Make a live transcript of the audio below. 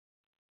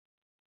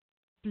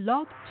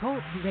Blog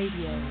Talk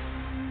Radio.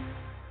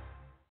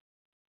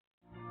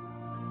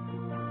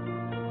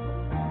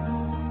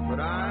 But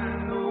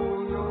I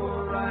know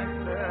you're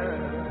right there,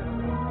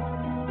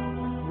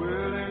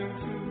 willing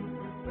to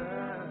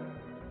prepare.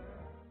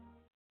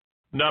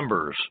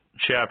 Numbers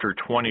chapter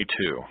 22.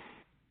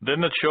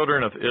 Then the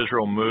children of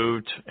Israel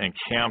moved and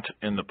camped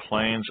in the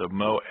plains of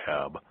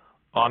Moab,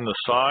 on the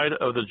side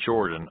of the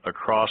Jordan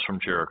across from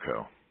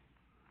Jericho.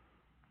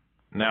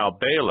 Now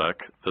Balak,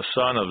 the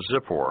son of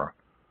Zippor,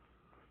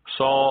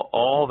 saw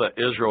all that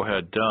Israel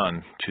had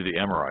done to the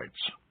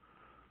Amorites.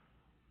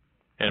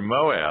 And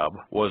Moab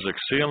was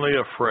exceedingly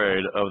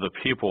afraid of the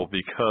people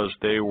because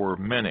they were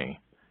many,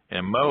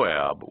 and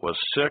Moab was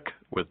sick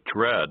with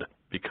dread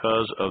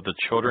because of the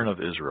children of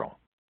Israel.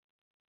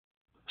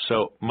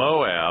 So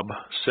Moab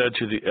said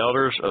to the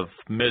elders of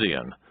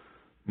Midian,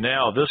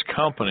 "Now this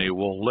company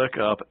will lick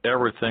up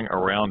everything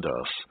around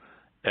us,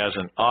 as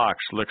an ox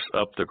licks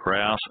up the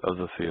grass of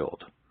the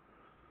field."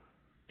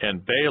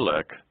 And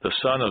Balak, the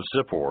son of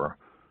Zippor,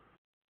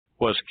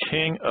 was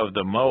king of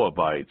the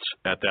Moabites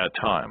at that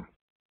time.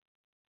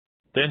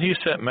 Then he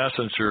sent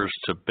messengers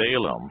to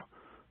Balaam,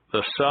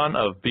 the son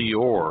of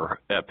Beor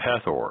at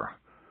Pethor,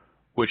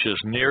 which is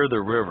near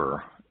the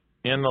river,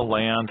 in the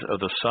land of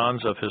the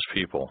sons of his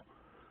people,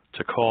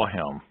 to call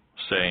him,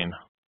 saying,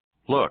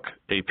 "Look,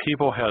 a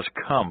people has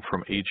come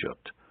from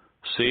Egypt.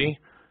 See,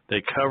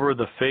 they cover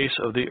the face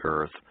of the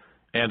earth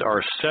and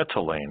are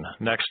settling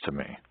next to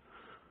me.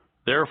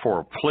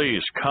 Therefore,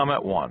 please come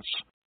at once.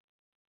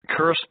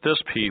 Curse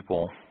this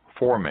people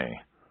for me,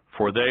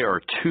 for they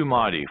are too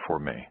mighty for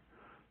me.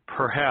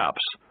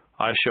 Perhaps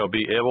I shall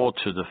be able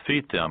to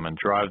defeat them and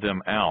drive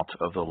them out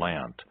of the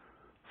land.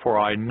 For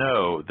I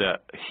know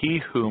that he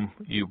whom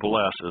you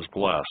bless is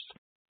blessed,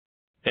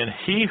 and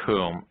he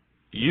whom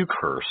you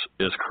curse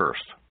is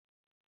cursed."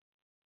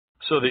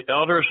 So the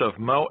elders of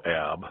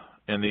Moab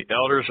and the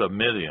elders of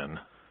Midian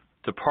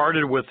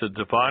departed with the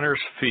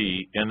diviner's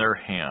fee in their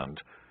hand,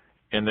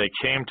 and they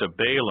came to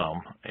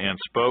Balaam and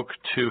spoke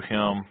to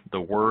him the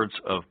words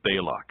of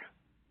Balak.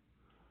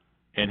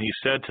 And he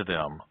said to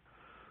them,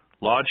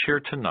 "Lodge here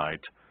tonight,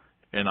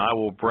 and I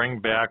will bring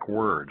back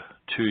word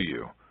to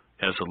you,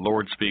 as the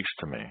Lord speaks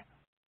to me."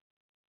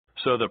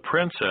 So the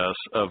princess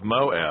of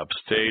Moab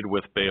stayed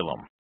with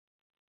Balaam.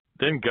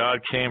 Then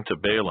God came to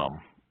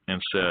Balaam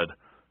and said,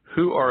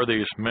 "Who are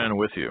these men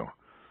with you?"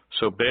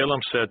 So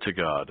Balaam said to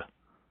God,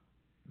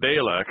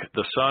 "Balak,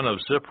 the son of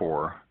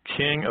Zippor,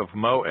 king of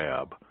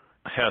Moab,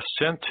 has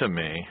sent to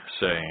me,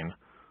 saying,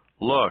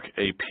 'Look,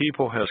 a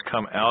people has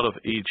come out of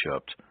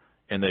Egypt,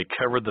 and they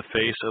covered the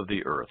face of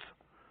the earth.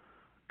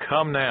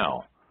 Come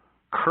now,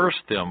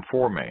 curse them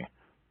for me.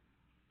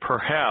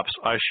 Perhaps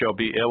I shall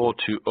be able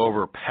to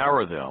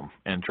overpower them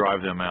and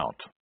drive them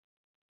out.'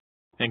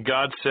 And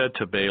God said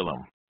to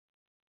Balaam,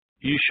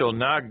 'You shall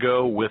not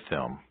go with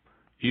them.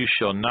 You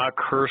shall not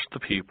curse the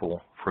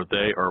people, for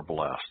they are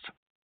blessed.'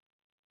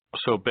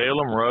 So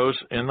Balaam rose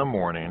in the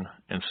morning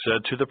and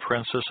said to the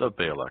princess of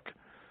Balak,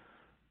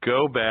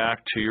 'Go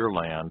back to your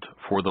land,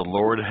 for the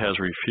Lord has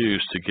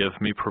refused to give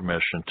me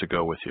permission to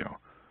go with you.'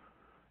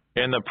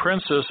 And the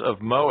princess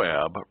of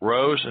Moab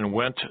rose and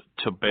went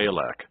to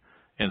Balak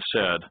and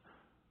said,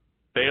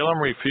 'Balaam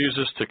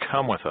refuses to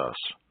come with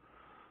us.'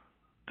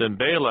 Then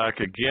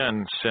Balak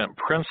again sent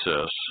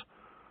princes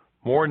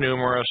more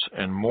numerous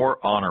and more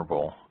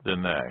honorable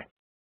than they.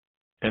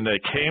 And they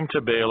came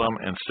to Balaam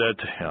and said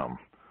to him,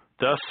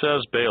 'Thus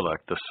says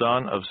Balak, the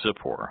son of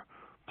Zippor,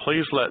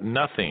 please let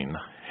nothing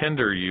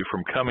hinder you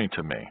from coming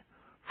to me,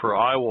 for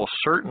I will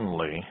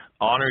certainly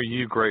honor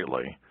you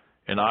greatly,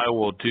 and I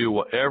will do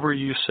whatever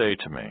you say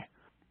to me.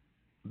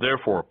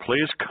 Therefore,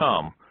 please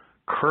come,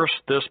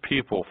 curse this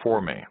people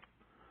for me.'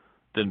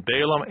 Then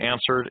Balaam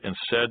answered and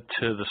said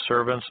to the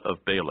servants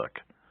of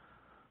Balak,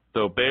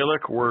 'Though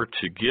Balak were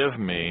to give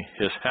me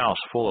his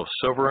house full of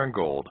silver and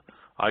gold,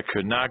 I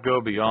could not go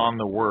beyond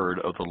the word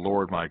of the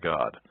Lord my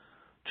God,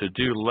 to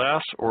do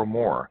less or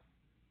more.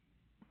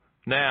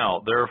 Now,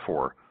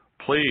 therefore,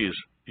 please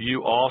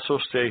you also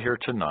stay here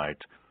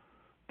tonight,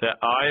 that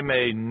I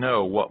may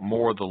know what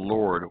more the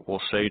Lord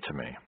will say to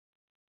me.'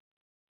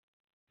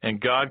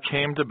 And God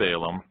came to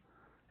Balaam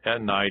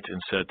at night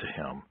and said to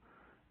him,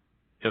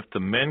 'If the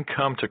men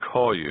come to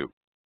call you,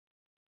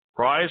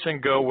 rise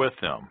and go with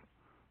them,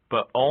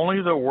 but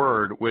only the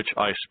word which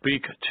I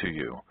speak to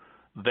you,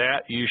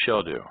 that you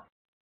shall do.'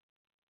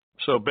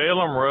 So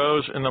Balaam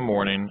rose in the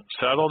morning,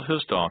 saddled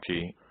his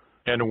donkey,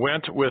 and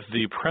went with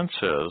the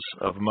princes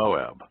of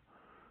Moab.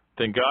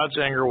 Then God's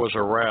anger was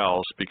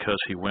aroused because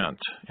he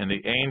went, and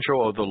the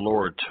angel of the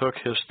Lord took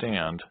his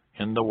stand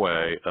in the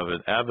way of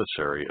an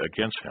adversary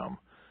against him,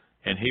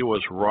 and he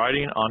was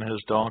riding on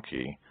his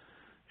donkey,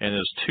 and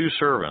his two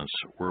servants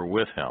were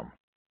with him.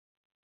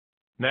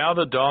 Now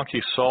the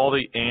donkey saw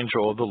the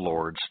angel of the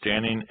Lord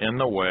standing in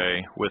the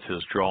way with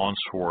his drawn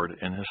sword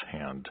in his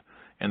hand,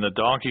 and the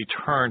donkey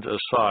turned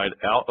aside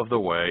out of the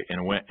way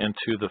and went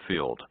into the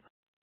field.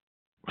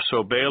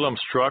 So Balaam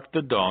struck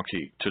the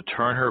donkey to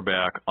turn her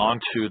back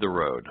onto the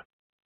road.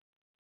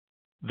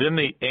 Then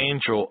the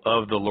angel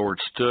of the Lord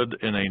stood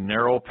in a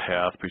narrow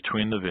path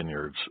between the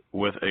vineyards,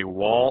 with a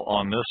wall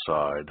on this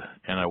side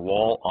and a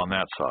wall on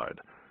that side.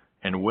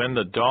 And when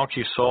the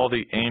donkey saw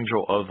the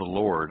angel of the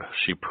Lord,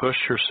 she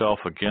pushed herself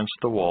against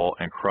the wall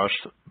and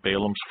crushed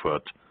Balaam's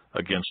foot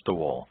against the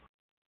wall.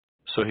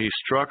 So he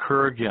struck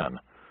her again.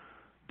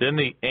 Then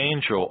the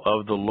angel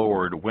of the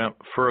Lord went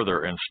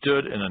further and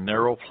stood in a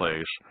narrow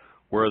place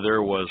where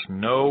there was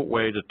no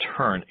way to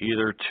turn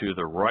either to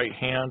the right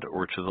hand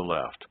or to the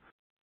left.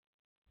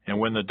 And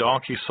when the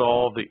donkey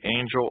saw the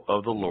angel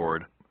of the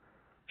Lord,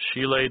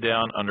 she lay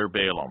down under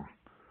Balaam.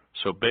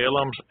 So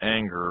Balaam's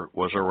anger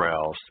was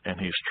aroused, and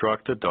he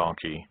struck the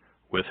donkey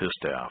with his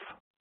staff.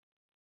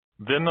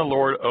 Then the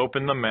Lord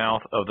opened the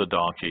mouth of the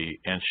donkey,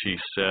 and she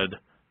said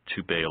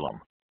to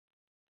Balaam,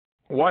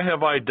 "What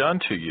have I done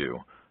to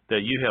you,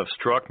 that you have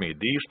struck me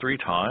these 3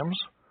 times?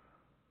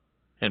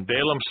 And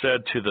Balaam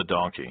said to the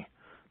donkey,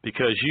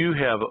 "Because you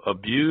have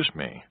abused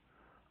me,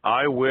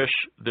 I wish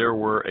there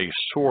were a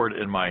sword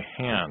in my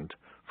hand,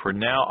 for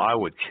now I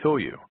would kill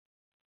you."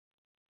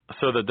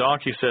 So the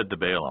donkey said to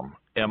Balaam,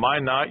 "Am I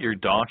not your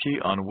donkey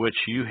on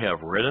which you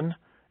have ridden,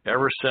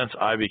 ever since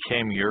I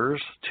became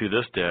yours to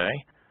this day?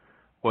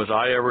 Was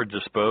I ever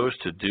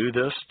disposed to do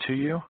this to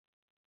you?"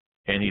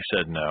 And he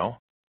said, "No."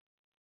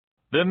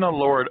 Then the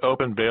Lord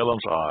opened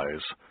Balaam's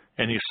eyes,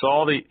 and he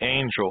saw the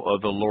angel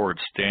of the Lord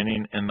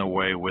standing in the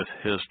way with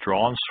his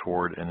drawn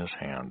sword in his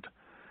hand.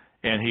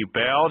 And he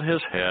bowed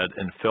his head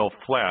and fell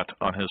flat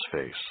on his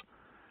face.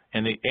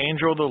 And the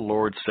angel of the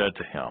Lord said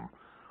to him,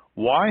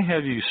 "Why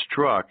have you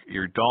struck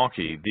your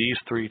donkey these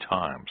 3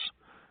 times?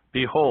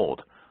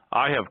 Behold,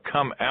 I have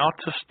come out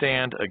to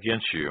stand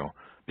against you,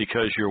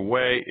 because your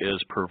way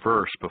is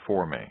perverse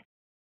before me.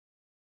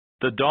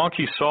 The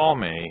donkey saw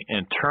me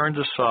and turned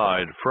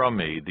aside from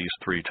me these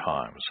 3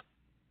 times.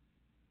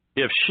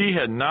 If she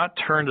had not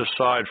turned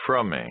aside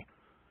from me,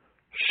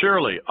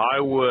 surely I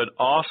would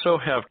also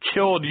have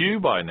killed you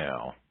by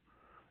now,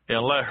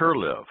 and let her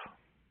live."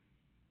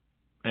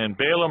 And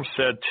Balaam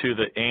said to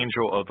the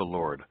angel of the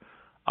Lord,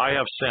 "I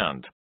have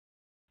sinned,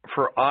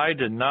 for I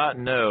did not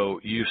know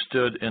you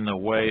stood in the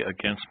way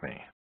against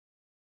me.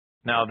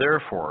 Now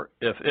therefore,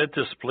 if it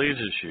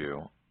displeases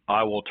you,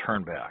 I will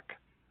turn back."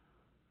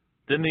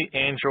 Then the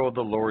angel of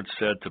the Lord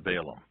said to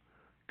Balaam,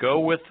 "Go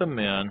with the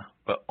men,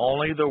 but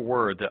only the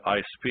word that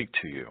I speak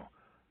to you,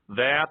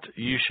 that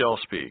you shall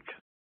speak."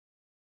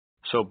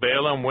 So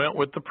Balaam went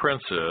with the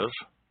princes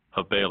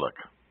of Balak.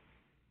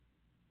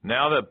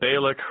 Now that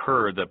Balak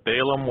heard that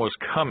Balaam was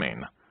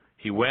coming,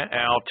 he went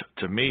out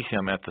to meet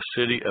him at the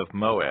city of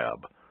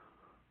Moab,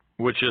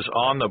 which is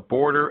on the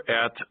border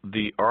at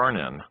the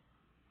Arnon,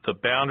 the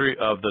boundary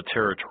of the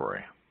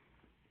territory.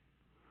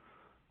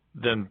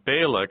 Then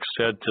Balak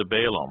said to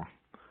Balaam,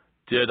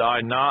 "Did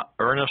I not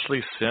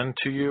earnestly send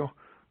to you,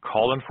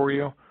 calling for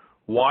you?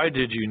 Why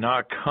did you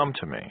not come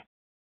to me?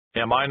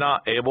 Am I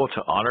not able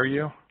to honor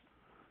you?"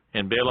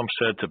 And Balaam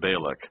said to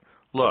Balak,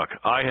 "Look,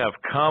 I have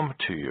come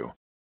to you.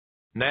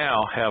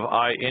 Now have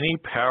I any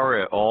power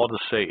at all to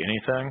say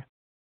anything?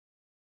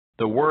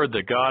 The word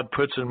that God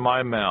puts in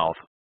my mouth,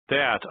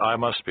 that I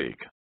must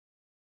speak."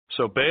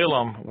 So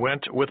Balaam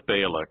went with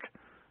Balak,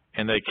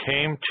 and they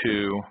came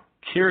to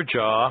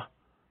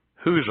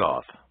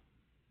Kirjah-Huzoth.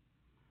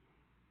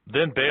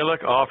 Then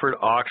Balak offered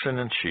oxen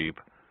and sheep,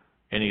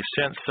 and he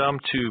sent some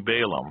to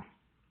Balaam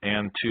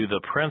and to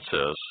the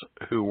princes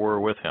who were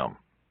with him.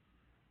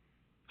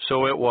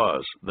 So it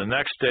was the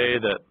next day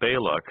that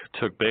Balak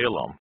took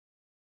Balaam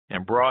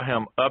and brought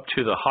him up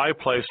to the high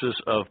places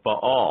of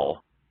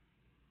Baal,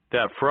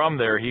 that from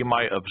there he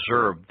might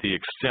observe the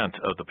extent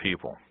of the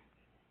people.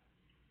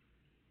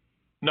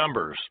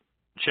 Numbers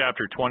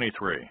chapter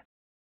 23.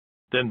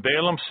 Then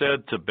Balaam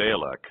said to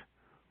Balak,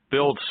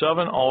 "Build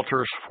 7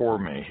 altars for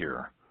me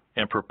here,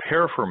 and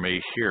prepare for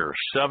me here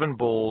 7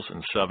 bulls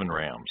and 7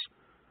 rams."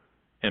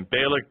 And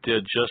Balak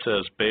did just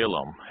as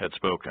Balaam had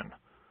spoken.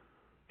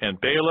 And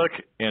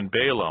Balak and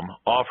Balaam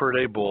offered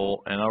a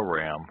bull and a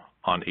ram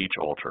on each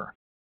altar.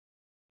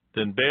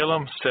 Then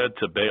Balaam said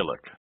to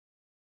Balak,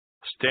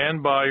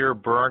 "Stand by your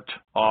burnt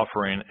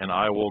offering, and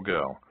I will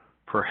go.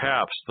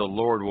 Perhaps the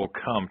Lord will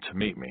come to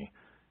meet me,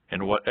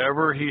 and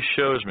whatever he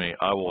shows me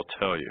I will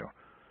tell you."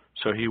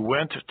 So he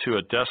went to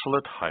a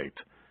desolate height,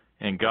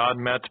 and God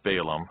met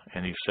Balaam,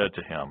 and he said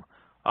to him,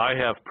 "I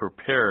have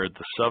prepared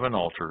the 7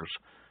 altars,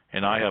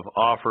 and I have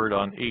offered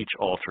on each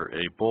altar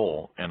a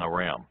bull and a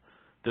ram."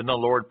 Then the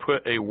Lord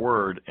put a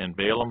word in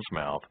Balaam's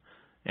mouth,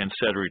 and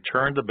said,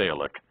 "Return to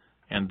Balak,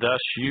 and thus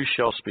you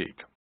shall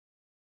speak."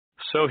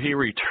 So he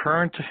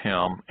returned to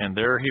him, and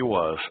there he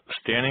was,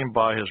 standing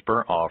by his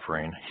burnt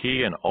offering,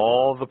 he and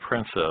all the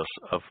princes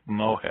of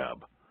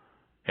Moab.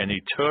 And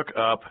he took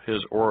up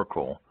his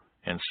oracle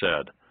and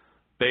said,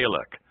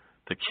 "Balak,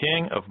 the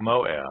king of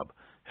Moab,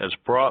 has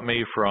brought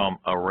me from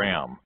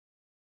Aram,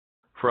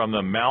 from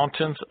the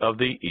mountains of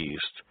the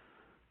east.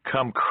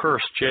 Come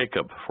curse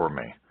Jacob for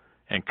me,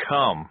 and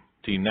come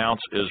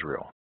denounce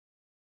Israel.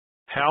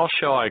 How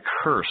shall I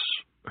curse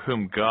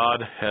whom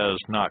God has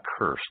not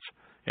cursed?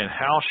 And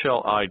how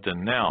shall I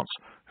denounce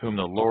whom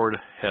the Lord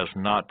has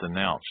not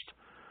denounced.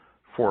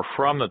 For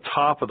from the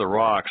top of the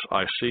rocks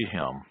I see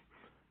him,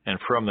 and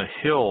from the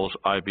hills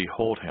I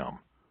behold him.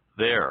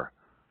 There,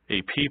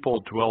 a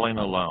people dwelling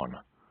alone,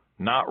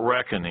 not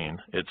reckoning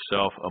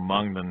itself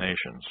among the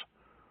nations.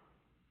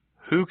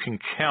 Who can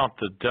count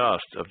the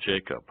dust of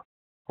Jacob,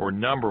 or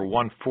number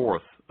 1/4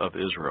 of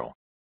Israel?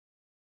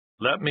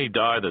 Let me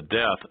die the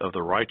death of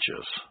the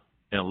righteous,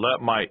 and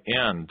let my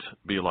end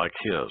be like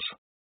his.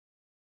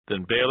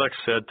 Then Balak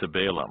said to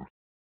Balaam,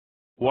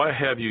 What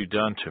have you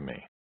done to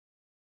me?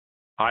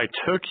 I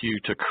took you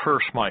to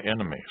curse my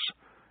enemies,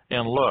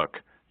 and look,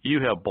 you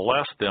have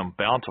blessed them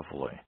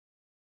bountifully.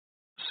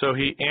 So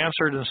he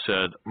answered and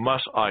said,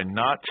 Must I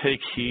not take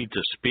heed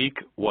to speak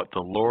what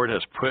the Lord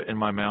has put in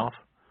my mouth?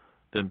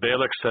 Then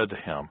Balak said to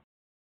him,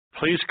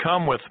 Please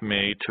come with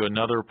me to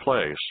another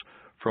place,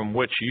 from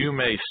which you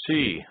may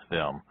see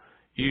them.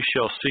 You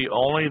shall see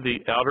only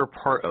the outer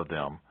part of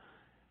them,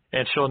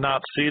 and shall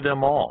not see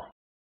them all.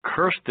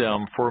 Curse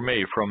them for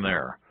me from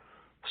there.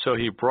 So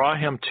he brought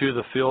him to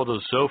the field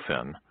of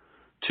Zophim,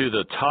 to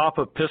the top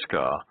of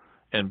Pisgah,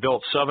 and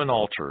built 7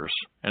 altars,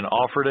 and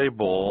offered a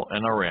bull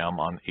and a ram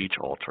on each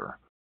altar.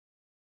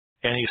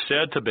 And he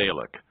said to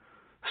Balak,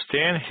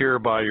 Stand here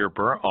by your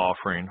burnt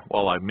offering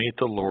while I meet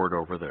the Lord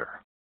over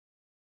there.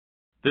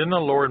 Then the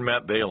Lord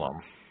met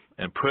Balaam,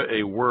 and put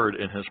a word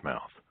in his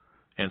mouth,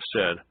 and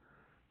said,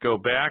 Go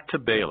back to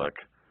Balak,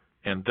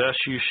 and thus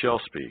you shall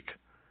speak.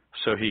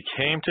 So he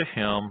came to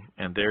him,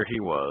 and there he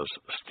was,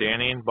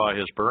 standing by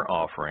his burnt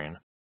offering.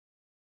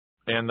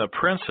 And the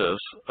princes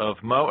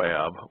of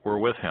Moab were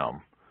with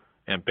him.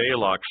 And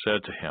Balak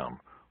said to him,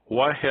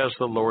 What has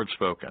the Lord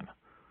spoken?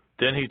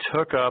 Then he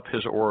took up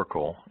his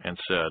oracle and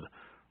said,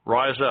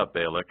 Rise up,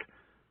 Balak,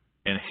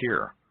 and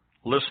hear.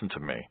 Listen to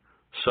me,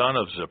 son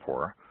of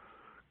Zippor.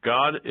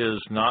 God is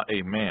not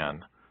a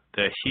man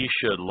that he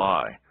should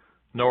lie,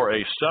 nor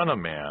a son of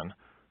man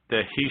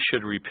that he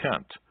should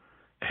repent.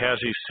 Has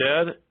he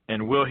said,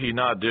 and will he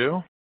not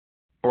do?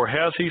 Or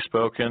has he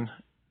spoken,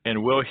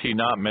 and will he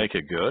not make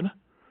it good?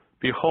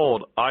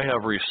 Behold, I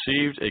have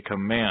received a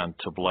command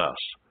to bless.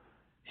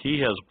 He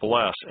has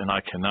blessed, and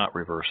I cannot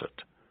reverse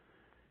it.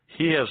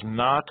 He has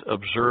not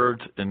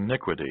observed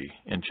iniquity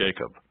in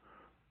Jacob,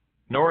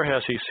 nor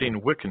has he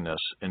seen wickedness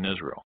in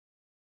Israel.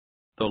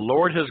 The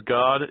Lord his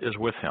God is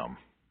with him,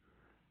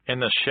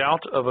 and the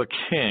shout of a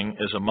king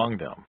is among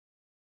them.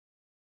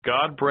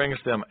 God brings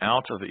them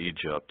out of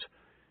Egypt.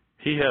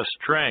 He has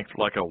strength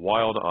like a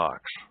wild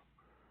ox.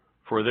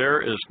 For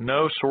there is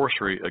no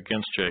sorcery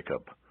against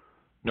Jacob,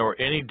 nor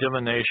any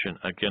divination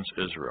against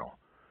Israel.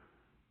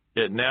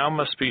 It now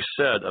must be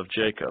said of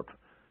Jacob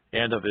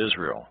and of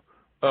Israel,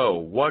 Oh,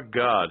 what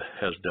God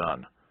has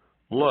done!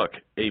 Look,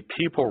 a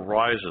people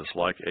rises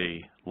like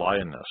a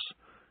lioness,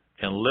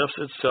 and lifts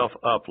itself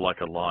up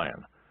like a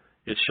lion.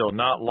 It shall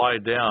not lie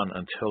down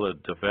until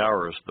it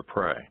devours the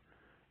prey,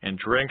 and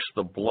drinks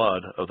the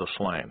blood of the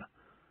slain.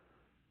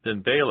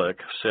 Then Balak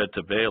said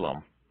to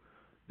Balaam,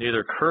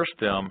 Neither curse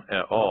them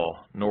at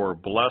all, nor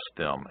bless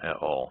them at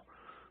all.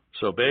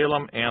 So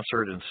Balaam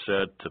answered and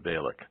said to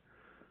Balak,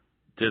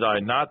 Did I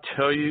not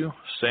tell you,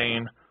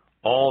 saying,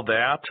 All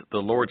that the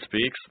Lord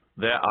speaks,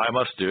 that I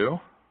must do?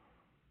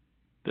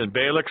 Then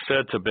Balak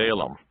said to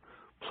Balaam,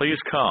 Please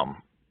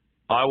come,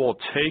 I will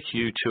take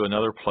you to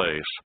another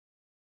place.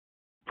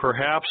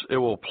 Perhaps it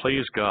will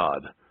please God,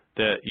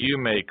 that you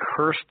may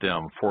curse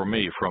them for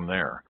me from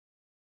there.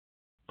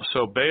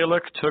 So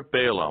Balak took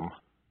Balaam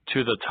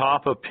to the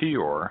top of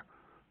Peor,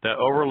 that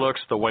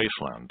overlooks the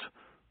wasteland.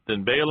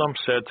 Then Balaam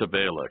said to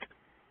Balak,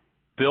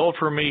 Build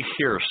for me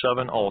here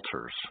 7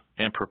 altars,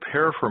 and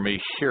prepare for me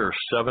here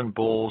 7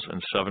 bulls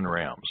and 7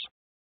 rams.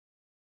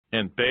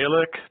 And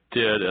Balak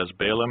did as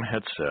Balaam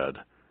had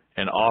said,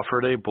 and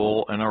offered a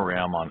bull and a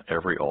ram on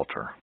every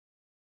altar.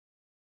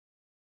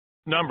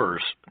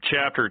 Numbers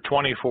chapter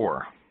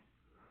 24.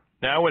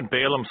 Now when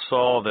Balaam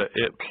saw that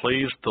it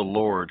pleased the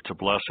Lord to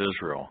bless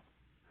Israel,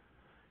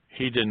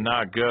 he did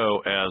not go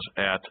as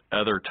at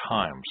other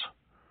times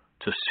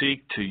to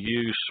seek to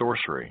use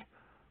sorcery,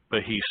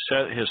 but he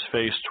set his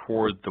face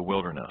toward the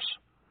wilderness.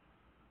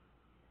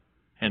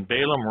 And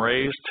Balaam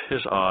raised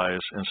his eyes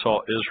and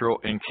saw Israel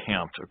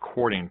encamped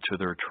according to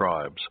their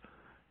tribes,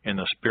 and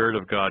the Spirit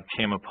of God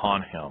came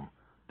upon him.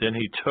 Then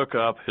he took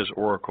up his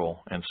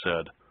oracle and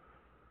said,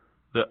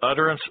 The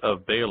utterance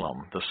of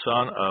Balaam, the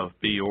son of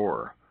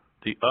Beor,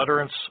 the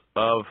utterance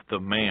of the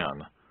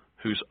man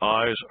whose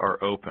eyes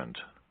are opened,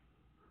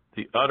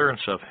 the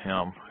utterance of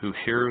him who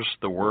hears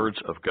the words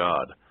of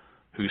God,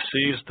 who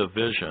sees the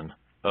vision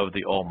of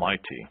the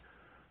Almighty,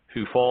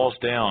 who falls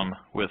down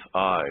with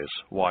eyes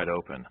wide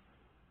open.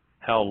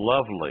 How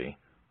lovely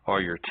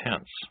are your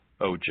tents,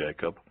 O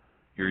Jacob,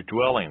 your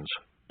dwellings,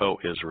 O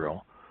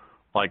Israel,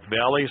 like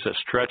valleys that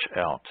stretch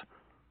out,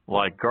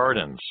 like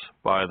gardens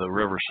by the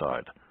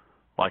riverside,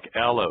 like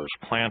aloes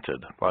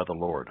planted by the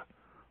Lord,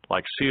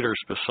 like cedars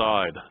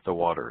beside the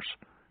waters.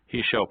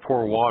 He shall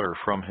pour water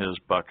from his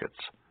buckets,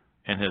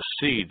 and his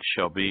seed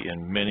shall be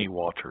in many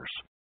waters.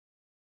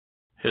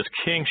 His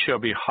king shall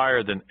be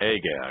higher than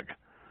Agag,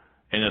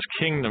 and his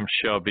kingdom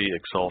shall be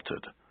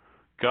exalted.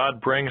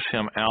 God brings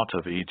him out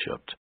of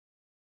Egypt.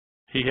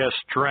 He has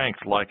strength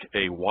like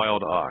a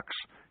wild ox.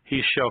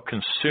 He shall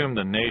consume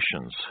the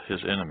nations, his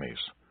enemies.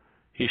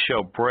 He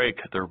shall break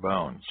their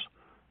bones,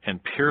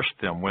 and pierce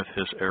them with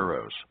his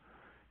arrows.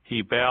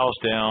 He bows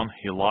down,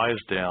 he lies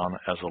down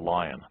as a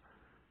lion,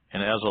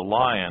 and as a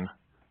lion,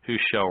 who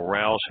shall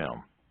rouse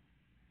him?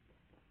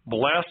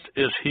 Blessed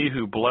is he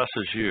who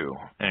blesses you,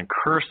 and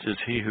cursed is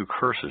he who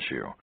curses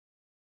you.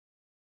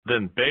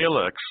 Then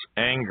Balak's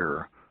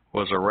anger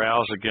was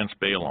aroused against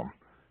Balaam,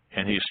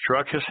 and he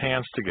struck his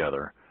hands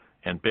together,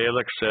 and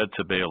Balak said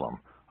to Balaam,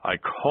 I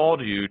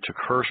called you to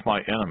curse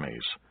my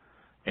enemies,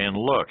 and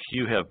look,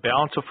 you have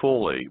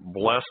bountifully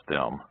blessed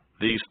them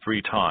these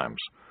 3 times.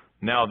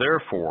 Now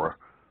therefore,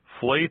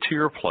 flee to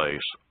your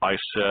place. I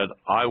said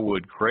I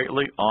would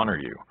greatly honor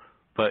you,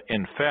 but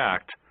in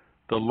fact,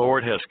 the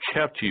Lord has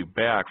kept you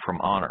back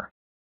from honor.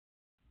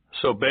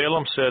 So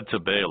Balaam said to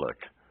Balak,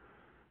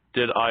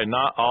 Did I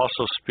not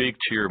also speak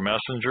to your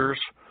messengers,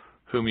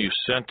 whom you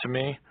sent to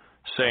me,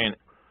 saying,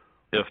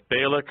 If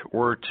Balak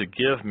were to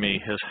give me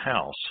his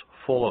house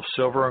full of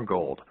silver and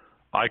gold,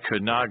 I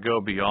could not go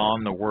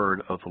beyond the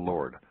word of the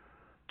Lord,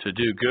 to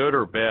do good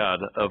or bad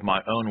of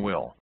my own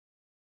will.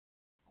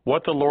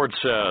 What the Lord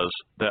says,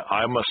 that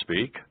I must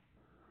speak?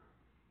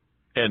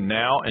 And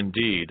now,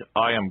 indeed,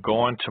 I am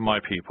going to my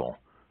people.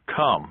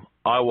 Come,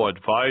 I will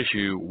advise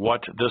you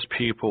what this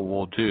people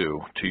will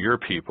do to your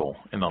people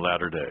in the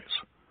latter days.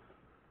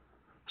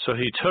 So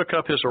he took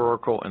up his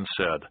oracle and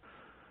said,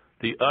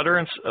 The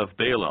utterance of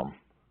Balaam,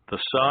 the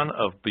son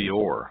of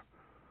Beor,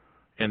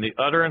 and the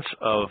utterance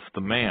of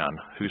the man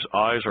whose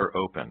eyes are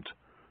opened,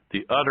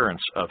 the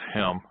utterance of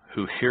him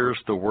who hears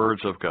the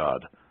words of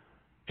God,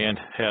 and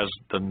has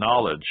the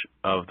knowledge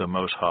of the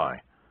Most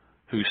High,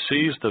 who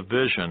sees the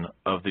vision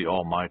of the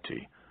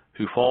Almighty,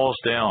 who falls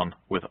down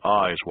with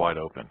eyes wide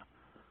open.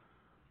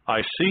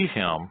 I see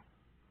him,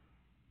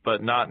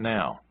 but not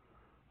now.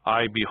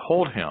 I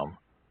behold him,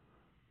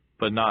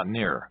 but not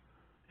near.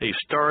 A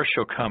star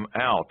shall come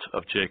out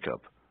of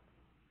Jacob.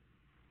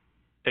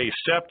 A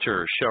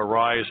scepter shall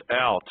rise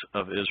out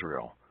of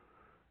Israel,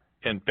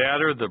 and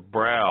batter the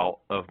brow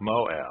of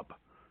Moab,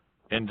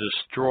 and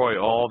destroy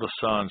all the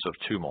sons of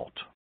tumult.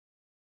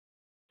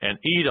 And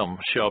Edom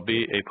shall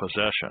be a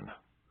possession.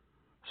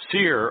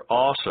 Seir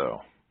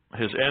also,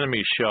 his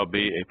enemy, shall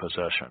be a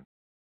possession.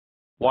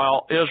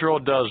 While Israel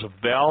does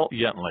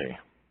valiantly,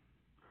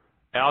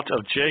 out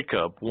of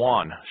Jacob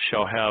one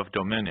shall have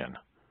dominion,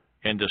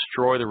 and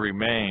destroy the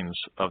remains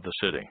of the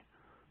city.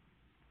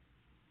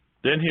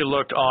 Then he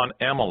looked on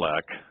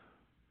Amalek,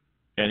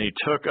 and he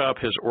took up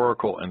his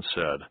oracle and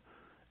said,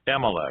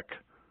 Amalek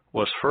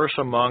was first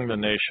among the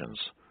nations,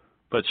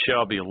 but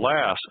shall be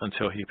last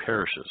until he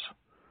perishes.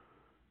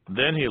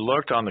 Then he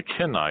looked on the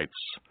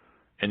Kenites,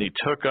 and he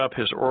took up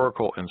his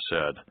oracle and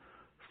said,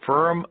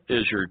 Firm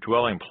is your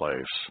dwelling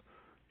place,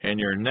 and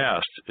your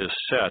nest is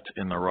set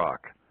in the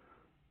rock.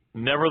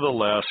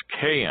 Nevertheless,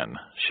 Cain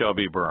shall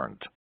be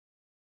burned.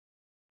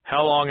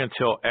 How long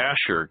until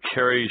Asher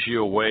carries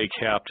you away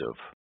captive?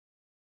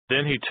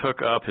 Then he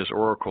took up his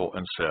oracle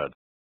and said,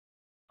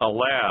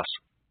 Alas,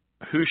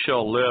 who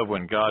shall live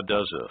when God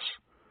does this?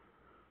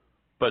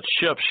 But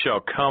ships shall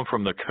come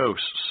from the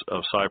coasts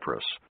of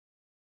Cyprus.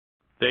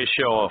 They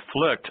shall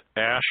afflict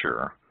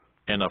Asher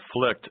and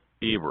afflict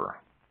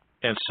Eber,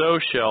 and so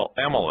shall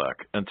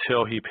Amalek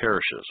until he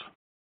perishes.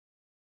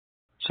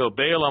 So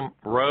Balaam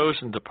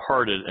rose and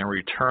departed and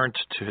returned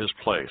to his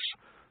place.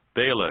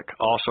 Balak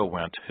also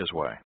went his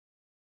way.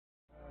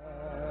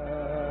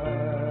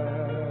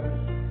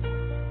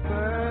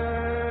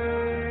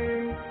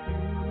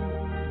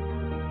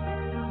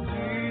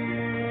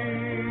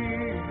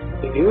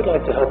 If you would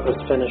like to help us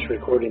finish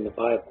recording the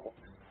Bible,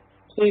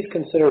 please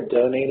consider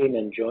donating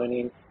and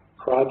joining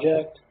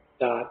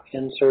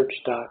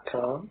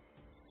project.nsearch.com.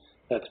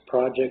 That's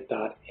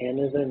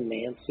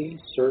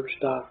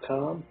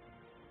project.n-as-in-Nancy-search.com,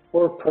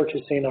 or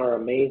purchasing our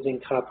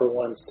amazing Copper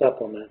One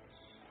supplement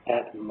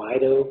at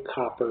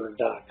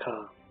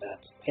mitocopper.com.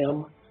 That's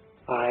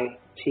M-I-T-O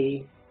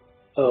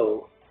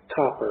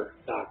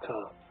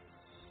copper.com.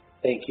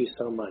 Thank you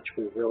so much.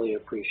 We really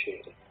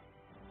appreciate it.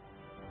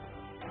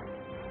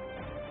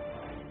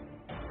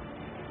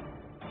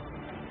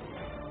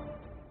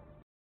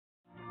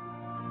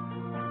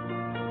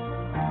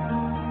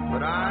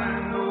 But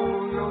I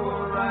know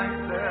you're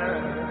right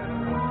there,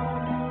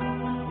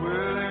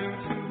 willing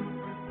to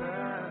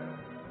prepare.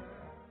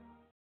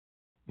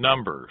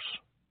 Numbers,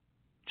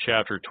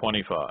 chapter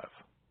 25.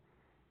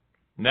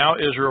 Now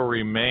Israel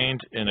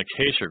remained in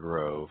Acacia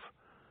Grove,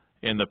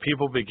 and the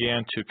people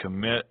began to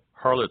commit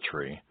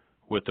harlotry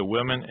with the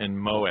women in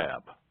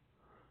Moab.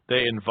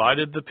 They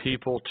invited the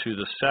people to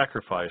the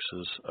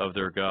sacrifices of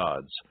their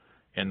gods,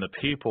 and the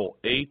people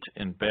ate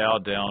and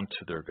bowed down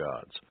to their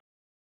gods.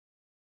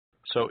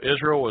 So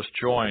Israel was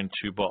joined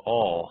to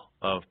Baal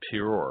of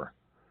Peor,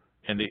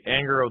 and the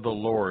anger of the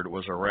Lord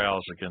was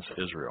aroused against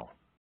Israel.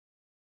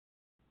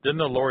 Then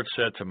the Lord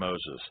said to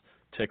Moses,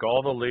 Take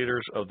all the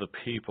leaders of the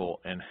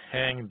people and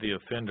hang the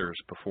offenders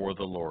before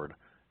the Lord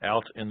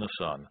out in the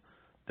sun,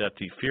 that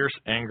the fierce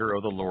anger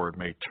of the Lord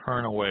may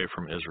turn away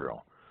from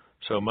Israel.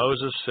 So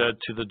Moses said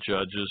to the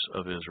judges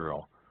of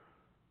Israel,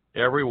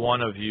 Every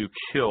one of you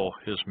kill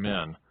his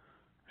men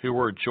who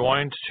were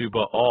joined to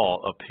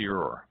Baal of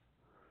Peor.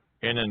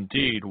 And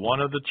indeed, one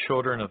of the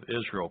children of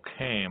Israel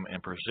came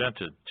and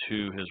presented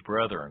to his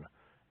brethren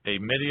a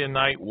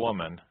Midianite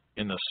woman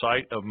in the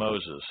sight of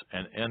Moses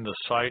and in the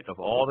sight of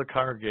all the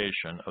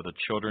congregation of the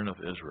children of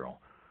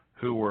Israel,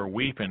 who were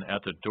weeping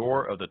at the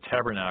door of the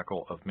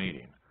tabernacle of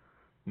meeting.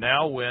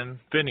 Now when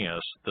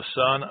Phinehas, the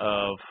son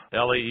of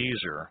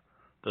Eleazar,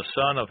 the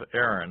son of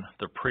Aaron,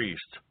 the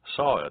priest,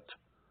 saw it,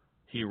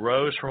 he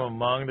rose from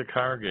among the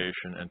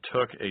congregation and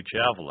took a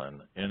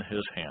javelin in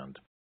his hand.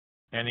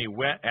 And he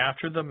went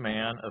after the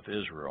man of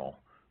Israel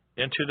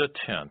into the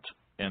tent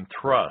and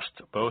thrust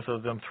both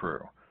of them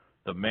through,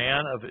 the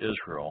man of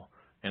Israel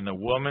and the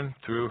woman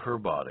through her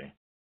body.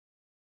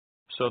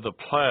 So the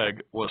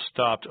plague was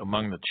stopped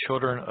among the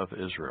children of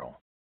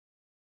Israel.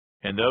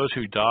 And those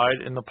who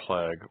died in the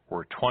plague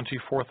were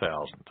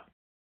 24,000.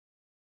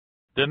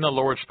 Then the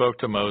Lord spoke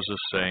to Moses,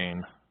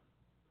 saying,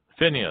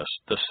 Phinehas,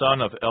 the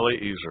son of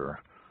Eleazar,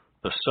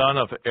 the son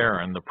of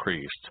Aaron the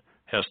priest,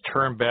 has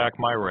turned back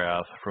my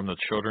wrath from the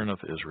children of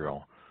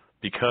Israel,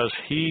 because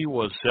he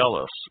was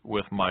zealous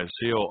with my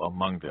zeal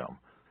among them,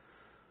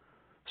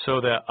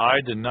 so that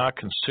I did not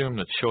consume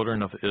the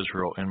children of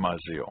Israel in my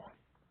zeal.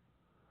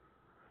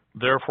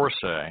 Therefore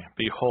say,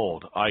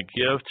 Behold, I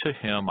give to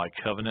him my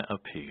covenant of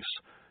peace,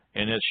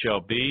 and it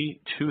shall be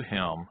to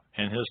him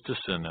and his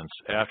descendants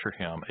after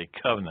him a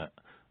covenant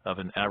of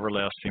an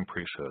everlasting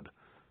priesthood,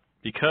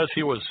 because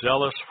he was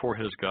zealous for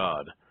his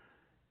God,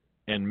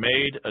 and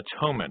made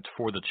atonement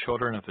for the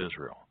children of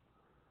Israel.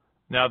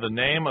 Now the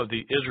name of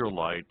the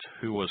Israelite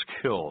who was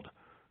killed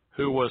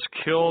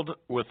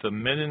with the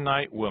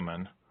Midianite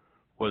woman,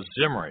 was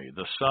Zimri,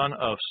 the son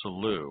of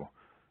Salu,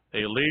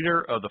 a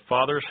leader of the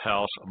father's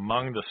house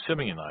among the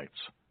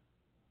Simeonites.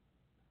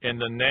 And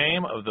the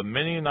name of the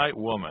Midianite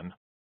woman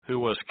who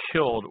was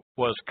killed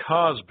was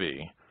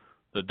Cosbi,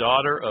 the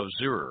daughter of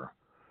Zur.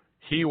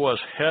 He was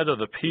head of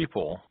the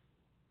people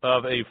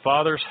of a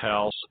father's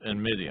house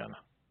in Midian.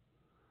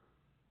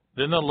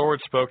 Then the Lord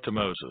spoke to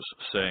Moses,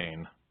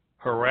 saying,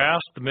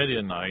 Harass the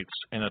Midianites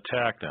and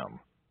attack them,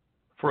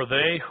 for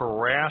they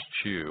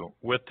harassed you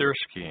with their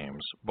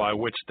schemes, by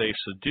which they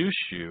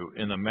seduced you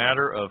in the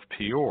matter of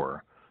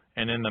Peor,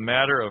 and in the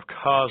matter of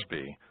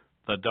Cosbi,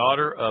 the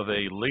daughter of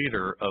a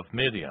leader of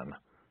Midian,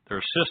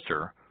 their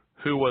sister,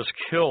 who was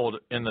killed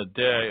in the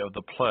day of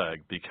the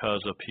plague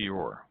because of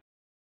Peor.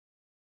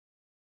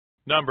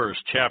 Numbers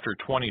chapter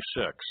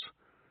 26.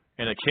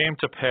 And it came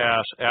to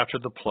pass after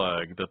the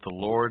plague that the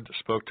Lord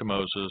spoke to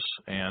Moses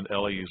and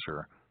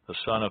Eleazar, the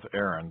son of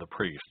Aaron the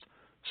priest,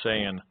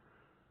 saying,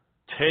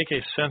 Take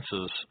a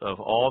census of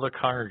all the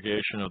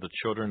congregation of the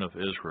children of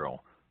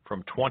Israel,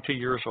 from 20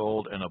 years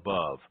old and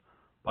above,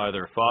 by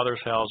their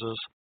fathers' houses,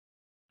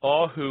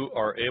 all who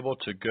are able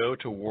to go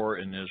to war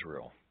in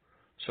Israel.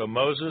 So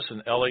Moses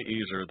and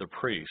Eleazar the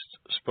priest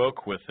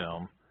spoke with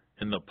them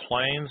in the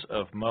plains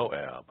of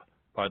Moab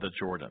by the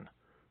Jordan,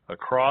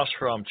 across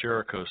from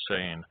Jericho,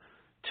 saying,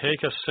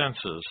 Take a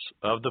census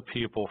of the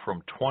people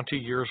from 20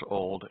 years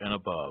old and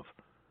above,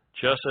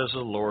 just as the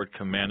Lord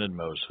commanded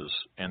Moses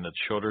and the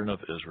children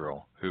of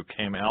Israel, who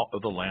came out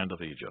of the land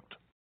of Egypt.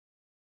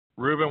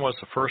 Reuben was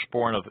the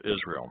firstborn of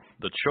Israel.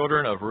 The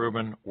children of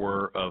Reuben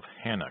were of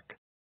Hanok,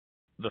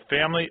 the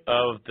family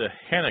of the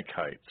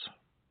Hanokites,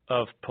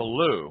 of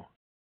Palu,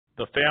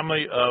 the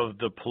family of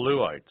the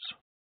Paluites,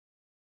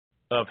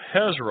 of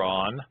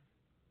Hezron,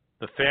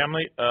 the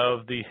family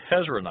of the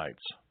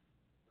Hezronites,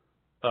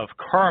 of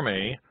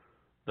Carmi,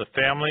 the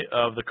family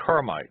of the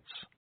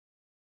Carmites.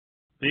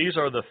 These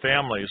are the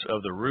families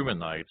of the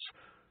Reubenites.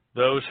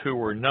 Those who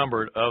were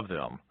numbered of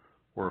them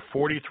were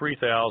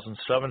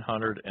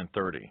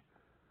 43,730.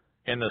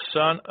 And the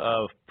son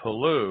of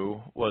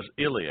Palu was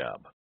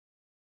Eliab.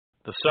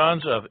 The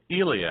sons of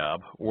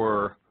Eliab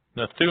were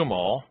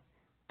Nethumal,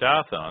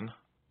 Dathan,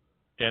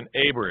 and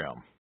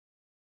Abiram.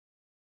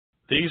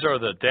 These are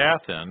the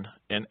Dathan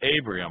and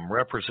Abiram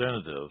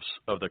representatives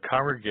of the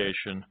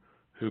congregation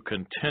who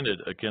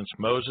contended against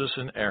Moses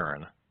and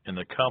Aaron in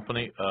the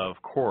company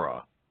of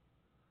Korah,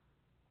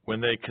 when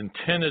they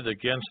contended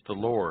against the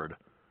Lord,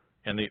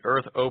 and the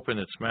earth opened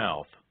its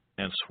mouth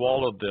and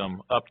swallowed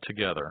them up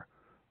together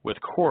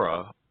with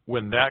Korah,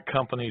 when that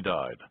company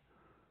died,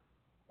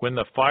 when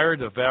the fire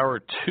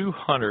devoured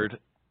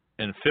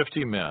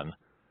 250 men,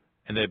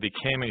 and they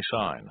became a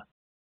sign.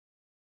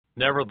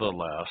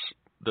 Nevertheless,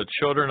 the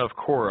children of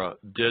Korah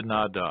did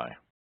not die.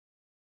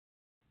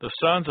 The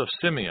sons of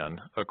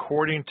Simeon,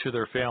 according to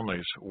their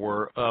families,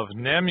 were of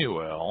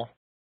Nemuel,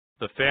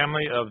 the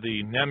family of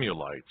the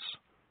Nemuelites,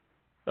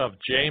 of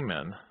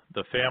Jamin,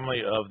 the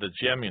family of the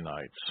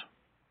Jamunites,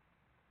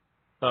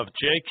 of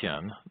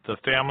Jachin, the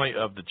family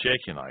of the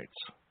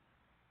Jachinites,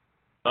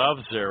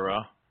 of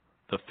Zerah,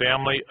 the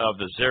family of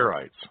the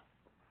Zerites,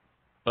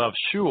 of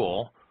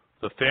Shual,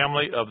 the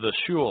family of the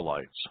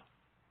Shualites.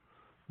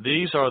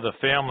 These are the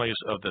families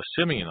of the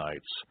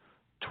Simeonites,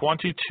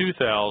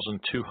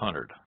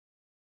 22,200.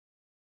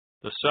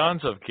 The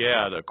sons of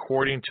Gad,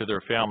 according to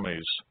their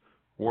families,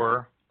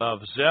 were of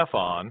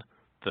Zephon,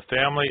 the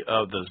family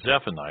of the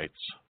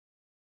Zephonites,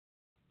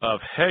 of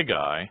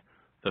Haggai,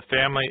 the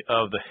family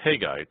of the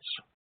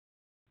Haggites,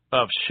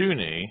 of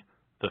Shuni,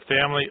 the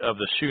family of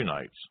the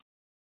Shunites,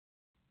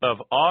 of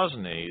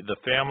Ozni, the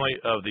family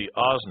of the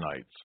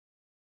Oznites,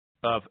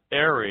 of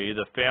Eri,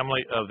 the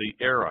family of the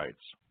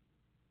Erites,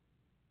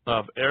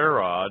 of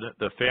Arod,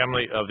 the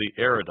family of the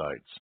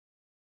Arodites,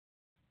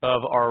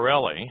 of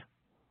Areli,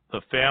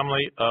 the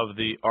family of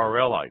the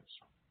Arelites.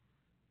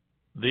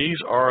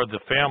 These are the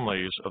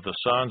families of the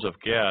sons of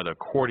Gad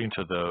according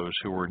to those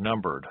who were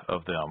numbered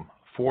of them,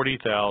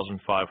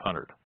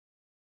 40,500.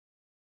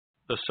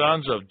 The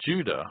sons of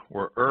Judah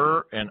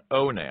were and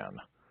Onan,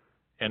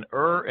 and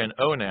and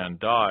Onan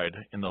died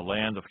in the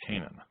land of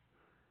Canaan.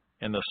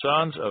 And the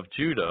sons of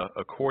Judah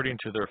according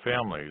to their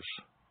families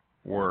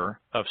were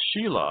of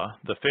Shelah,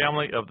 the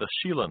family of the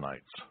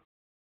Shelonites,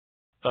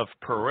 of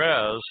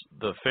Perez,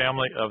 the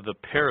family of the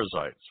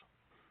Perizzites,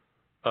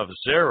 of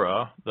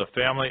Zerah, the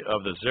family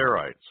of the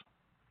Zerites.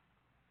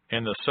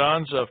 And the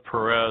sons of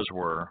Perez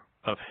were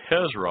of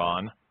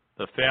Hezron,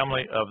 the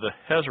family of the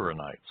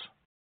Hezronites,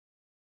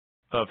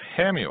 of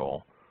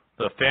Hamuel,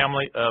 the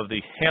family of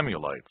the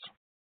Hamulites.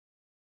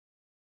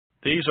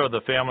 These are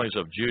the families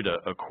of Judah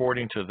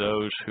according to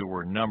those who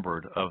were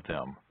numbered of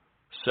them,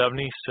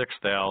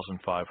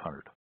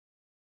 76,500.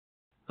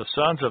 The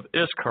sons of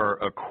Issachar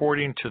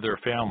according to their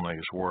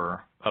families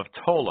were of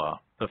Tola,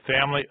 the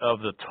family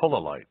of the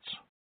Tolalites,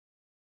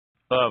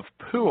 of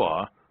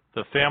Puah,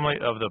 the family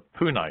of the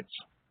Punites,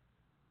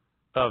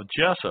 of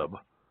Jesub,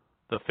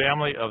 the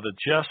family of the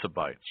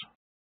Jesubites,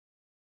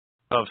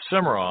 of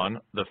Cimeron,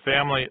 the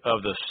family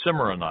of the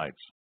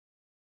Cimeronites.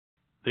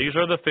 These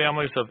are the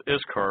families of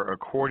Issachar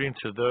according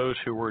to those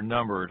who were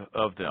numbered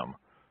of them,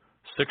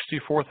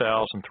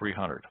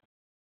 64,300.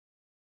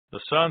 The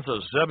sons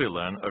of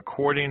Zebulun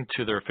according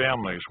to their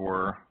families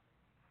were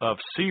of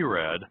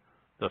Sered,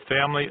 the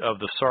family of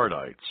the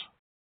Sardites,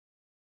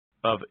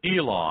 of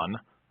Elon,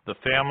 the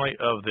family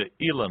of the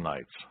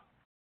Elonites,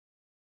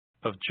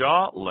 of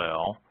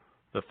Jalel,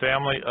 the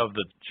family of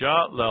the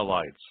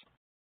Jalelites.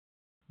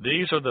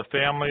 These are the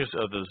families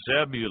of the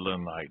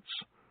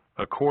Zebulunites,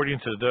 according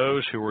to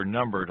those who were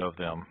numbered of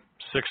them,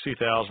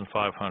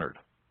 60,500.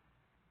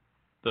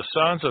 The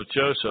sons of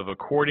Joseph,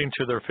 according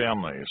to their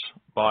families,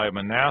 by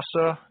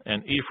Manasseh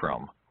and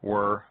Ephraim,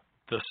 were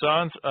the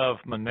sons of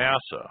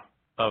Manasseh,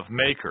 of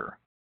Machir,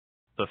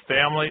 the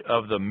family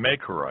of the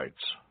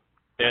Machirites,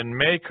 and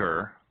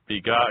Machir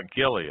begot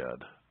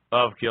Gilead,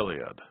 of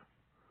Gilead,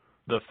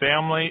 the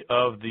family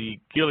of the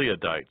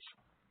Gileadites.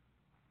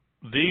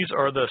 These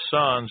are the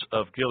sons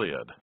of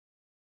Gilead,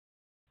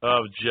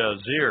 of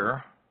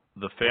Jazer,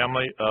 the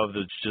family of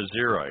the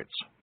Jazerites,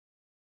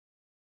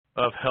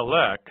 of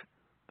Helek,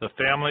 the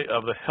family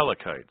of the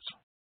Helekites,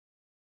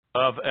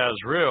 of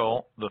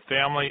Azriel, the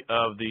family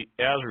of the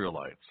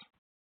Azrielites,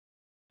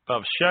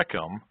 of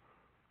Shechem,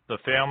 the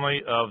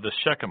family of the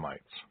Shechemites,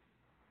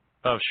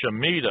 of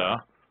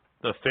Shemitah,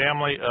 the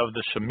family of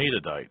the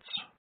Shemitadites,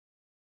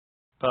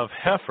 of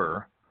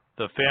Hepher,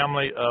 the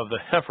family of the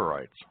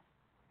Hepherites.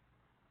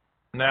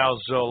 Now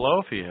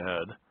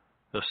Zelophehad,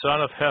 the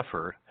son of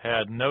Hepher,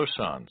 had no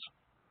sons,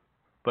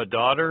 but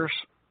daughters,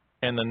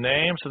 and the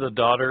names of the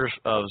daughters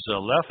of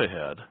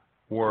Zelophehad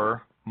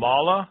were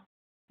Mahlah,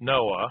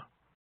 Noah,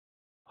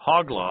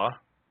 Hoglah,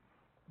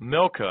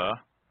 Milcah,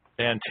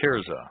 and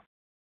Tirzah.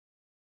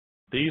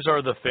 These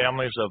are the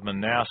families of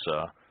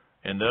Manasseh,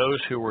 and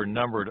those who were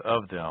numbered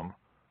of them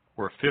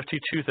were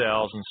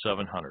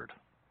 52,700.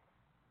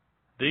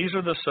 These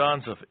are the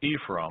sons of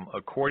Ephraim,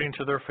 according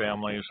to their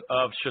families,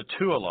 of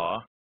Shetuelah,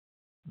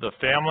 the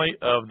family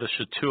of the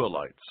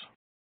Shetuelites,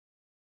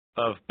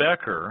 of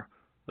Becher,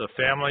 the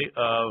family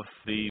of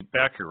the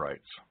Becherites,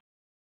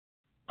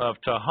 of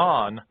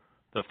Tahan,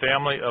 the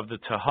family of the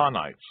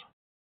Tahanites.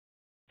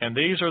 And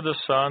these are the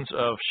sons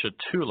of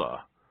Shetulah,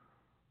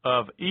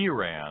 of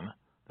Eran,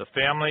 the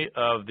family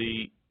of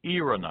the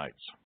Eranites.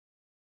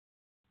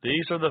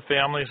 These are the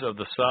families of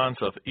the sons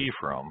of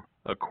Ephraim,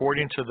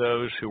 according to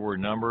those who were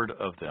numbered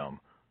of them,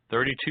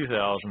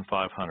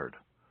 32,500.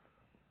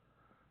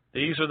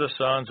 These are the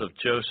sons of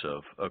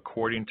Joseph,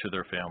 according to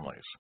their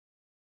families.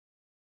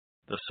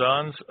 The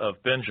sons of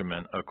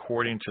Benjamin,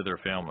 according to their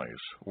families,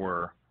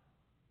 were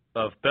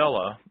of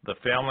Bela, the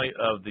family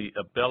of the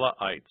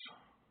Abelaites,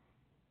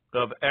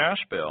 of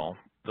Ashbel,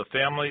 the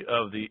family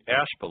of the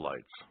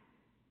Ashbelites,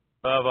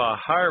 of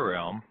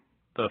Ahiram,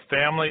 the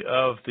family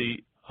of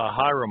the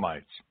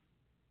Ahiramites,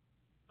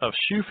 of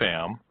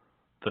Shupham,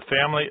 the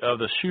family of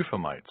the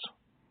Shuphamites,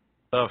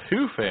 of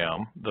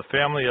Hupham, the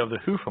family of the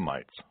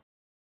Huphamites.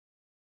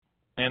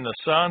 And the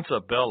sons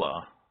of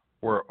Bela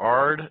were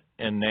Ard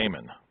and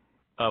Naaman,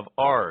 of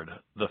Ard,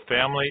 the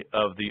family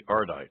of the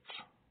Ardites,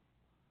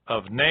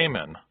 of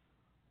Naaman,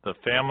 the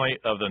family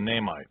of the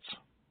Naamites.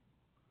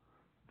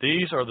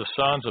 These are the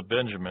sons of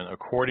Benjamin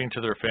according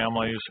to their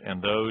families,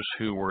 and those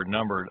who were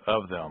numbered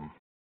of them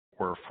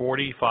were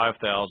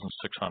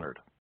 45,600.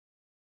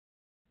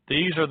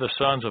 These are the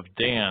sons of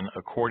Dan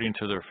according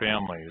to their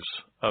families.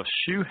 Of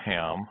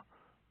Shuham,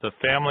 the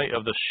family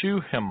of the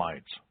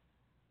Shuhamites.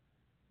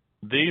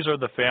 These are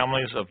the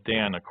families of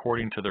Dan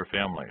according to their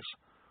families.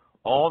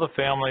 All the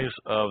families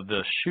of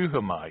the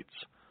Shuhamites,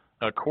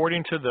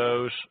 according to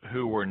those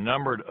who were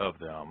numbered of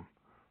them,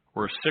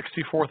 were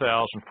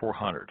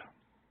 64,400.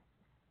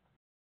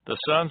 The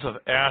sons of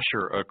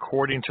Asher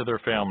according to their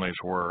families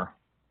were,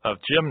 of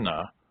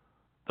Jimnah,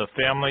 the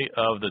family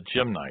of the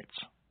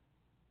Jimnites.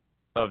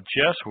 Of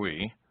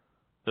Jesui,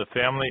 the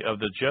family of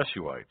the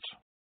Jesuites.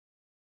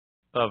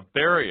 Of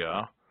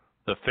Beriah,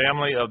 the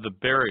family of the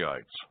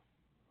Beriites.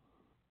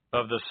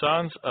 Of the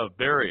sons of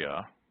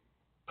Beriah,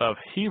 of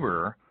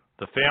Heber,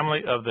 the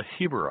family of the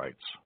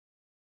Heberites.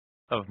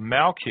 Of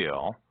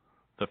Malchiel,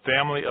 the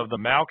family of the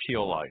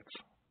Malchielites.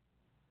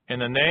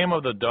 And the name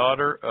of the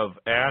daughter of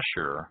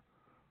Asher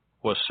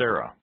was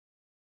Sarah.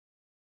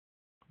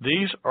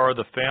 These are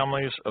the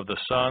families of the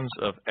sons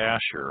of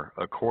Asher,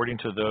 according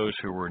to those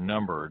who were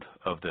numbered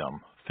of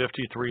them,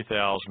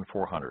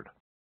 53,400.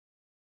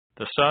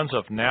 The sons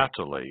of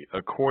Naphtali,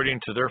 according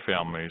to their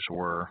families,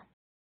 were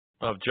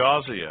of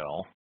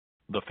Jaziel,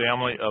 the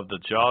family of the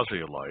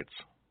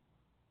Jazielites.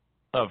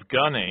 Of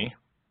Guni,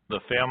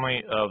 the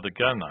family of the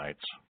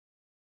Gunites.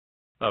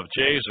 Of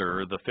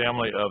Jazer, the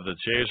family of the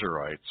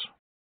Jazerites.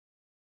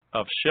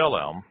 Of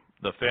Shelem,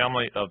 the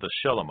family of the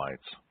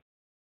Shelemites.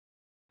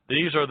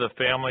 These are the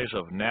families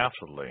of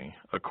Naphtali,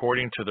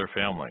 according to their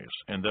families,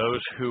 and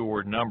those who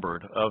were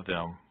numbered of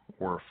them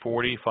were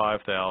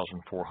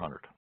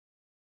 45,400.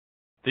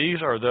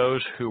 These are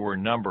those who were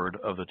numbered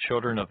of the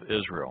children of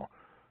Israel,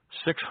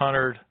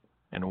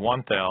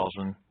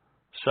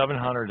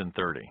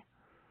 601,730.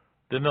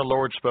 Then the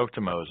Lord spoke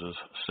to Moses,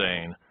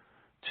 saying,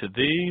 To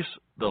these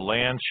the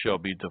land shall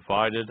be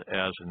divided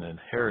as an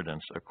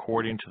inheritance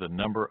according to the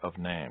number of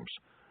names.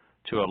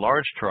 To a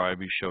large tribe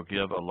you shall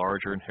give a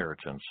larger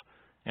inheritance,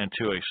 and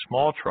to a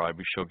small tribe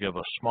you shall give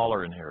a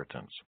smaller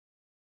inheritance.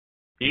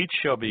 Each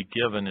shall be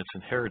given its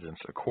inheritance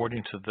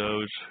according to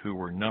those who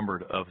were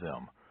numbered of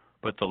them,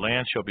 but the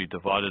land shall be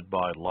divided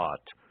by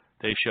lot.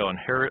 They shall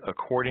inherit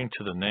according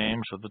to the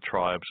names of the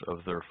tribes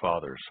of their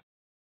fathers.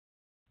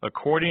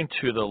 According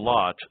to the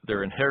lot,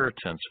 their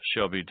inheritance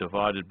shall be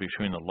divided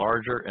between the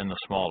larger and the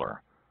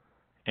smaller.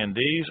 And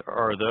these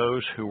are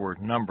those who were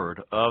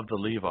numbered of the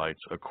Levites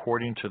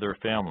according to their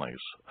families.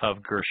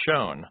 Of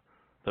Gershon,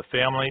 the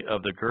family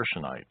of the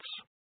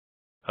Gershonites.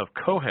 Of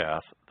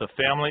Kohath, the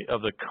family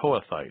of the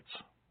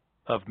Kohathites.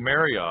 Of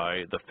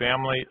Merari, the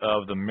family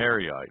of the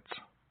Merarites.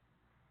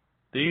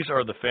 These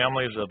are the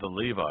families of the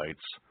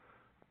Levites,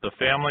 the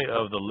family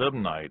of the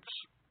Libnites,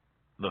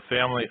 the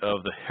family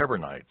of the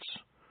Hebronites,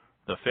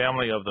 the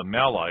family of the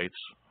Malites,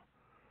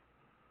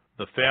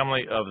 the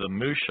family of the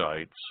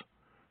Mushites,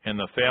 and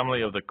the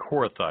family of the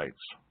Korathites.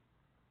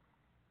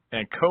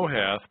 And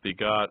Kohath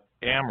begot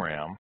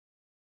Amram.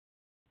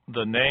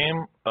 The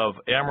name of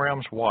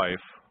Amram's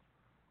wife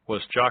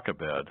was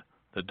Jochebed,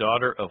 the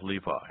daughter of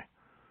Levi,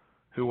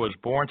 who was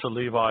born to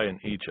Levi in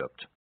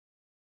Egypt.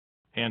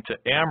 And to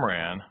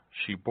Amram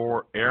she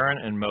bore Aaron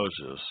and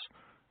Moses,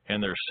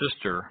 and their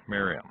sister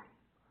Miriam.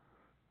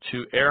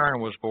 To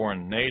Aaron was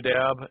born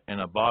Nadab and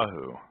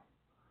Abihu,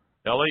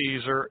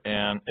 Eleazar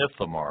and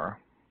Ithamar.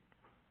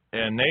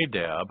 And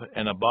Nadab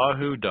and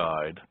Abihu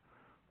died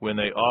when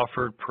they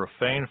offered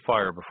profane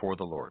fire before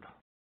the Lord.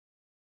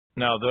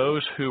 Now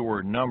those who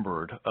were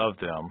numbered of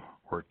them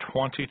were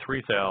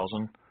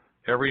 23,000,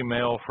 every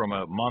male from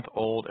a month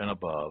old and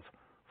above,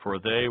 for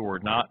they were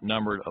not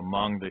numbered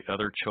among the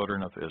other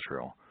children of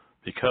Israel,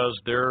 because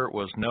there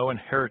was no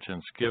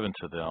inheritance given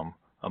to them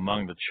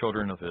among the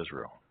children of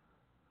Israel.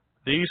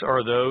 These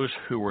are those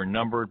who were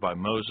numbered by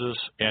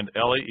Moses and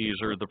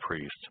Eleazar the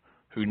priest,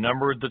 who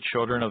numbered the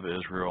children of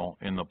Israel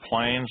in the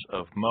plains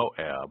of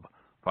Moab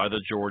by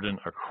the Jordan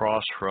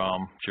across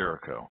from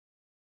Jericho.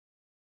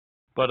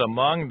 But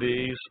among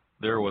these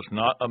there was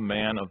not a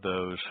man of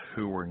those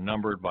who were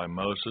numbered by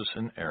Moses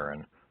and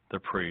Aaron the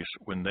priest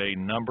when they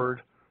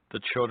numbered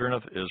the children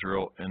of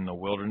Israel in the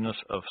wilderness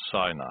of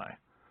Sinai.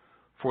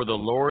 For the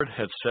Lord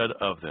had said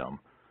of them,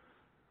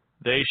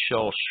 They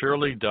shall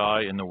surely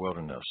die in the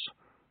wilderness.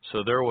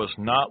 So there was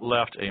not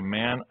left a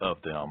man of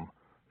them,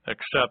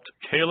 except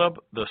Caleb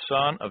the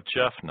son of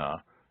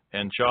Jephunneh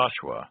and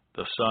Joshua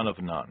the son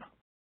of Nun.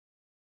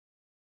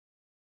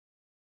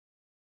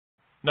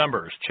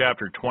 Numbers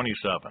chapter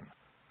 27.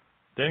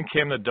 Then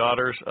came the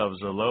daughters of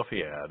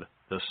Zelophehad,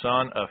 the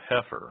son of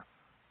Hepher,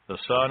 the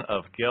son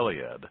of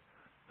Gilead,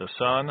 the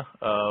son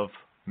of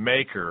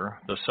Machir,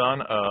 the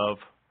son of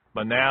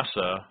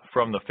Manasseh,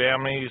 from the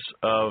families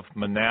of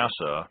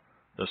Manasseh,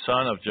 the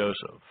son of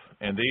Joseph.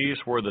 And these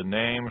were the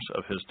names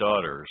of his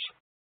daughters: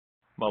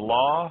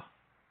 Mahlah,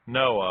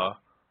 Noah,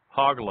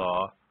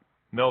 Hoglah,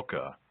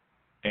 Milcah,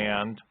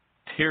 and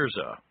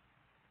Tirzah.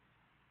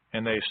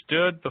 And they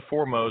stood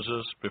before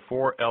Moses,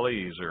 before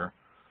Eleazar,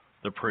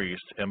 the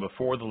priest, and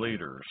before the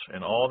leaders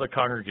and all the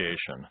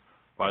congregation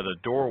by the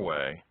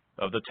doorway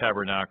of the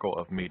tabernacle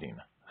of meeting,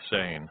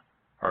 saying,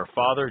 Our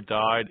father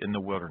died in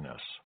the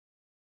wilderness,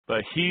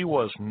 but he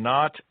was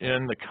not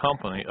in the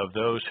company of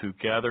those who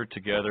gathered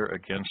together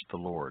against the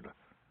Lord,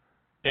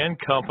 in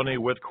company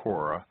with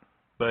Korah,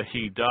 but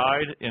he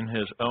died in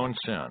his own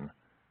sin,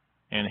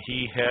 and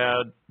he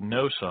had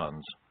no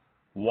sons.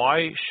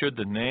 Why should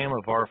the name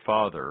of our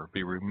father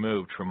be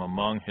removed from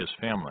among his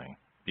family,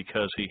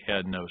 because he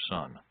had no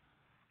son?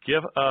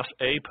 Give us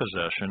a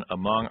possession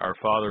among our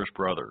father's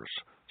brothers.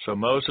 So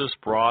Moses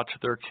brought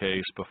their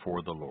case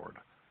before the Lord.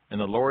 And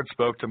the Lord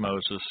spoke to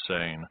Moses,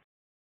 saying,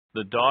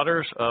 The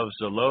daughters of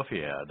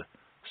Zelophehad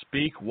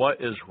speak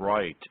what is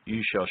right.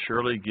 You shall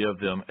surely give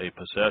them a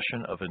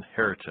possession of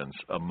inheritance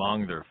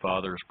among their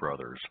father's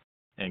brothers,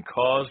 and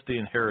cause the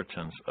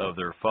inheritance of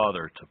their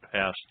father to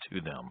pass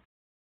to them.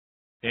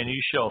 And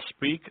ye shall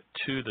speak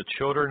to the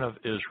children of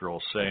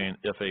Israel, saying,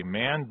 If a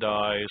man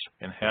dies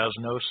and has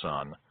no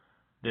son,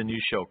 then ye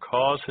shall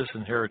cause his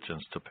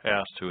inheritance to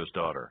pass to his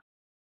daughter.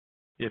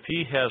 If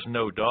he has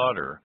no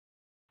daughter,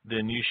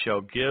 then ye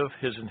shall give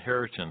his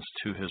inheritance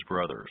to his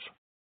brothers.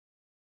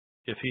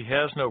 If he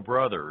has no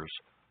brothers,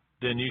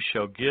 then ye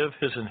shall give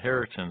his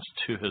inheritance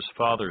to his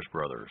father's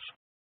brothers.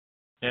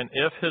 And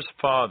if his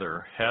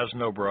father has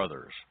no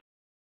brothers,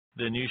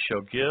 then ye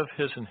shall give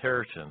his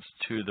inheritance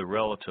to the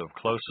relative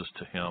closest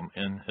to him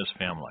in his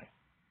family,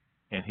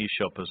 and he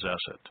shall possess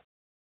it.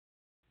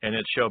 And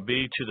it shall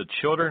be to the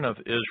children of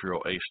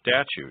Israel a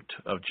statute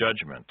of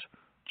judgment,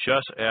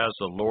 just as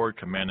the Lord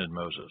commanded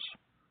Moses.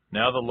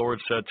 Now the Lord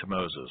said to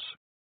Moses,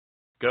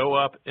 Go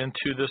up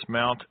into this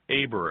Mount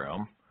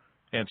Abiram,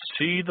 and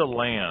see the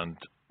land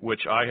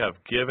which I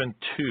have given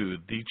to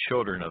the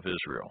children of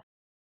Israel.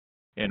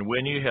 And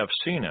when you have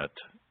seen it,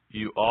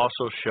 you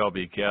also shall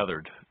be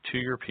gathered to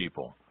your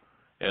people,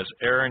 as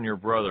Aaron your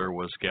brother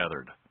was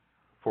gathered.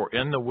 For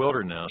in the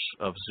wilderness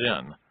of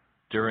Zin,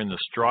 during the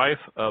strife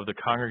of the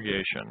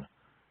congregation,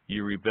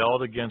 you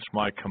rebelled against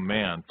my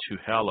command to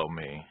hallow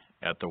me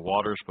at the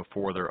waters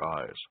before their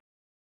eyes.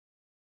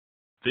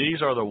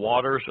 These are the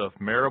waters of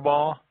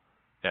Meribah,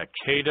 at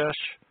Kadesh,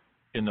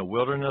 in the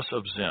wilderness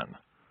of Zin.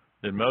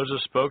 Then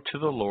Moses spoke to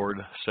the Lord,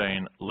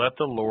 saying, Let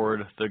the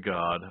Lord, the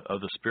God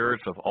of the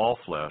spirits of all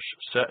flesh,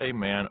 set a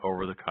man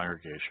over the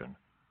congregation,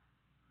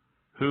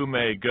 who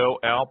may go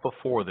out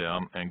before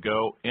them and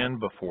go in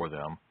before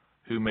them,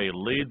 who may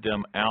lead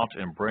them out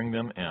and bring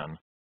them in,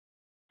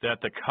 that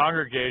the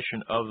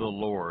congregation of the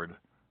Lord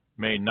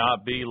may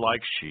not be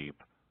like sheep,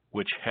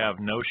 which have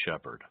no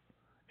shepherd.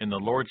 And the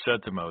Lord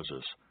said to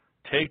Moses,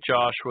 Take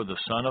Joshua the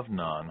son of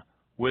Nun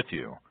with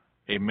you,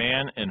 a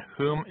man in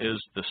whom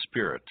is the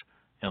Spirit,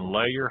 and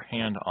lay your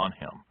hand on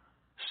him.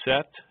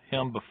 Set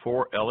him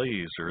before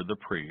Eleazar the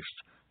priest,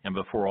 and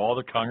before all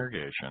the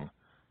congregation,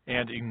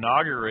 and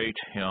inaugurate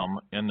him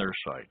in their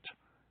sight.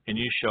 And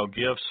ye shall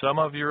give some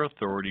of your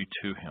authority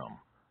to him,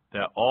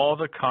 that all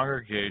the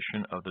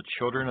congregation of the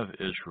children of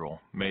Israel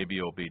may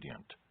be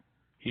obedient.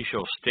 He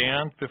shall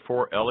stand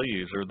before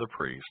Eleazar the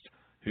priest,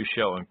 who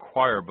shall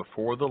inquire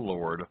before the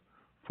Lord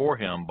for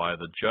him by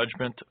the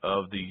judgment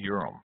of the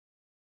Urim.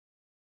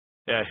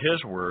 At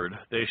his word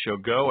they shall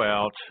go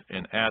out,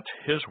 and at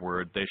his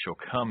word they shall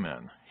come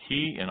in,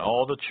 he and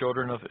all the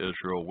children of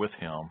Israel with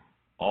him,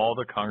 all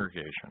the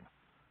congregation.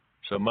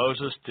 So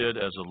Moses did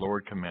as the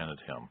Lord commanded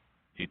him.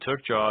 He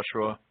took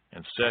Joshua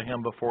and set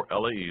him before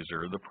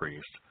Eleazar the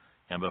priest,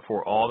 and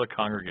before all the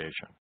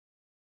congregation.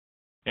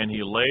 And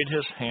he laid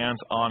his hands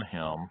on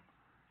him,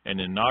 and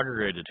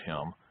inaugurated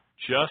him,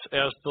 just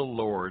as the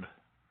Lord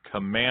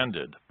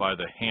commanded by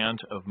the hand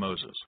of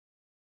Moses.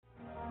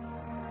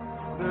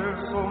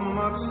 There's so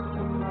much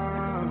to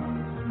learn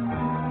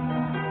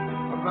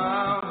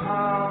about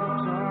how to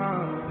turn.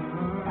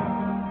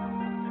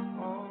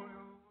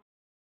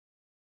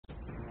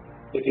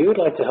 If you would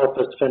like to help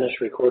us finish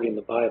recording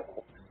the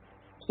Bible,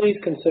 please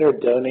consider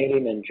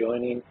donating and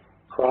joining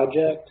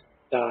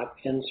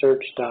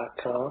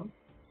project.nsearch.com.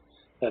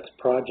 That's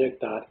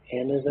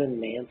project.n as in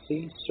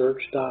Nancy,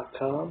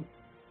 search.com,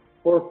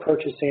 or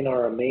purchasing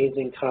our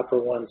amazing Copper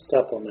One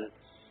supplement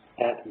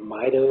at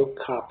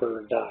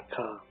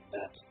mitocopper.com.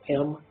 That's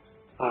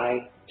M-I-T-O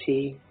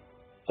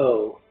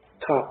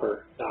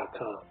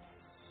copper.com.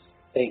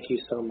 Thank you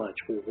so much.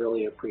 We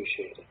really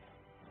appreciate it.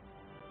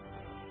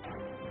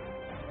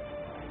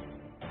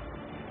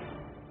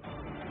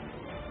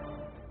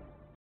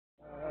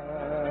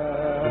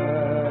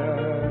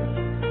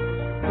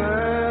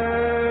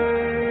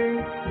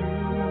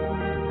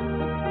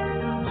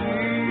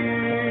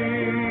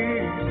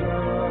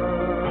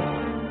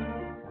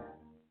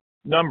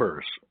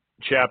 Numbers,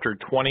 chapter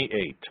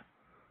 28.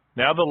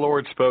 Now the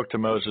Lord spoke to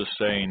Moses,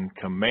 saying,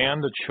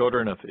 Command the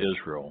children of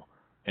Israel,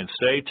 and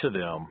say to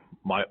them,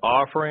 My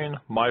offering,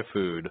 my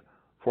food,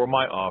 for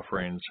my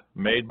offerings,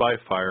 made by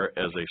fire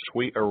as a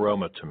sweet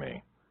aroma to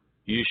me,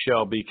 ye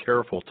shall be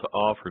careful to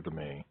offer to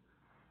me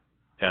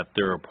at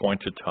their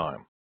appointed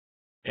time.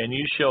 And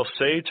ye shall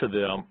say to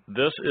them,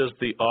 This is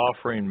the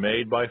offering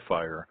made by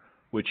fire,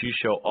 which ye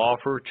shall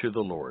offer to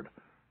the Lord.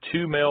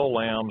 2 male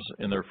lambs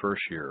in their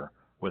first year,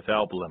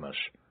 without blemish,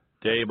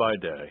 day by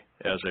day,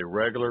 as a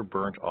regular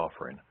burnt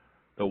offering.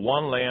 The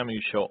one lamb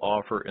you shall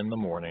offer in the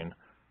morning,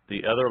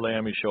 the other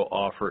lamb you shall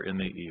offer in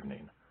the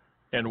evening.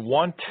 And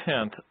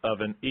 1/10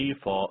 of an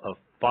ephah of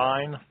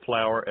fine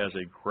flour as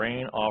a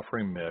grain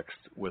offering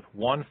mixed with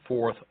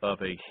 1/4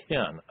 of a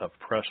hin of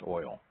pressed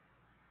oil.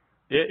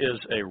 It is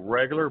a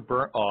regular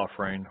burnt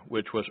offering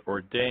which was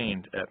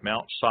ordained at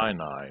Mount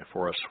Sinai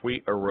for a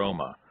sweet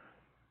aroma,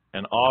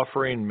 an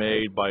offering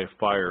made by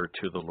fire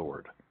to the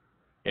Lord.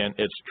 And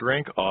its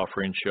drink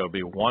offering shall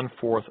be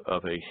 1/4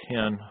 of a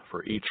hin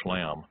for each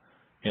lamb.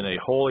 In a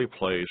holy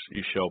place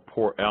you shall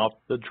pour out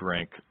the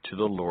drink to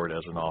the Lord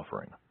as an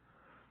offering.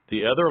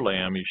 The other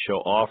lamb you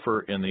shall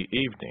offer in the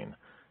evening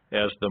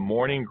as the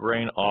morning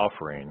grain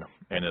offering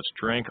and its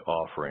drink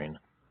offering.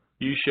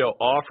 You shall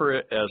offer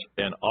it as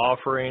an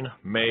offering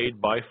made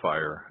by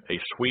fire, a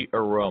sweet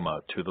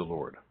aroma to the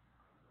Lord.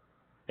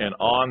 And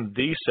on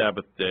the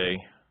Sabbath day,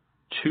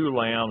 2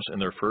 lambs in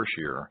their first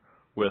year,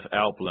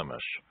 without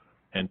blemish,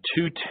 and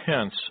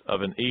 2/10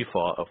 of an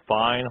ephah of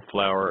fine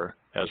flour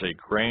as a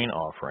grain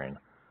offering,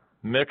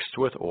 mixed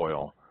with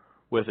oil,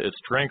 with its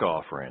drink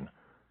offering.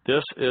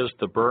 This is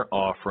the burnt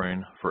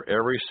offering for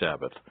every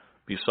Sabbath,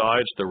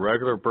 besides the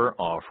regular burnt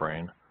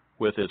offering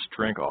with its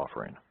drink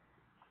offering.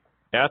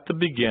 At the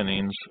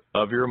beginnings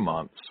of your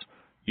months,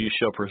 you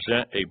shall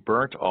present a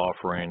burnt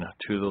offering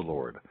to the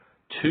Lord,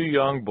 2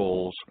 young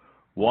bulls,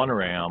 1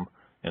 ram,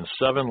 and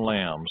 7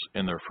 lambs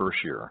in their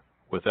first year,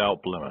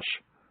 without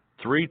blemish,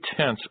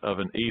 3/10 of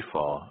an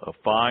ephah of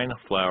fine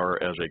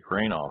flour as a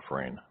grain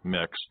offering,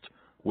 mixed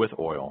with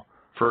oil.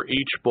 For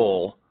each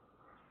bull,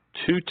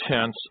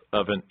 2/10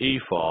 of an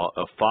ephah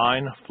of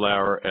fine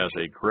flour as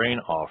a grain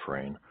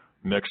offering,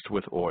 mixed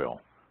with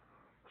oil.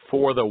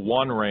 For the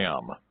 1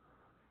 ram,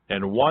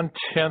 and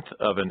 1/10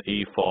 of an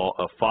ephah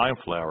of fine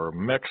flour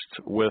mixed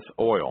with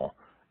oil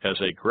as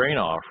a grain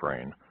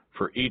offering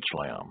for each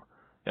lamb,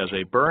 as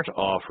a burnt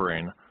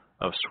offering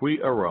of sweet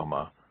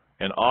aroma,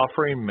 an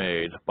offering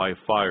made by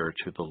fire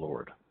to the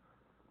Lord.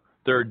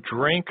 Their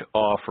drink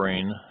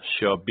offering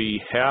shall be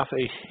 1/2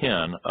 a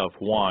hin of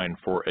wine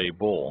for a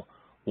bull,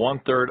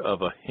 1/3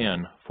 of a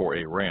hin for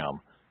a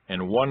ram,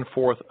 and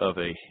 1/4 of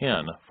a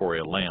hin for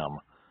a lamb.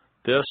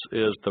 This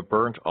is the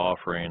burnt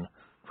offering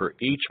for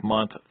each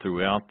month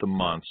throughout the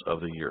months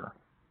of the year.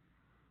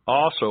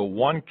 Also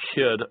 1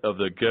 kid of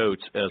the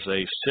goats as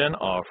a sin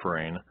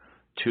offering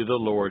to the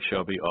Lord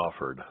shall be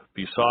offered,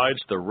 besides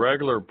the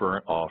regular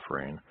burnt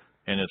offering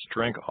and its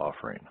drink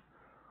offering.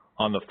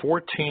 On the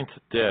 14th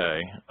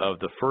day of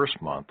the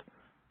first month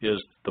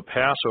is the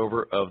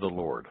Passover of the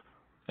Lord,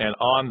 and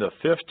on the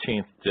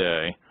 15th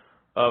day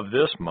of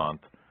this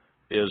month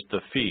is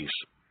the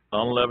feast.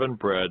 Unleavened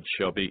bread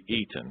shall be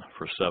eaten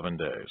for 7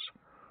 days.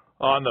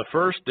 On the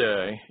first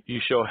day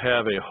you shall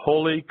have a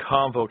holy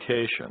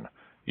convocation.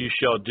 You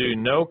shall do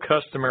no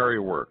customary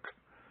work,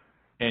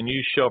 and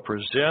you shall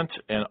present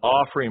an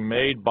offering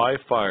made by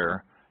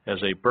fire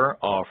as a burnt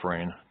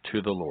offering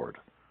to the Lord.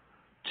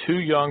 2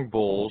 young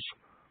bulls,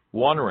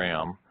 1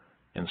 ram,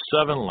 and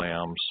 7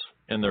 lambs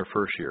in their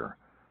first year.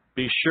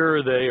 Be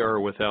sure they are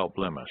without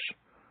blemish.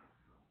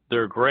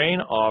 Their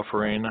grain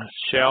offering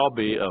shall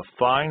be of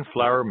fine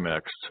flour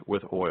mixed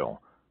with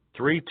oil.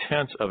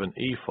 3/10 of an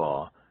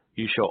ephah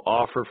you shall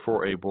offer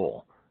for a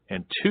bull,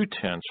 and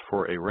 2/10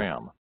 for a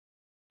ram.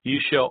 You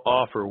shall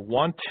offer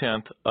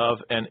 1/10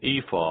 of an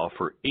ephah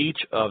for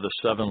each of the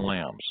 7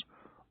 lambs.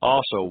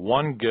 Also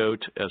 1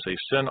 goat as a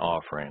sin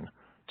offering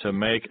to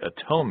make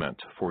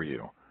atonement for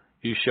you.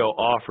 You shall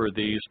offer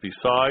these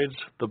besides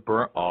the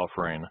burnt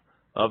offering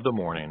of the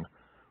morning,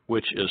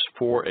 which is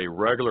for a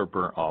regular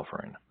burnt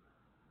offering.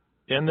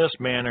 In this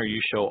manner you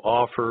shall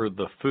offer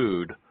the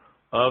food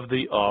of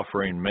the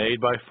offering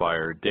made by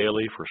fire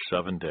daily for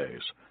 7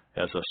 days,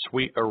 as a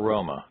sweet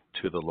aroma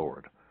to the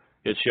Lord.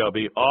 It shall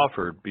be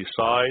offered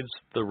besides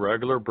the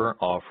regular burnt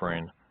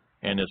offering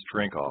and its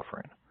drink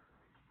offering.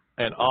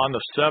 And on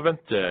the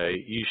 7th day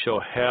you shall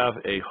have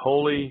a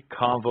holy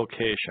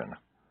convocation.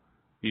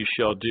 You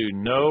shall do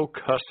no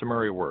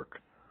customary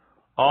work.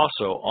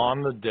 Also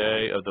on the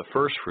day of the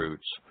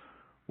firstfruits,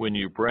 when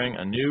you bring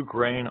a new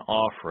grain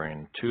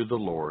offering to the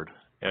Lord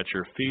at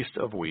your feast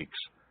of weeks,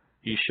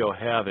 you shall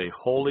have a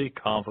holy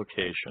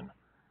convocation.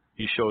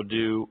 You shall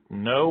do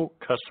no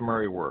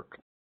customary work.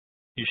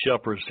 You shall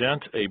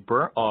present a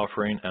burnt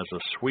offering as a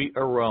sweet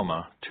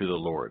aroma to the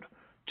Lord,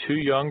 2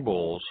 young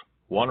bulls,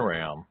 1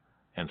 ram,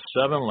 and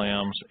 7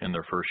 lambs in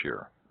their first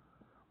year,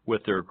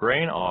 with their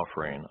grain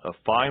offering of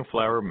fine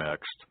flour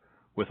mixed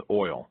with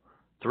oil,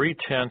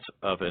 3/10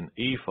 of an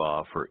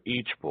ephah for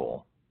each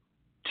bull,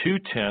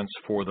 2/10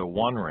 for the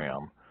 1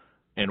 ram,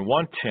 and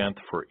 1/10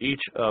 for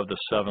each of the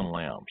 7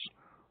 lambs.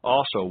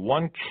 Also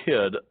 1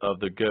 kid of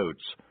the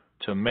goats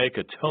to make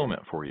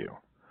atonement for you.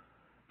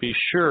 Be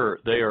sure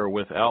they are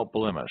without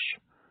blemish.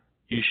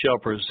 You shall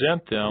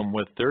present them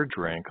with their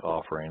drink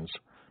offerings,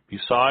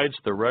 besides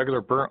the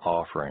regular burnt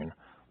offering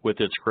with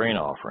its grain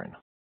offering.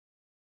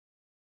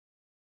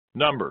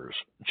 Numbers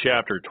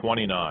chapter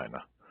 29.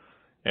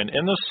 And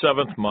in the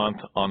 7th month,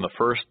 on the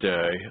 1st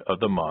day of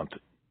the month,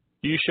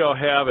 you shall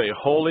have a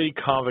holy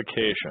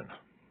convocation.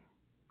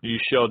 You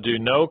shall do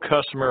no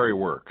customary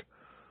work.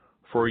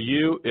 For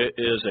you it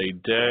is a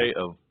day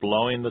of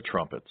blowing the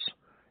trumpets.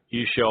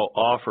 You shall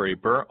offer a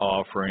burnt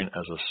offering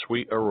as a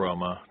sweet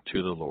aroma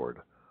to the Lord,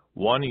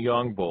 1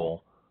 young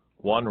bull,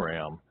 1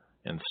 ram,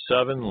 and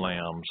 7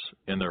 lambs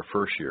in their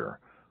first year,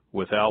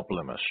 without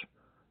blemish.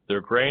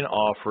 Their grain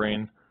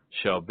offering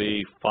shall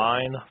be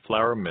fine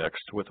flour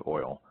mixed with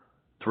oil,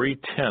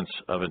 3/10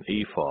 of an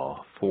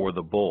ephah for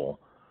the bull,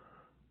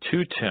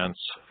 2/10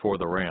 for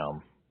the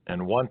ram,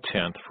 and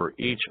 1/10 for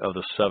each of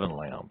the 7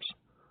 lambs.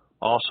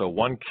 Also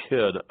 1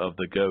 kid of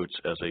the goats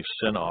as a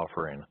sin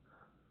offering,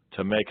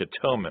 to make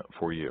atonement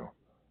for you.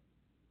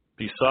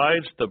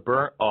 Besides the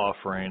burnt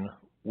offering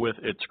with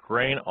its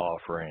grain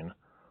offering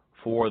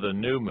for the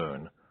new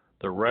moon,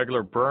 the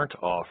regular burnt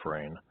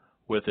offering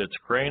with its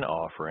grain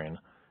offering,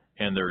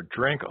 and their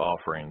drink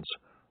offerings,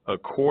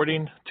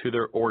 according to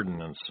their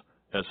ordinance,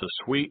 as a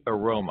sweet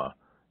aroma,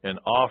 an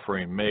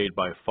offering made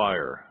by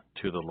fire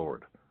to the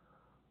Lord.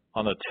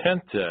 On the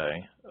 10th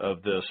day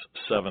of this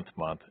 7th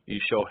month, ye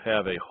shall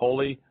have a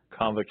holy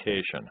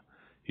convocation.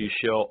 Ye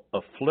shall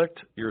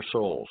afflict your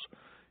souls.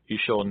 Ye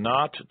shall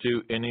not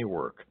do any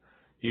work.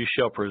 Ye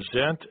shall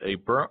present a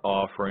burnt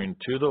offering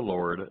to the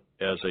Lord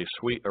as a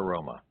sweet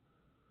aroma.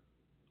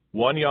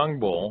 1 young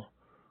bull,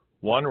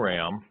 1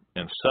 ram,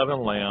 and 7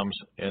 lambs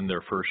in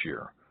their first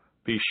year.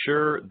 Be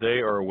sure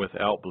they are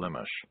without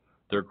blemish.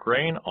 Their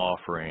grain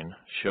offering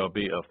shall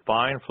be of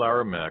fine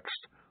flour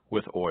mixed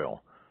with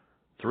oil,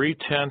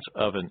 3/10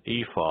 of an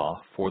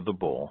ephah for the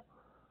bull,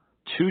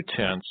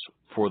 2/10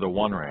 for the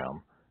 1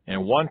 ram,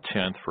 and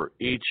 1/10 for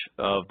each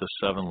of the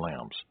 7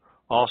 lambs.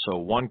 Also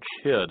 1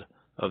 kid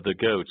of the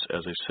goats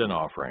as a sin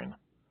offering.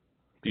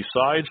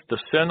 Besides the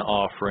sin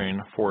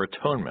offering for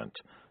atonement,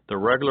 the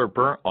regular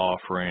burnt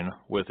offering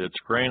with its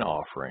grain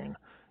offering,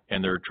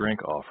 and their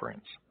drink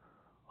offerings.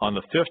 On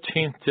the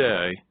 15th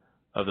day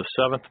of the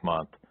 7th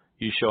month,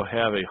 ye shall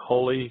have a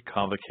holy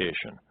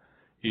convocation.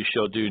 Ye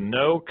shall do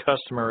no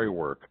customary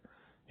work,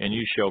 and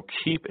ye shall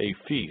keep a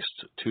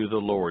feast to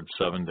the Lord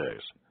 7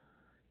 days.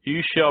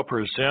 Ye shall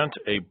present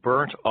a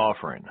burnt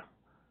offering,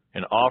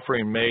 an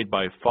offering made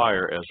by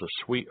fire as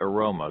a sweet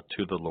aroma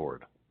to the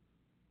Lord.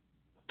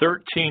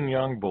 13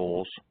 young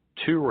bulls,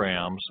 2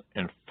 rams,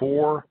 and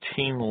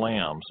 14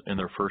 lambs in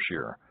their first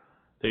year.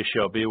 They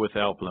shall be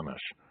without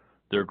blemish.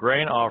 Their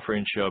grain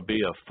offering shall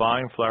be of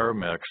fine flour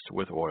mixed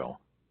with oil,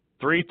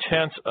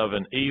 3/10 of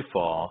an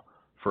ephah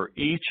for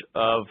each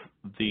of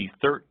the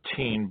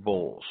 13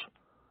 bulls,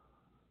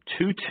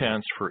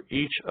 2/10 for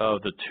each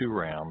of the 2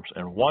 rams,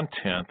 and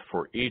 1/10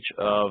 for each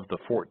of the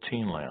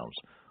 14 lambs.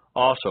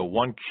 Also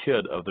 1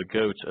 kid of the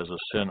goats as a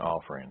sin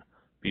offering,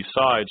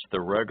 besides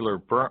the regular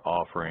burnt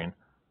offering,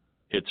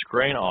 its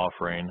grain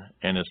offering,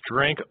 and its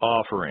drink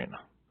offering.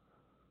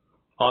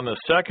 On the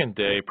 2nd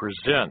day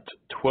present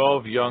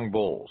 12 young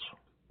bulls,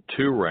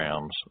 2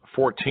 rams,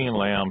 14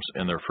 lambs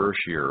in their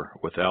first year,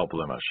 without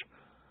blemish,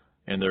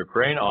 and their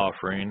grain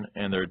offering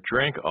and their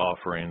drink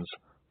offerings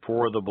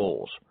for the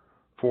bulls,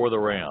 for the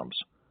rams,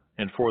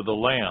 and for the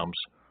lambs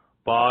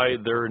by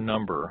their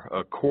number,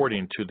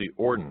 according to the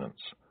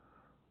ordinance.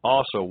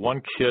 Also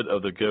 1 kid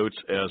of the goats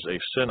as a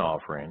sin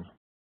offering,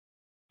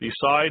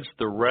 besides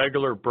the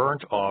regular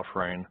burnt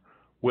offering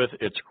with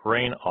its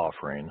grain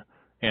offering,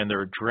 and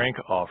their drink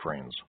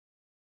offerings.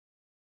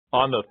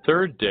 On the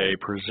 3rd day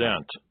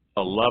present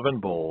 11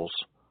 bulls,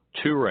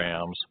 2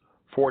 rams,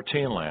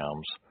 14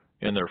 lambs,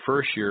 in their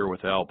first year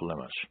without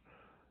blemish,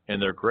 and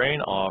their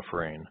grain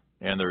offering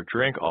and their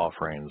drink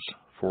offerings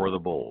for the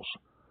bulls,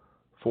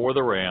 for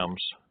the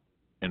rams,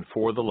 and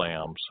for the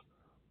lambs,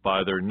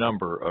 by their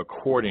number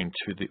according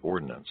to the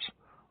ordinance.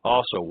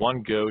 Also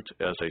 1 goat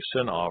as a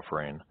sin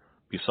offering,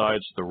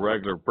 besides the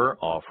regular burnt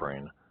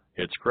offering,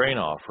 its grain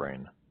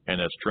offering, and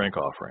its drink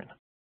offering.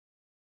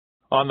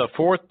 On the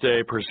 4th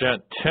day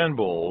present 10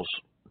 bulls,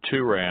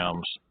 2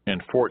 rams,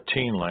 and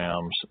 14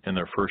 lambs in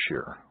their first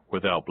year,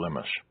 without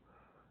blemish,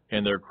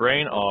 and their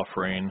grain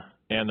offering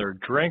and their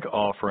drink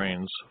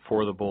offerings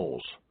for the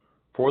bulls,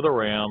 for the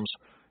rams,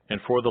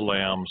 and for the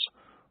lambs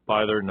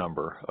by their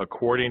number,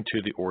 according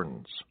to the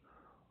ordinance.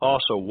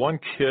 Also 1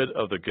 kid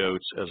of the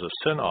goats as a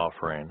sin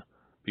offering,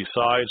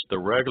 besides the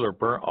regular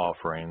burnt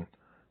offering,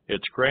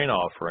 its grain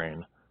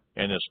offering,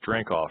 and its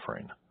drink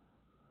offering.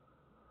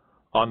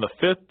 On the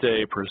 5th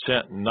day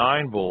present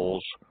 9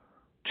 bulls,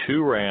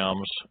 2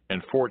 rams,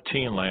 and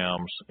 14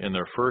 lambs in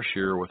their first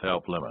year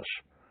without blemish,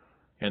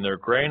 and their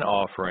grain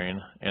offering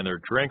and their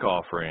drink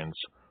offerings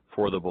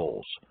for the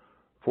bulls,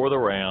 for the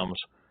rams,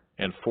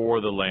 and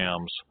for the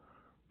lambs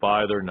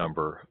by their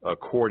number,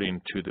 according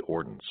to the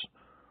ordinance.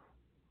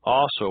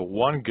 Also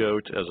 1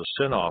 goat as a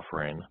sin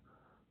offering,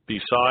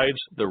 besides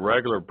the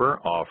regular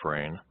burnt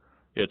offering,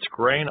 its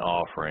grain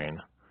offering,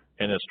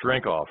 and its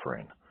drink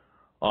offering.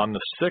 On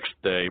the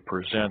 6th day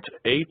present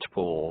 8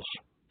 bulls,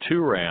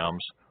 2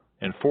 rams,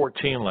 and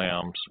 14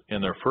 lambs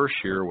in their first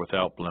year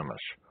without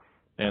blemish,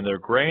 and their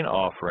grain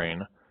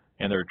offering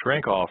and their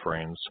drink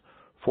offerings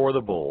for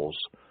the bulls,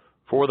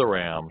 for the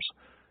rams,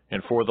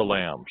 and for the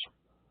lambs,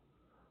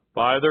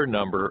 by their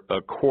number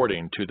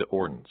according to the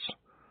ordinance.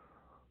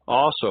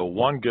 Also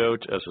 1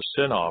 goat as a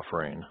sin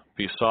offering,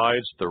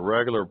 besides the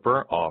regular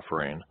burnt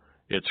offering,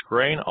 its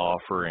grain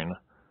offering,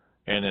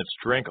 and its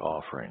drink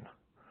offering.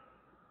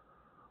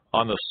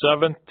 On the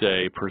 7th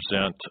day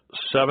present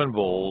 7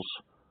 bulls,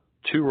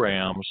 2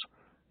 rams,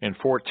 and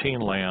 14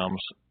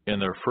 lambs in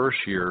their first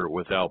year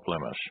without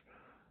blemish,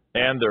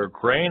 and their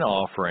grain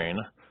offering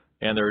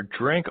and their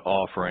drink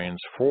offerings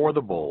for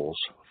the bulls,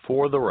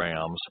 for the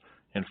rams,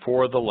 and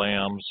for the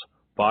lambs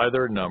by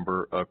their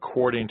number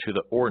according to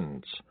the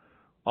ordinance.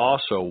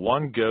 Also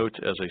 1 goat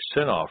as a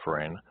sin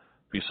offering,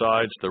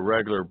 besides the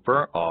regular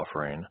burnt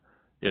offering,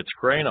 its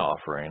grain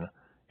offering,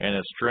 and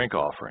its drink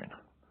offering.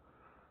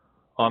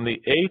 On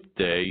the 8th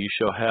day you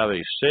shall have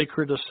a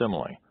sacred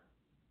assembly.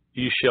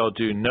 You shall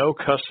do no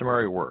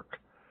customary work.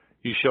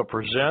 You shall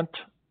present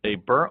a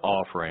burnt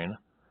offering,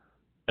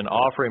 an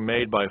offering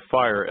made by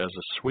fire as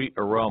a sweet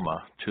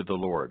aroma to the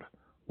Lord.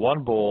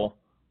 1 bull,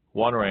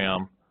 1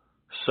 ram,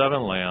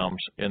 7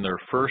 lambs in their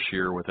first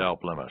year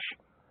without blemish.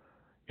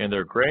 And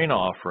their grain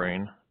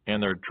offering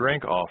and their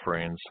drink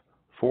offerings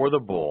for the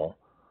bull,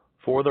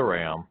 for the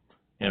ram,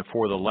 and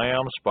for the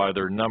lambs by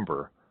their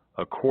number,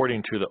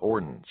 according to the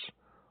ordinance.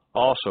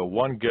 Also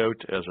 1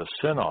 goat as a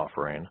sin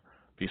offering,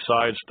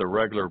 besides the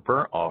regular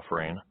burnt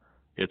offering,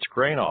 its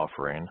grain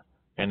offering,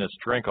 and its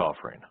drink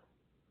offering.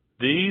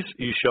 These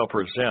you shall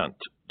present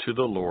to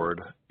the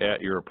Lord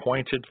at your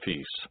appointed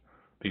feasts,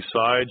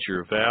 besides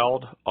your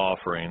vowed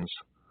offerings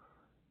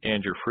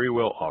and your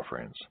freewill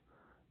offerings,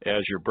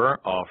 as your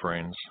burnt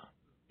offerings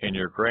and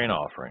your grain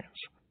offerings,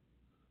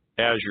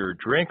 as your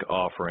drink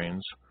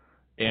offerings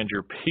and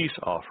your peace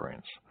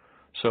offerings.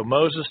 So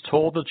Moses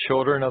told the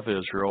children of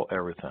Israel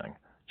everything,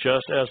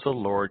 just as the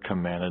Lord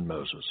commanded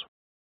Moses.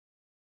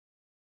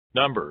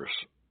 Numbers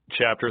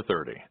chapter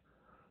 30.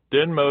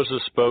 Then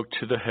Moses spoke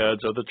to the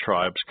heads of the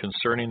tribes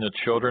concerning the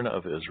children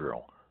of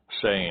Israel,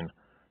 saying,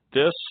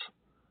 This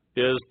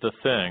is the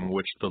thing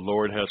which the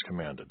Lord has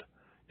commanded.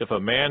 If a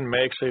man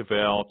makes a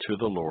vow to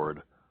the Lord,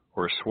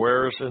 or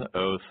swears an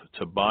oath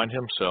to bind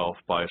himself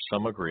by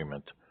some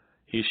agreement,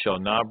 he shall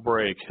not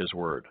break his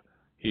word.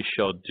 He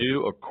shall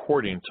do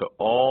according to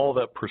all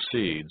that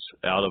proceeds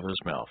out of his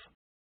mouth.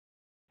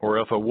 Or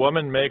if a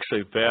woman makes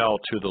a vow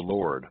to the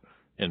Lord,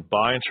 and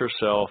binds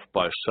herself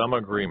by some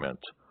agreement,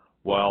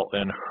 while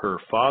in her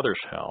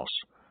father's house,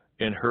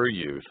 in her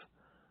youth,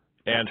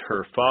 and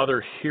her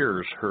father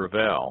hears her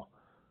vow,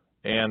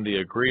 and the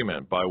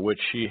agreement by which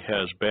she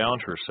has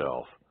bound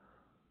herself,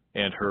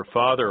 and her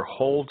father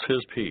holds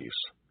his peace,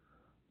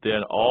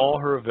 then all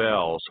her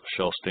vows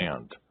shall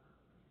stand,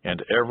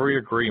 and every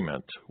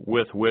agreement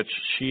with which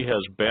she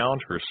has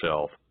bound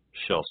herself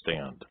shall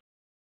stand.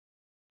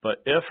 But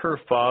if her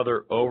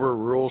father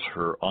overrules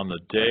her on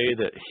the day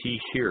that he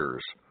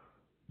hears,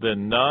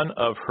 then none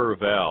of her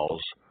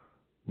vows,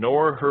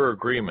 nor her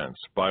agreements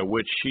by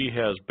which she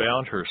has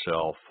bound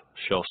herself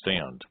shall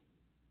stand.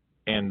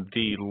 And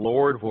the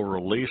Lord will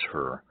release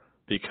her,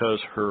 because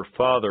her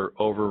father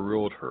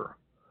overruled her.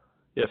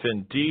 If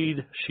indeed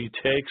she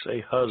takes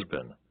a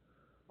husband,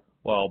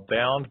 while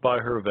bound by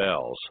her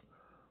vows,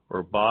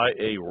 or by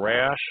a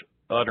rash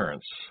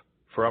utterance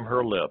from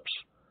her lips,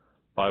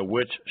 by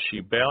which she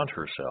bound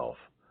herself,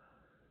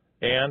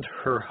 and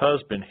her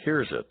husband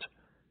hears it,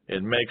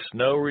 and makes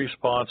no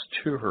response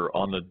to her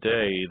on the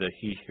day that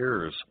he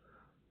hears,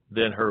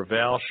 then her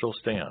vow shall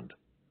stand,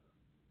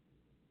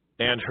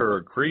 and her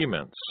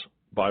agreements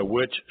by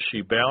which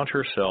she bound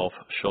herself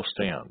shall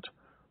stand.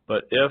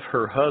 But if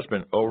her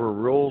husband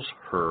overrules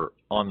her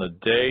on the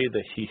day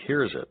that he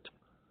hears it,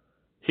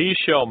 he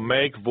shall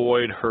make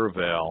void her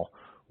vow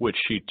which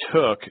she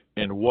took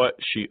and what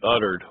she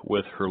uttered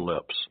with her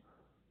lips,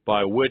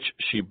 by which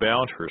she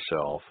bound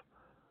herself,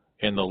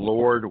 and the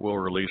Lord will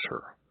release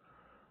her.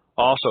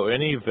 Also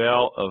any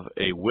vow of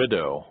a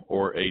widow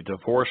or a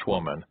divorced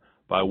woman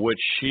by which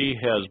she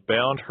has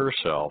bound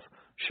herself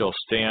shall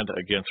stand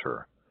against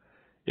her.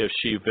 If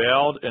she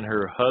vowed in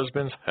her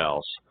husband's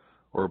house,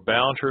 or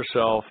bound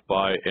herself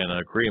by an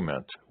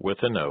agreement with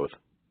an oath,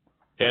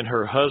 and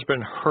her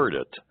husband heard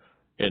it,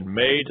 and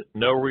made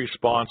no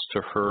response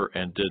to her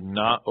and did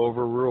not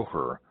overrule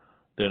her,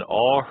 then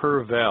all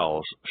her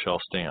vows shall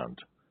stand,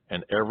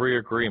 and every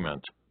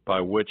agreement by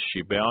which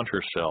she bound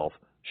herself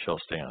shall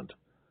stand.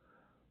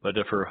 But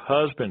if her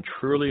husband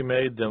truly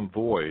made them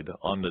void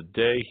on the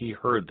day he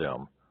heard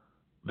them,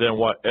 then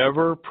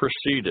whatever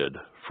proceeded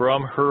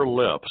from her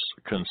lips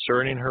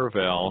concerning her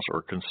vows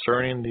or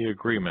concerning the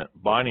agreement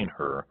binding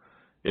her,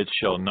 it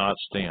shall not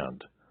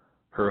stand.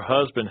 Her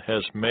husband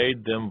has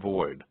made them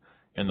void,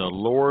 and the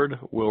Lord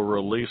will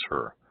release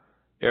her,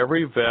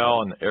 every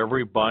vow and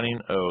every binding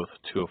oath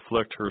to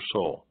afflict her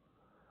soul.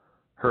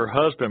 Her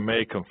husband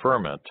may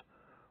confirm it,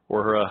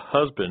 or her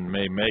husband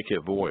may make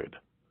it void.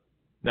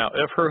 Now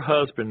if her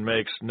husband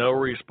makes no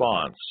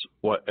response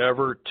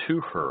whatever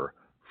to her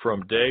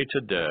from day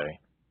to day,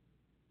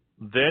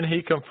 then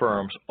he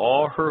confirms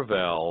all her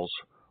vows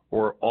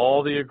or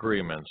all the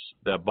agreements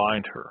that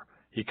bind her.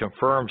 He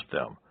confirms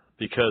them,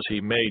 because he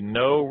made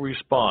no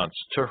response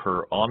to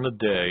her on the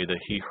day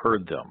that he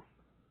heard them.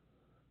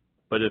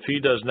 But if he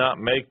does not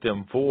make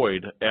them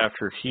void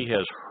after he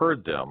has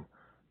heard them,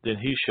 then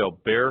he shall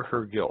bear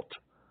her guilt.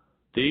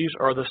 These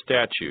are the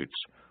statutes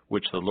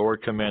which the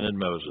Lord commanded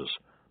Moses,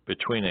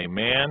 between a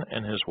man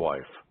and his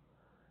wife,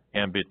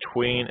 and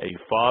between a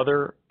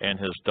father and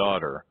his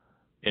daughter,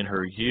 in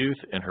her youth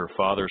in her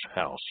father's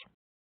house.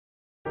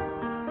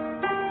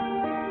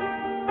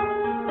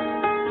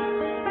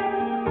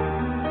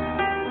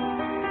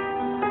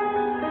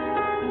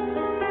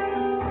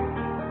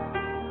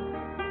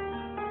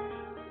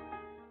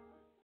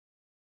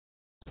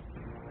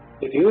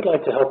 If you would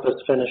like to help us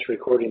finish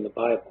recording the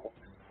Bible,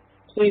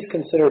 please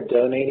consider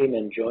donating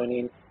and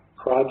joining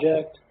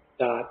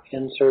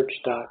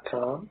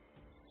project.nsearch.com.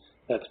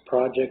 That's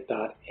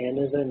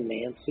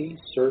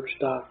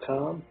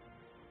project.n-as-in-Nancy-search.com,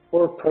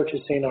 or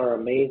purchasing our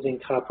amazing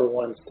Copper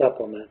One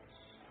supplement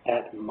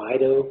at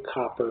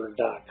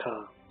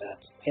mitocopper.com.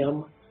 That's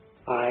M-I-T-O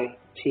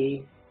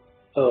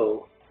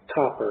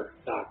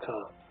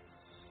copper.com.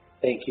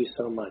 Thank you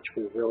so much.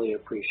 We really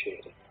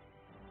appreciate it.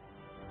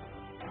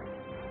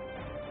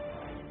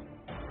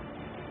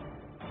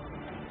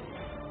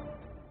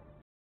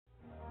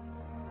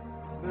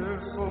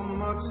 There's so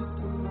much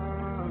to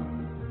learn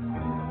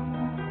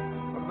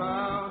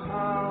about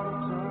how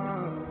to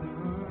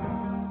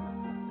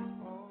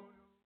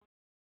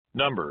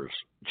Numbers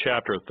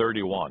chapter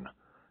 31.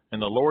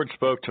 And the Lord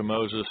spoke to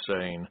Moses,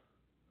 saying,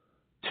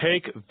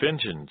 Take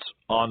vengeance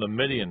on the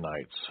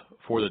Midianites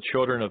for the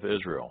children of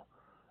Israel.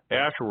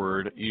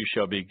 Afterward you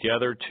shall be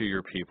gathered to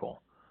your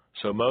people.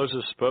 So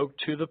Moses spoke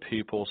to the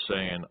people,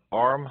 saying,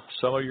 Arm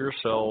some of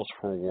yourselves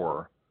for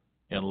war,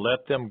 and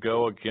let them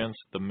go against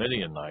the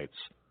Midianites,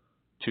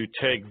 to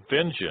take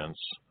vengeance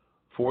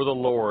for the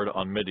Lord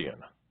on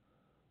Midian.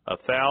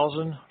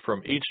 1,000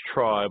 from each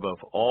tribe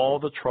of all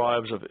the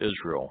tribes of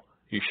Israel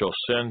you shall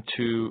send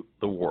to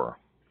the war.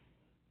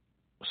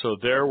 So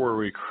there were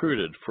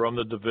recruited from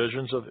the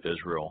divisions of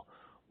Israel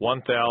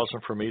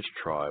 1,000 from each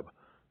tribe,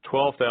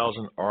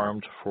 12,000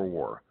 armed for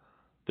war.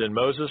 Then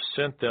Moses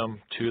sent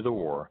them to the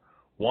war,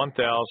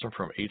 1,000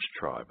 from each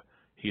tribe.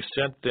 He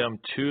sent them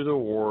to the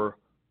war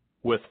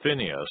with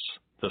Phinehas,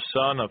 the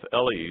son of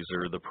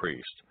Eleazar the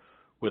priest,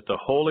 with the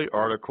holy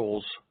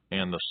articles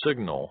and the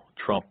signal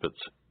trumpets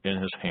in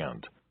his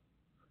hand.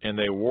 And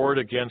they warred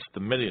against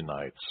the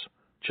Midianites,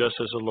 just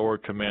as the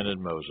Lord commanded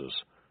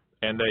Moses.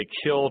 And they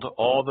killed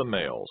all the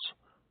males.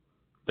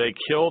 They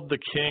killed the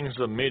kings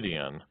of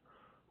Midian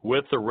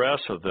with the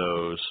rest of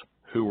those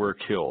who were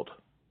killed: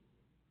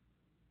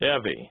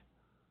 Evi,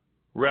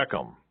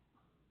 Rechem,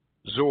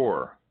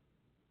 Zor,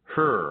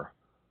 Hur,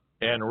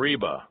 and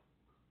Reba,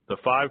 the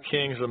 5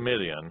 kings of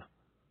Midian.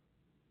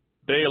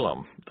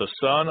 Balaam, the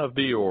son of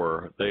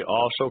Beor, they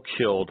also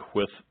killed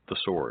with the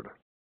sword.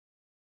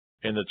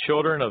 And the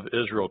children of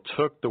Israel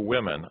took the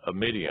women of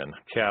Midian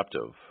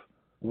captive,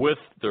 with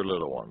their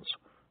little ones,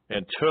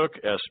 and took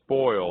as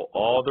spoil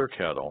all their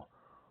cattle,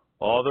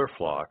 all their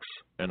flocks,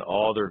 and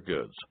all their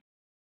goods.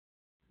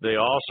 They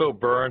also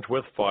burned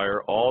with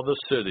fire all the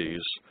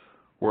cities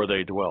where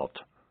they dwelt,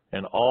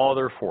 and all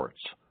their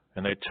forts,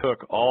 and they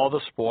took all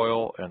the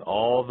spoil and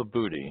all the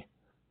booty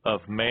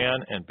of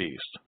man and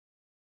beast.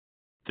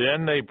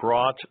 Then they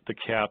brought the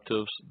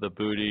captives, the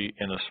booty,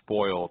 and the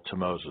spoil to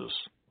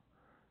Moses,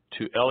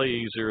 to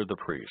Eleazar the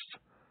priest,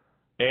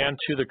 and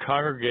to the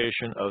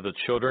congregation of the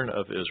children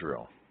of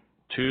Israel,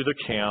 to the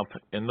camp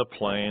in the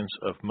plains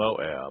of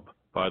Moab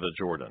by the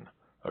Jordan,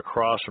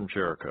 across from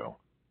Jericho.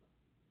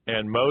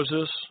 And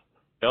Moses,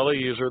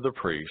 Eleazar the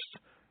priest,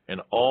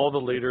 and all the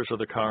leaders of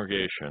the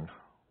congregation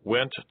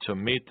went to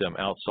meet them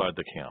outside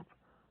the camp.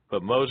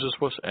 But Moses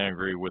was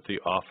angry with the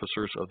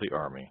officers of the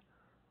army,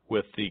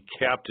 with the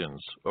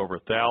captains over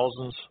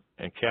thousands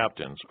and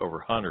captains over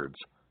hundreds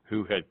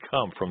who had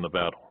come from the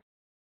battle.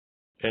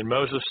 And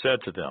Moses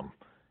said to them,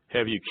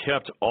 Have you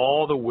kept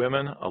all the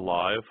women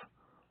alive?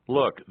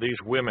 Look,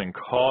 these women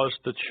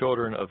caused the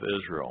children of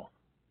Israel,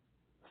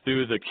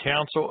 through the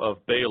counsel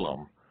of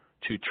Balaam,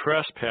 to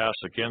trespass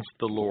against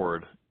the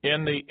Lord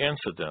in the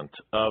incident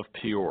of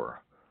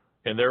Peor.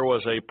 And there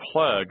was a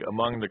plague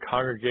among the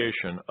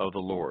congregation of the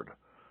Lord.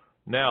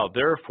 Now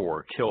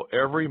therefore kill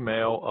every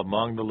male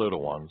among the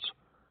little ones,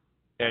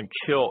 and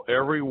kill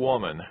every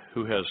woman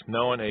who has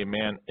known a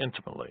man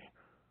intimately.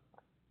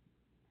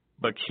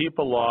 But keep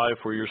alive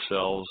for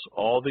yourselves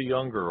all the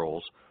young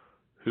girls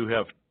who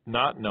have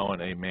not known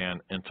a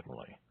man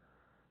intimately.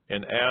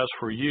 And as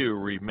for you,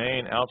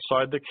 remain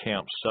outside the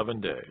camp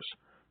 7 days.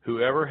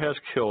 Whoever has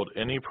killed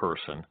any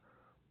person,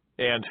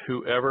 and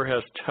whoever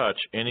has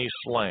touched any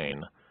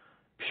slain,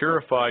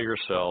 purify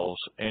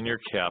yourselves and your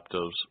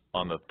captives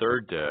on the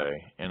 3rd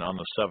day and on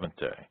the 7th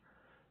day.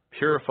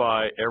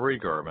 Purify every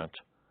garment,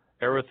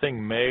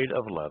 everything made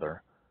of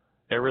leather,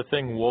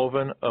 everything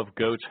woven of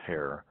goat's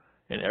hair,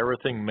 and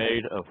everything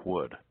made of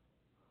wood.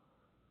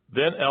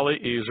 Then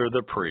Eleazar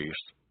the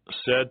priest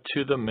said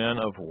to the men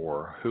of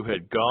war who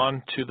had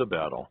gone to the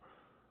battle,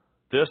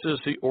 This is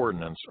the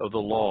ordinance of the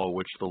law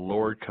which the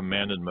Lord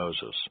commanded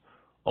Moses.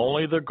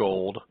 Only the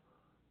gold,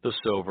 the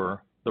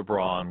silver, the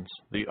bronze,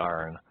 the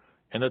iron,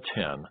 and the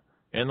tin,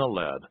 and the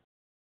lead,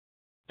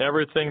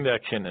 everything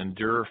that can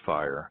endure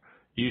fire,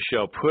 you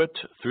shall put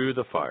through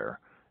the fire,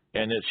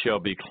 and it shall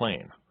be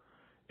clean,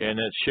 and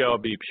it shall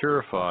be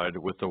purified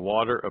with the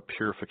water of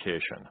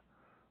purification.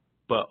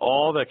 But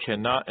all that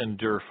cannot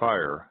endure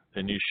fire,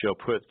 then you shall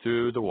put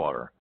through the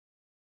water.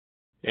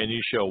 And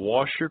you shall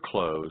wash your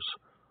clothes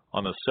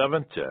on the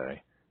seventh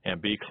day,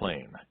 and be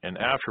clean, and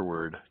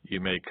afterward you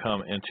may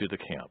come into the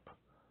camp.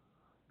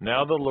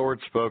 Now the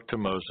Lord spoke to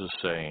Moses,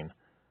 saying,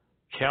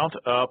 Count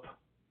up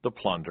the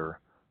plunder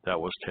that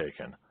was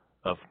taken,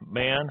 of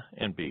man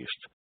and beast.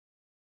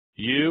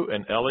 You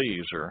and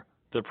Eleazar,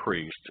 the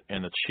priest,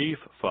 and the chief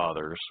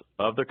fathers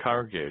of the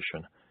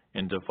congregation,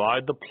 and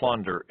divide the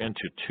plunder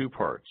into 2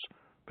 parts,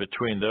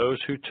 between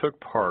those who took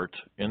part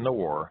in the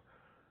war,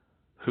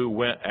 who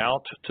went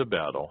out to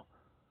battle,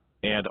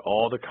 and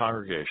all the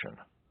congregation.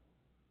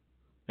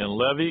 And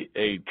levy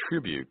a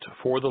tribute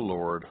for the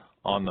Lord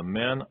on the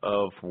men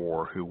of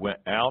war who went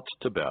out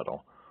to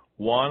battle,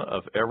 1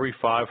 of every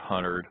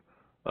 500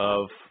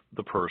 of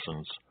the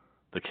persons,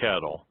 the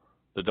cattle,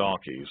 the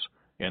donkeys,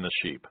 and the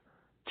sheep.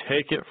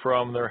 Take it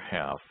from their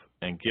half,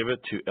 and give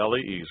it to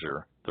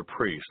Eleazar the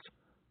priest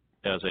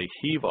as a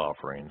heave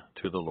offering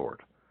to the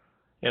Lord.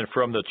 And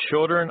from the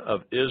children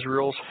of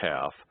Israel's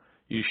half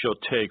you shall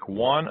take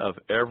 1 of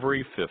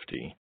every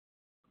 50,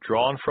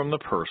 drawn from the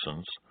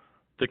persons,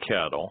 the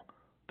cattle,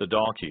 the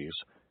donkeys,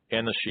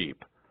 and the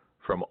sheep,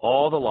 from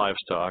all the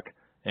livestock,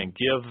 and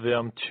give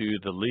them to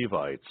the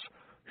Levites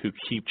who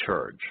keep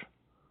charge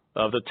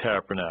of the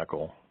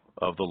tabernacle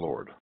of the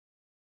Lord.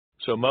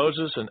 So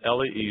Moses and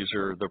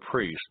Eleazar the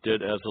priest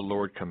did as the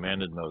Lord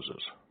commanded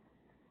Moses.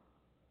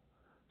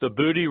 The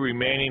booty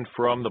remaining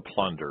from the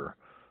plunder,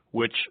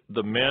 which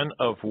the men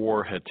of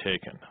war had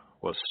taken,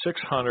 was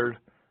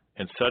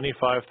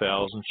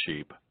 675,000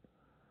 sheep,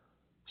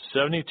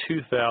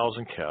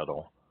 72,000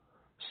 cattle,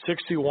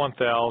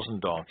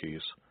 61,000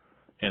 donkeys,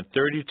 and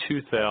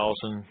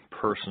 32,000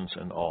 persons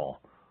in all,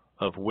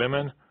 of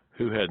women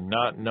who had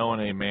not known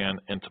a man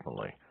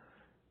intimately.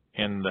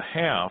 And the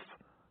half,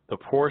 the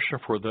portion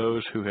for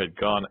those who had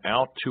gone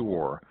out to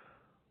war,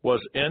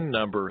 was in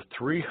number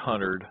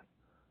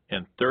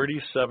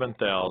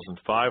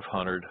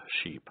 337,500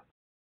 sheep.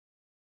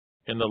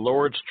 And the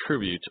Lord's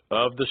tribute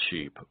of the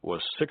sheep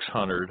was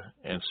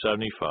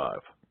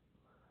 675.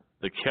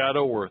 The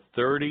cattle were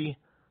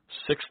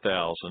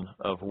 36,000,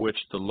 of which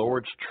the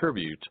Lord's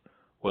tribute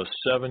was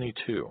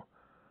 72.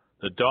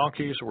 The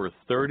donkeys were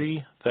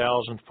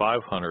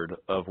 30,500,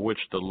 of which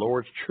the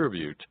Lord's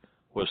tribute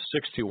was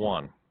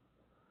 61.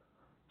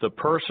 The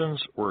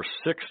persons were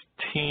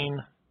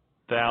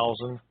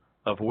 16,000,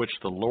 of which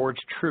the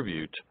Lord's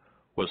tribute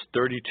was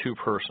 32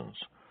 persons.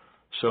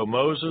 So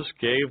Moses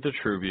gave the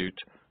tribute,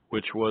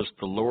 which was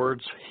the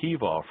Lord's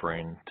heave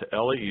offering, to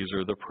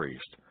Eleazar the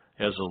priest,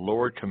 as the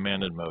Lord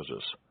commanded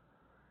Moses.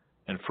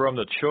 And from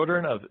the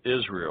children of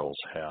Israel's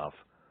half,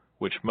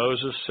 which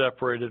Moses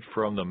separated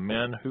from the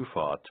men who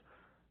fought,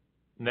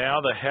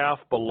 now the half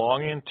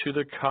belonging to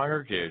the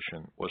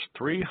congregation was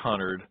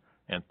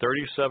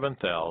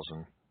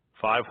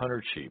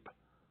 337,500 sheep,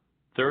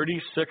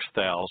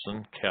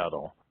 36,000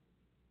 cattle,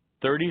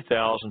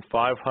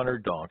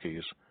 30,500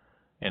 donkeys,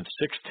 and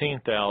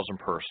 16,000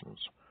 persons.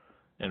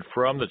 And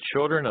from the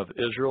children of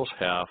Israel's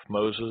half,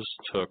 Moses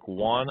took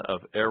 1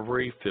 of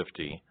every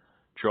 50,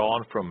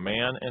 drawn from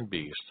man and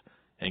beast,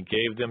 and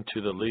gave them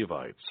to the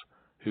Levites,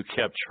 who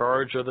kept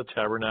charge of the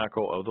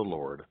tabernacle of the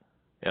Lord,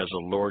 as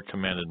the Lord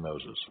commanded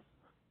Moses.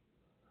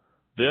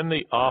 Then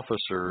the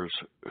officers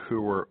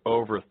who were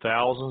over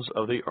thousands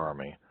of the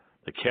army,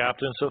 the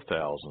captains of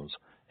thousands,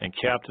 and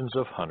captains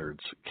of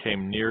hundreds,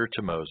 came near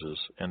to Moses,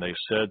 and they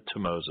said to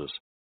Moses,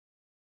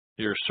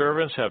 Your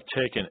servants have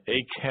taken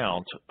a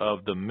count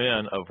of the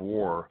men of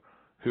war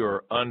who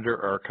are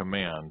under our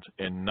command,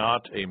 and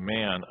not a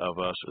man of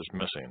us is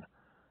missing.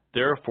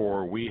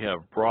 Therefore we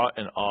have brought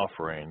an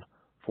offering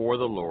for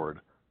the Lord,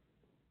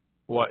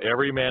 what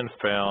every man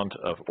found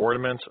of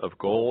ornaments of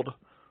gold,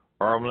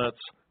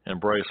 armlets, and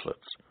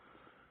bracelets,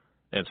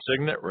 and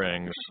signet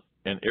rings,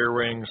 and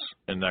earrings,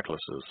 and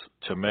necklaces,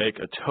 to make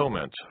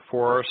atonement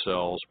for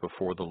ourselves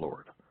before the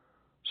Lord.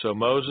 So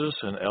Moses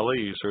and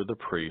Eleazar the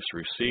priest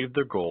received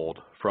the gold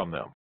from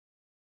them.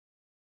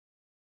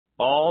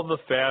 All the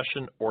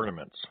fashion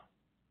ornaments,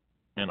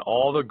 and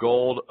all the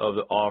gold of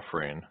the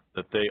offering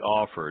that they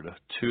offered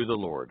to the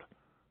Lord,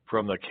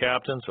 from the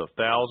captains of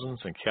thousands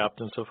and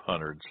captains of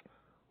hundreds,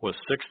 was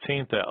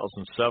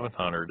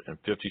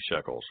 16,750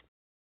 shekels.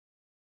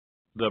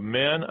 The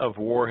men of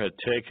war had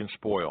taken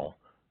spoil,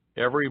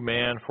 every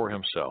man for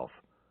himself.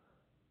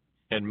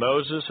 And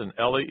Moses and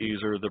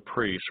Eleazar the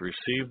priest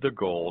received the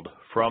gold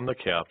from the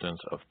captains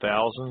of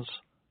thousands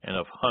and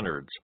of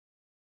hundreds,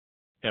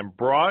 and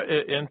brought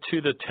it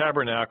into the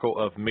tabernacle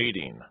of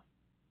meeting,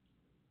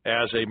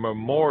 as a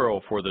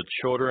memorial for the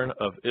children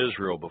of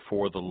Israel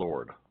before the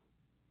Lord.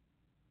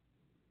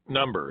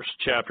 Numbers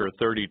chapter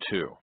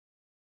 32.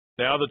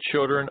 Now the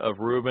children of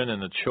Reuben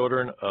and the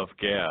children of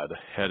Gad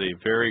had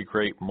a very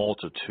great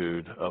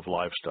multitude of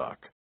livestock.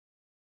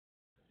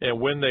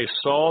 And when they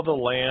saw the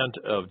land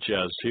of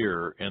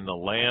Jazer and the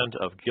land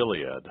of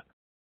Gilead,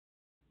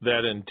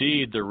 that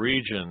indeed the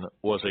region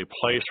was a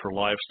place for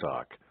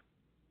livestock,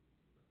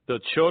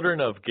 the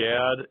children of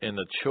Gad and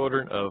the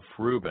children of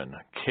Reuben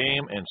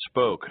came and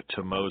spoke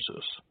to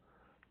Moses,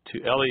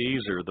 to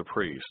Eleazar the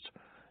priest,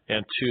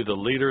 and to the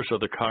leaders of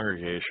the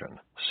congregation,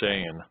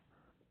 saying,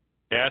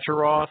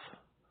 Ataroth,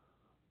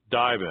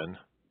 Dibon,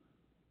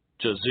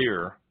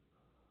 Jazer,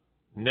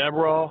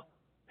 Nebrah,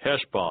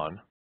 Heshbon,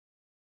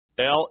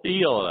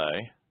 El-Eleh,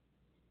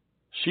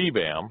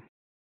 Shebam,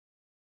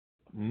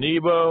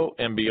 Nebo,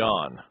 and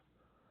beyond,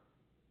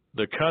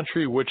 the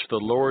country which the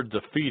Lord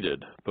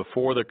defeated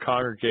before the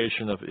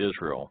congregation of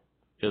Israel,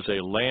 is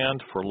a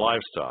land for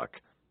livestock,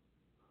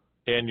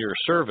 and your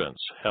servants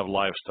have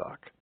livestock.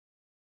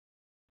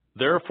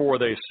 Therefore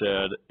they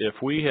said, If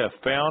we have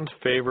found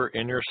favor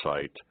in your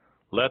sight,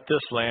 let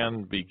this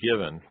land be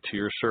given to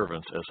your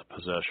servants as a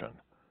possession.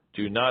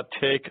 Do not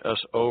take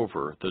us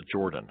over the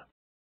Jordan.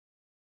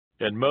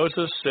 And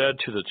Moses said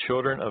to the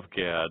children of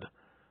Gad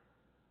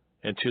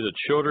and to the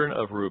children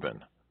of Reuben,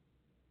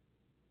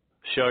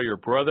 Shall your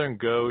brethren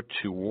go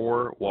to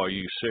war while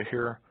you sit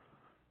here?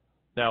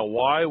 Now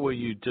why will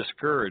you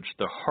discourage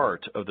the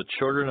heart of the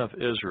children of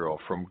Israel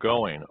from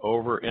going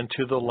over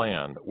into the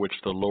land which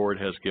the Lord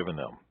has given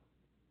them?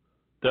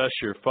 Thus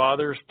your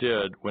fathers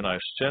did when I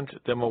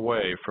sent them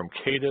away from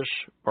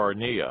Kadesh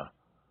Barnea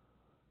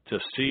to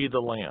see the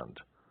land.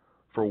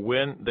 For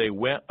when they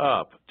went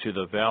up to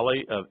the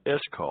valley of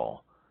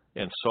Eshcol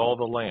and saw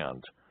the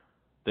land,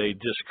 they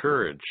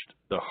discouraged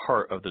the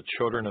heart of the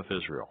children of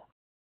Israel,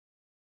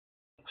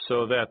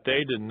 so that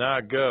they did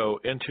not go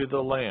into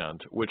the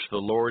land which the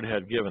Lord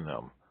had given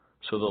them.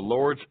 So the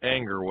Lord's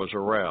anger was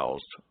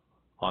aroused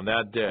on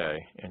that day,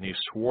 and he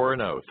swore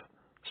an oath,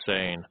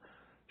 saying,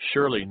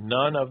 Surely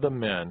none of the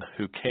men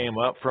who came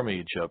up from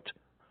Egypt,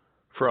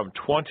 from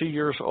 20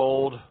 years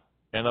old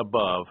and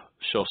above,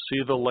 shall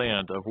see the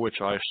land of which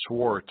I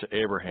swore to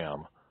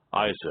Abraham,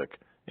 Isaac,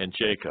 and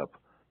Jacob,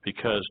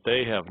 because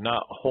they have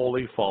not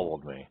wholly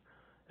followed me,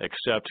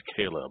 except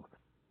Caleb,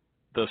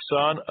 the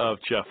son of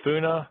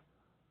Jephunneh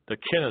the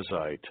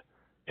Kenizzite,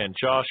 and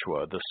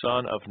Joshua the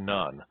son of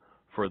Nun,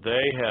 for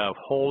they have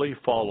wholly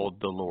followed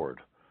the Lord.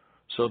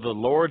 So the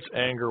Lord's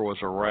anger was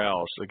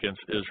aroused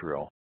against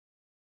Israel,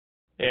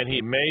 and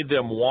he made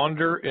them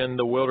wander in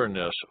the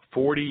wilderness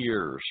 40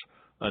 years,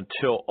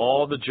 until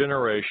all the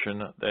generation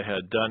that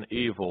had done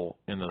evil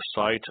in the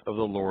sight of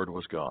the Lord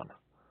was gone.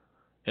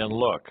 And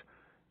look,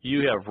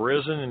 you have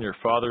risen in your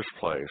father's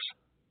place,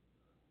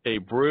 a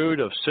brood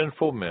of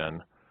sinful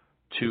men,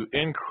 to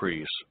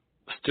increase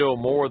still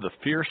more the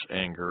fierce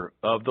anger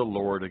of the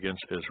Lord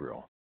against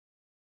Israel.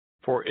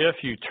 For if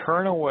you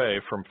turn away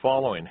from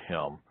following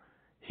him,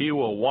 he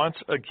will once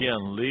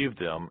again leave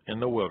them in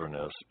the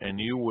wilderness, and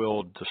you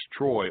will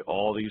destroy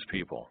all these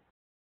people.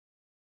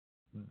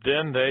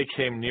 Then they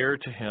came near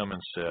to him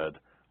and said,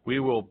 We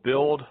will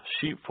build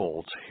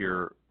sheepfolds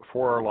here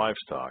for our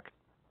livestock,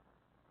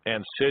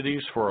 and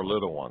cities for our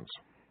little ones.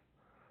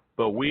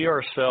 But we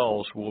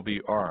ourselves will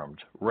be armed,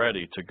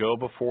 ready to go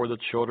before the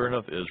children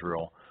of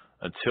Israel,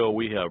 until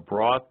we have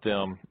brought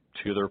them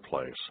to their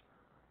place,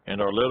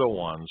 and our little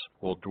ones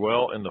will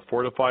dwell in the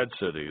fortified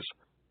cities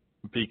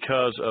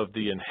because of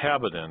the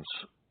inhabitants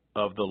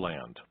of the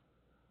land.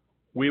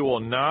 We will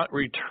not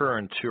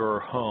return to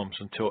our homes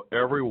until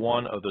every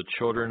one of the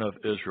children of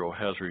Israel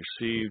has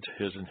received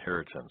his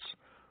inheritance,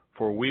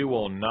 for we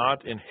will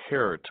not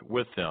inherit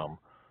with them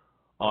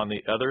on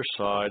the other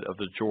side of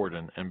the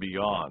Jordan and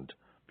beyond,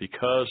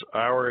 because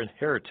our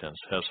inheritance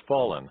has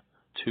fallen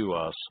to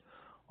us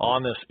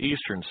on this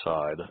eastern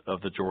side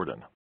of the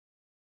Jordan.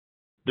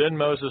 Then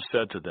Moses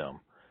said to them,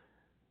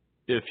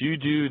 If you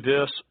do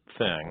this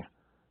thing,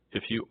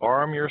 if you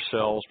arm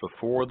yourselves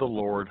before the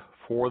Lord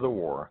for the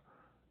war,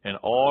 and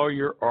all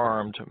your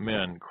armed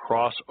men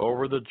cross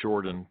over the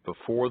Jordan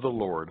before the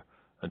Lord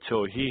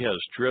until he has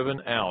driven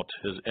out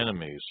his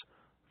enemies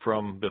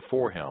from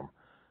before him,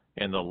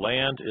 and the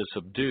land is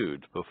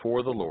subdued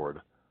before the Lord,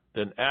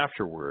 then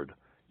afterward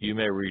you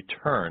may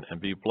return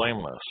and be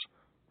blameless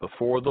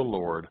before the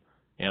Lord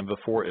and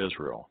before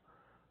Israel,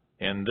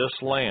 and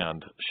this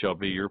land shall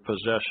be your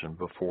possession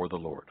before the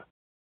Lord.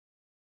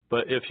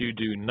 But if you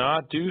do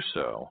not do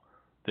so,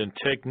 then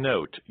take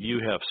note you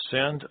have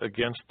sinned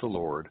against the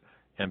Lord,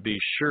 and be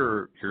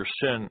sure your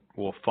sin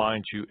will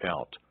find you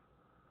out.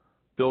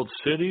 Build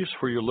cities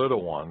for your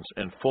little ones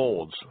and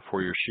folds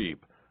for your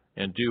sheep,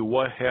 and do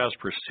what has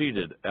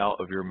proceeded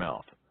out of your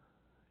mouth.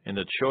 And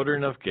the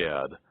children of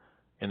Gad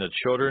and the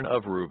children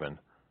of Reuben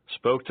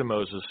spoke to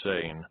Moses,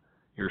 saying,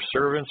 Your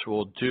servants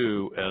will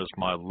do as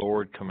my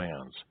Lord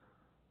commands.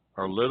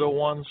 Our little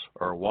ones,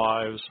 our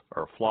wives,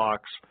 our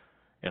flocks,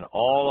 and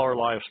all our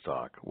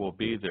livestock will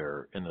be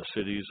there in the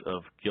cities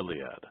of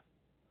Gilead.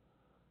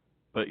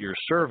 But your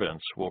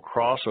servants will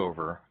cross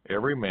over,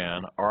 every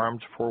man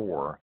armed for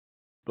war,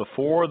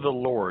 before the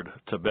Lord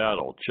to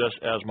battle, just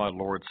as my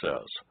Lord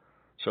says.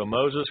 So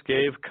Moses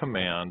gave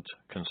command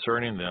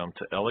concerning them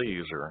to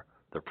Eleazar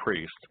the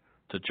priest,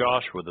 to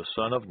Joshua the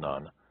son of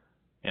Nun,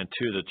 and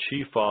to the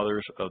chief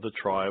fathers of the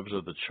tribes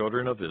of the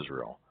children of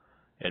Israel.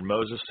 And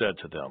Moses said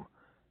to them,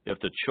 If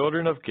the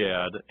children of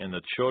Gad and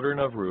the children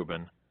of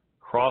Reuben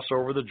cross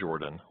over the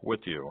Jordan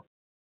with you,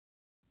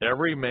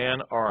 every man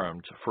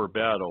armed for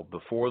battle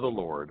before the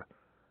Lord,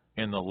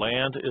 and the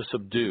land is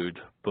subdued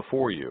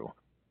before you,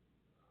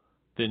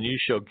 then you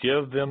shall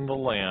give them the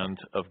land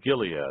of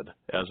Gilead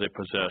as a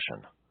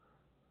possession.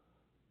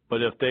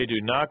 But if they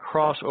do not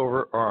cross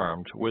over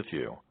armed with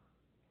you,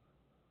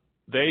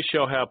 they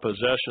shall have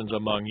possessions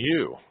among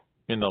you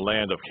in the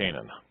land of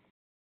Canaan.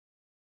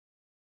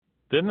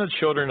 Then the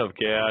children of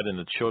Gad and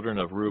the children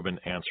of Reuben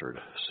answered,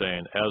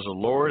 saying, As the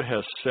Lord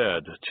has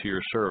said to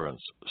your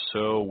servants,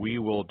 so we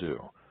will do.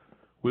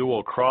 We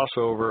will cross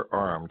over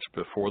armed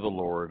before the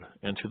Lord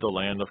into the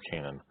land of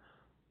Canaan,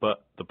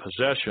 but the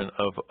possession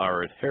of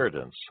our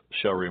inheritance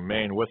shall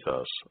remain with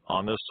us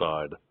on this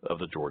side of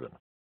the Jordan.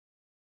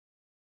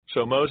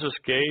 So Moses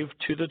gave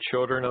to the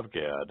children of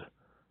Gad,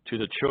 to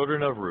the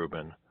children of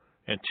Reuben,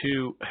 and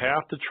to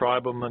half the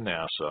tribe of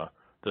Manasseh,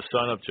 the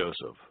son of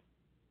Joseph,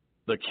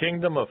 the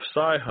kingdom of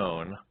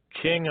Sihon,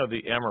 king of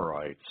the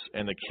Amorites,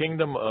 and the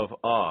kingdom of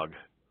Og,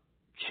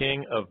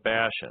 king of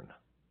Bashan,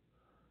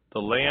 the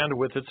land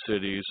with its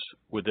cities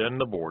within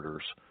the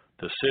borders,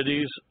 the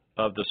cities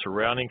of the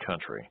surrounding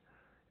country.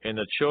 And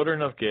the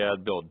children of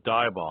Gad built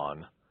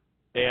Dibon,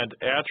 and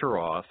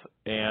Ataroth,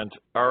 and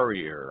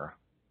Aroer,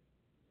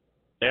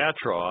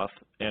 Atroth,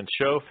 and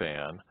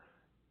Shophan,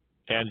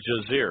 and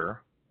Jazer,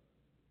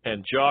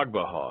 and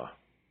Jogbehah,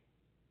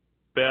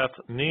 Beth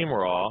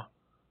Nimrah,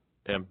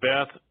 and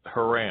Beth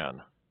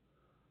Haran,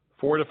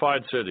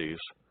 fortified cities,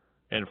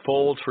 and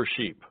folds for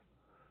sheep.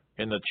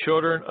 And the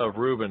children of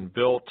Reuben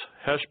built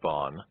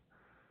Heshbon,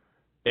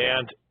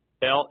 and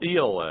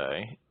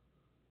Elealeh,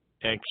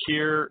 and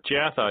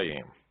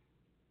Kirjathaim,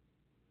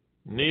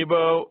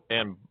 Nebo,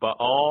 and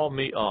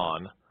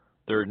Baal-Meon,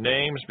 their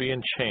names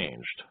being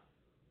changed,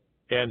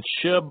 and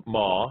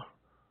Shibmah,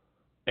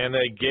 and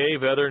they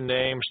gave other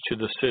names to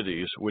the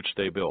cities which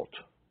they built.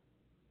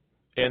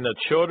 And the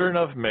children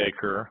of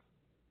Machir,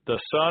 the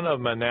son of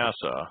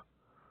Manasseh,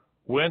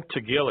 went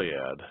to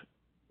Gilead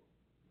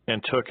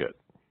and took it,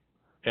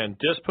 and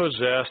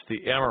dispossessed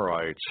the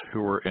Amorites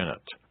who were in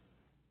it.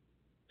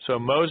 So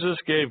Moses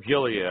gave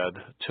Gilead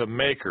to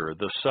Machir,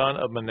 the son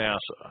of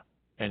Manasseh,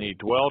 and he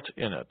dwelt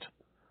in it.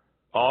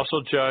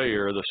 Also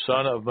Jair, the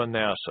son of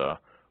Manasseh,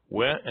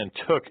 went and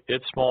took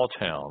its small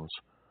towns,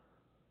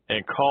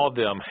 and called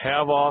them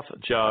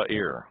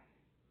Havoth-Jair.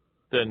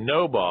 Then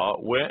Nobah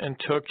went and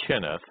took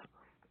Kenneth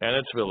and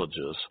its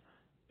villages,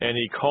 and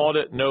he called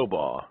it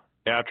Nobah,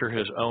 after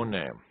his own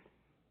name.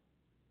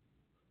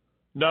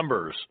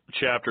 Numbers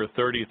chapter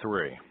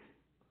 33.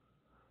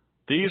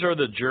 These are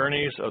the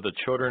journeys of the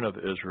children of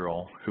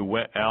Israel who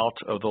went out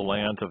of the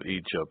land of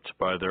Egypt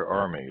by their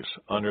armies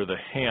under the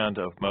hand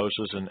of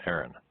Moses and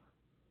Aaron.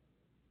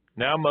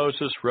 Now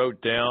Moses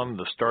wrote down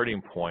the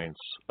starting points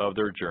of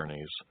their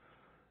journeys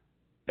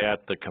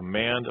at the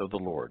command of the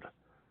Lord,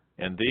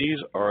 and these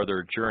are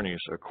their journeys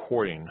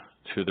according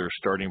to their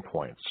starting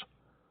points.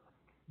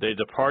 They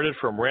departed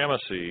from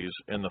Ramesses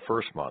in the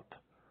first month.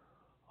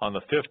 On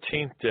the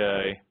 15th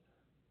day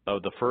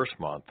of the first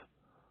month,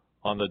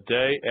 on the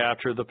day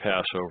after the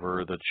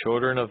Passover, the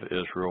children of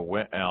Israel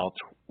went out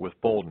with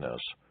boldness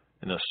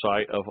in the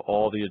sight of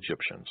all the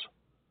Egyptians.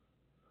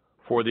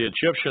 For the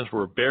Egyptians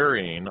were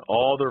burying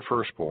all their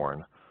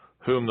firstborn,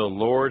 whom the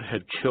Lord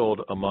had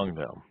killed among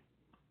them.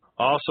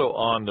 Also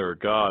on their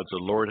gods the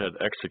Lord had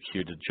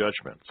executed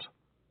judgments.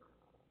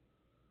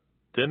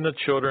 Then the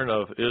children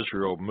of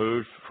Israel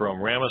moved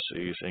from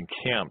Ramesses and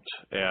camped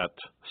at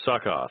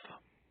Succoth.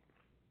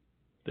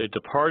 They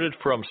departed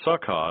from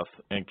Succoth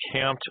and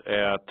camped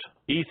at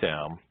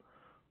Etham,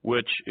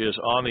 which is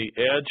on the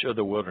edge of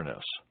the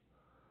wilderness.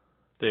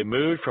 They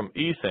moved from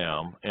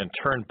Etham and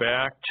turned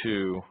back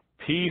to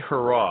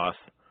Pi-Haroth,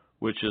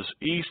 which is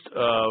east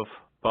of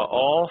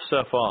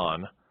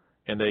Baal-Zephon,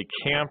 and they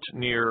camped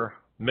near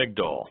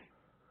Migdol.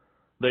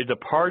 They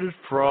departed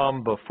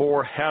from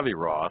before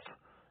Haviroth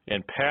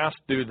and passed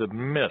through the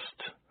midst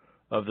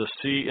of the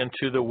sea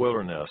into the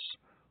wilderness,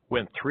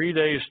 went 3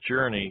 days'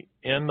 journey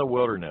in the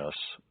wilderness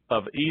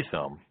of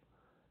Etham,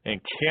 and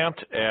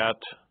camped at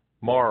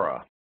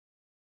Marah.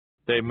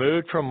 They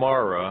moved from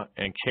Marah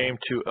and came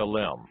to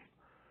Elim.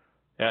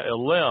 At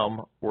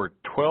Elim were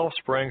 12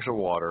 springs of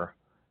water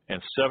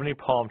and 70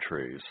 palm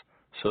trees,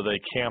 so they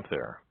camped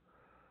there.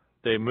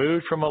 They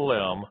moved from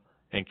Elim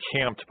and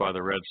camped by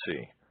the Red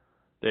Sea.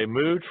 They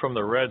moved from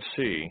the Red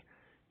Sea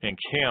and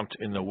camped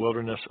in the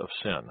wilderness of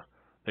Sin.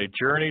 They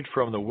journeyed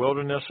from the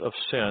wilderness of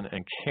Sin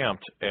and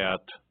camped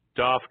at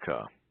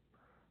Dophkah.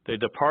 They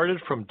departed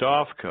from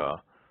Dophkah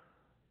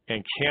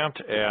and camped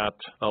at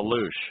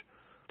Alush.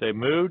 They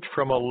moved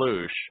from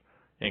Alush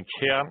and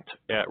camped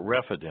at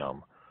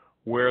Rephidim,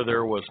 where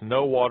there was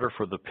no water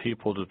for the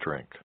people to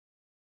drink.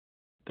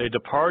 They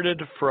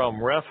departed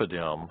from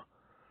Rephidim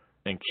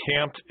and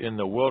camped in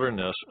the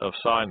wilderness of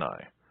Sinai.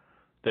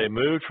 They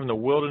moved from the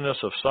wilderness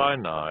of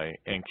Sinai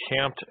and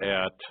camped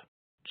at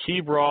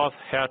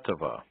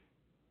Kibroth-Hattaavah.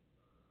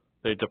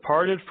 They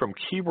departed from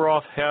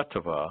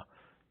Kibroth-Hattaavah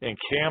and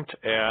camped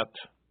at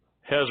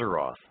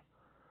Hazeroth.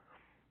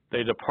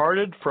 They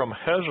departed from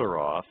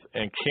Hazeroth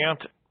and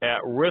camped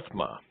at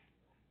Rithmah.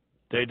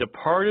 They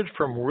departed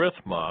from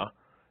Rithmah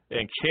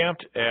and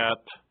camped at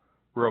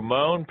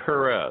Ramon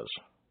Perez.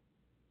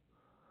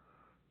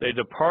 They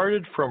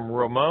departed from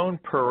Ramon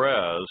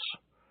Perez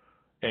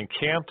and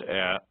camped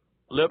at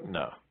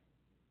Libnah.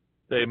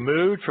 They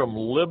moved from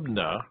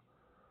Libnah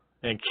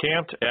and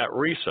camped at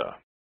Risa.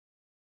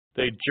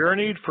 They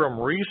journeyed from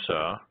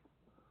Risa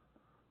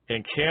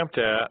and camped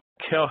at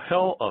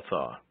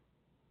Kelhelatha.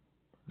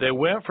 They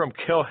went from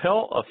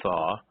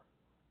Kelhelatha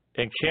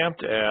and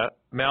camped at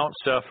Mount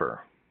Sephir.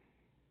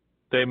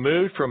 They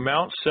moved from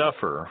Mount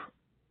Sephir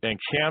and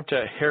camped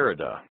at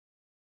Heridah.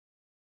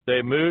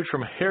 They moved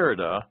from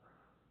Heridah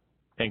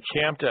and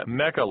camped at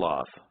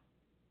Mechaloth.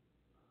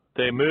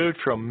 They moved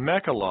from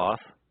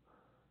Mechaloth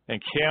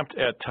and camped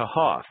at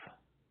Tahath.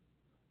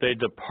 They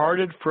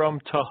departed from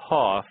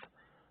Tahath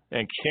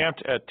and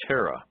camped at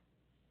Terah.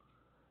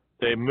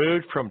 They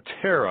moved from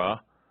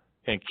Terah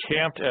and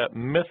camped at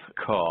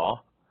Mithkal.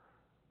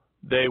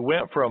 They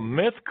went from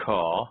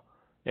Mithkal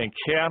and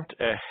camped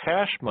at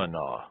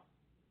Hashmanah.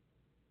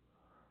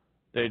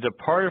 They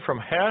departed from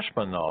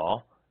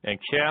Hashmanah and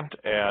camped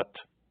at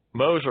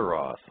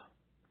Moseroth.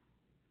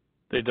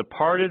 They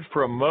departed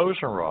from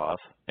Moseroth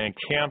and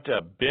camped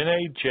at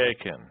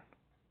Bene-Jacan.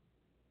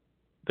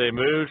 They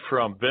moved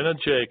from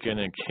Bene-Jacan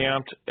and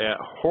camped at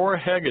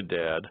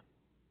Hor-Hagadad.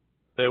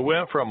 They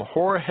went from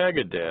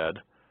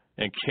Hor-Hagadad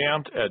and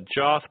camped at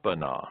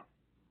Jothbanah.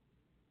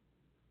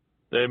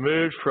 They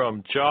moved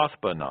from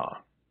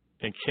Jothbanah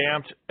and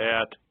camped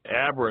at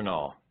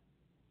Abranal.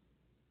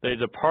 They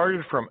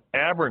departed from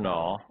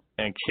Abranal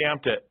and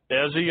camped at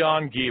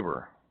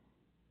Ezion-Geber.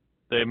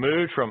 They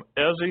moved from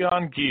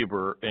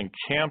Ezion-Geber and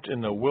camped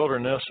in the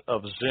wilderness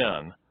of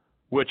Zin,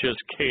 which is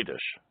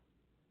Kadesh.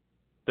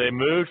 They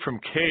moved from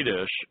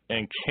Kadesh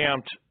and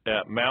camped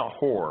at Mount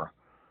Hor,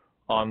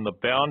 on the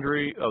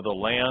boundary of the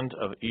land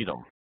of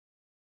Edom.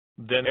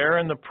 Then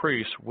Aaron the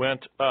priest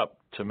went up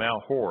to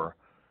Mount Hor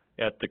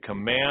at the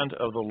command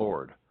of the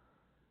Lord,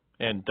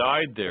 and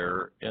died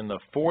there in the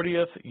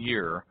 40th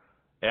year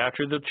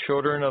after the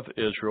children of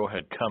Israel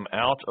had come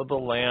out of the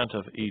land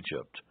of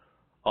Egypt.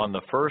 On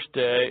the first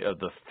day of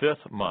the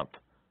 5th month,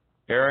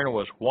 Aaron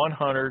was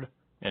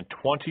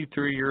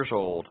 123 years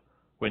old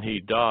when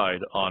he died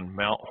on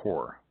Mount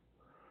Hor.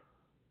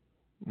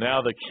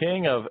 Now the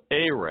king of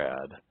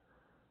Arad,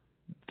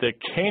 the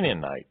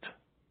Canaanite,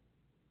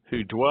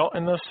 who dwelt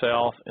in the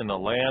south in the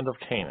land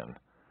of Canaan,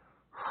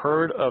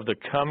 heard of the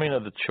coming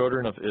of the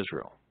children of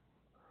Israel.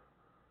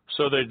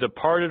 So they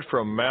departed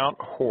from Mount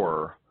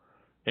Hor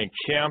and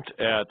camped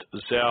at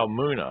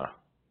Zalmunna.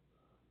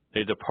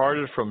 They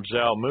departed from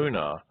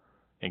Zalmunna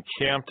and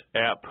camped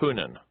at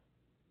Punan.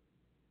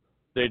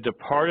 They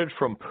departed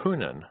from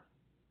Punan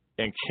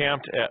and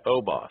camped at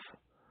Oboth.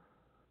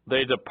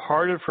 They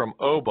departed from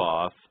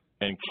Oboth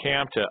and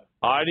camped at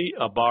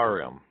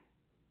Adi-Abarim,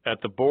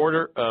 at the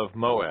border of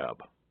Moab.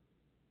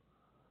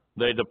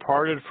 They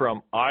departed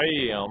from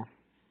Aim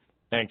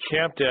and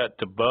camped at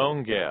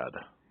Dibon-Gad.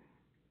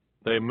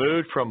 They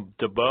moved from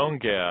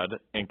Dibon-Gad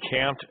and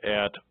camped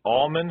at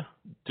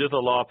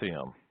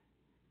Almon-Dithalopium.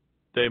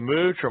 They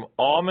moved from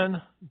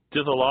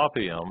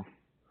Almon-Dithalopium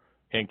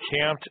and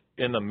camped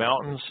in the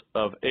mountains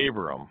of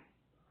Abiram,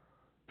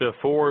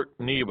 before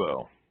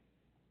Nebo.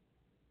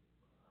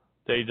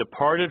 They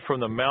departed from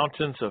the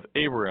mountains of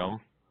Abiram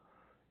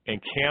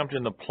and camped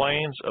in the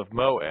plains of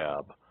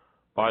Moab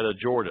by the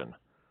Jordan,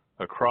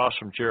 across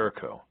from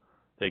Jericho.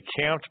 They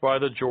camped by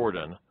the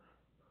Jordan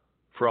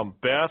from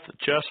Beth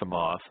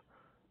Jesimoth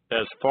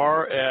as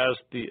far as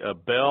the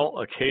Abel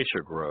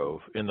Acacia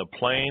Grove in the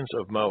plains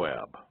of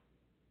Moab.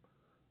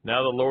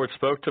 Now the Lord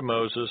spoke to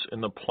Moses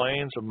in the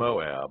plains of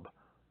Moab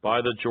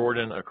by the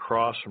Jordan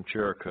across from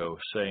Jericho,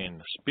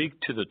 saying, Speak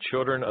to the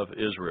children of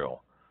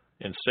Israel,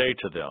 and say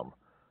to them,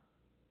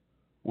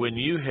 When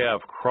you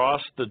have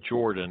crossed the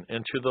Jordan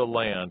into the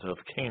land of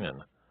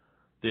Canaan,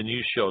 then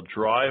you shall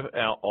drive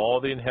out all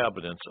the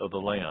inhabitants of the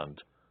land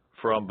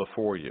from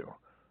before you.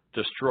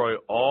 Destroy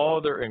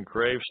all their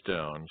engraved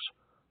stones,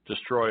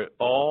 destroy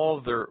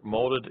all their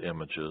molded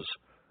images,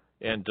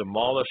 and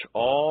demolish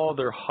all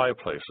their high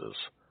places.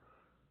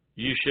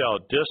 You shall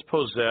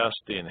dispossess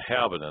the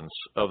inhabitants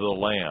of the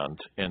land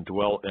and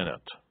dwell in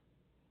it.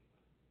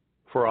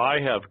 For I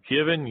have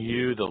given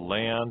you the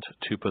land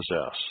to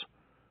possess,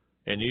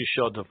 and you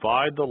shall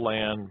divide the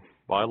land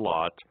by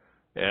lot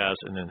as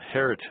an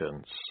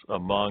inheritance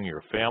among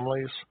your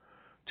families.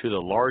 To the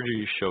larger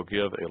you shall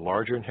give a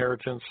larger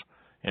inheritance,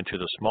 and to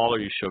the smaller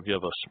you shall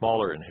give a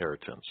smaller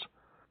inheritance.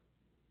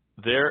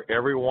 There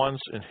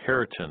everyone's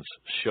inheritance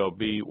shall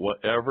be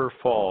whatever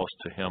falls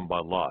to him by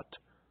lot.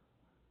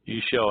 You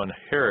shall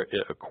inherit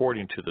it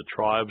according to the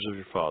tribes of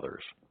your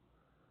fathers.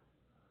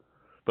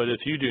 But if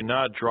you do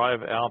not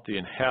drive out the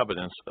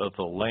inhabitants of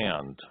the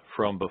land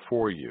from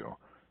before you,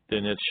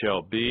 then it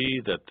shall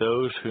be that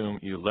those whom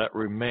you let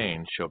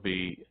remain shall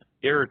be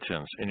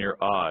irritants in your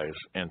eyes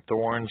and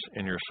thorns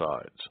in your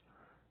sides.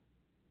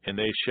 And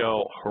they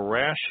shall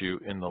harass you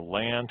in the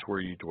land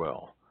where you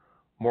dwell.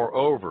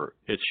 Moreover,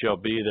 it shall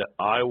be that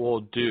I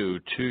will do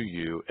to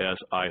you as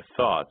I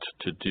thought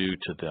to do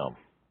to them.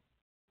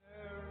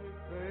 Every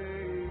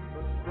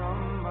favor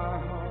from my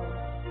heart,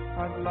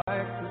 I'd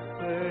like to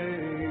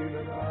say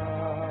that I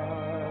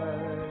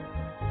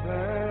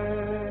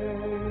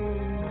thank you.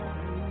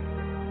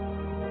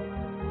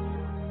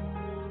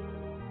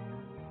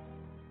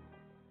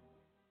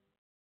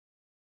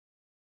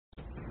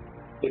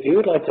 If you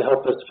would like to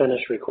help us finish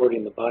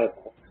recording the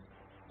Bible,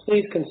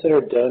 please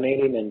consider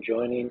donating and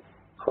joining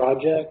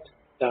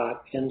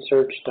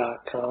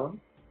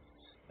project.nsearch.com.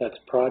 That's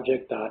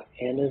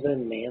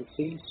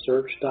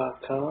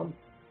project.n-as-in-Nancy-search.com,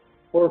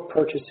 or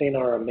purchasing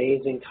our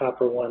amazing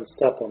Copper One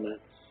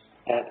supplement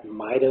at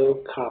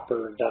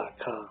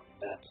mitocopper.com.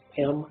 That's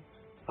M-I-T-O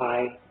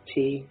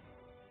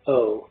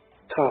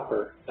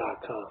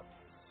copper.com.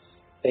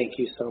 Thank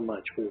you so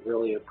much. We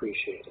really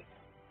appreciate it.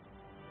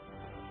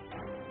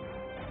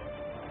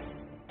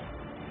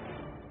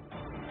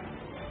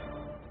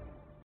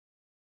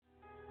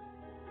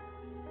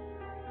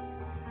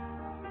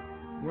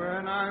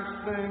 When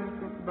I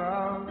think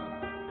about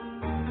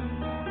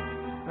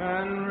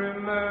and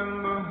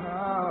remember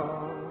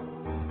how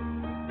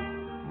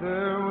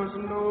there was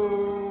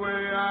no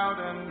way out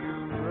and you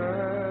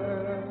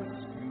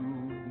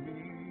rescued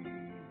me.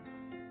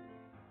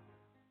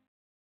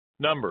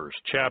 Numbers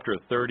chapter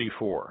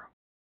 34.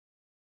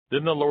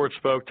 Then the Lord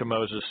spoke to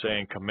Moses,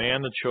 saying,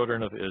 Command the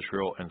children of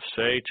Israel, and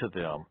say to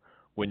them,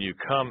 When you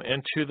come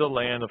into the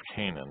land of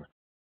Canaan,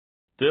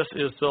 this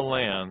is the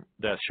land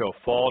that shall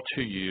fall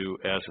to you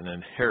as an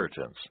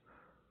inheritance,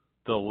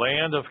 the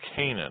land of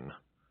Canaan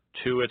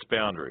to its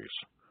boundaries.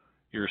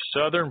 Your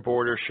southern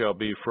border shall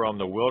be from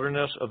the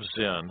wilderness of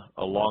Zin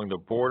along the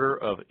border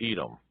of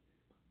Edom.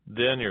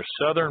 Then your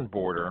southern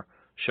border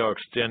shall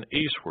extend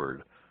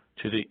eastward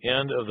to the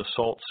end of the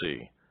Salt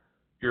Sea.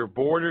 Your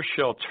border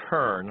shall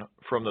turn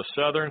from the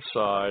southern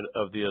side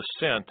of the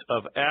ascent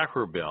of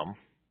Akrabim,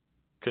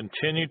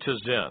 continue to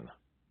Zin,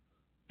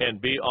 and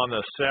be on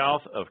the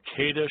south of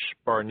Kadesh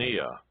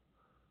Barnea.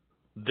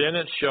 Then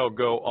it shall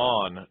go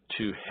on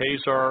to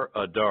Hazar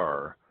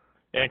Adar,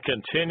 and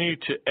continue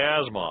to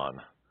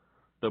Asmon.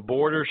 The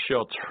border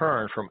shall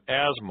turn from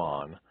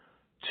Asmon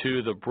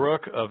to the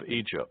brook of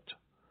Egypt,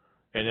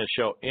 and it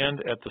shall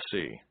end at the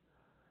sea.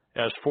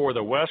 As for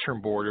the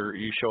western border,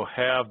 you shall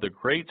have the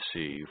great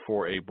sea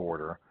for a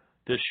border.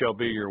 This shall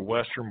be your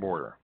western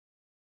border,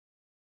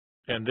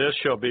 and this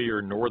shall be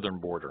your northern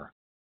border.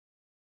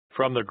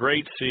 From the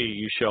great sea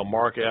you shall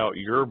mark out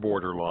your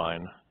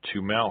borderline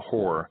to Mount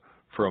Hor.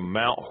 From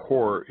Mount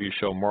Hor you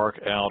shall mark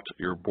out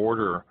your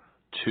border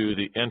to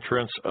the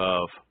entrance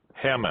of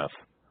Hamath.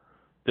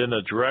 Then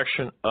the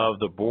direction of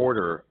the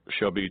border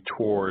shall be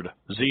toward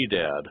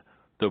Zedad.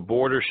 The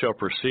border shall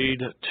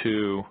proceed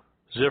to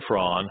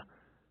Ziphron,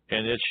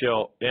 and it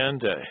shall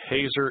end at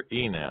Hazar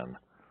Enan.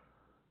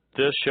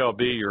 This shall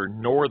be your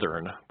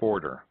northern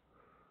border.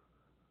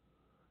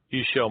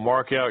 You shall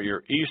mark out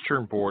your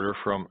eastern border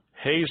from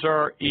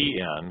Hazar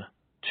En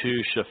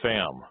to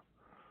Shepham.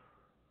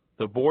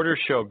 The border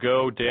shall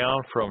go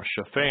down from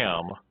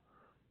Shepham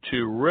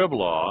to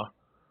Riblah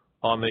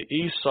on the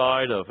east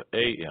side of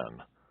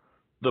An.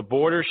 The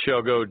border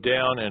shall go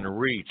down and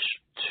reach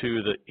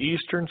to the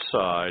eastern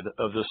side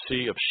of the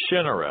Sea of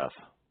Shinnereth.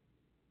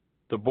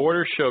 The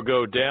border shall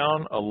go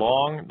down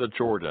along the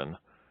Jordan,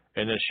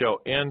 and it shall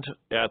end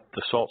at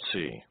the Salt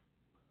Sea.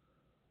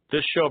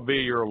 This shall be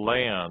your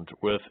land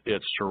with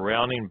its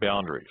surrounding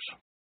boundaries.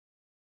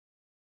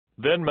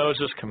 Then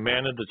Moses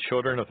commanded the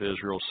children of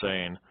Israel,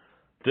 saying,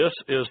 This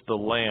is the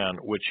land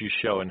which you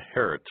shall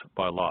inherit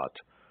by lot,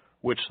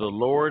 which the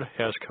Lord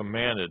has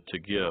commanded to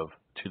give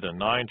to the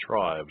 9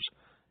 tribes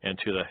and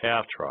to the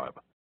half-tribe.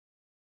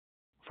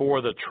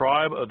 For the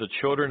tribe of the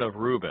children of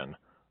Reuben,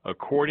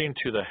 according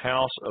to the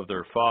house of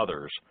their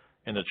fathers,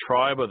 and the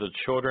tribe of the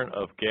children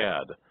of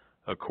Gad,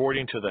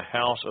 according to the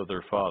house of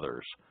their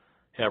fathers,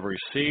 have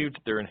received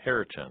their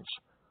inheritance.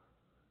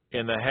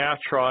 And the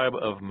half-tribe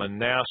of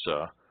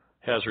Manasseh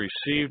has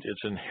received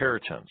its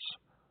inheritance.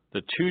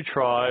 The 2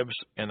 tribes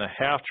and the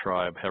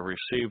half-tribe have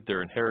received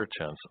their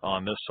inheritance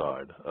on this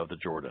side of the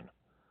Jordan,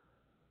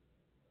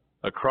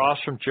 across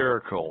from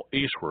Jericho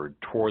eastward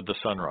toward the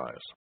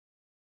sunrise.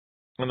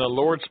 And the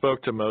Lord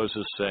spoke to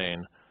Moses,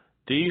 saying,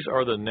 These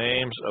are the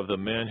names of the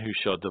men who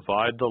shall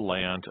divide the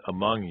land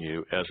among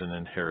you as an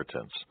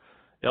inheritance: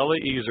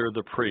 Eleazar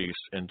the priest,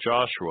 and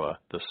Joshua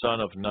the son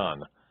of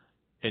Nun.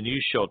 And you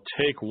shall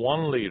take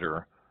 1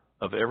 leader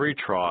of every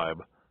tribe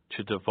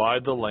to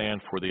divide the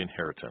land for the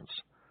inheritance.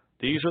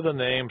 These are the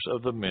names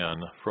of the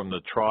men from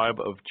the tribe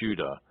of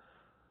Judah: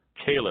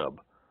 Caleb,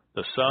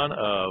 the son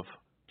of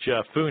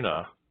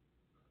Jephunneh,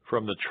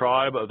 from the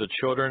tribe of the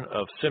children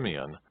of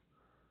Simeon;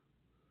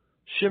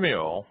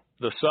 Shemuel,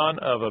 the son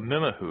of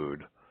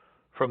Ammihud,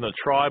 from the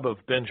tribe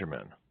of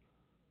Benjamin;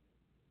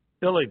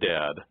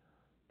 Elidad,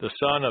 the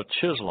son of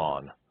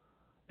Chislon,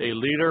 a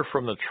leader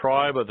from the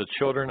tribe of the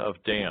children of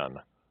Dan.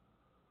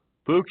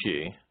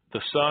 Buki,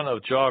 the son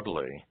of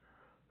Jogli,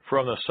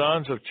 from the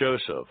sons of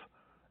Joseph,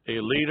 a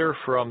leader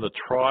from the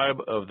tribe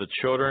of the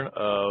children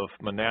of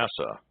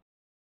Manasseh.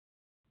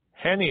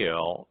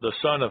 Haniel, the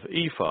son of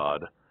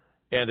Ephod,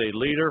 and a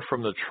leader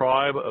from the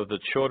tribe of the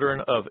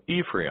children of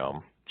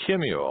Ephraim,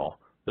 Kemuel,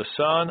 the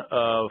son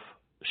of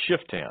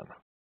Shiftan.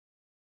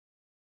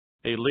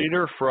 A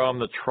leader from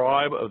the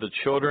tribe of the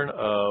children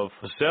of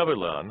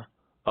Zebulun,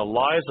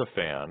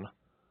 Elizaphan,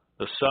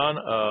 the son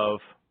of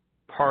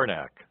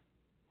Parnak.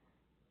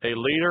 A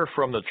leader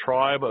from the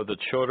tribe of the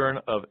children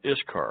of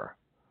Issachar,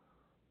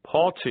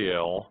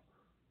 Paltiel,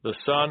 the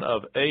son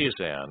of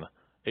Azan,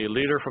 a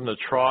leader from the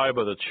tribe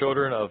of the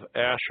children of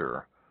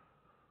Asher.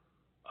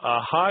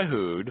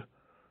 Ahihud,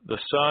 the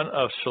son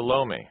of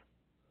Shalomi,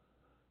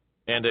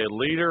 and a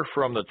leader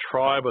from the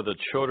tribe of the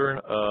children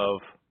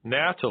of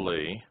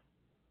Naphtali,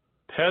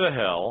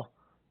 Pedahel,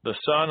 the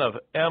son of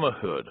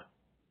Ammihud.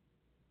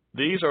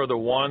 These are the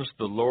ones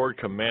the Lord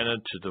commanded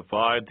to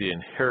divide the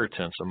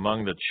inheritance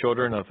among the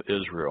children of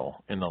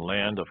Israel in the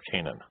land of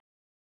Canaan.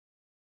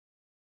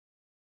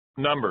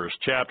 Numbers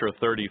chapter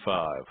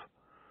 35.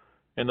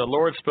 And the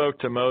Lord spoke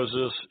to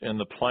Moses in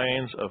the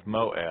plains of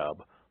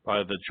Moab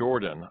by the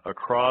Jordan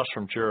across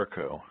from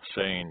Jericho,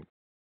 saying,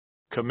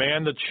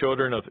 Command the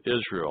children of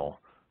Israel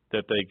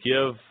that they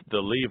give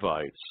the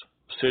Levites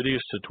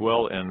cities to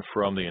dwell in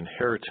from the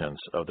inheritance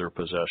of their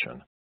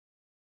possession.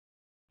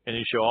 And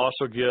he shall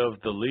also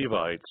give the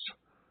Levites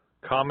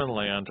common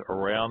land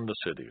around the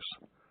cities.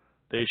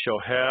 They shall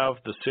have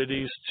the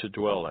cities to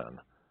dwell in,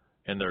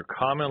 and their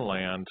common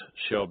land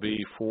shall be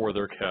for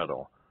their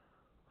cattle,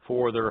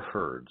 for their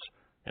herds,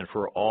 and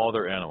for all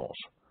their animals.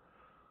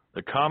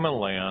 The common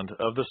land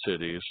of the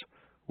cities,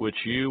 which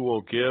you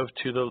will give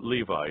to the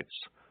Levites,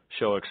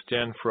 shall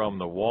extend from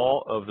the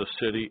wall of the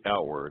city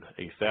outward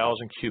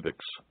 1,000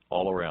 cubits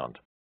all around.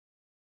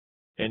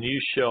 And you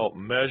shall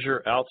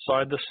measure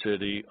outside the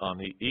city on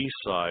the east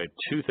side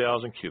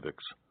 2,000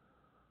 cubits,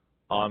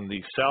 on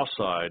the south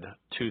side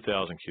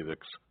 2,000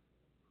 cubits,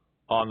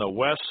 on the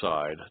west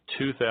side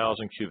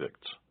 2,000 cubits,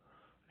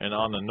 and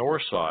on the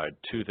north side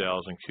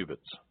 2,000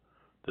 cubits.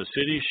 The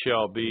city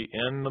shall be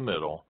in the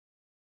middle.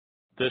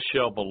 This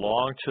shall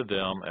belong to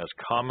them as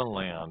common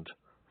land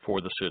for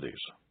the cities.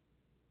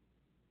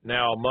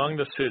 Now among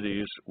the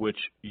cities which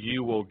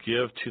you will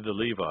give to the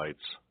Levites,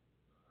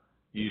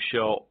 you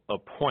shall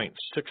appoint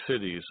 6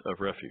 cities of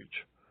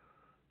refuge,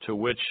 to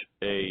which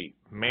a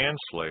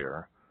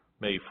manslayer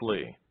may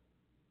flee.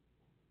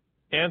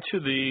 And to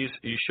these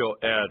you shall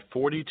add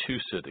 42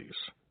 cities.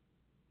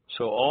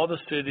 So all the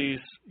cities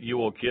you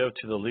will give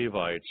to the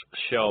Levites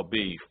shall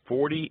be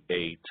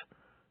 48.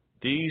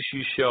 These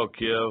you shall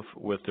give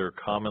with their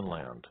common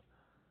land.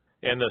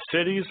 And the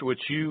cities which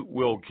you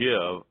will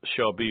give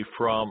shall be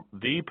from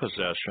the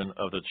possession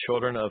of the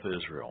children of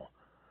Israel.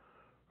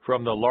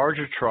 From the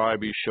larger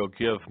tribe you shall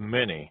give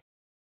many.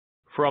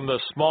 From the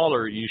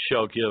smaller you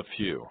shall give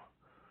few.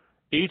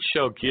 Each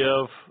shall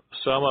give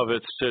some of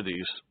its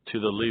cities to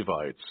the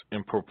Levites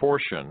in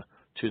proportion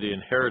to the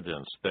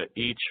inheritance that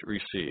each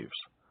receives.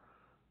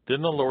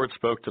 Then the Lord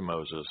spoke to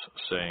Moses,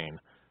 saying,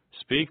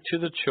 Speak to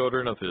the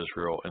children of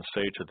Israel and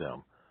say to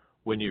them,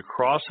 When you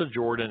cross the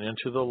Jordan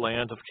into the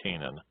land of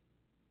Canaan,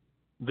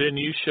 then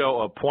you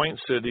shall appoint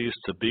cities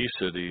to be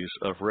cities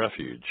of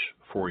refuge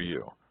for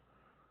you,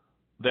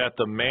 that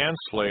the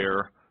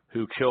manslayer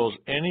who kills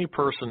any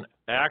person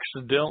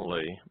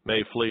accidentally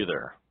may flee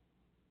there.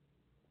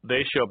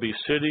 They shall be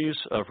cities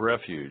of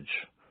refuge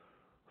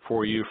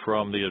for you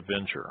from the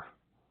avenger,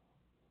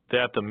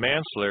 that the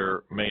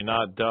manslayer may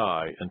not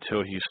die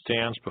until he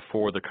stands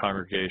before the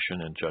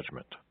congregation in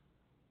judgment.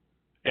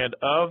 And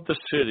of the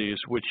cities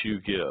which you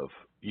give,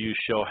 you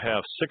shall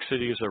have 6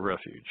 cities of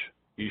refuge.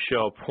 You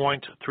shall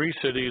appoint 3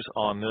 cities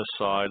on this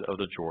side of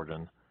the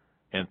Jordan,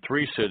 and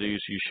 3 cities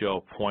you shall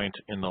appoint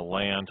in the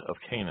land of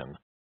Canaan,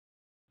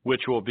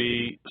 which will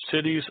be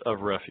cities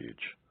of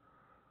refuge.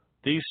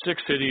 These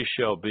 6 cities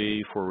shall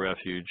be for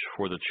refuge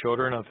for the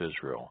children of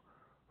Israel,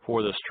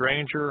 for the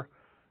stranger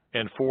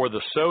and for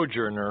the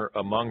sojourner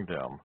among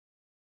them,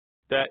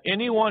 that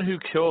anyone who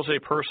kills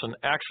a person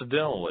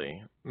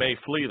accidentally may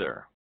flee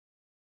there.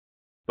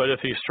 But if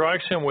he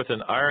strikes him with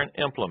an iron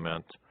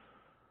implement,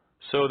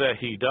 so that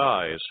he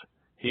dies,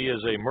 he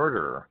is a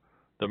murderer.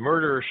 The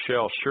murderer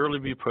shall surely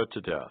be put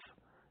to death.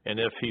 And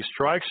if he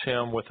strikes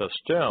him with a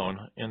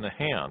stone in the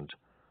hand,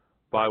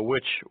 by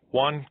which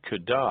one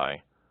could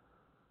die,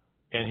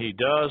 and he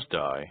does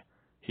die,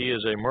 he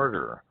is a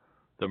murderer.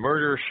 The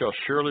murderer shall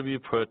surely be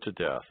put to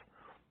death.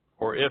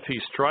 Or if he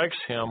strikes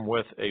him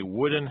with a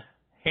wooden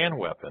hand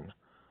weapon,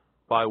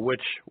 by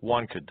which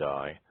one could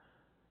die,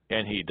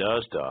 and he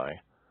does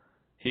die,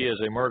 he is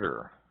a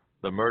murderer.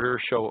 The murderer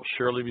shall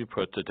surely be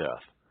put to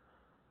death.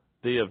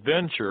 The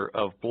avenger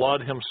of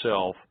blood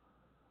himself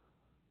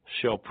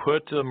shall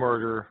put the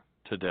murderer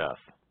to death.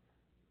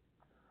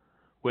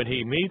 When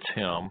he meets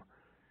him,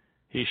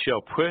 he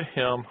shall put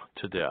him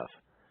to death.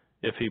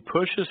 If he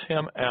pushes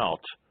him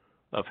out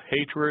of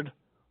hatred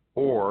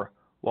or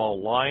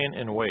while lying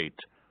in wait,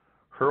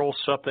 hurls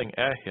something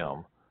at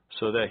him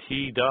so that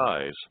he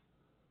dies,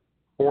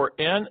 or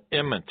in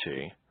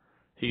enmity,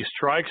 he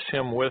strikes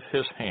him with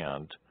his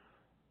hand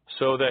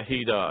so that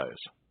he dies,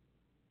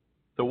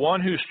 the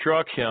one who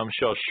struck him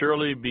shall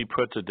surely be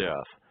put to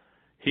death.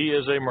 He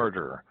is a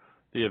murderer.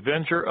 The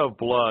avenger of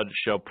blood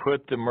shall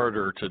put the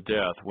murderer to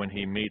death when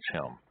he meets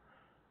him.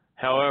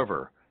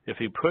 However, if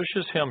he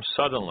pushes him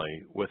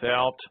suddenly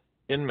without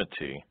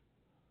enmity,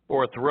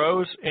 or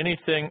throws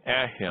anything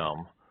at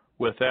him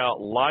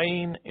without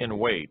lying in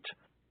wait,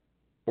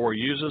 or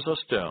uses a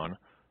stone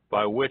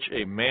by which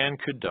a man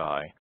could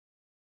die,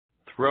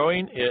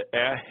 throwing it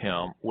at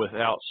him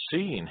without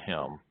seeing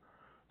him,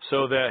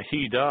 so that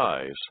he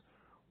dies,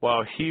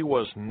 while he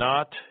was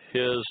not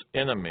his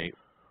enemy,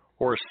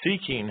 or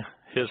seeking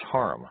his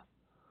harm,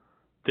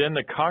 then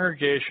the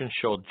congregation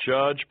shall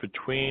judge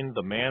between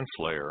the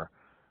manslayer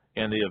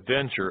and the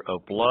avenger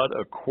of blood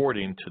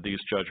according to these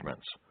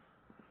judgments.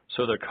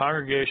 So the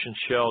congregation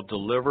shall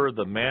deliver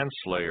the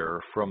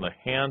manslayer from the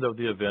hand of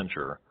the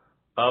avenger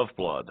of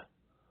blood,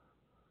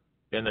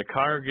 and the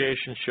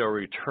congregation shall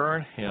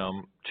return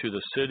him to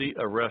the city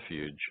of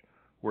refuge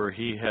where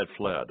he had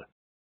fled.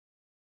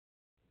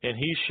 And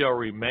he shall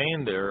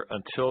remain there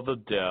until the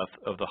death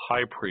of the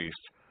high priest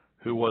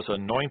who was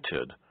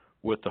anointed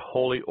with the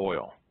holy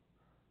oil.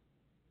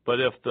 But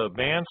if the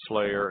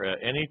manslayer at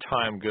any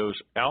time goes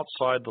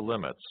outside the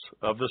limits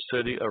of the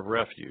city of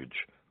refuge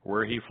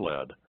where he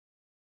fled,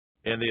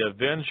 and the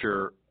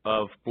avenger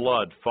of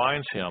blood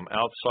finds him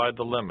outside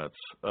the limits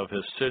of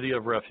his city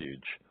of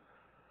refuge,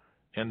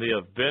 and the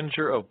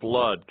avenger of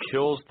blood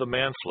kills the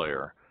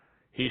manslayer,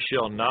 he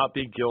shall not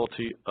be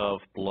guilty of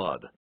blood,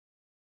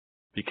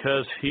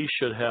 because he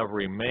should have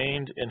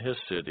remained in his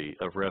city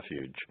of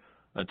refuge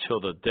until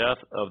the death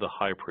of the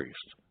high priest.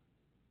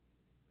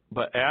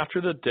 But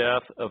after the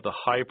death of the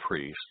high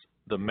priest,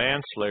 the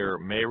manslayer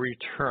may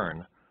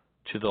return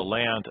to the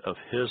land of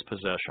his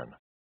possession.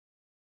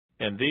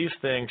 And these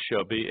things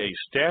shall be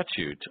a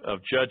statute of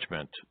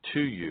judgment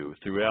to you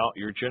throughout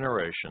your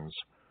generations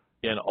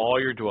in all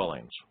your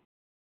dwellings.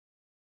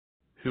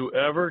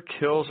 Whoever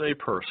kills a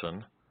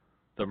person,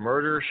 the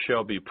murderer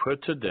shall be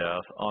put to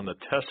death on the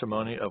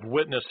testimony of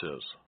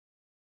witnesses.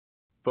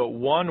 But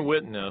one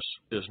witness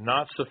is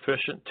not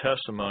sufficient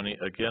testimony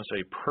against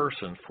a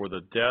person for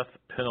the death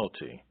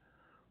penalty.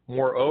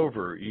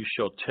 Moreover, you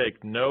shall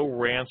take no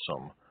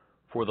ransom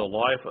for the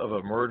life of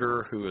a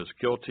murderer who is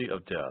guilty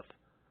of death,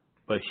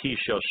 but he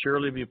shall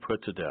surely be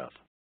put to death.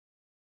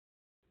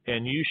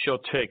 And you shall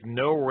take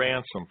no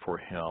ransom for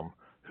him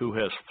who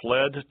has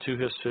fled to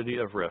his city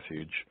of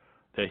refuge,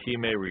 that he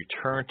may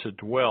return to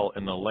dwell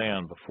in the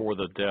land before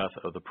the death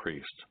of the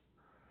priest.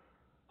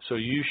 So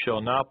you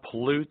shall not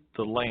pollute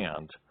the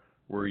land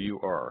where you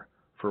are,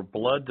 for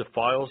blood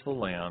defiles the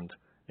land,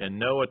 and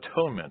no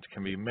atonement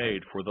can be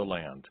made for the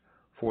land,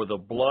 for the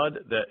blood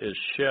that is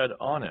shed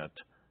on it,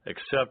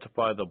 except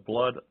by the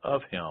blood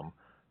of him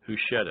who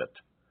shed it.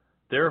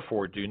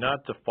 Therefore do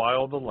not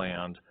defile the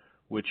land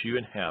which you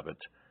inhabit,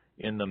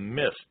 in the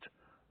midst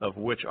of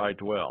which I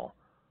dwell.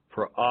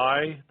 For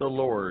I, the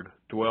Lord,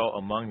 dwell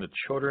among the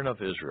children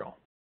of Israel.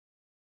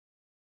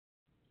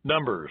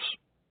 Numbers,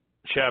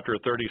 chapter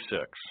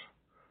 36.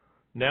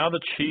 Now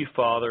the chief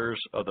fathers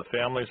of the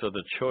families of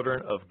the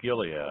children of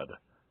Gilead,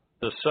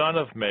 the son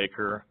of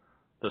Machir,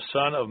 the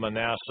son of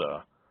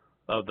Manasseh,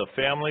 of the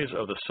families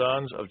of the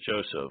sons of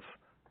Joseph,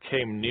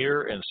 came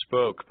near and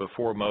spoke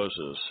before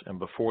Moses and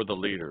before the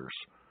leaders,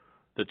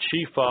 the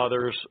chief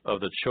fathers of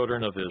the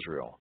children of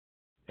Israel.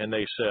 And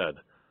they said,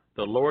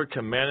 The Lord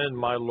commanded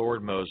my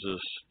lord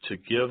Moses to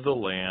give the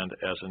land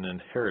as an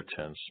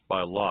inheritance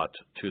by lot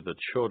to the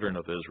children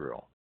of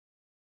Israel.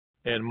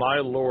 And my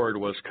lord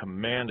was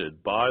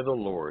commanded by the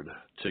Lord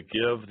to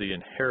give the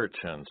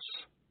inheritance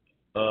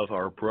of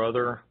our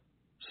brother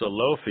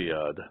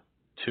Zelophehad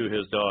to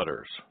his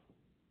daughters.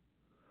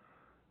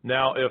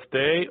 Now if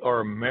they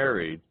are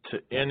married to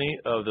any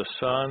of the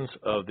sons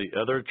of the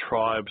other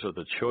tribes of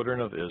the children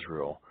of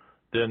Israel,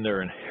 then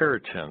their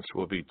inheritance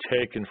will be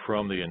taken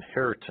from the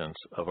inheritance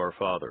of our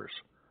fathers,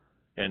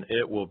 and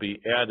it will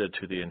be added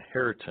to the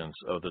inheritance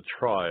of the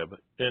tribe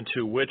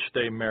into which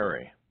they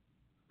marry.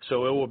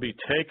 So it will be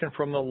taken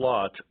from the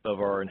lot of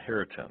our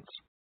inheritance.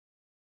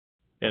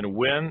 And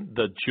when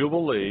the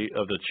Jubilee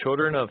of the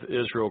children of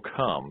Israel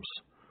comes,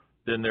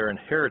 then their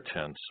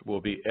inheritance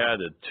will be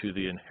added to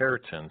the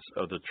inheritance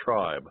of the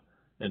tribe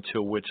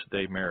into which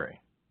they marry.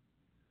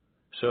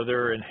 So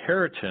their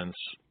inheritance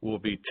will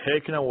be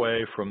taken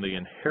away from the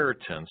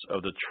inheritance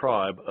of the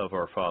tribe of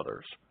our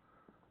fathers.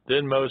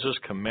 Then Moses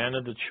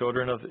commanded the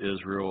children of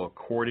Israel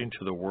according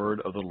to the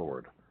word of the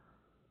Lord,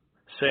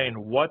 saying,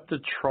 What the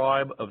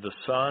tribe of the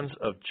sons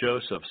of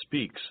Joseph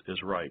speaks is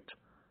right.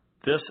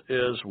 This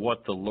is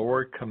what the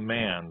Lord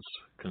commands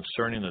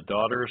concerning the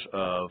daughters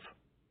of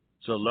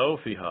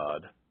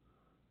Zelophehad,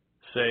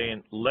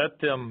 saying, Let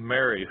them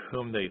marry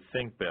whom they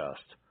think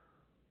best,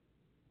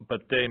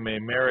 but they may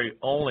marry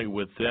only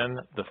within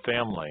the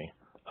family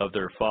of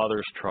their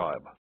father's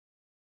tribe.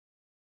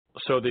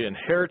 So the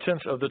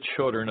inheritance of the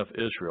children of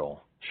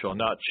Israel shall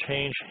not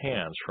change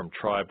hands from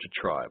tribe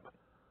to tribe.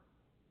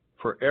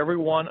 For every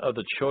one of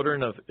the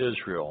children of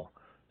Israel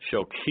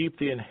shall keep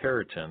the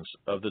inheritance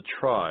of the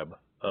tribe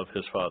of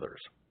his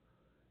fathers.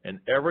 And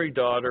every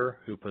daughter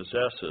who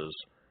possesses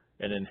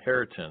an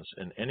inheritance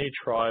in any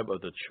tribe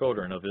of the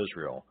children of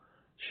Israel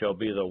shall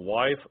be the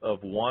wife of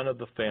one of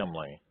the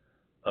family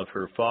of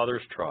her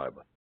father's tribe,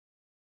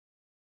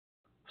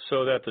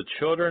 so that the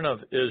children of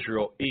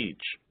Israel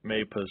each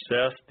may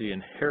possess the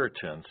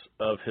inheritance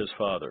of his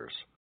fathers.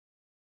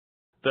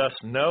 Thus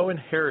no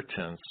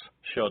inheritance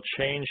shall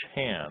change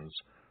hands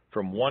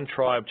from one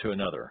tribe to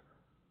another,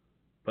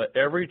 but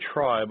every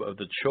tribe of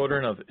the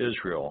children of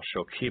Israel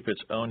shall keep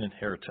its own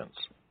inheritance.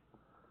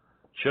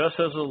 Just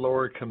as the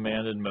Lord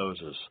commanded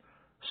Moses,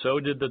 so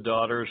did the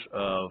daughters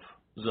of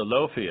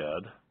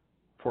Zelophehad,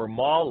 for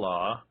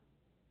Mahlah,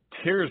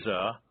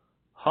 Tirzah,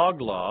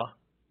 Hoglah,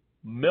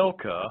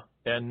 Milcah,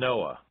 and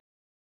Noah.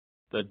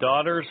 The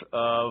daughters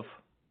of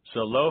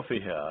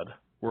Zelophehad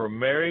were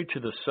married to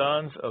the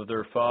sons of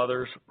their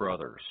father's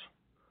brothers.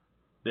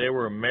 They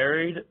were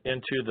married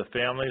into the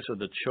families of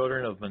the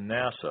children of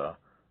Manasseh,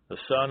 the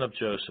son of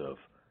Joseph,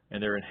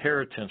 and their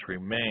inheritance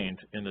remained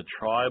in the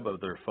tribe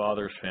of their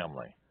father's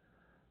family.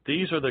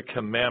 These are the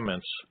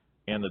commandments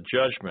and the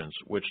judgments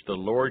which the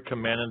Lord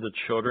commanded the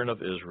children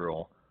of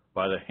Israel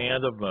by the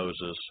hand of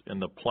Moses in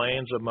the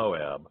plains of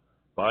Moab,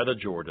 by the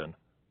Jordan,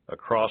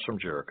 across from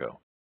Jericho.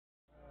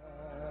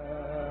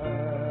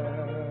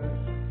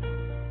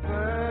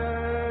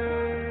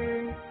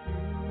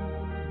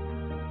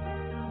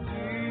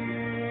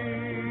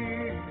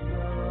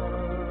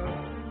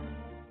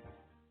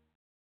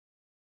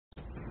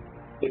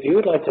 If you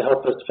would like to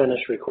help us finish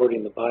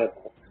recording the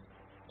Bible,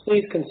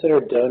 please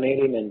consider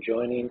donating and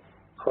joining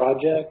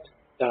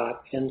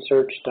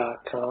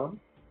project.nsearch.com.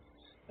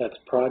 That's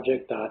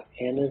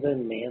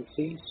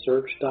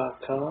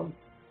project.n-as-in-Nancy-search.com,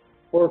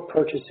 or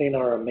purchasing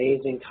our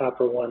amazing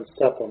Copper One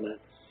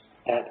supplement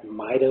at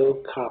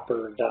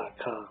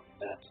mitocopper.com.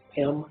 That's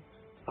M-I-T-O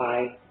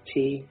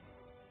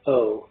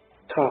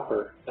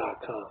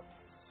copper.com.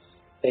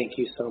 Thank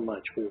you so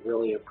much. We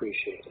really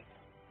appreciate it.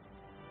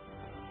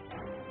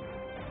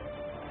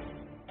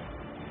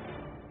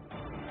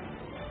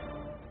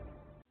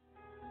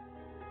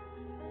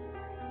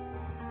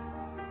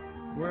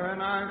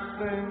 When I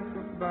think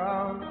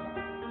about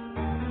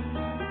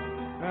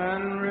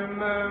and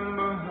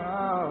remember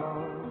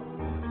how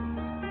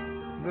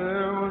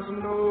there was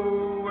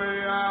no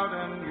way out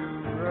and you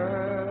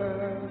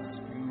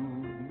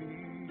rescued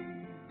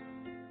me.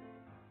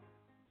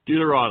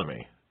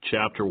 Deuteronomy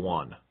chapter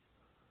 1.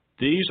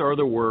 These are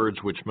the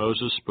words which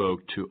Moses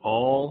spoke to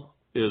all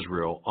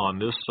Israel on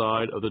this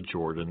side of the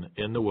Jordan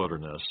in the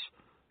wilderness,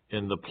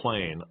 in the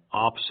plain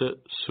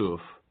opposite Suf,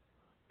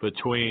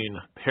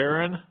 between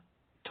Paran,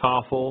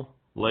 Tophel,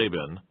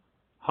 Laban,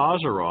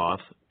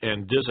 Hazeroth,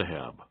 and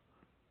Dizahab.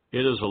 It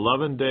is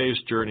 11 days'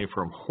 journey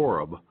from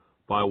Horeb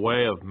by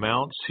way of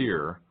Mount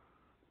Seir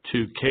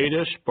to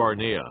Kadesh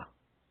Barnea.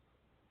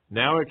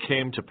 Now it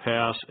came to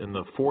pass in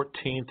the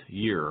 14th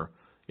year,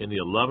 in the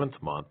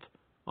 11th month,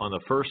 on the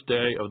first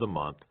day of the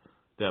month,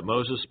 that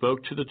Moses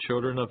spoke to the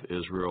children of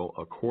Israel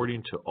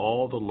according to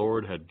all the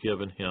Lord had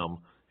given him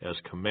as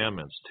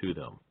commandments to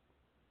them.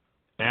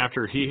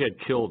 After he had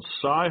killed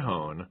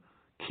Sihon,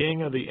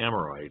 king of the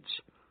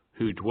Amorites,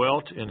 who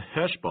dwelt in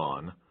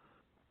Heshbon,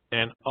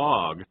 and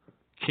Og,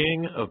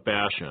 king of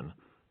Bashan,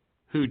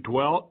 who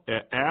dwelt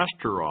at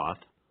Ashtaroth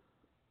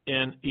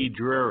in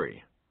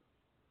Edrei.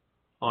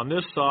 On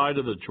this side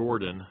of the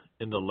Jordan,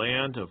 in the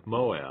land of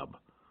Moab,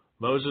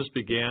 Moses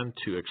began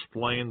to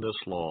explain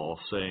this law,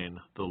 saying,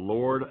 The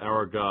Lord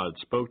our God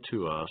spoke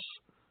to us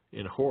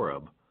in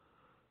Horeb,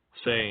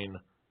 saying,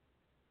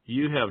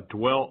 You have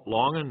dwelt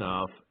long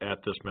enough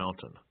at this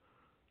mountain.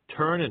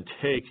 Turn and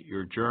take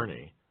your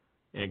journey,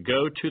 and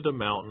go to the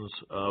mountains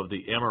of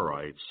the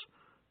Amorites,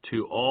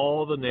 to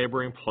all the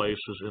neighboring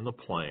places in the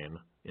plain,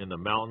 in the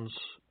mountains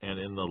and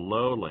in the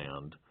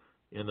lowland,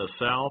 in the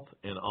south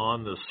and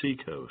on the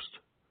seacoast,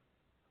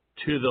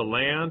 to the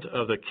land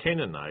of the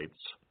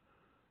Canaanites,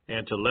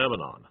 and to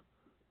Lebanon,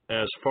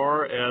 as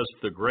far as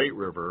the great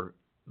river,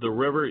 the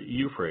river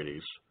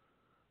Euphrates.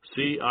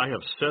 See, I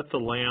have set the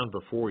land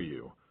before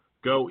you.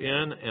 Go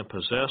in and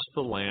possess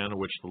the land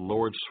which the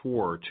Lord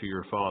swore to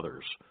your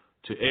fathers,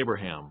 to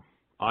Abraham,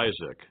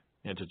 Isaac,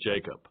 and to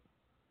Jacob,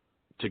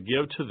 to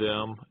give to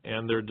them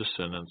and their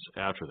descendants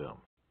after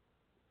them.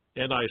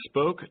 And I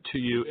spoke to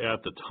you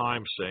at the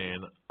time,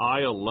 saying,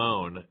 I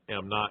alone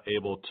am not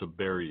able to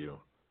bear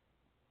you.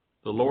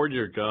 The Lord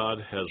your God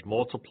has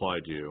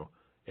multiplied you,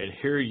 and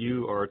here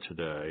you are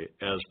today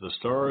as the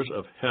stars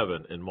of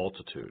heaven in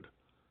multitude.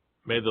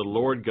 May the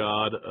Lord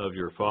God of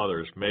your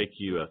fathers make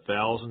you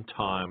 1,000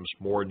 times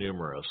more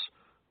numerous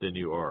than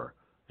you are,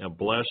 and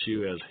bless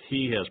you as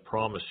he has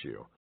promised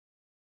you.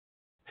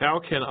 How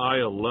can I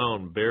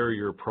alone bear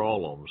your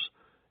problems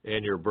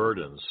and your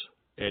burdens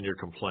and your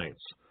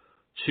complaints?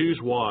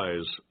 Choose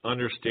wise,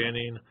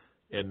 understanding,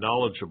 and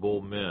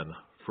knowledgeable men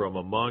from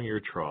among your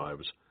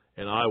tribes,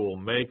 and I will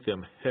make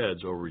them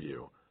heads over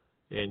you.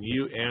 And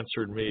you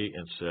answered me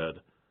and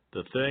said,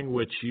 The thing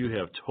which you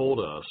have told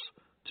us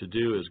to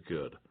do is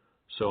good.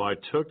 So I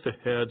took the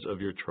heads of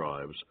your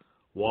tribes,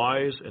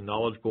 wise and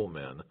knowledgeable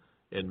men,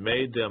 and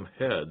made them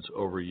heads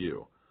over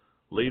you,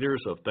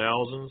 leaders of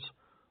thousands,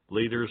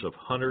 leaders of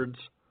hundreds,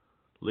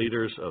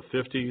 leaders of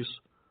 50s,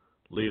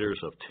 leaders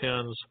of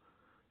 10s,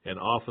 and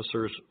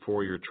officers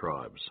for your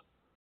tribes.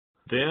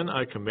 Then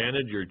I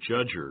commanded your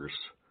judges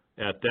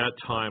at that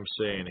time,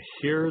 saying,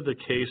 Hear the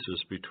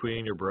cases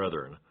between your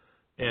brethren,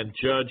 and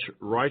judge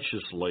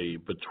righteously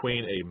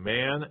between a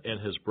man and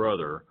his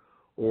brother,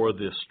 or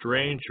the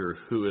stranger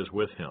who is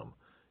with him.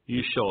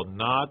 You shall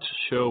not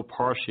show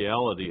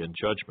partiality in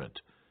judgment.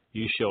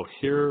 You shall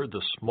hear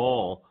the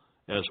small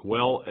as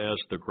well as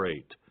the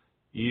great.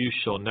 You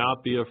shall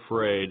not be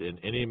afraid in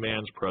any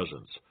man's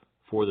presence,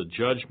 for the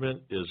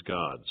judgment is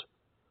God's.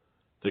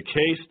 The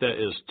case that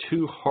is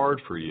too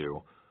hard for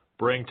you,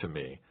 bring to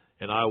me,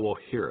 and I will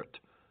hear it.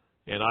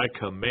 And I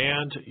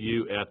command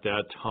you at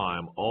that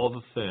time all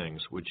the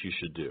things which you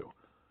should do.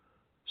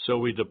 So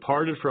we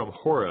departed from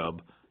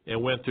Horeb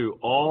and went through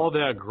all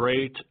that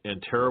great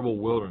and terrible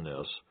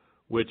wilderness,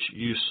 which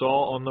you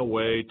saw on the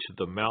way to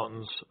the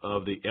mountains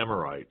of the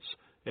Amorites,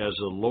 as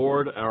the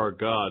Lord our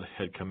God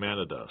had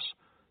commanded us.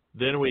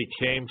 Then we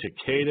came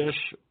to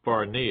Kadesh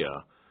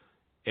Barnea,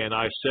 and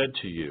I said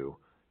to you,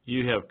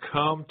 You have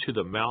come to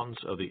the mountains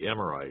of the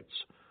Amorites,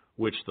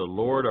 which the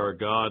Lord our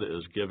God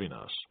is giving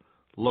us.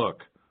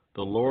 Look,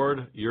 the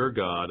Lord your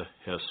God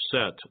has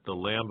set the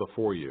land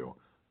before you.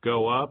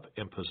 Go up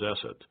and possess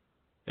it.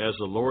 As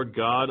the Lord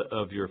God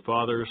of your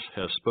fathers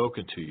has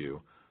spoken to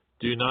you,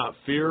 do not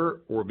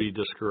fear or be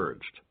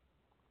discouraged.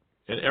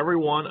 And every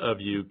one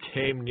of you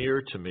came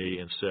near to me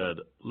and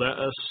said, Let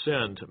us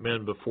send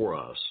men before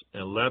us,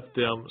 and let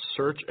them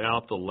search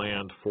out the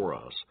land for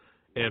us,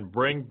 and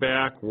bring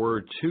back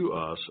word to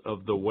us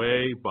of the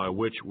way by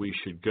which we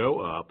should go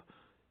up,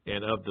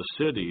 and of the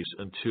cities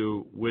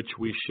into which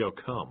we shall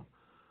come.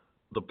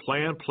 The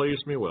plan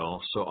pleased me well,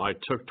 so I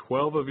took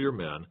 12 of your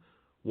men,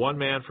 1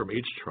 man from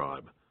each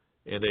tribe,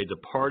 and they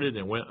departed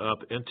and went up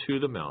into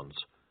the mountains,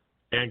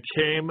 and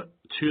came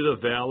to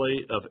the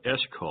valley of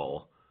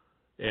Eshcol,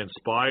 and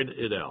spied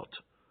it out.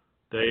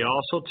 They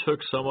also took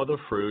some of the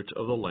fruit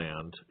of the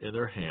land in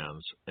their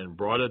hands, and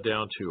brought it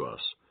down to us.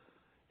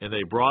 And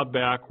they brought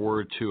back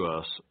word to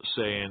us,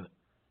 saying,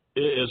 It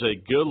is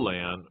a good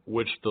land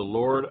which the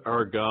Lord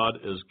our God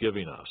is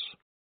giving us.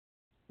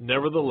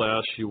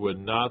 Nevertheless, you would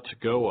not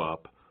go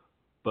up,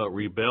 but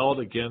rebelled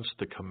against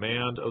the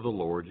command of the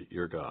Lord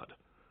your God.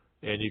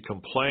 And you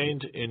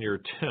complained in your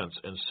tents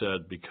and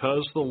said,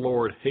 Because the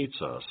Lord hates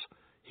us,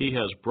 he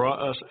has brought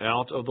us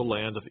out of the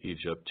land of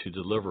Egypt to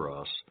deliver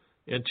us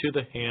into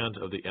the hand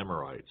of the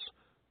Amorites,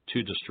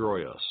 to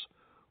destroy us.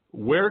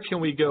 Where can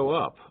we go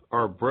up?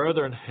 Our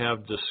brethren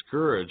have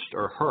discouraged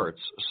our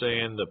hearts,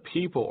 saying, The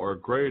people are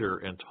greater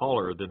and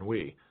taller than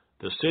we.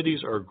 The cities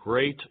are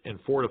great and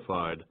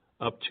fortified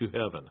up to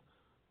heaven.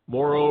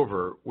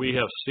 Moreover, we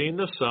have seen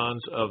the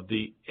sons of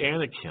the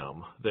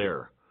Anakim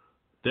there.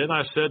 Then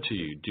I said to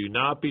you, Do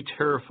not be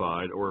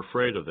terrified or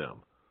afraid of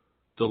them.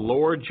 The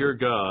Lord your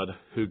God,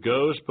 who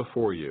goes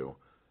before you,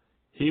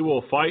 he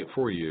will fight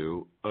for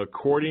you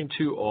according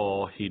to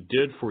all he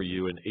did for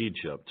you in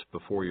Egypt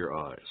before your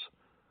eyes.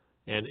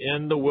 And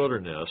in the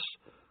wilderness,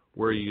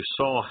 where you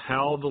saw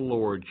how the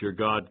Lord your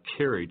God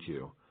carried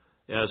you,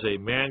 as a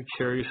man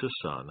carries his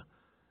son,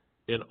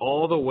 in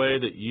all the way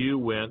that you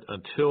went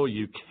until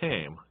you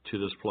came to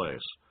this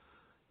place.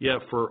 Yet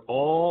for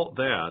all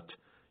that,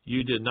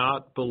 you did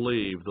not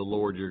believe the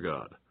Lord your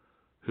God,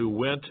 who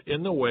went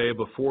in the way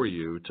before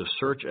you to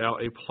search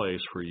out a place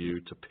for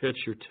you to pitch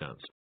your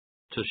tents,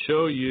 to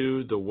show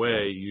you the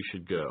way you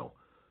should go,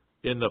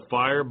 in the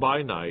fire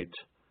by night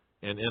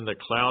and in the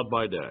cloud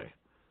by day.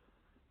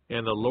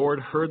 And the Lord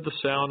heard the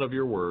sound of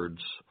your words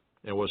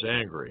and was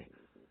angry,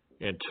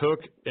 and took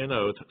an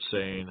oath,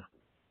 saying,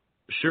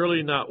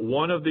 Surely not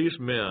one of these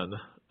men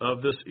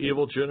of this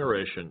evil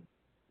generation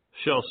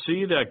shall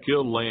see that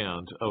good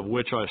land of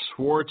which I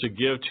swore to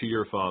give to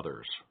your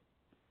fathers.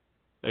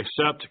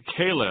 Except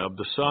Caleb,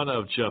 the son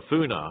of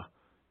Jephunneh,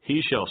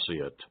 he shall see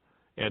it,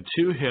 and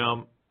to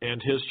him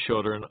and his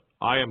children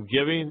I am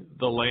giving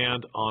the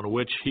land on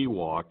which he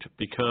walked,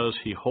 because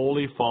he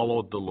wholly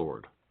followed the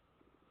Lord.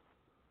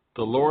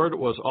 The Lord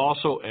was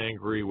also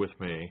angry with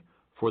me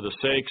for the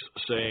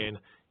sakes, saying,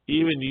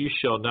 Even you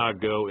shall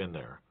not go in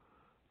there.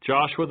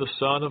 Joshua the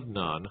son of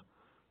Nun,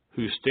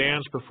 who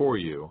stands before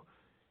you,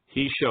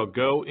 he shall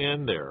go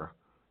in there.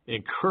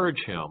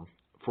 Encourage him,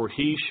 for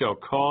he shall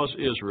cause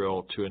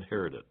Israel to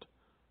inherit it.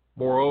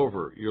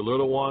 Moreover, your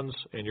little ones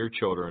and your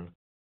children,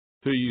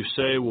 who you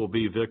say will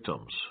be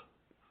victims,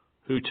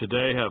 who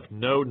today have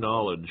no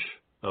knowledge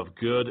of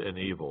good and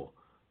evil,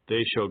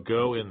 they shall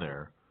go in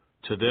there.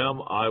 To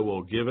them I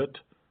will give it,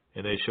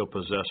 and they shall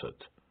possess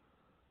it.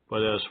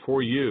 But as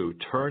for you,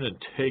 turn and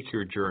take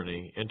your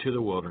journey into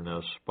the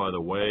wilderness by the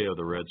way of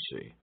the Red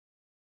Sea.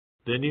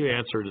 Then you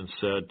answered and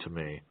said to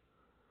me,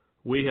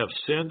 We have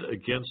sinned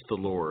against the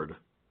Lord.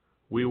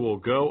 we will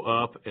go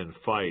up and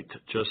fight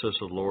just as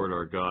the Lord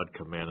our God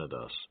commanded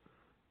us.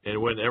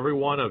 And when every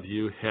one of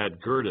you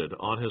had girded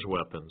on his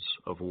weapons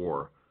of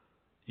war,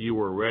 you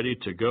were ready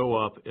to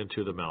go up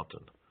into the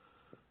mountain.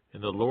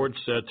 And the Lord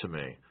said to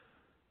me,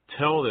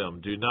 Tell them,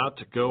 do not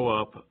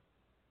go up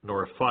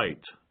nor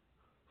fight,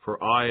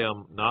 for I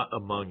am not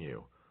among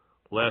you,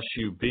 lest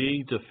you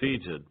be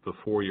defeated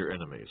before your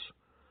enemies.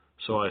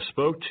 So I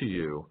spoke to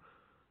you,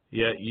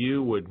 yet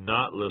you would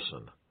not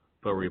listen,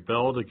 but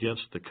rebelled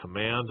against the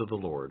command of the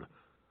Lord,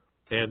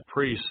 and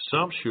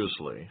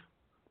presumptuously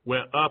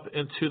went up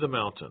into the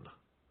mountain.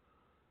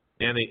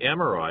 And the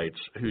Amorites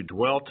who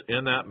dwelt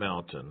in that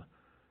mountain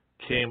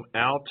came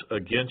out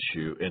against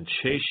you and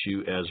chased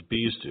you as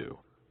bees do,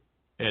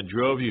 and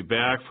drove you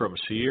back from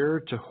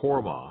Seir to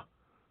Hormah.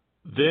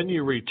 Then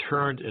you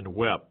returned and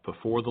wept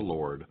before the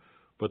Lord,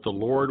 but the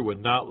Lord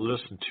would not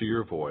listen to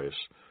your voice,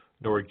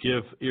 nor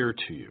give ear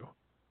to you.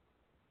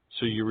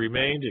 So you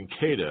remained in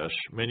Kadesh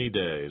many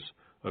days,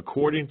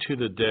 according to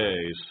the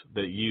days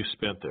that you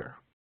spent there.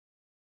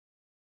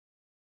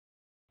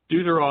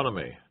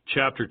 Deuteronomy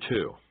chapter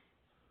 2.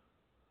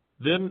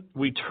 Then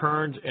we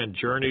turned and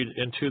journeyed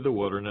into the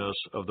wilderness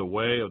of the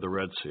way of the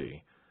Red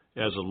Sea,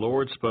 as the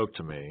Lord spoke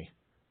to me,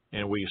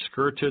 and we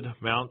skirted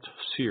Mount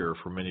Seir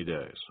for many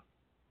days.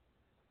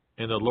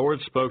 And the Lord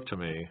spoke to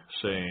me,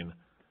 saying,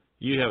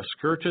 You have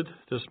skirted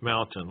this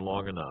mountain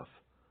long enough.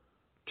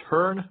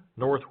 Turn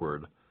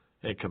northward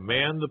and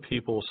command the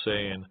people,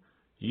 saying,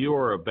 You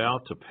are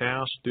about to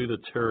pass through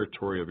the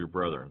territory of your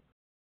brethren,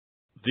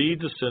 the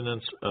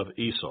descendants of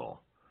Esau,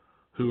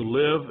 who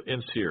live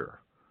in Seir,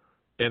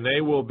 and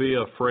they will be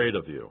afraid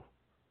of you.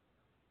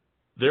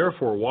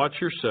 Therefore watch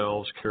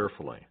yourselves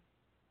carefully.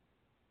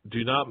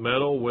 Do not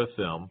meddle with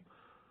them,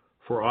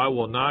 for I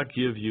will not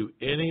give you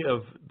any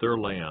of their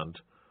land,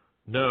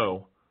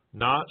 no,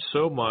 not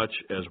so much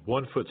as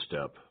 1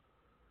 footstep,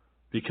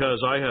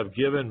 because I have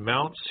given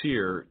Mount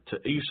Seir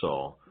to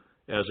Esau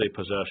as a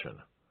possession.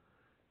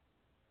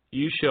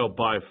 You shall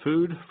buy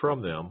food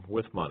from them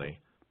with money,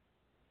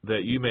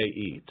 that you may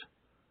eat,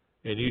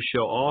 and you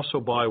shall also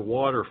buy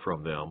water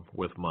from them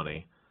with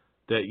money,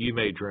 that you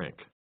may drink.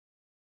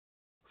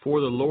 For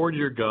the Lord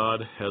your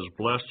God has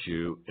blessed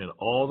you in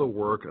all the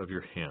work of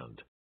your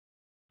hand.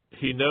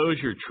 He knows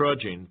you're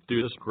trudging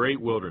through this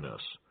great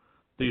wilderness.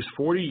 These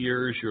 40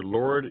 years your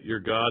Lord your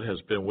God has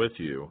been with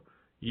you,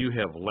 you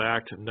have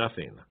lacked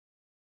nothing.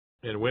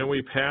 And when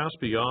we pass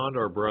beyond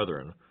our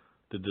brethren,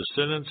 the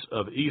descendants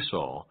of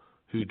Esau,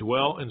 who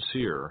dwell in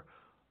Seir,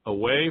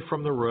 away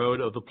from the road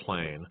of the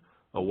plain,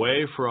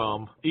 away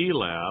from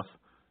Elath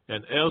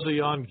and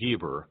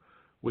Ezion-Geber,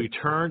 we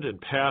turned and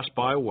passed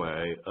by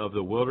way of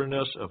the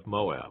wilderness of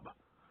Moab.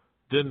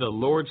 Then the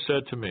Lord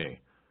said to me,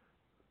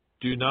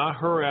 Do not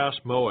harass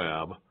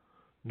Moab,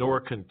 nor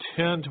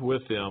contend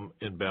with them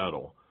in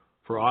battle,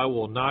 for I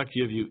will not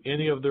give you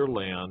any of their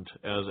land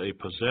as a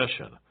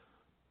possession,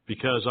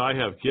 because I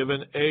have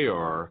given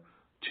Ar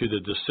to the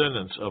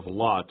descendants of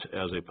Lot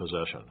as a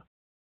possession.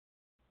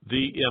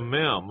 The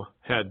Emim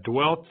had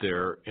dwelt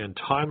there in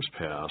times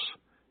past,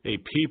 a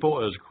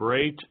people as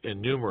great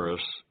and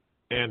numerous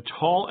and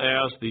tall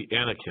as the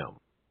Anakim.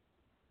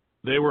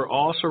 They were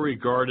also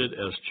regarded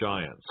as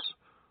giants,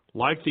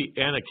 like the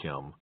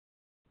Anakim,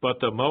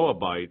 but the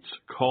Moabites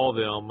call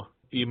them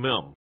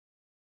Emim.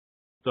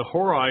 The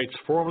Horites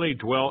formerly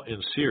dwelt in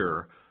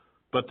Seir,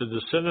 but the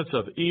descendants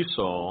of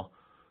Esau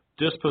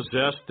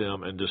dispossessed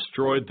them and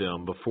destroyed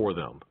them before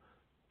them,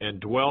 and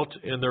dwelt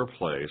in their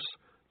place,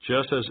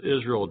 just as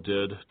Israel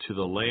did to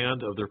the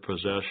land of their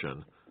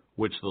possession,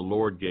 which the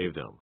Lord gave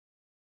them.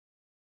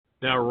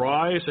 Now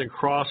rise and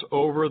cross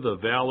over the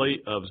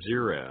valley of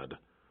Zerad.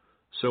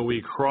 So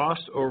we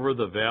crossed over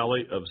the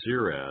valley of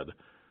Zerad,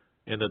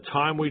 and the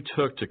time we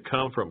took to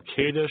come from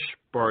Kadesh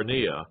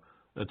Barnea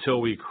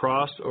until we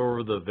crossed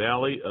over the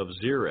valley of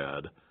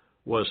Zerad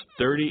was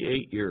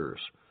 38 years,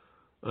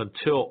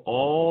 until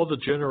all the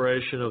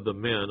generation of the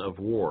men of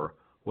war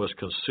was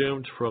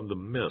consumed from the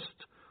midst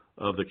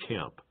of the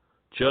camp,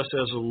 just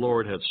as the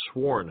Lord had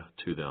sworn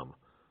to them.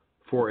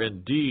 For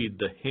indeed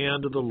the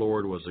hand of the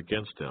Lord was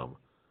against them,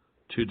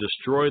 to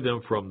destroy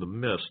them from the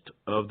midst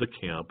of the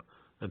camp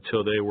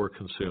until they were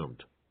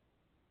consumed.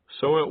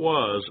 So it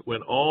was,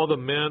 when all the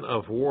men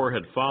of war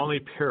had finally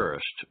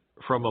perished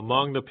from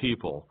among the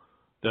people,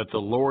 that the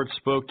Lord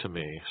spoke to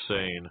me,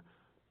 saying,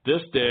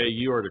 This day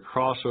you are to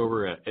cross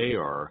over at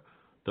Ar,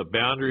 the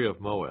boundary of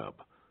Moab.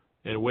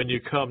 And when you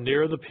come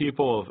near the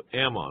people of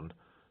Ammon,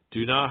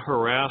 do not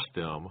harass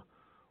them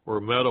or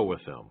meddle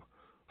with them,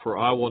 for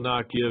I will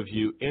not give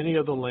you any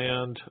of the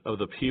land of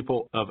the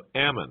people of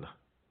Ammon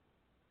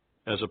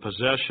as a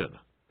possession,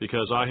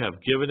 because I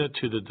have given it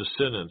to the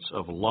descendants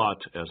of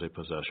Lot as a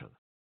possession.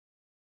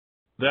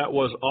 That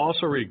was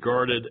also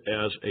regarded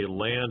as a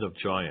land of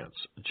giants.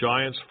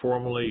 Giants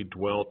formerly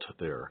dwelt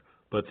there,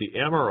 but the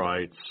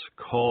Amorites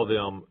call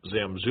them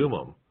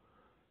Zamzummim,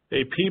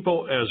 a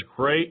people as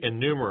great and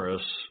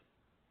numerous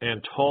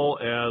and tall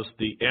as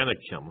the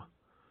Anakim,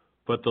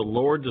 but the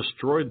Lord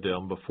destroyed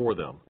them before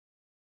them.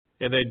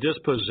 And they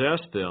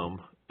dispossessed them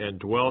and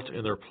dwelt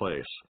in their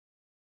place,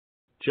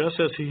 just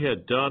as he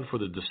had done for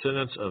the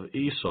descendants of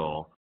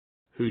Esau,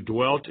 who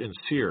dwelt in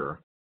Seir,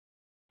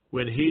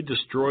 when he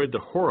destroyed the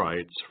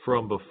Horites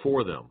from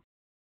before them.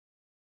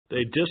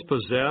 They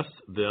dispossessed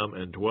them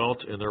and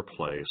dwelt in their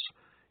place,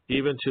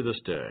 even to this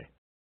day.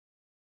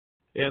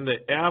 And the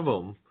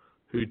Avim,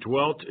 who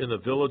dwelt in the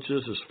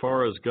villages as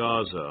far as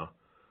Gaza,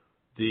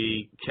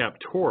 the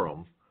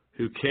Captorim,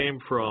 who came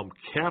from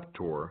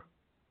Captor,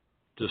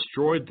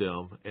 destroyed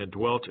them and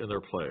dwelt in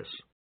their place.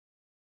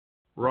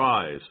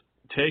 Rise,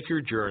 take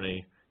your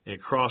journey,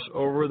 and cross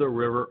over the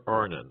river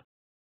Arnon.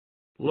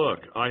 Look,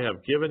 I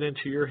have given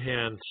into your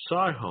hand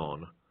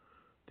Sihon,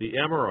 the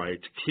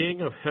Amorite,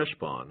 king of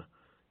Heshbon,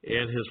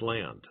 and his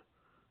land.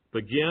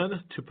 Begin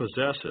to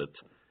possess it,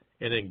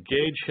 and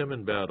engage him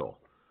in battle.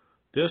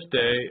 This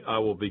day I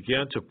will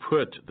begin to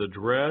put the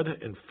dread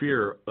and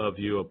fear of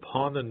you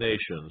upon the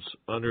nations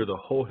under the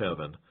whole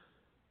heaven,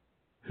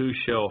 who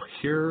shall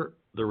hear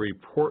the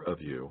report of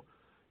you,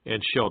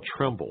 and shall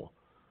tremble,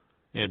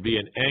 and be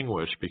in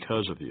anguish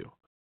because of you.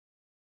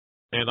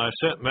 And I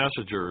sent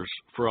messengers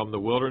from the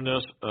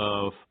wilderness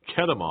of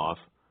Kedemoth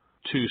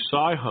to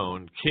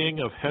Sihon, king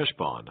of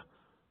Heshbon,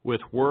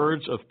 with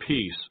words of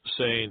peace,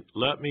 saying,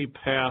 Let me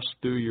pass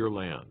through your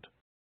land.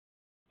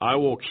 I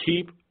will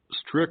keep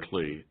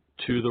strictly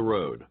to the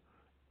road,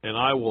 and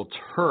I will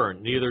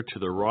turn neither to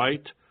the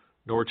right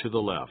nor to the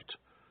left.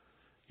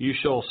 You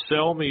shall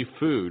sell me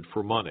food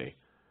for money,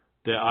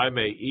 that I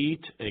may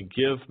eat, and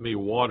give me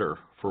water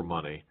for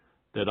money,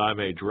 that I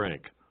may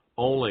drink.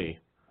 Only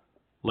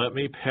let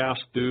me pass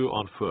through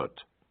on foot.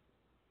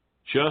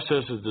 Just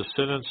as the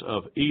descendants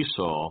of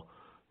Esau,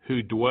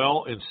 who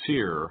dwell in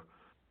Seir,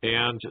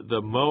 and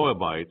the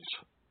Moabites,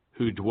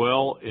 who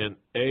dwell in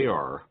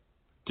Ar,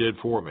 did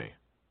for me,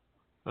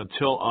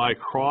 until I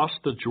cross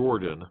the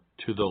Jordan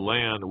to the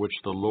land which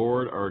the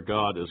Lord our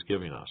God is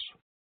giving us.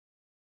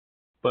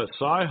 But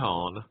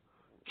Sihon,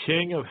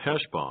 king of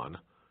Heshbon,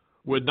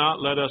 would not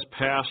let us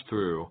pass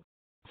through,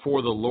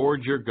 for the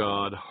Lord your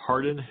God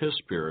hardened his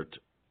spirit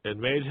and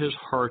made his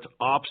heart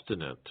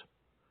obstinate,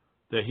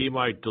 that he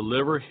might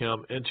deliver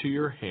him into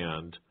your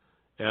hand,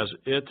 as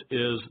it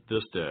is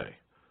this day.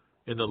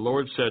 And the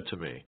Lord said to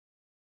me,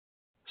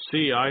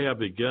 See, I have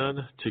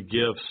begun to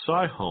give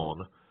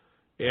Sihon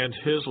and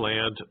his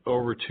land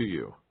over to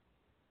you.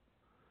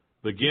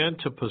 Begin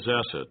to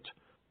possess it,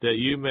 that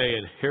you may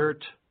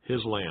inherit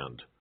his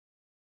land.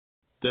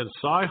 Then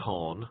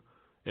Sihon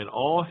and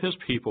all his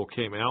people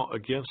came out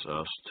against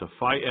us to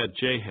fight at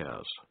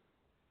Jahaz.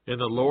 And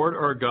the Lord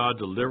our God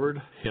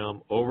delivered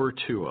him over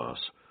to us,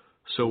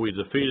 so we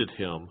defeated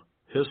him,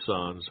 his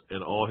sons,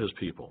 and all his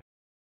people.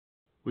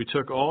 We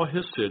took all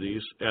his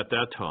cities at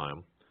that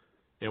time,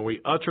 and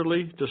we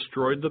utterly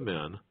destroyed the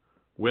men,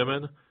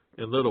 women,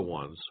 and little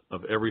ones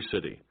of every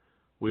city.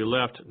 We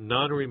left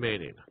none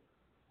remaining.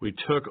 We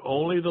took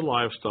only the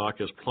livestock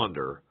as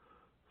plunder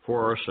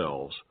for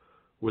ourselves,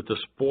 with the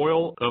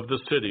spoil of the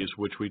cities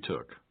which we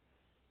took.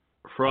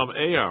 From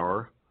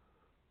Ar,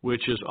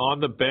 which is on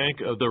the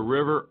bank of the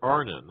river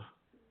Arnon,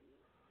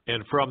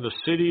 and from the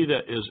city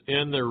that is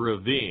in the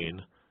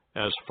ravine,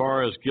 as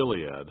far as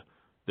Gilead,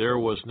 there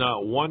was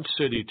not one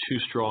city too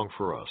strong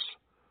for us.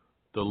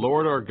 The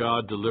Lord our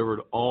God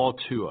delivered all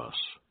to us.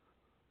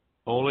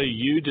 Only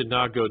you did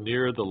not go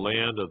near the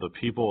land of the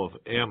people of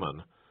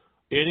Ammon,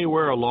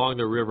 anywhere along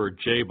the river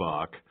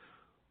Jabbok,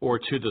 or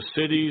to the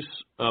cities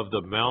of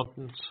the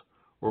mountains,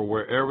 or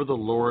wherever the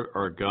Lord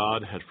our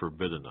God had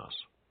forbidden us.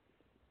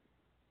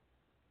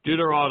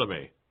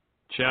 Deuteronomy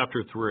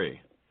chapter 3.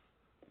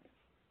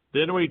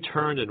 Then we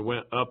turned and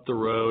went up the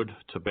road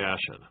to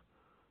Bashan,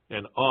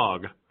 and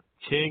Og,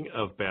 king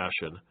of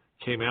Bashan,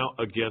 came out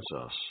against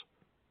us,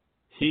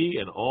 he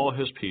and all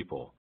his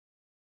people,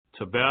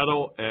 to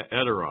battle at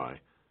Edrei.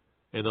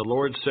 And the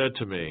Lord said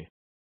to me,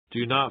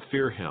 Do not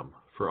fear him,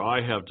 for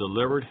I have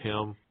delivered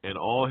him and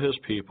all his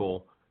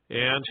people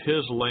and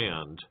his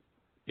land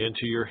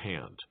into your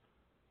hand.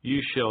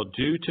 You shall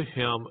do to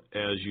him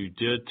as you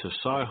did to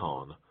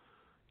Sihon,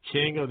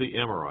 king of the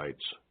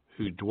Amorites,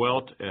 who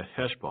dwelt at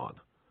Heshbon.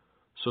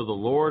 So the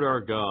Lord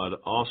our God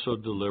also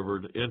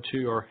delivered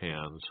into our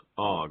hands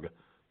Og,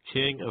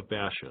 king of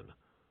Bashan,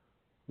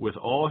 with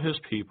all his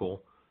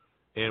people,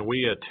 and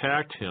we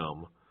attacked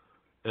him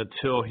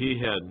until he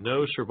had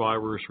no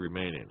survivors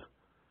remaining.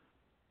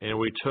 And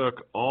we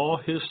took all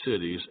his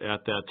cities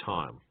at that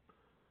time.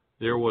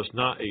 There was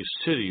not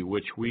a city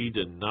which we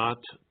did not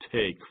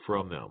take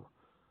from them.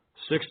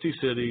 60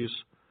 cities,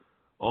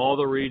 all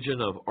the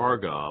region of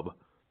Argob,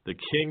 the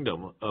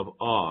kingdom of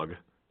Og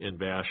in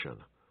Bashan.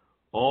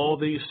 All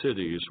these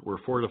cities were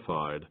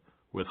fortified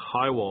with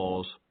high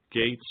walls,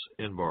 gates,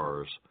 and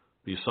bars,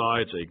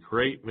 besides a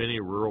great many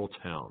rural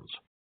towns.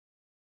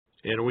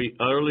 And we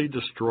utterly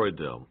destroyed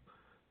them,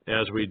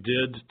 as we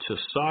did to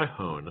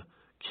Sihon,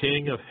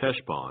 king of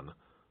Heshbon,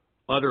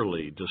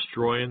 utterly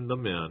destroying the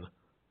men,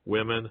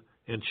 women,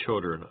 and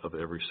children of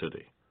every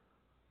city.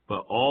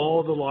 But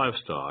all the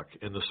livestock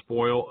and the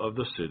spoil of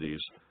the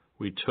cities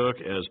we took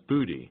as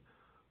booty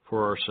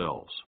for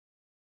ourselves.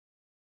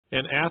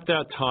 And at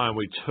that time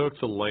we took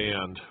the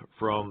land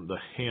from the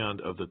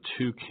hand of the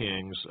 2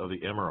 kings of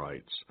the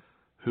Amorites,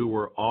 who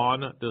were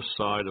on this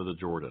side of the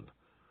Jordan,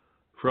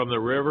 from the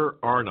river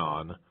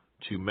Arnon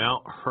to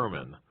Mount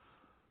Hermon.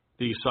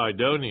 The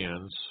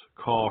Sidonians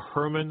call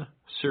Hermon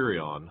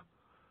Sirion,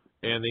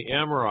 and the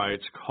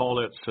Amorites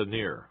call it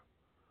Senir.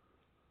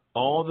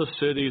 All the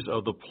cities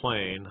of the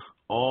plain,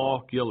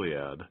 all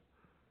Gilead,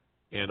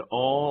 and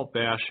all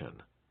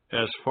Bashan,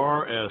 as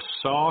far as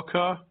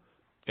Salcah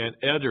and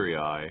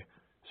Edrei,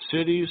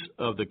 cities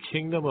of the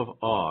kingdom of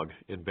Og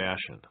in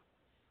Bashan.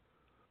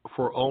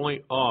 For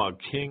only Og,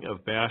 king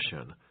of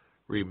Bashan,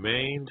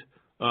 remained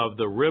of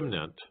the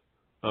remnant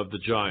of the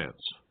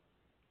giants.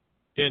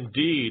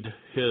 Indeed,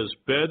 his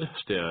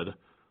bedstead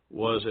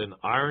was an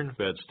iron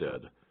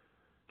bedstead.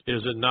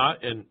 Is it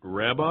not in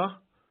Rabbah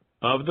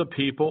of the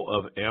people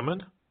of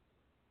Ammon?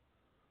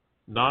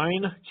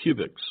 9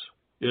 cubits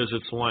is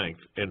its length,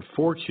 and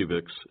 4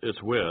 cubits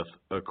its width,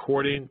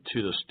 according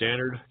to the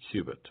standard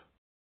cubit.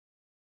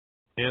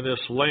 And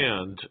this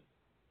land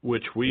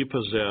which we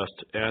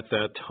possessed at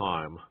that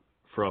time,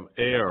 from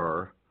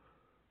Ar,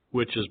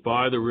 which is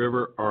by the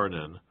river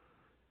Arnon,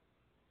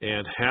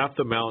 and half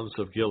the mountains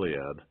of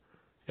Gilead,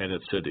 and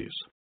its cities,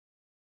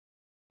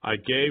 I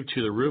gave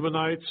to the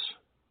Reubenites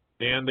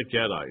and the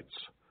Gadites,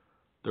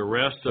 the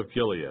rest of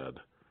Gilead,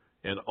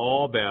 and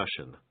all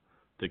Bashan,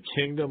 the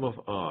kingdom of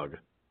Og,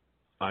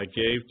 I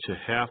gave to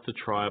half the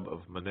tribe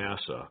of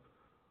Manasseh.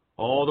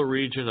 All the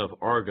region of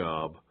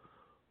Argob,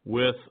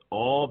 with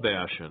all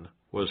Bashan,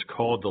 was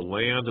called the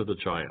land of the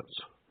giants.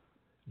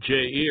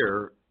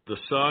 Jair, the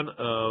son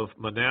of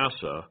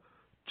Manasseh,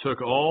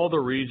 took all the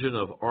region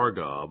of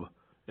Argob,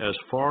 as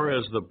far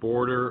as the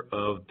border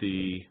of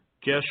the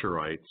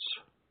Geshurites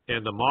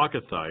and the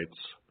Maacathites,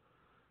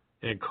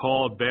 and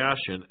called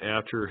Bashan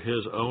after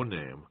his own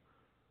name,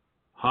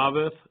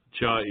 Haveth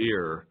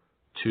Jair,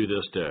 to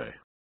this day.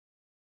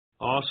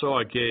 Also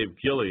I gave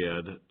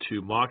Gilead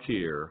to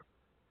Machir,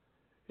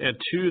 and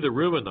to the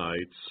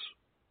Reubenites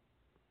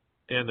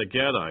and the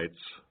Gadites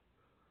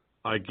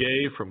I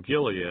gave from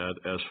Gilead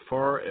as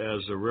far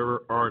as the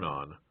river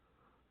Arnon,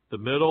 the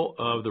middle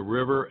of the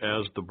river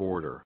as the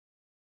border,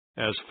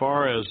 as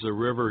far as the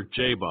river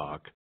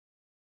Jabbok,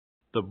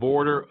 the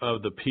border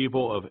of the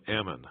people of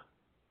Ammon,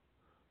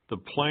 the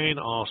plain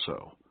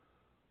also,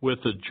 with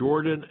the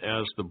Jordan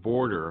as the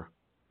border,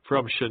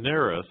 from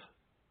Shinnereth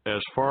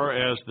as far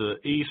as the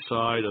east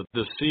side of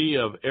the sea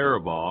of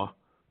Arabah,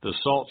 the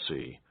salt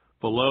sea,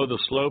 below the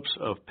slopes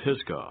of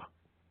Pisgah.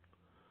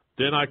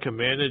 Then I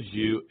commanded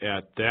you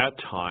at that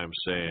time,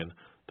 saying,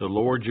 The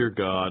Lord your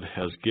God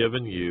has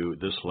given you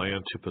this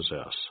land to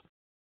possess.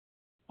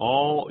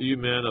 All you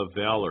men of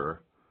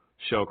valor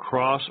shall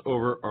cross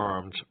over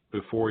armed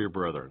before your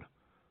brethren,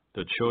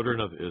 the children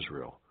of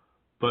Israel.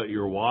 But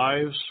your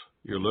wives,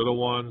 your little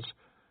ones,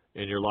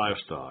 and your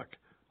livestock,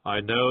 I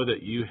know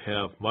that you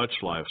have much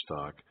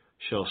livestock,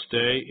 shall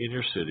stay in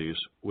your cities,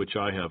 which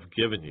I have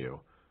given you,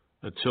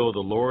 until the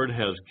Lord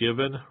has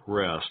given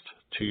rest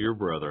to your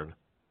brethren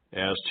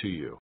as to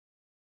you.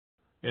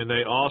 And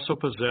they also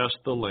possess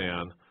the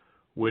land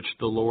which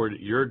the Lord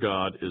your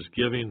God is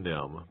giving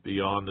them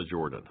beyond the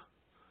Jordan.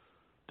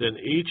 Then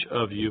each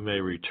of you may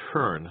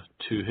return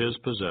to his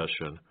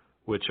possession,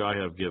 which I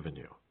have given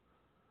you.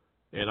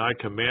 And I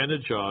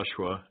commanded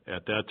Joshua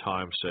at that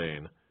time,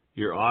 saying,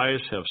 Your eyes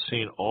have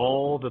seen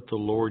all that the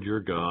Lord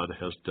your God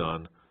has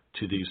done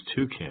to these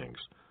 2 kings.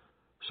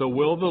 So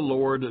will the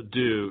Lord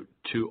do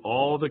to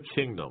all the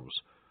kingdoms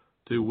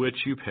through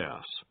which you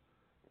pass.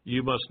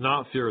 You must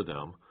not fear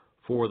them,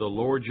 for the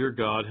Lord your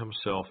God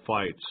himself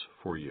fights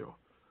for you.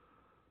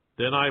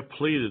 Then I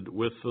pleaded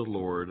with the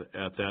Lord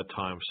at that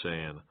time,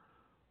 saying,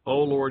 O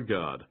Lord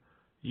God,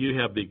 you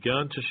have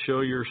begun to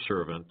show your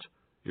servant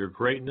your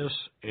greatness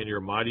and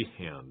your mighty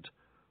hand.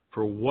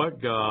 For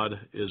what God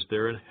is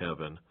there in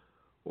heaven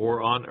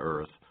or on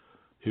earth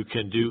who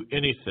can do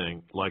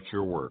anything like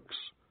your works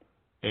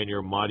and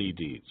your mighty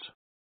deeds?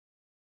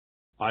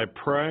 I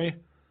pray,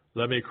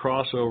 let me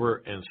cross over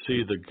and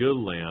see the good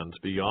land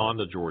beyond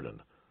the Jordan,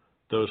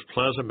 those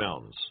pleasant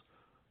mountains,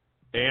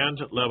 and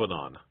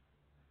Lebanon.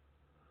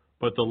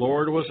 But the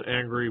Lord was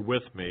angry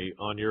with me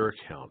on your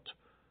account,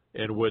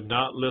 and would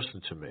not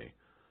listen to me.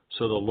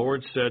 So the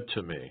Lord said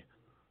to me,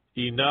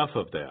 Enough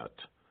of that.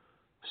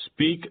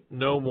 Speak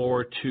no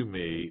more to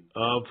me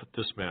of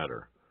this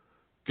matter.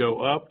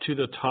 Go up to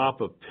the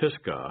top of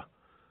Pisgah,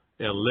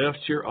 and lift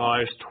your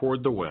eyes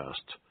toward the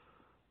west,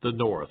 the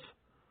north,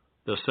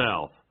 the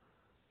south,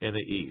 and the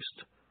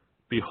east.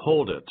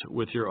 Behold it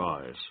with your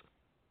eyes,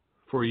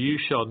 for you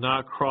shall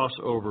not cross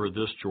over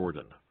this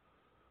Jordan.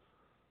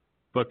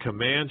 But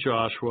command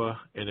Joshua,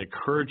 and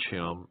encourage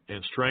him,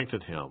 and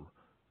strengthen him,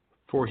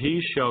 for he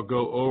shall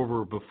go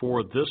over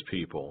before this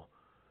people,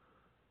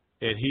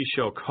 and he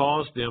shall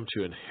cause them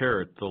to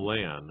inherit the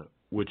land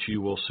which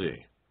you will see.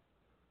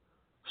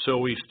 So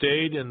we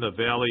stayed in the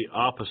valley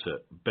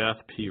opposite Beth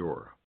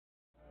Peor.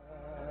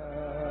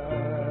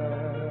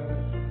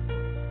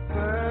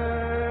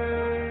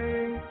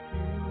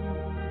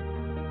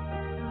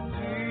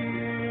 Thank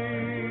you,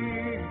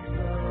 Jesus.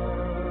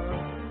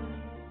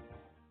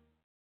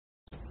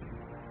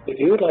 If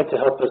you would like to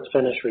help us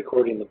finish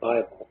recording the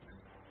Bible,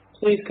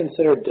 please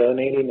consider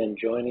donating and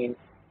joining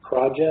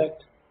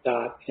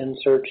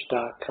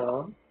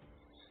project.nsearch.com.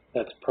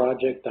 That's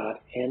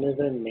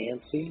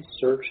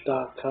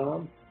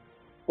project.n-as-in-Nancy-search.com,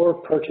 or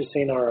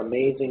purchasing our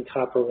amazing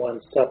Copper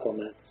One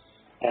supplement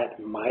at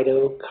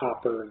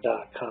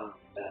mitocopper.com.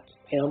 That's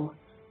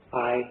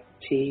M-I-T-O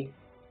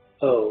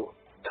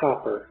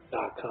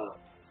copper.com.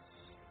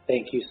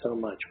 Thank you so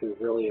much. We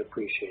really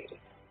appreciate it.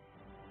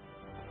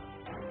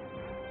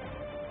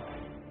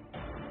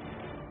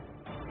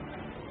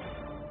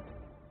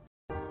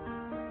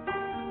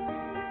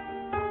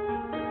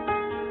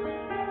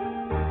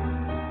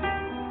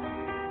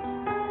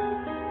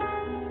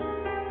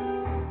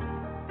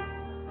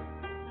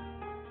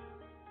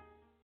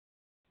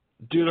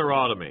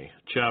 Deuteronomy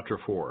chapter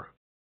 4.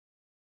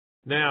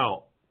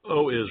 Now,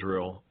 O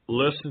Israel,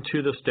 listen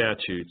to the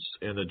statutes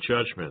and the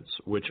judgments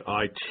which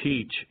I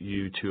teach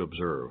you to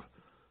observe,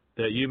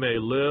 that you may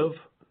live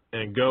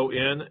and go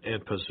in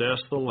and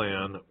possess the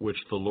land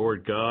which the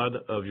Lord God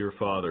of your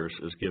fathers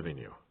is giving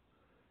you.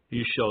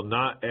 You shall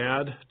not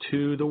add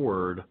to the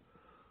word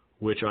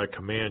which I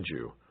command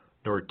you,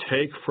 nor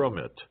take from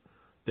it,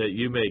 that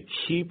you may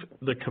keep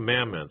the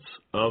commandments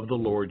of the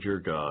Lord your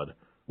God,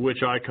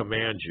 which I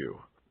command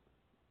you.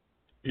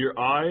 Your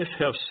eyes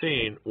have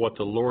seen what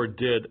the Lord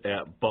did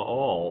at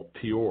Baal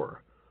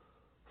Peor.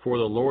 For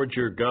the Lord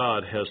your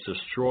God has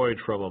destroyed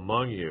from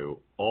among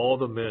you all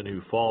the men who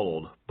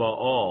followed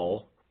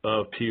Baal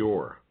of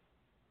Peor.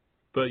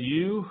 But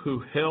you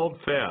who held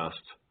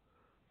fast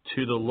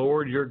to the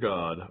Lord your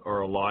God are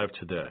alive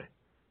today,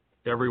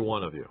 every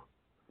one of you.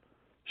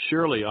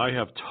 Surely I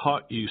have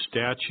taught you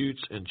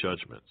statutes and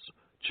judgments,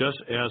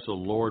 just as the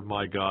Lord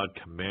my God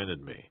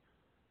commanded me,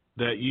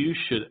 that you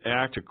should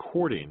act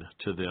according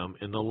to them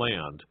in the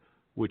land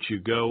which you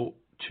go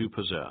to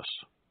possess.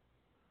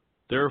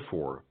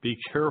 Therefore, be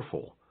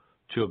careful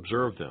to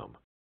observe them,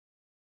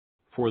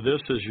 for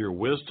this is your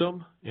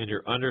wisdom and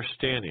your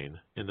understanding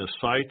in the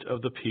sight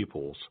of the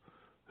peoples,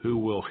 who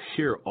will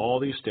hear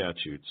all these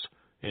statutes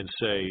and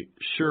say,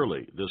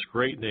 surely this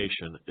great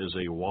nation is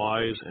a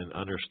wise and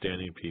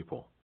understanding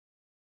people.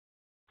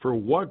 For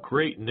what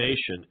great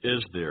nation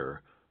is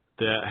there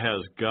that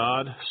has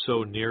God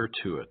so near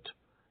to it,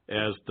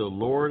 as the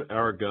Lord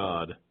our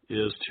God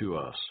is to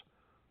us,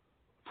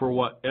 for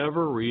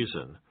whatever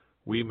reason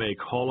we may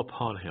call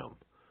upon him?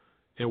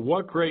 And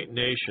what great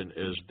nation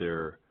is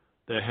there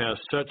that has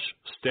such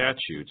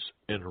statutes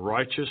and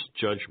righteous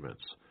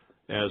judgments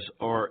as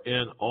are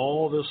in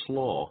all this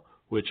law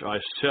which I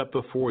set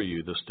before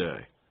you this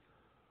day?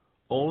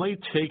 Only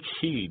take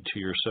heed to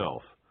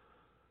yourself,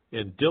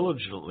 and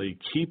diligently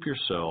keep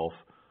yourself,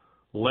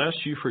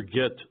 lest you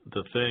forget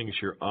the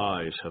things your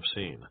eyes have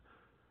seen,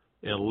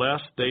 and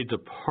lest they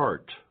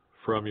depart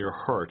from your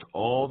heart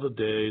all the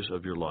days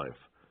of your life,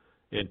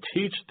 and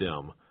teach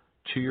them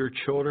to your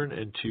children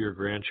and to your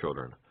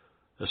grandchildren,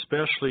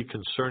 especially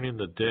concerning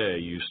the day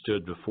you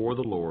stood before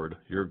the Lord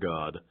your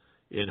God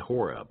in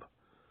Horeb,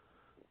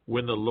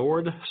 when the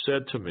Lord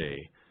said to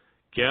me,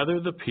 gather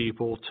the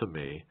people to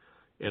me,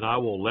 and I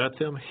will let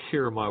them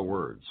hear my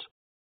words,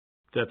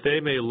 that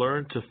they may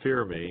learn to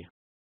fear me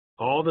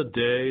all the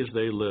days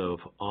they live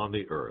on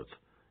the earth,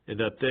 and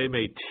that they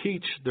may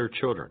teach their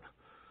children.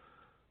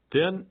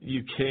 Then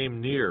you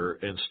came near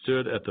and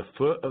stood at the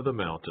foot of the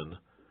mountain,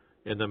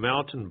 and the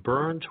mountain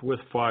burned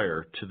with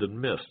fire to the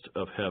midst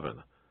of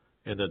heaven,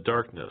 and the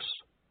darkness,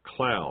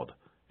 cloud,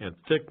 and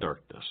thick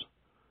darkness.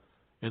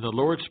 And the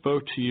Lord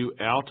spoke to you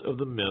out of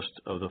the midst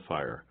of the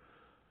fire.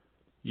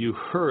 You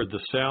heard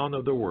the sound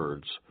of the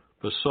words,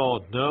 but saw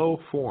no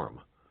form.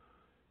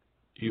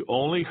 You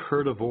only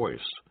heard a voice.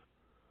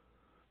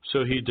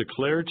 So he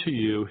declared to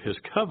you his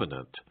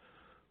covenant,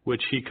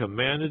 which he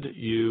commanded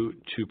you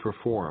to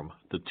perform,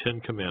 the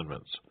 10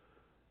 Commandments,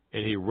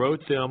 and he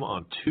wrote them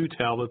on 2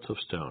 tablets of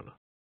stone.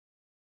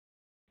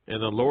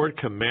 And the Lord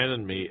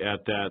commanded me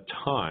at that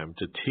time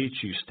to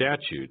teach you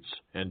statutes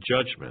and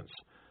judgments,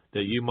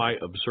 that you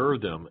might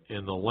observe them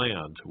in the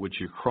land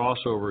which you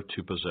cross over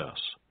to possess.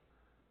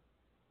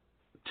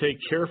 Take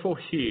careful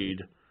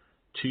heed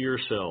to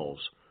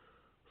yourselves,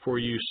 for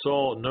you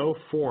saw no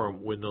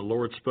form when the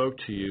Lord spoke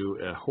to you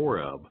at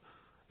Horeb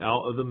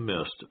out of the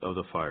midst of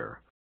the fire,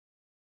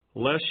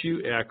 lest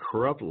you act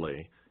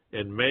corruptly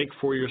and make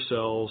for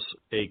yourselves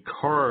a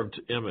carved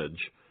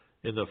image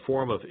in the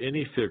form of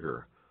any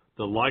figure,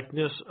 the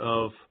likeness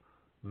of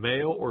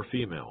male or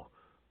female,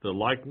 the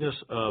likeness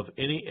of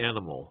any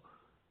animal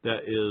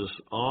that is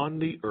on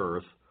the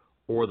earth,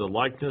 or the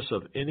likeness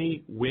of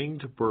any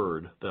winged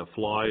bird that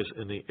flies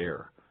in the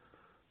air,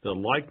 the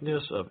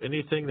likeness of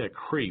anything that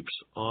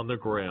creeps on the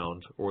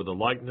ground, or the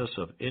likeness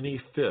of any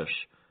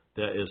fish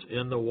that is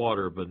in the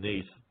water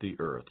beneath the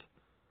earth.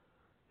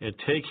 And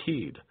take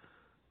heed,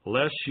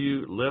 lest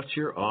you lift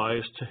your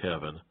eyes to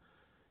heaven,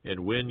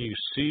 and when you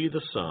see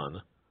the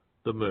sun,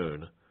 the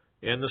moon,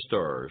 and the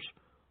stars,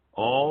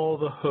 all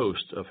the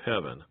host of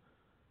heaven,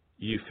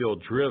 you feel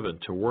driven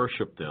to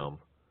worship them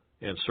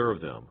and serve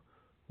them,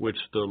 which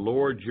the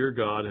Lord your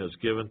God has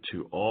given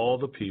to all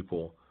the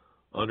people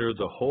under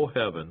the whole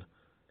heaven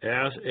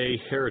as a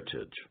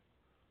heritage.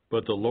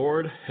 But the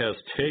Lord has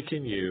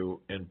taken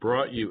you and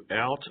brought you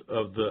out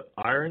of the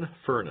iron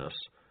furnace,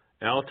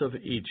 out of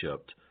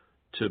Egypt,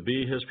 to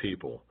be his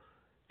people,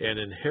 an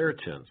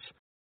inheritance,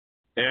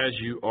 as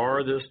you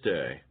are this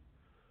day.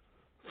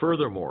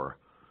 Furthermore,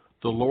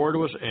 the Lord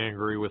was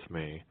angry with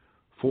me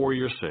for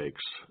your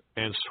sakes,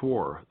 and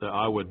swore that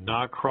I would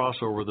not cross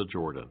over the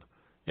Jordan,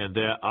 and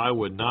that I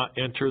would not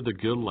enter the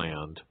good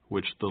land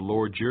which the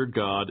Lord your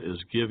God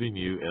is giving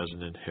you as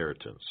an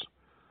inheritance.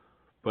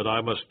 But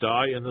I must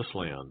die in this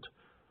land.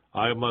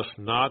 I must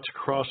not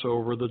cross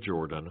over the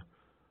Jordan,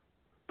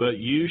 but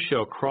you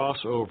shall cross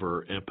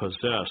over and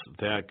possess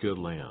that good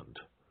land.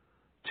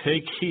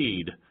 Take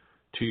heed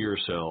to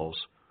yourselves,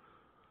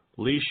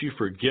 lest you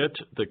forget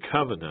the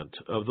covenant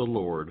of the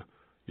Lord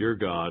your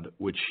God,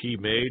 which he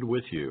made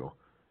with you,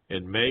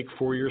 and make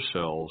for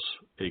yourselves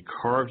a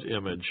carved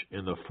image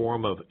in the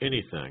form of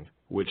anything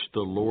which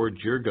the Lord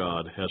your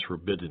God has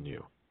forbidden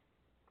you.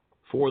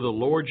 For the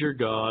Lord your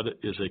God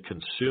is a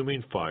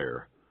consuming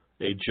fire,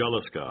 a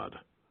jealous God.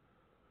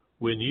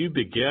 When you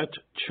beget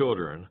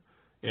children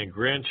and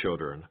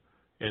grandchildren,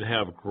 and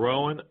have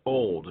grown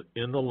old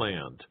in the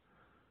land,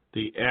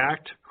 they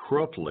act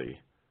corruptly,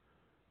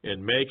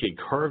 and make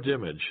a carved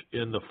image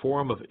in the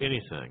form of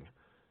anything,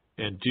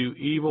 and do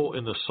evil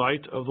in the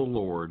sight of the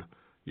Lord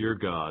your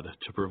God,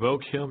 to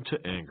provoke him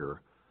to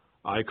anger.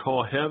 I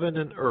call heaven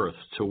and earth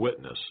to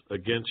witness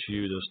against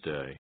you this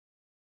day,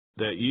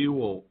 that you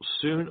will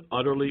soon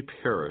utterly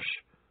perish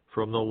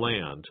from the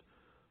land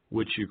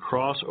which you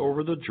cross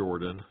over the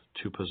Jordan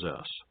to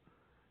possess.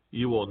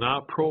 You will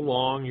not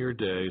prolong your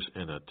days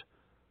in it,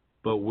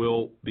 but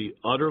will be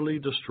utterly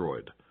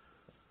destroyed.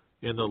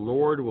 And the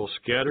Lord will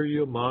scatter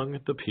you among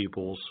the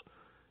peoples,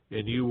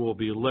 and you will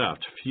be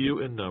left few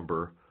in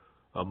number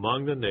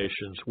among the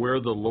nations where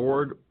the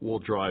Lord will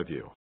drive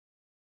you.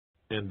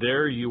 And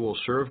there you will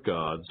serve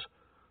gods,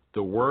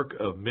 the work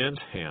of men's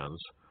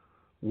hands,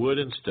 wood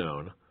and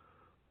stone,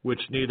 which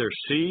neither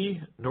see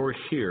nor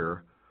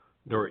hear,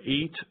 nor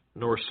eat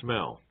nor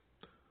smell.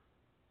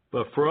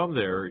 But from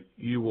there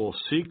you will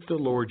seek the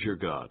Lord your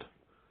God,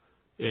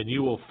 and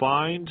you will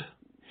find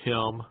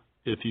him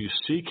if you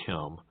seek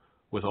him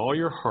with all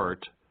your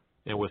heart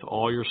and with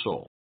all your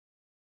soul.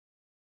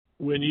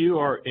 When you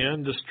are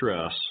in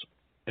distress,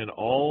 and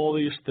all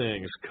these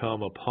things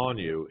come upon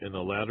you in the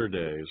latter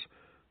days,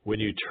 when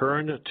you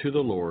turn to the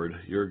Lord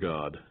your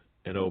God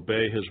and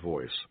obey his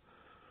voice.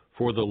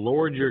 For the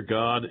Lord your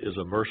God is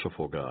a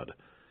merciful God.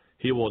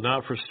 He will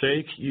not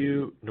forsake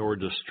you nor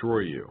destroy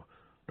you,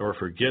 nor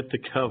forget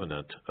the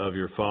covenant of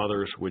your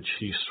fathers which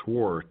he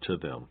swore to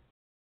them.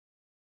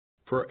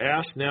 For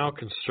ask now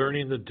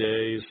concerning the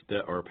days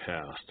that are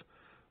past,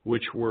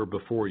 which were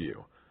before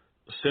you,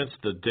 since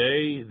the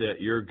day that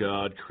your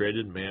God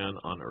created man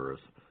on earth,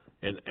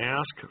 and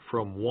ask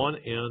from one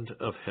end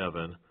of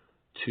heaven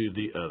to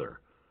the other,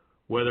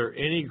 whether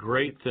any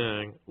great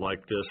thing like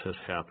this has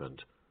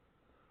happened,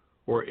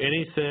 or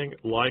anything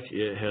like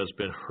it has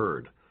been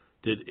heard.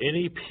 Did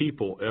any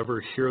people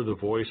ever hear the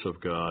voice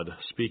of God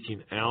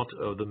speaking out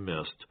of the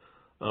midst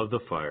of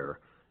the fire,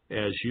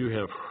 as you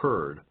have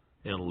heard,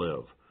 and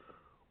live?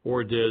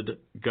 Or did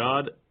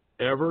God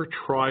ever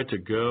try to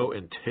go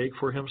and take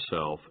for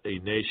himself a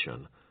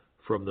nation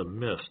from the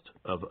midst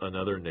of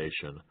another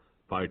nation,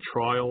 by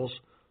trials,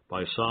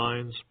 by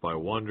signs, by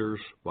wonders,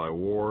 by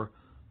war,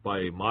 by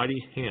a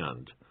mighty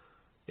hand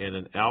and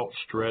an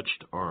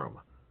outstretched arm,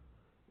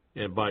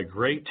 and by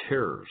great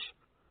terrors,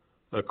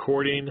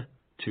 according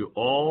to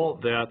all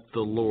that the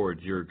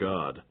Lord your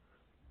God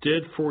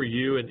did for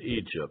you in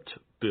Egypt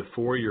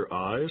before your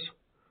eyes?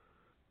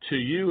 To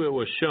you it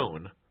was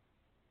shown,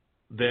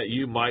 that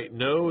you might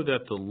know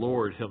that the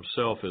Lord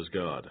himself is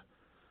God.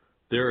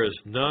 There is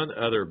none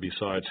other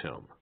besides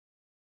him.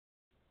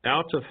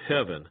 Out of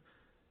heaven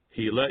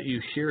he let you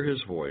hear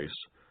his voice,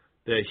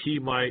 that he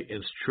might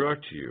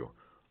instruct you.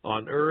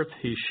 On earth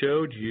he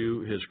showed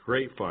you his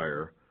great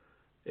fire,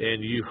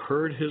 and you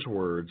heard his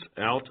words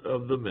out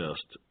of the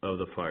midst of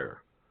the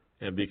fire.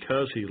 And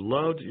because he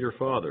loved your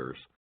fathers,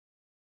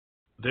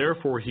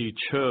 therefore he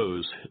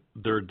chose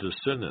their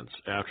descendants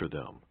after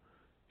them.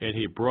 And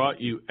he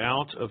brought you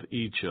out of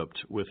Egypt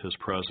with his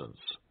presence,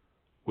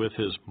 with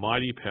his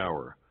mighty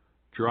power,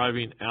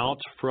 driving out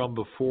from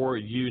before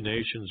you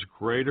nations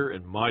greater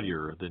and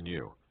mightier than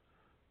you,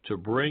 to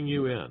bring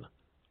you in,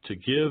 to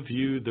give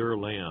you their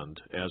land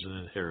as an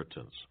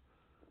inheritance,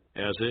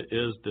 as it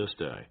is this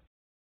day.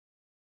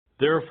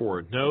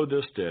 Therefore know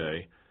this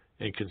day,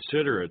 and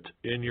consider it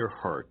in your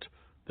heart,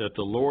 that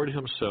the Lord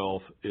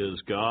himself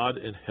is God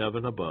in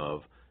heaven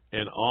above,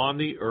 and on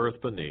the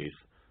earth beneath.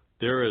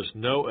 There is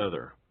no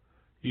other.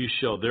 You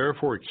shall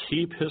therefore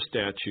keep his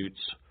statutes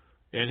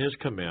and his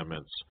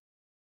commandments,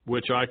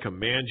 which I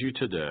command you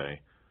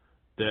today,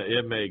 that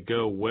it may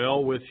go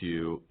well with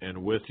you and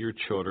with your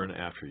children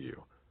after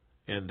you,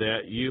 and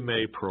that you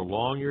may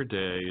prolong your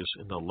days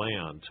in the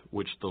land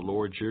which the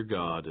Lord your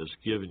God has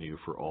given you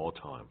for all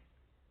time.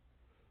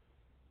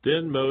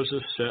 Then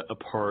Moses set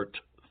apart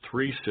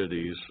 3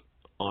 cities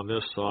on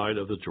this side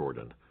of the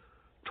Jordan,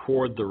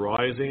 toward the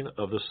rising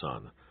of the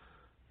sun,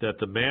 that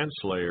the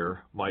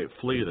manslayer might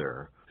flee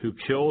there, who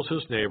kills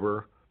his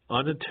neighbor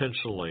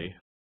unintentionally,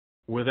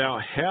 without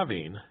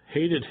having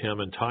hated him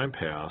in time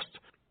past,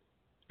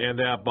 and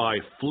that by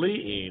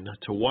fleeing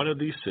to one of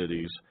these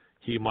cities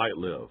he might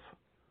live.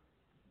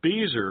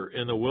 Bezer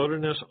in the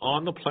wilderness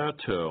on the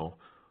plateau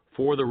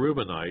for the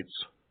Reubenites,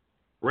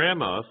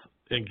 Ramoth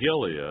in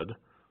Gilead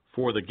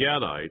for the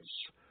Gadites,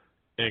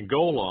 and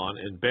Golan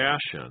in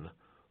Bashan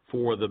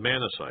for the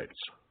Manassites.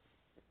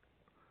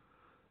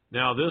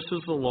 Now this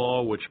is the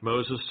law which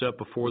Moses set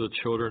before the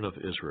children of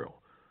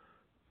Israel.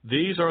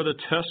 These are the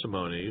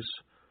testimonies,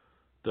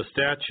 the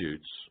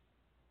statutes,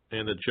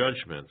 and the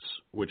judgments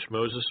which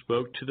Moses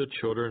spoke to the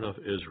children of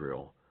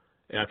Israel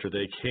after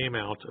they came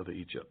out of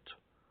Egypt.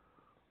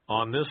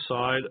 On this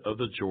side of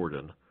the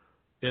Jordan,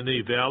 in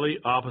the valley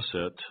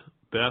opposite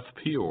Beth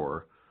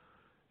Peor,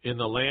 in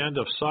the land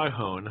of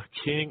Sihon,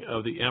 king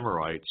of the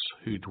Amorites,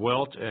 who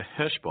dwelt at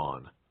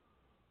Heshbon,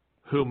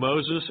 whom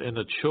Moses and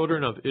the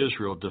children of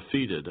Israel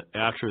defeated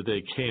after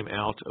they came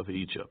out of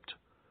Egypt.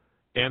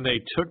 And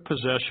they took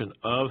possession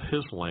of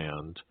his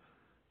land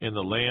in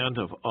the land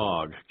of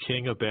Og,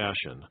 king of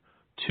Bashan,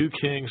 2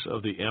 kings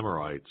of the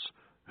Amorites,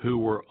 who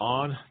were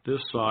on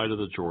this side of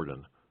the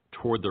Jordan,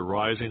 toward the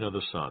rising of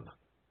the sun.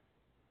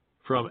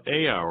 From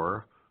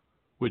Aor,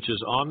 which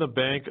is on the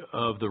bank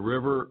of the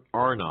river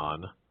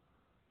Arnon,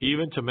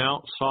 even to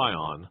Mount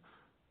Sion,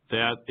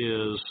 that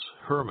is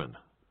Hermon,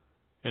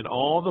 and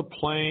all the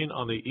plain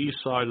on the east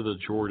side of the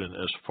Jordan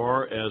as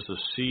far as the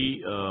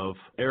sea of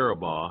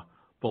Arabah,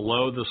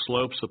 below the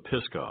slopes of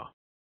Pisgah.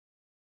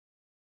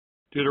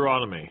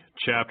 Deuteronomy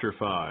chapter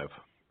 5.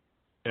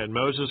 And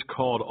Moses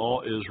called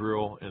all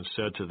Israel and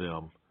said to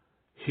them,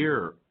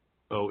 Hear,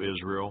 O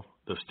Israel,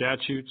 the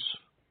statutes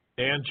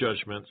and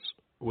judgments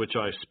which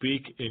I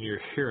speak in your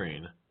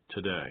hearing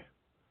today,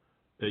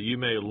 that you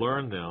may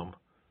learn them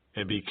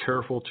and be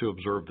careful to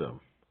observe them.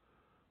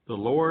 The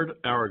Lord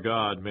our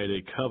God made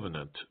a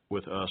covenant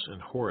with us in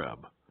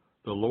Horeb.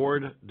 The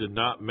Lord did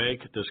not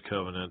make this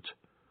covenant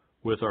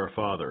with our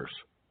fathers,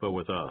 but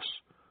with us,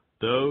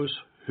 those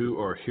who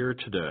are here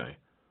today,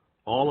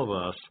 all of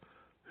us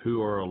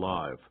who are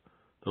alive.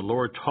 The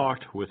Lord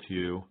talked with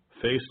you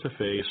face to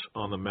face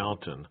on the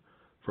mountain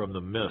from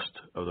the midst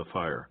of the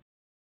fire.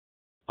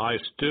 I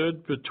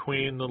stood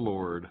between the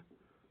Lord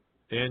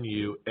and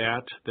you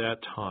at that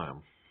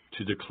time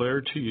to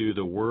declare to you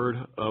the word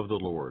of the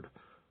Lord.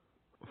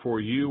 For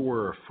you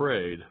were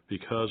afraid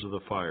because of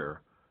the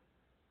fire,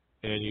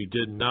 and you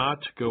did not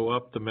go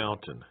up the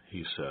mountain,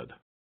 he said.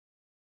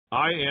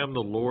 I am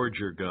the Lord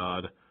your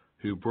God,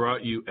 who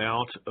brought you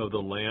out of the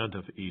land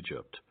of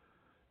Egypt,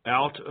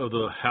 out of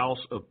the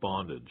house of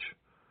bondage.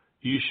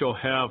 You shall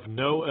have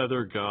no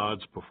other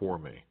gods before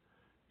me.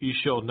 You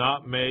shall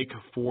not make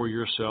for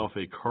yourself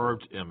a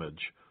carved image,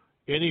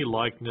 any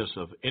likeness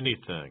of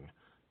anything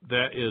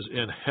that is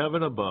in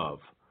heaven above,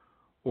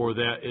 or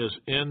that is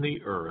in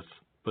the earth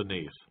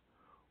beneath,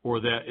 or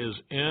that is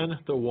in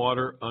the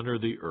water under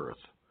the earth.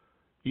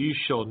 You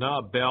shall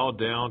not bow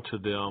down to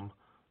them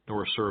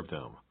nor serve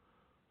them.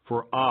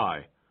 For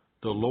I,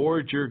 the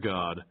Lord your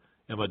God,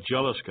 am a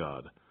jealous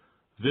God,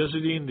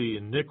 visiting the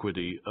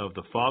iniquity of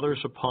the fathers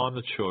upon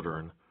the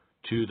children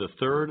to the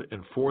 3rd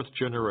and 4th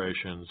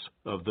generations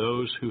of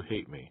those who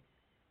hate me,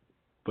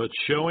 but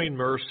showing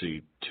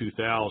mercy to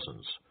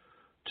thousands,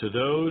 to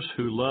those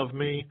who love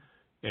me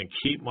and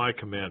keep my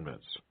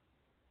commandments.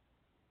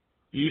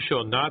 You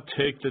shall not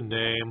take the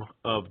name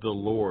of the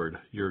Lord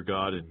your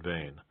God in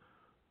vain,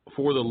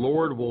 for the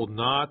Lord will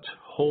not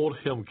hold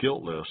him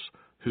guiltless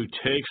who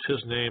takes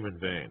his name in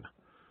vain.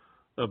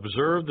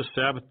 Observe the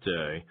Sabbath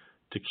day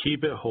to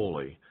keep it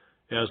holy,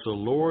 as the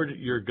Lord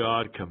your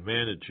God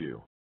commanded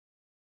you.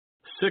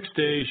 6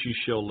 days you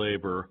shall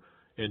labor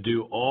and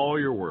do all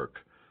your work,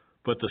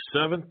 but the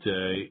 7th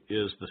day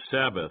is the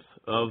Sabbath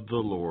of the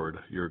Lord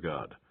your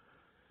God.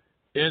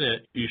 In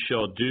it you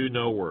shall do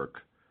no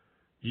work,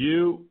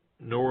 you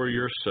nor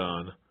your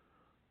son,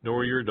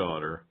 nor your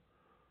daughter,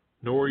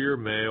 nor your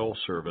male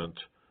servant,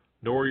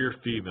 nor your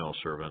female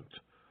servant,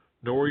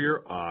 nor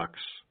your ox,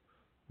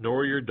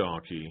 nor your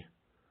donkey,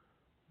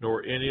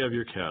 nor any of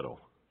your cattle,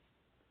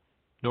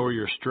 nor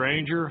your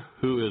stranger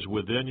who is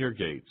within your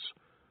gates,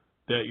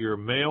 that your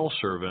male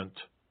servant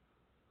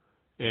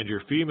and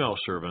your female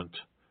servant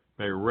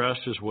may rest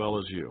as well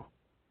as you.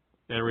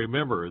 And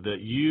remember that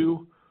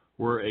you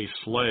were a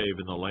slave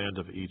in the land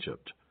of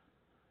Egypt.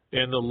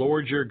 And the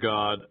Lord your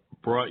God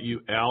brought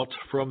you out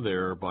from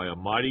there by a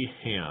mighty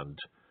hand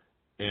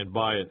and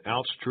by an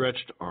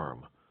outstretched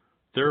arm.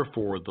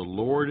 Therefore the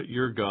Lord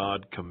your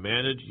God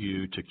commanded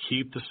you to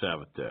keep the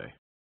Sabbath day.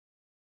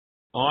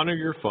 Honor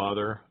your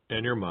father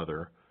and your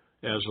mother,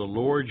 as the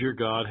Lord your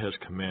God has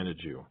commanded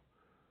you,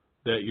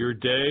 that your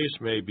days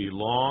may be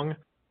long,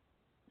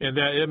 and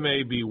that it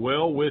may be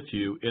well with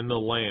you in the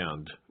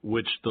land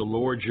which the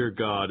Lord your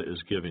God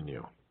is giving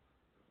you.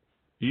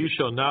 You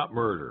shall not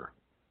murder.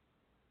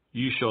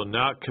 You shall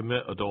not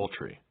commit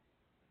adultery.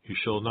 You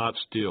shall not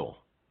steal.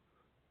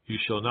 You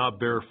shall not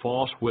bear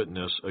false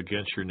witness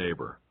against your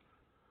neighbor.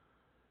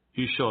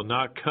 You shall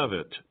not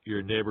covet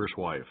your neighbor's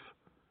wife,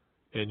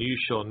 and you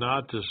shall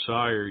not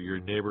desire your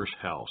neighbor's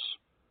house,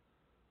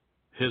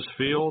 his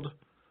field,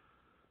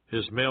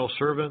 his male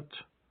servant,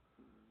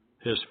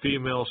 his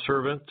female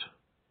servant,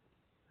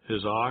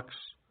 his ox,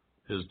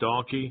 his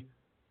donkey,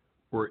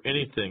 or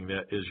anything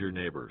that is your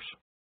neighbor's.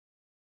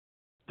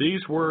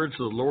 These words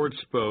the Lord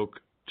spoke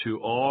to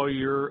all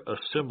your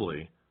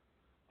assembly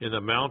in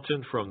the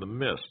mountain from the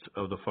midst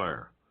of the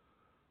fire,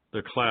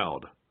 the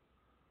cloud,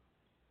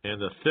 and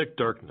the thick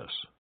darkness,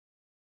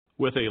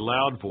 with a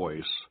loud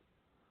voice,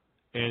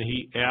 and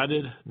he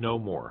added no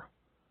more.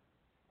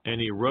 And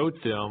he wrote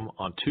them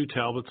on 2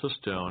 tablets of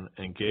stone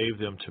and gave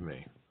them to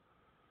me.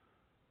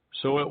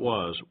 So it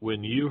was,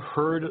 when you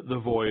heard the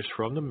voice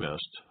from the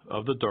midst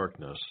of the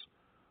darkness,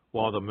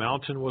 while the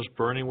mountain was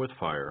burning with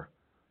fire,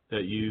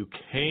 that you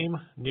came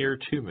near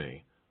to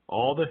me,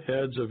 all the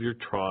heads of your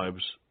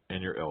tribes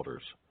and your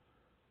elders.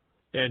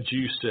 And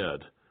you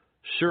said,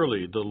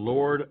 Surely the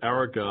Lord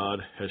our God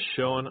has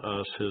shown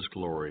us his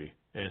glory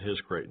and his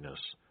greatness,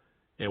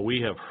 and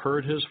we have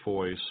heard his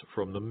voice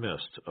from the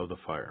midst of the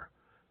fire.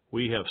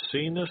 We have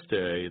seen this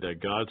day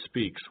that God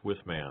speaks with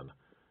man,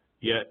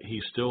 yet he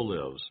still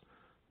lives.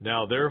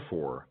 Now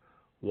therefore,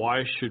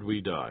 why should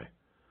we die?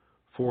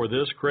 For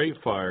this great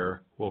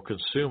fire will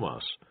consume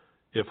us.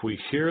 If we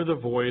hear the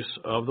voice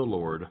of the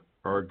Lord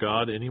our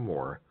God any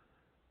more,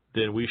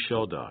 then we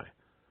shall die.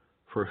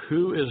 For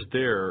who is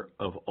there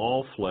of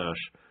all flesh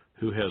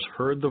who has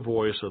heard the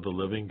voice of the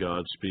living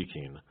God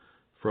speaking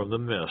from the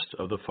midst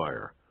of the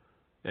fire,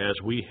 as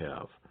we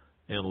have,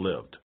 and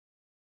lived?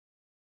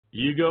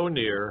 You go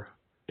near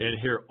and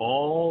hear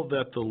all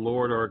that the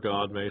Lord our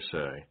God may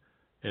say,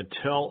 and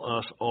tell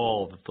us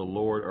all that the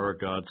Lord our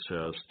God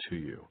says to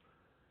you,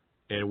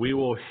 and we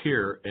will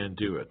hear and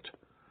do it.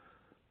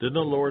 Then the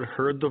Lord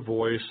heard the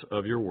voice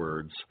of your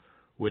words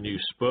when you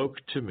spoke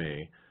to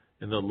me,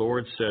 and the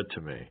Lord said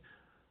to me,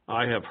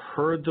 I have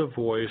heard the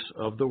voice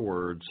of the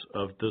words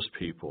of this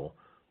people,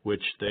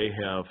 which they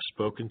have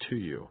spoken to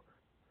you.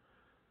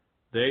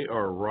 They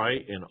are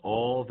right in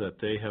all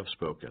that they have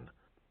spoken.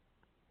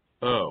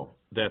 Oh,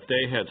 that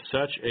they had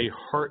such a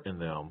heart in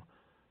them,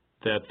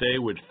 that they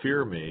would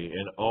fear me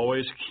and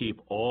always keep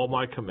all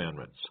my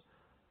commandments,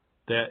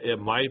 that it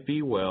might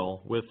be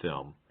well with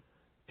them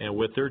and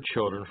with their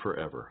children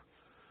forever.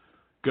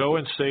 Go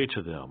and say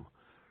to them,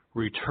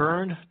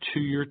 Return to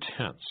your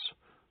tents.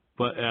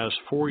 But as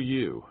for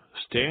you,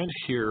 stand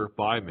here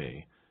by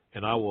me,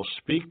 and I will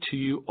speak to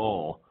you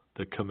all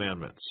the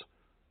commandments,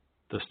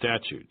 the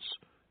statutes,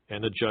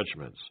 and the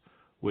judgments,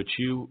 which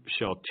you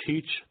shall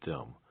teach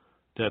them,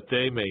 that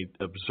they may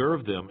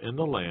observe them in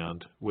the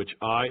land which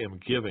I am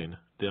giving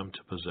them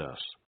to possess.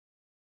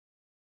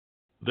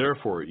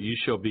 Therefore you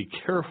shall be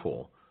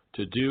careful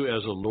to do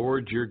as the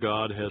Lord your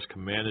God has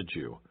commanded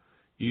you.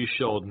 You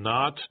shall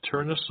not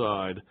turn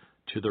aside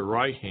to the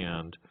right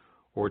hand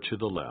or to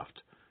the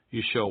left.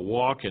 You shall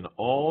walk in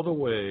all the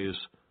ways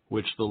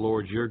which the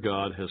Lord your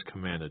God has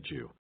commanded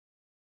you,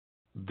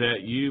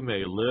 that you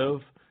may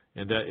live,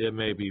 and that it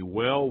may be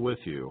well with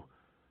you,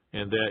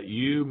 and that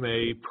you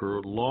may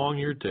prolong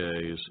your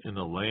days in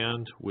the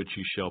land which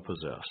you shall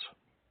possess.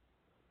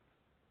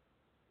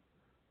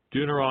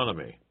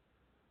 Deuteronomy,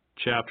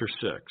 chapter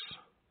 6.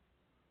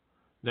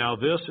 Now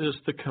this is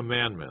the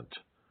commandment,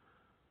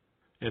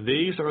 and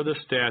these are the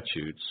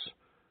statutes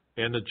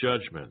and the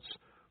judgments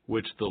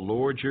which the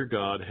Lord your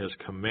God has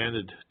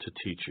commanded to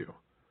teach you,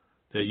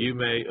 that you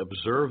may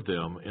observe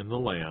them in the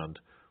land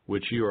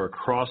which you are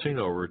crossing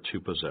over to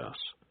possess,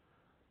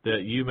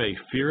 that you may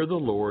fear the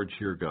Lord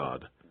your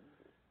God,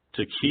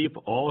 to keep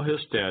all his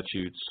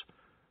statutes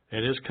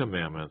and his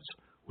commandments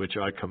which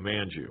I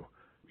command you,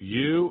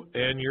 you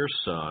and your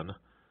son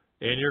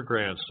and your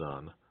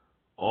grandson,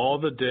 all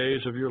the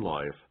days of your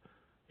life,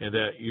 and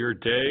that your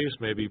days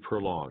may be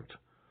prolonged.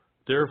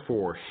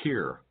 Therefore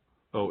hear,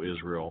 O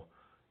Israel,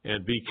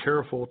 and be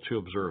careful to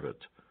observe it,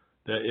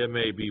 that it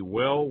may be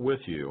well with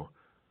you,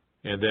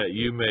 and that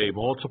you may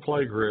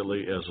multiply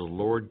greatly as the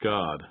Lord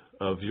God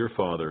of your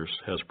fathers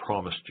has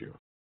promised you,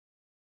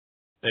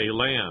 a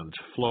land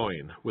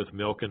flowing with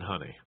milk and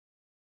honey.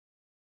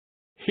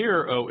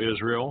 Hear, O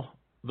Israel,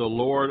 the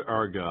Lord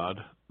our God,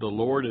 the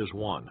Lord is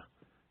one.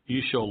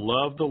 You shall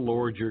love the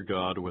Lord your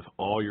God with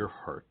all your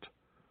heart,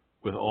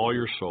 with all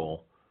your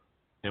soul,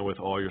 and with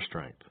all your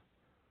strength.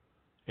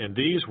 And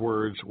these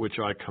words which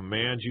I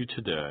command you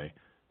today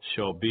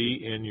shall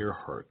be in your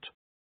heart.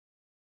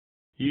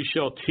 You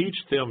shall teach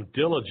them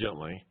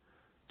diligently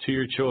to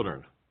your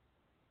children,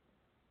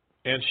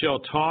 and shall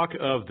talk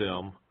of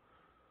them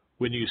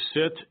when you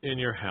sit in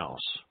your house,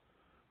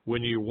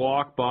 when you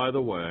walk by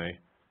the way,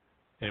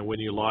 and when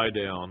you lie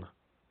down,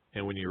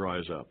 and when you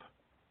rise up.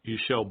 You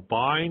shall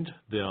bind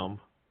them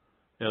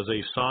as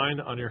a sign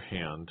on your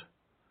hand,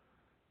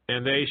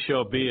 and they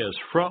shall be as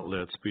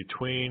frontlets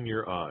between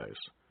your eyes.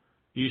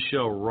 You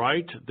shall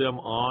write them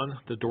on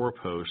the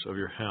doorposts of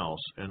your house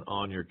and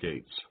on your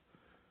gates.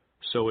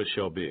 So it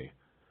shall be,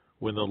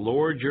 when the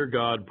Lord your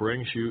God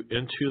brings you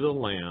into the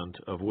land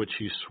of which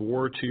he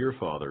swore to your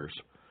fathers,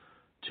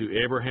 to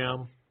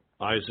Abraham,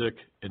 Isaac,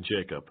 and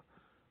Jacob,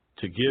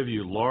 to give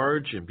you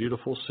large and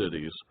beautiful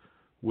cities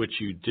which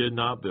you did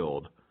not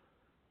build,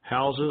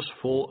 houses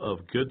full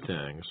of good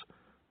things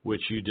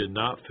which you did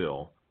not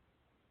fill,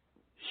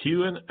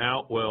 hewn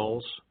out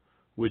wells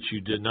which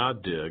you did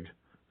not dig,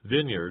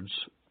 vineyards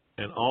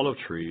and olive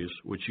trees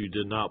which you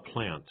did not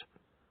plant.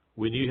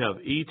 When you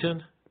have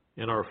eaten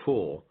and are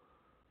full,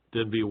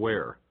 then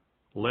beware,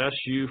 lest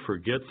you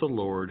forget the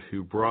Lord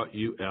who brought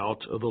you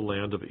out of the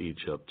land of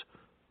Egypt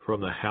from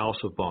the house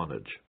of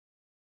bondage.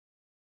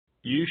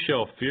 You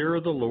shall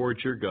fear the Lord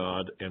your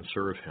God and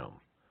serve him,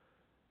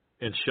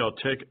 and shall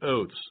take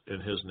oaths in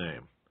his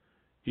name.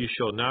 You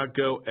shall not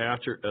go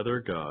after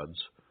other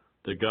gods,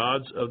 the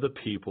gods of the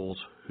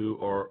peoples who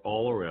are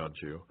all around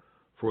you,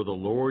 for the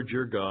Lord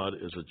your God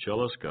is a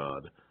jealous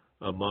God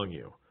among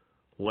you,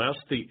 lest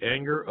the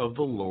anger of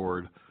the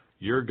Lord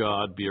your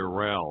God be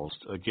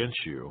aroused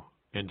against you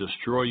and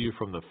destroy you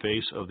from the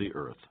face of the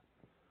earth.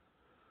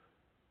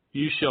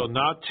 You shall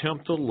not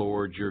tempt the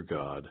Lord your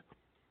God,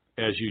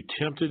 as you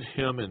tempted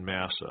him in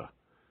Massah.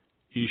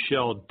 You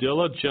shall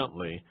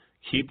diligently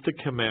keep the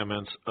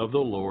commandments of the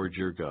Lord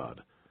your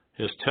God,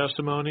 his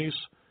testimonies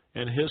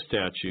and his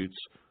statutes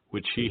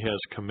which he has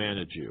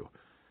commanded you.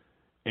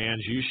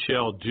 And you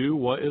shall do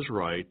what is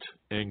right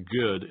and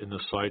good in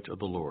the sight of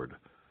the Lord,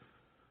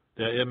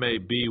 that it may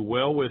be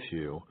well with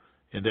you,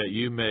 and that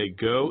you may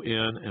go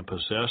in and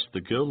possess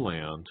the good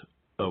land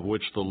of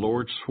which the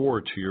Lord swore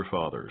to your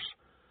fathers,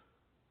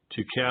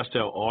 to cast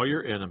out all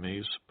your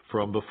enemies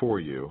from before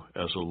you,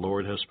 as the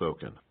Lord has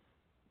spoken.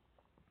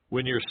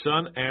 When your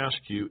son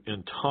asks you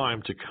in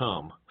time to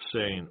come,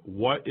 saying,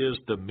 what is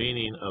the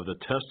meaning of the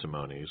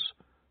testimonies,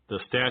 the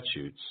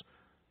statutes,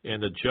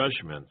 and the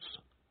judgments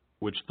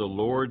which the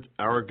Lord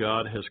our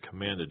God has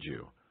commanded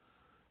you,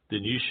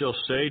 then you shall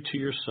say to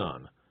your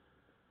son,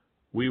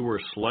 we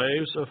were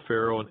slaves of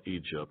Pharaoh in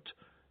Egypt,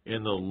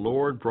 and the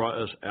Lord brought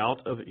us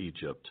out of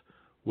Egypt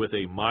with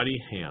a mighty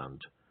hand,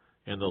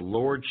 and the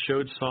Lord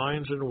showed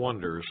signs and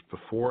wonders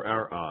before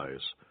our eyes,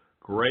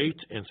 great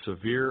and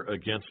severe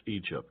against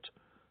Egypt,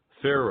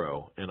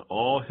 Pharaoh and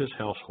all his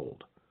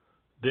household.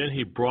 Then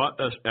he brought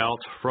us out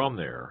from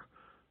there,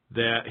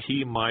 that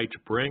he might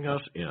bring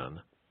us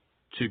in,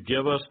 to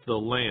give us the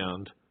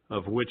land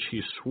of which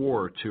he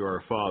swore to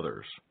our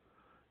fathers.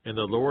 And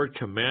the Lord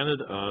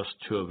commanded us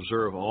to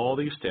observe all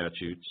these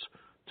statutes,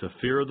 to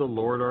fear the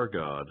Lord our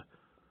God,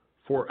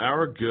 for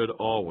our good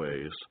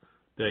always,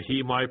 that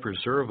he might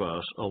preserve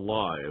us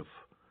alive,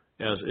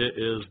 as it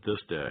is this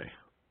day.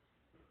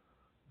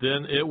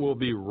 Then it will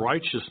be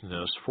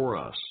righteousness for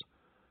us,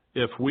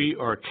 if we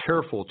are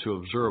careful to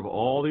observe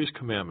all these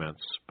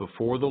commandments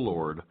before the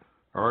Lord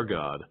our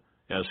God,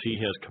 as he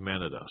has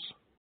commanded us.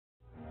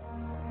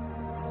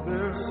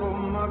 There's so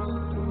much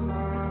to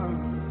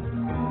learn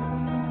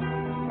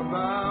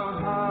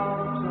about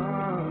how to turn.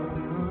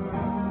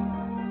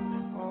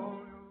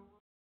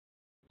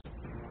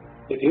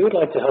 If you would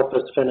like to help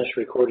us finish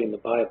recording the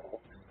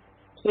Bible,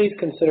 please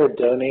consider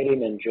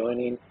donating and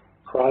joining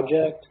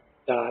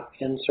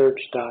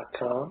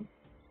project.nsearch.com.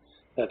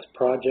 That's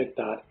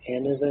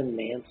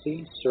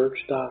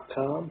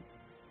project.n-as-in-Nancy-search.com,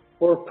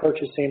 or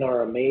purchasing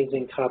our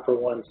amazing Copper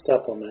One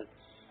supplement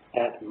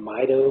at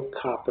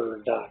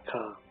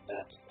mitocopper.com.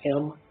 That's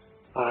M-I-T-O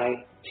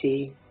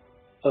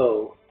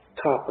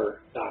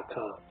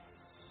copper.com.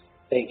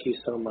 Thank you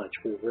so much.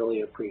 We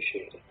really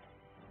appreciate it.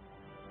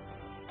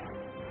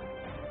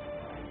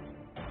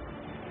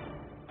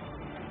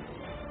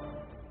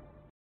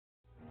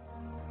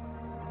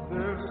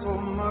 There's so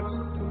much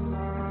to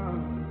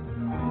learn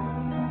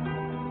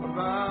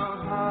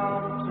about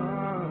how to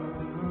turn.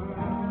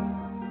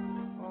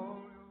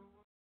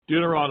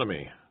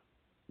 Deuteronomy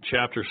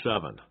chapter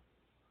 7.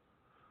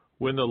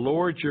 When the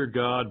Lord your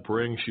God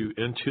brings you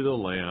into the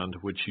land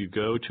which you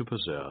go to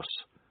possess,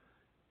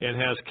 and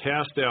has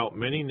cast out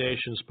many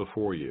nations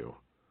before you,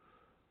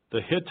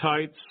 the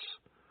Hittites,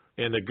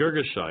 and the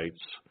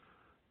Girgashites,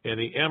 and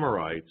the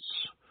Amorites,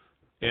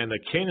 and the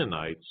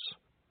Canaanites,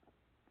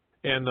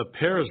 and the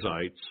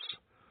Perizzites,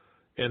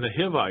 and the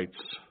Hivites,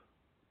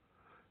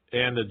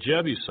 and the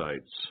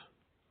Jebusites,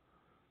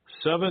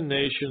 7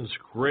 nations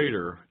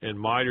greater and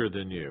mightier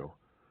than you.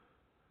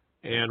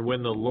 And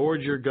when the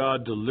Lord your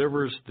God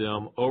delivers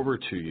them over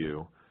to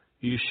you,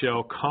 you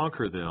shall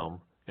conquer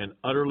them and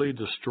utterly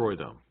destroy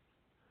them.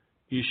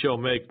 You shall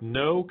make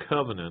no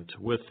covenant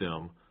with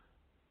them,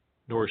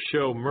 nor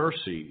show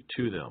mercy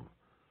to them,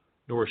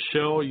 nor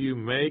shall you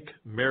make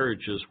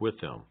marriages with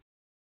them.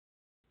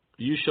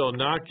 You shall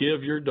not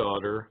give your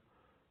daughter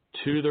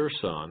to their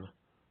son,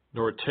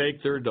 nor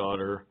take their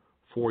daughter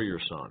for your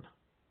son.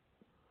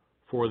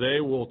 For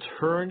they will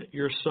turn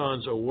your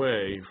sons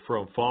away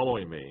from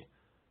following me,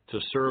 to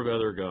serve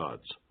other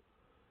gods.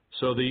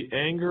 So the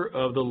anger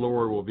of the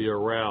Lord will be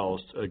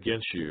aroused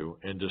against you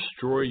and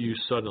destroy you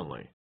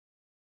suddenly.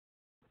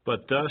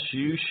 But thus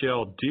you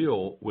shall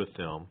deal with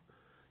them,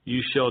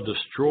 You shall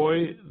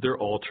destroy their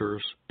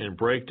altars and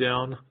break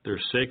down their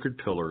sacred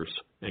pillars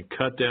and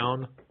cut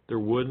down their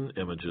wooden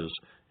images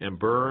and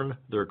burn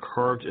their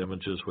carved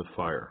images with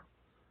fire.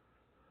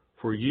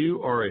 For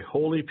you are a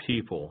holy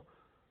people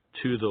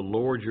to the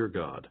Lord your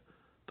God.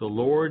 The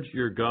Lord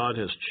your God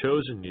has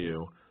chosen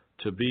you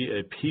to be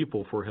a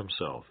people for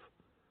himself,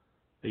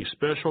 a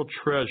special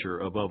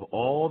treasure above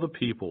all the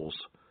peoples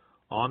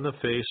on the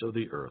face of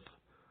the earth.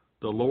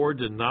 The Lord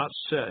did not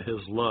set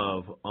his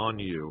love on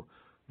you,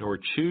 nor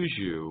choose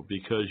you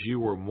because you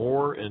were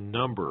more in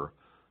number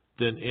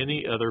than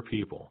any other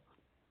people.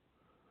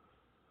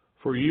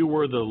 For you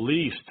were the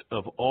least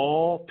of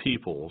all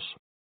peoples,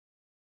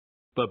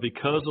 but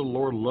because the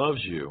Lord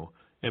loves you,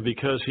 and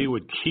because he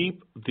would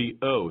keep the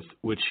oath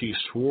which he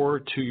swore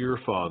to your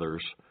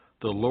fathers,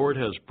 the Lord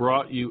has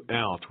brought you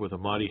out with a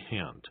mighty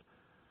hand,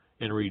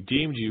 and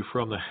redeemed you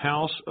from the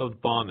house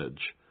of bondage,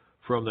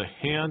 from the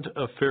hand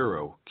of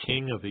Pharaoh,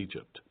 king of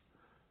Egypt.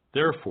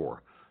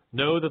 Therefore,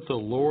 know that the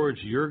Lord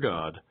your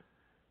God,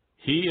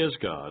 he is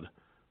God,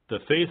 the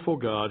faithful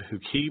God who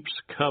keeps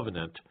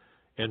covenant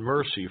and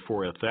mercy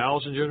for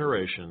 1,000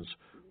 generations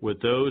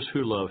with those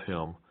who love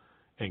him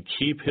and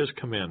keep his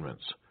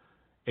commandments.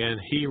 And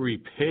he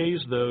repays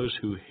those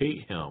who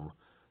hate him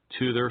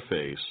to their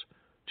face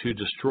to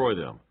destroy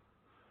them.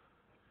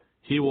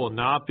 He will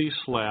not be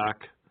slack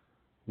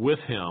with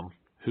him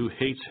who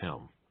hates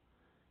him.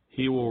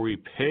 He will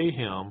repay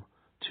him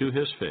to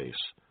his face.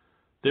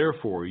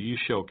 Therefore you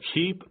shall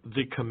keep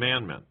the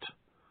commandment,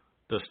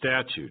 the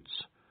statutes,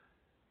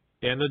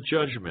 and the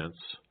judgments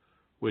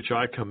which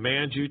I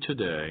command you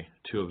today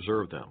to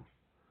observe them.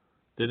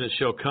 Then it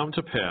shall come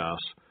to pass,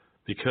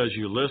 because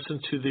you listen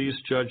to these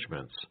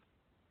judgments,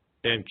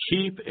 and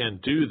keep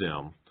and do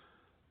them,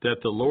 that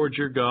the Lord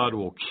your God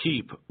will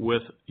keep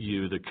with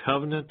you the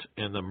covenant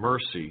and the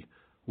mercy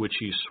which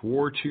he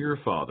swore to your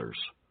fathers.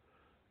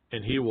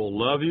 And he will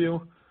love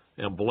you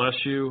and bless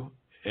you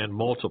and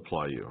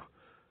multiply you.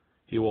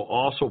 He will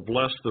also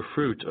bless the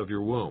fruit of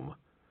your womb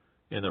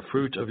and the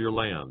fruit of your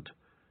land,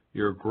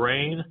 your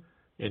grain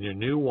and your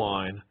new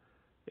wine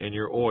and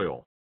your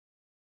oil,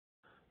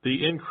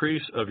 the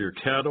increase of your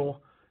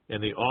cattle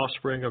and the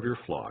offspring of your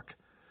flock,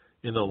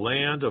 in the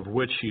land of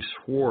which he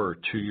swore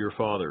to your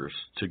fathers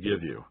to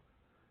give you.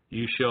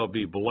 You shall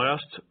be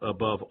blessed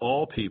above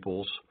all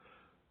peoples.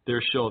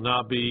 There shall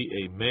not be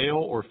a male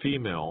or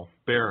female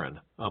barren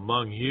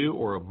among you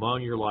or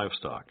among your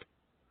livestock.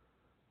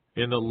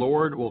 And the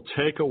Lord will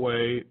take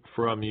away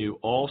from you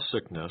all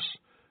sickness,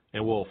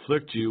 and will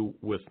afflict you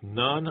with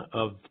none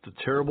of the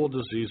terrible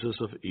diseases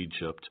of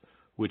Egypt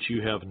which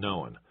you have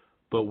known,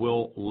 but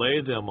will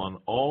lay them on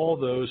all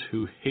those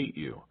who hate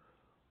you.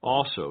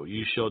 Also,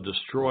 you shall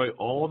destroy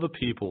all the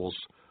peoples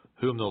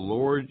whom the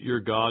Lord your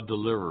God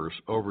delivers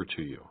over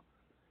to you.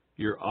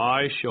 Your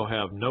eye shall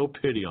have no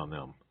pity on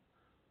them,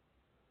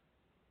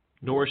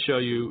 nor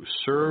shall you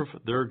serve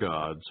their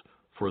gods,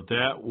 for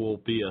that will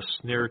be a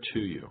snare to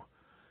you.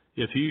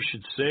 If you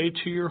should say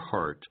to your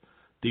heart,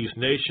 these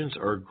nations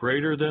are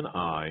greater than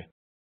I,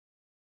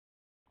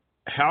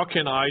 how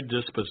can I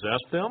dispossess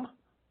them?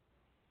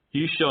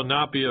 You shall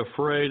not be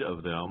afraid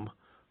of them,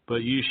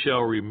 but you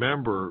shall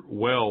remember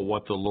well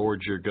what the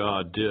Lord your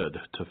God did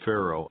to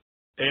Pharaoh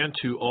and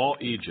to all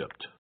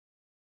Egypt.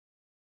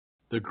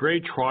 The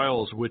great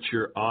trials which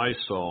your eyes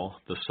saw,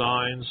 the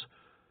signs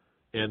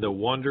and the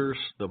wonders,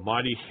 the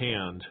mighty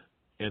hand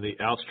and the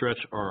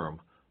outstretched arm,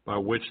 by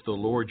which the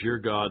Lord your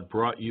God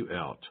brought you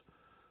out,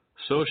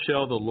 so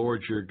shall the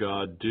Lord your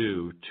God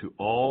do to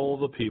all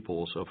the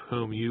peoples of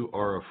whom you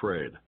are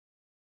afraid.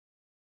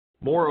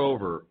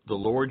 Moreover, the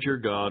Lord your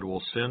God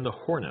will send the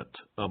hornet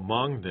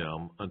among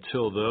them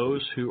until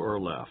those who are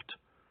left,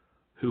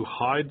 who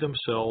hide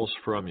themselves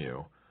from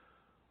you,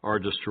 are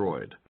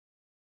destroyed.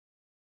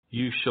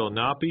 You shall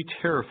not be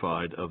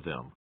terrified of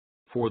them,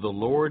 for the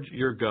Lord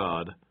your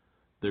God,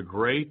 the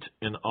great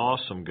and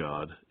awesome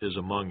God, is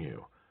among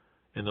you.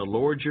 And the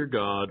Lord your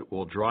God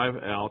will drive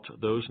out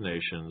those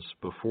nations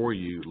before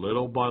you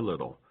little by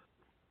little.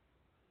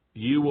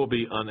 You will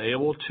be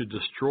unable to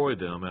destroy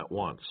them at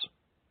once,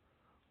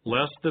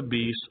 lest the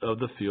beasts of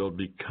the field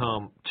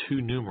become too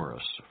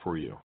numerous for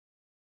you.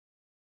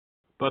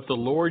 But the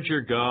Lord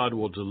your God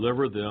will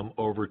deliver them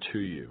over to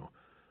you,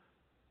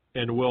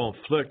 and will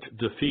inflict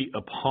defeat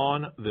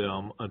upon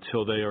them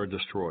until they are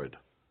destroyed.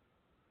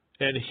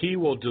 And he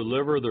will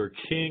deliver their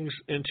kings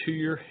into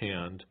your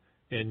hand,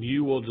 and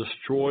you will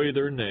destroy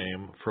their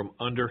name from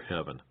under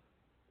heaven.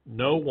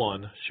 No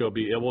one shall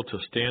be able to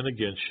stand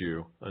against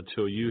you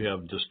until you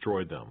have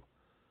destroyed them.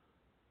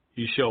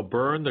 You shall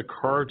burn the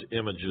carved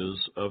images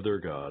of their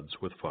gods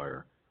with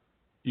fire.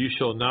 You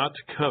shall not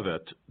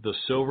covet the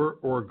silver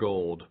or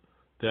gold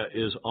that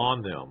is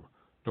on them,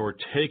 nor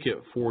take it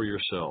for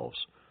yourselves,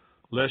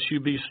 lest you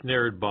be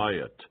snared by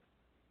it.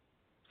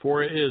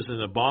 For it is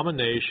an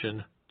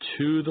abomination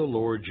to the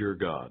Lord your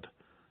God.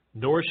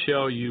 Nor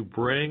shall you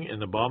bring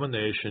an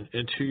abomination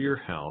into your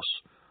house,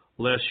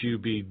 lest you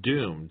be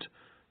doomed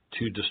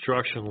to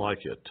destruction like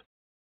it.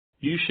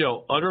 You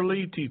shall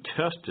utterly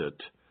detest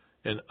it,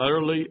 and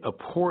utterly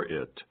abhor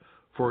it,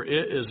 for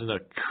it is an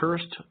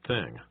accursed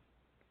thing.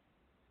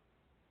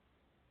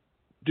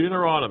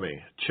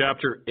 Deuteronomy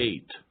chapter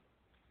 8.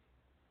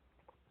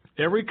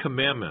 Every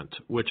commandment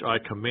which I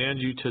command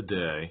you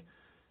today,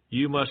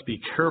 you must be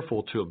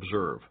careful to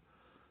observe,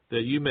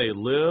 that you may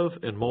live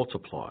and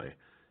multiply,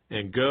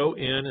 and go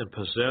in and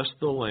possess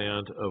the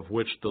land of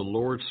which the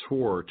Lord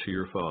swore to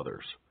your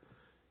fathers.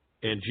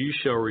 And you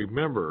shall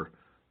remember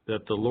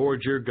that the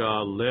Lord your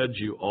God led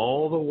you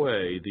all the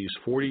way these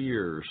 40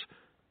 years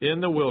in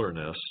the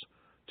wilderness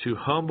to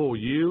humble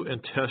you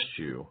and test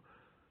you,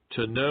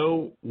 to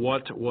know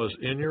what was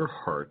in your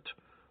heart,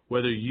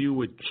 whether you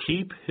would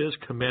keep his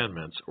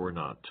commandments or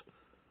not.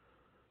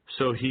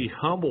 So he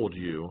humbled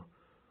you,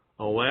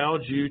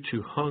 allowed you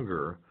to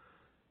hunger,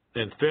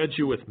 and fed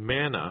you with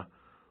manna,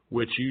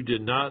 which you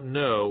did not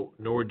know,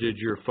 nor did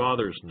your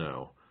fathers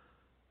know,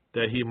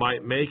 that he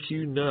might make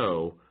you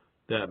know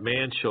that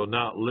man shall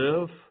not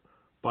live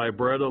by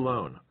bread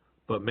alone,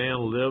 but man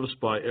lives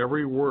by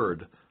every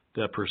word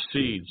that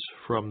proceeds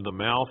from the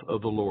mouth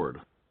of the Lord.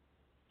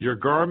 Your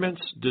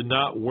garments did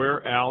not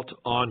wear out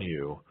on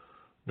you,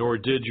 nor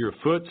did your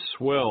foot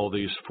swell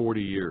these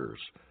 40 years.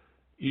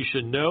 You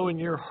should know in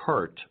your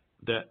heart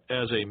that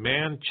as a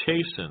man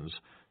chastens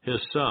his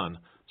son,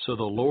 so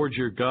the Lord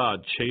your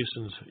God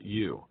chastens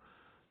you.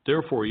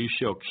 Therefore you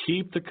shall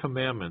keep the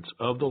commandments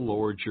of the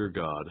Lord your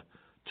God,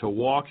 to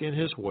walk in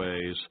his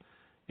ways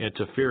and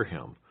to fear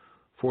him.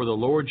 For the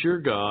Lord your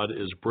God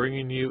is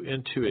bringing you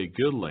into a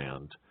good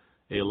land,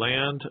 a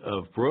land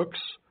of brooks,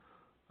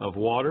 of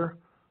water,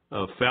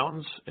 of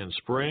fountains and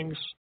springs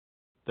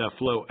that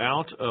flow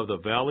out of the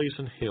valleys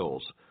and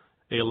hills,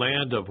 a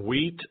land of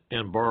wheat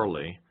and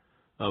barley,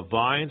 of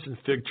vines and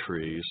fig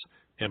trees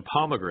and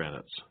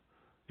pomegranates,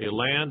 a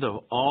land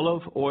of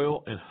olive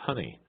oil and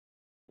honey,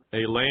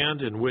 a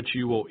land in which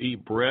you will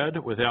eat bread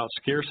without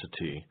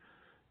scarcity,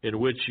 in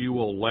which you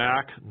will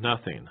lack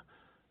nothing,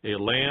 a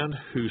land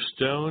whose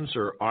stones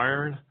are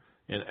iron,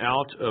 and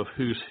out of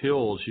whose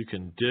hills you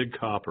can dig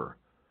copper.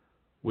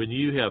 When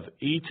you have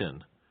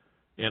eaten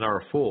and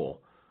are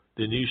full,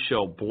 then you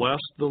shall bless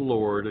the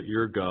Lord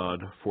your God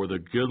for the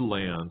good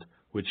land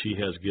which he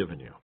has given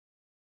you.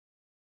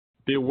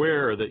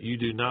 Beware that you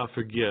do not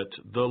forget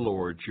the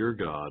Lord your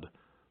God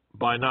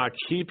by not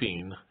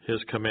keeping his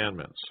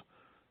commandments,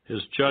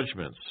 his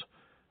judgments,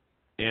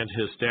 and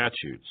his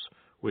statutes,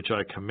 which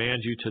I command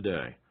you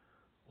today,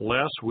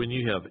 lest when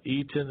you have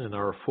eaten and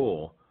are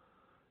full,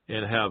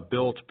 and have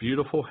built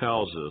beautiful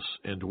houses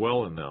and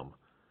dwell in them,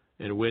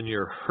 and when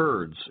your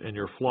herds and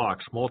your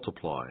flocks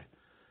multiply,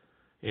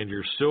 and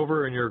your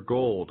silver and your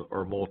gold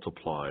are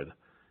multiplied,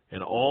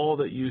 and all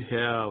that you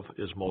have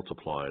is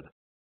multiplied,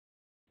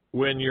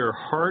 when your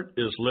heart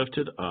is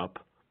lifted up,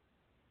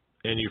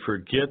 and you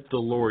forget the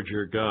Lord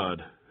your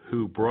God,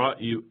 who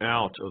brought you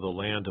out of the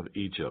land of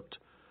Egypt,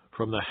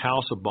 from the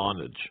house of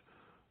bondage,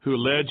 who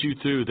led you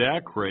through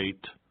that great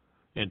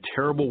and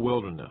terrible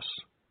wilderness,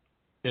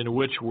 in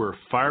which were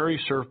fiery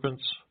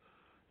serpents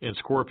and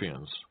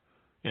scorpions,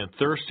 and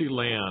thirsty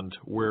land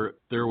where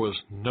there was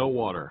no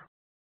water,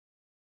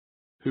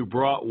 who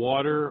brought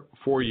water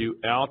for you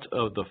out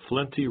of the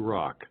flinty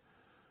rock,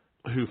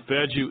 who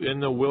fed you in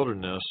the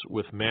wilderness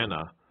with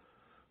manna,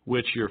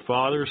 which your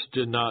fathers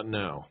did not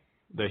know,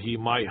 that he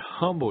might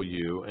humble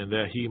you and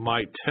that he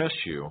might test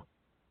you,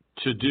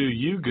 to do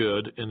you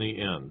good in the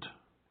end.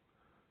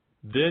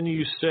 Then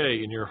you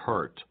say in your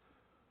heart,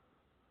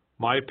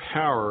 my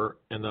power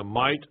and the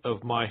might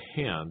of my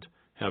hand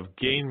have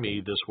gained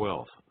me this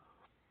wealth.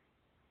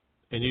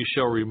 And you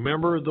shall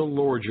remember the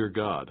Lord your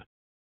God,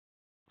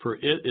 for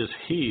it is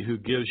he who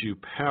gives you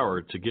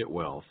power to get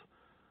wealth,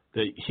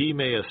 that he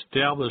may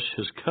establish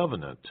his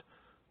covenant,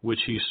 which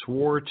he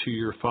swore to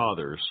your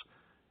fathers,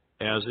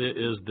 as it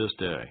is this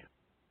day.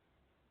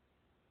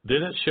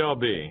 Then it shall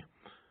be,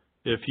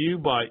 if you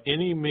by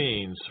any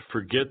means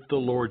forget the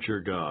Lord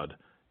your God,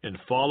 and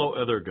follow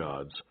other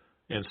gods,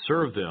 and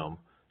serve them,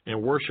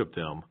 and worship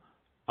them,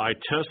 I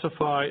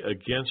testify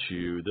against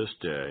you this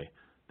day,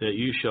 that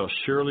you shall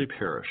surely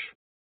perish.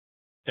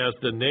 As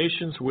the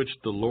nations which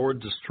the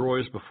Lord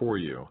destroys before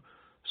you,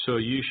 so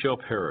you shall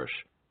perish,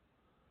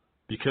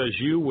 because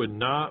you would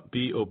not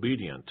be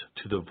obedient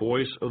to the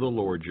voice of the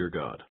Lord your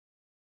God.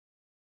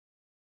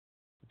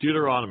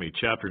 Deuteronomy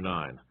chapter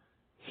 9.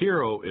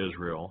 Hear, O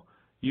Israel,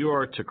 you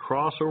are to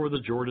cross over the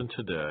Jordan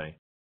today,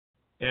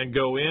 and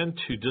go in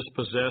to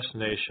dispossess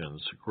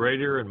nations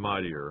greater and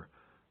mightier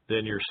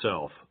than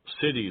yourself,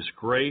 cities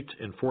great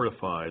and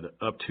fortified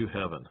up to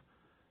heaven,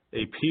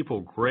 a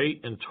people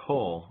great and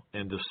tall,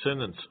 and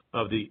descendants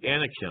of the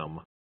Anakim,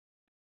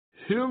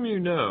 whom you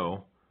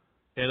know,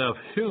 and of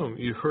whom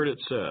you heard it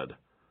said,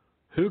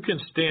 who can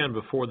stand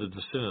before the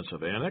descendants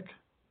of Anak?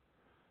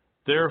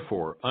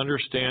 Therefore,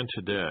 understand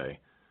today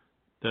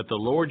that the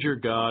Lord your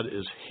God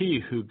is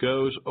he who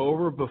goes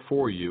over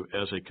before you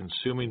as a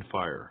consuming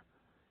fire.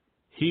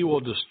 He will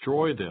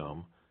destroy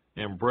them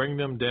and bring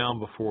them down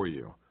before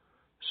you.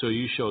 So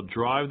you shall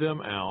drive them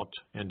out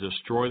and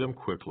destroy them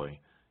quickly,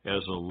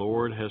 as the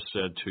Lord has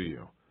said to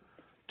you.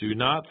 do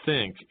not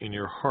think in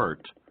your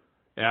heart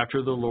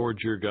after the Lord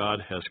your God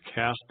has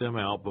cast them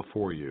out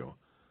before you,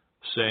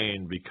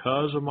 saying,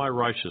 because of my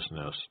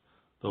righteousness,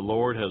 the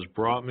Lord has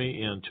brought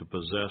me in to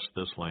possess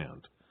this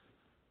land.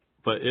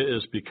 But it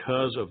is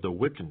because of the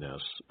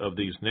wickedness of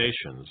these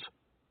nations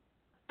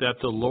that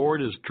the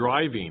Lord is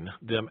driving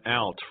them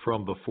out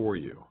from before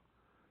you.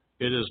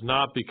 It is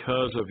not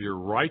because of your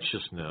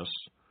righteousness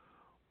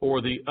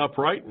or the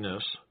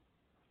uprightness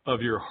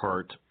of your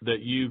heart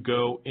that you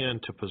go in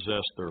to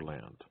possess their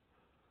land,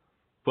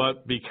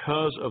 but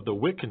because of the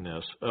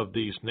wickedness of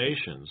these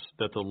nations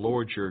that the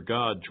Lord your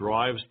God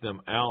drives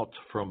them out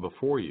from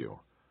before you,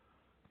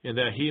 and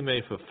that he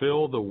may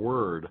fulfill the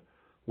word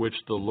which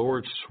the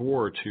Lord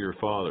swore to your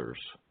fathers,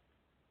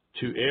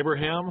 to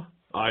Abraham,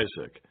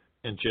 Isaac,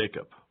 and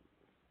Jacob.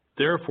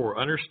 Therefore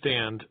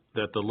understand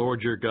that the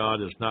Lord your God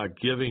is not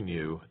giving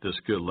you this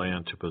good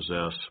land to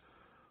possess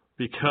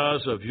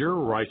because of your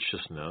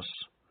righteousness,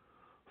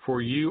 for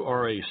you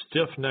are a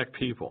stiff-necked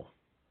people.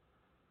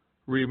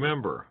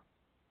 Remember,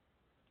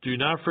 do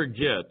not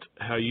forget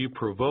how you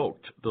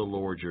provoked the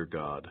Lord your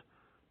God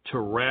to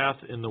wrath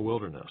in the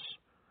wilderness,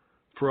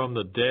 from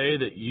the day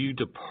that you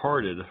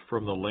departed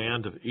from the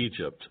land of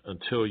Egypt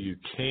until you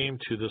came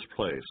to this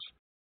place.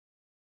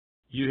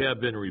 You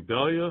have been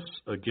rebellious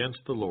against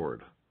the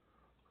Lord.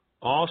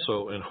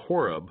 Also in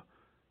Horeb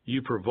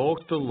you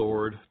provoked the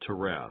Lord to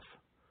wrath,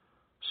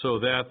 so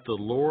that the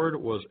Lord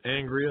was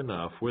angry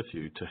enough with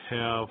you to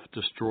have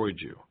destroyed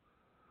you.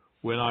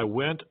 When I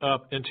went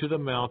up into the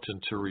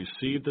mountain to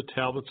receive the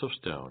tablets of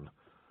stone,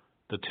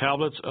 the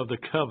tablets of the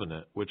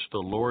covenant which the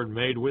Lord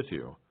made with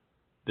you,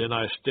 then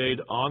I stayed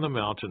on the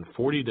mountain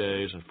 40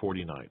 days and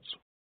 40 nights.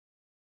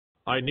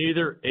 I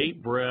neither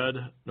ate bread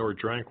nor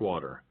drank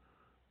water.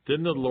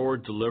 Then the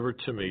Lord delivered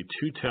to me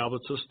 2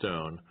 tablets of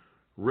stone,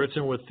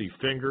 written with the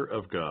finger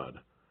of God,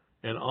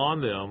 and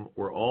on them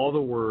were all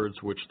the words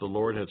which the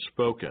Lord had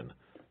spoken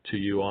to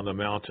you on the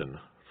mountain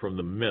from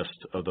the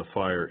midst of the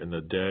fire in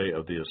the day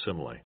of the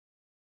assembly.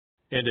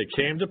 And it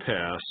came to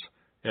pass,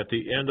 at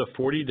the end of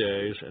 40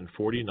 days and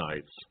 40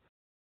 nights,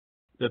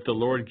 that the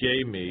Lord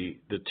gave me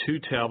the 2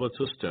 tablets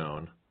of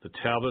stone, the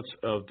tablets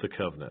of the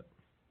covenant.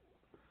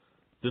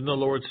 Then the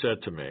Lord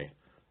said to me,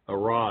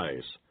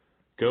 Arise,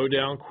 go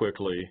down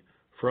quickly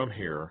from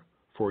here,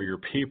 for your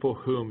people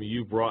whom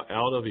you brought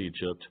out of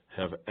Egypt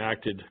have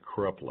acted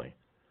corruptly.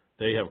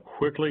 They have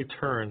quickly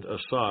turned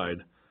aside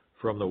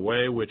from the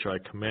way which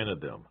I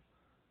commanded them.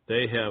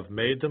 They have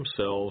made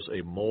themselves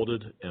a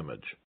molded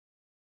image.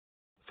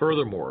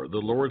 Furthermore, the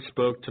Lord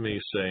spoke to me,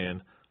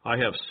 saying, I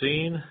have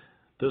seen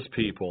this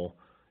people,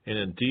 and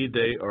indeed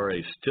they are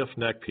a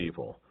stiff-necked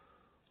people.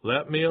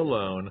 Let me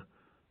alone,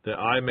 that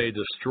I may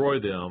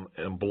destroy them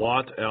and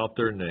blot out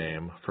their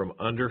name from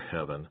under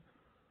heaven,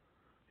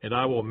 and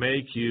I will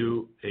make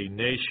you a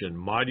nation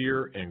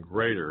mightier and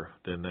greater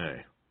than they.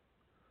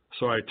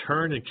 So I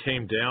turned and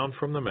came down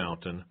from the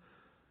mountain,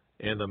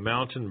 and the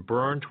mountain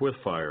burned with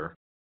fire,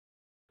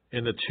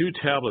 and the 2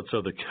 tablets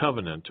of the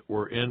covenant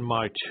were in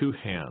my 2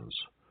 hands.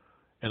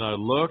 And I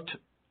looked,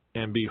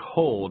 and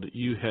behold,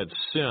 you had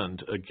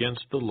sinned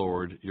against the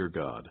Lord your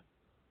God,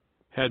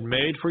 had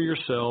made for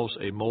yourselves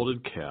a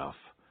molded calf.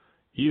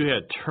 You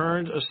had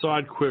turned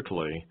aside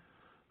quickly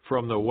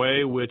from the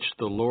way which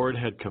the Lord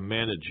had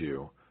commanded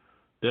you.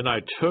 Then I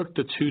took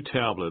the 2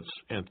 tablets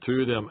and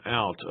threw them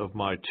out of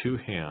my 2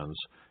 hands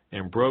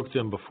and broke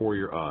them before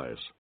your eyes.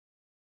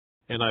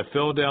 And I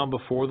fell down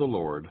before the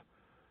Lord,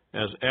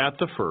 as at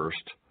the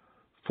first,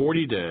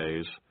 40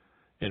 days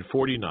and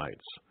 40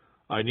 nights.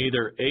 I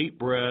neither ate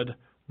bread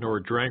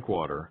nor drank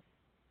water,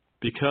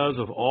 because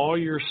of all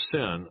your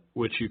sin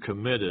which you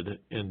committed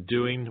in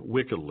doing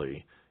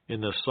wickedly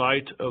in the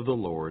sight of the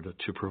Lord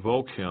to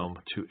provoke him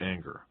to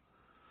anger.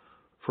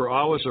 For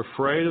I was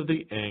afraid of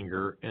the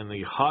anger and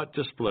the hot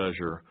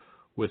displeasure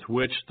with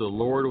which the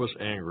Lord was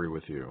angry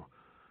with you,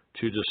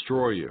 to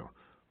destroy you.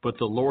 But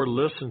the Lord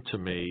listened to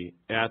me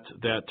at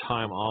that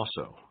time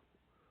also.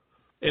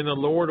 And the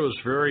Lord was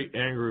very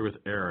angry with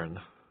Aaron,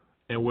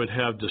 and would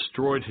have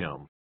destroyed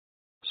him.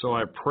 So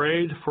I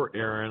prayed for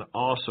Aaron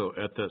also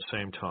at that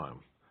same time.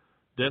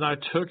 Then I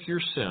took your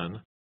sin,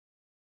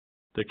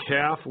 the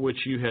calf which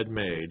you had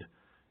made,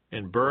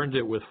 and burned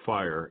it with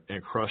fire,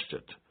 and crushed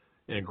it,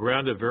 and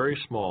ground it very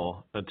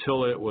small,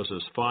 until it was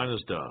as fine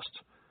as dust.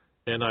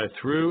 And I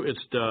threw its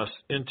dust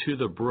into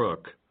the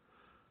brook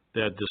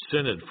that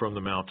descended from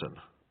the mountain.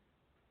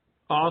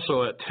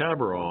 Also at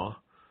Taberah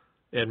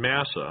and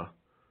Massa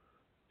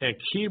and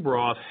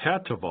Kibroth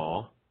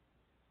Hattaavah,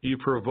 you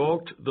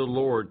provoked the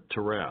Lord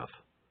to wrath.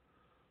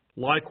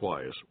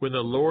 Likewise, when the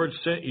Lord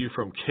sent you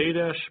from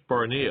Kadesh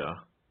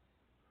Barnea,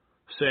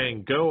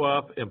 saying, Go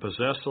up and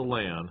possess the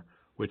land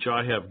which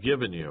I have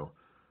given you,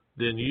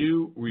 then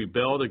you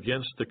rebelled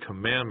against the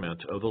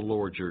commandment of the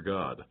Lord your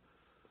God,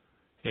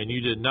 and you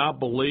did not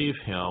believe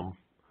him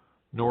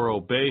nor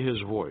obey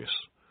his voice.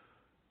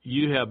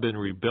 You have been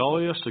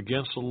rebellious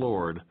against the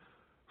Lord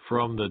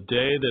from the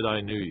day that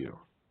I knew you.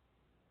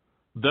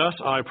 Thus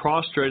I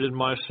prostrated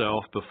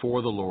myself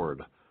before the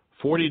Lord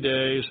 40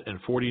 days and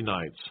 40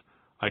 nights.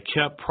 I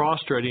kept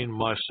prostrating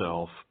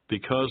myself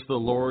because the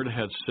Lord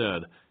had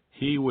said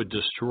he would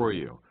destroy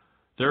you.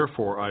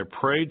 Therefore I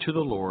prayed to the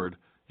Lord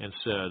and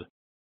said,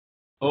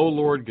 O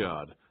Lord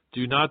God,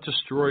 do not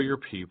destroy your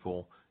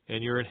people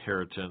and your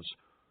inheritance,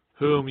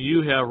 whom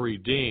you have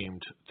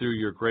redeemed through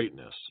your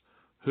greatness,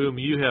 whom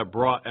you have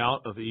brought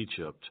out of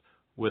Egypt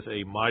with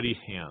a mighty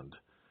hand.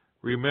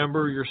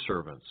 Remember your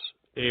servants,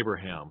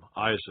 Abraham,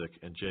 Isaac,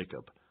 and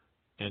Jacob,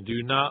 and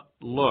do not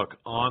look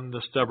on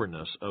the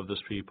stubbornness of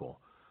this people,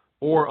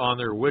 or on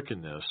their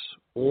wickedness,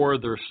 or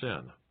their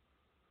sin.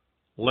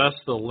 Lest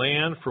the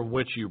land from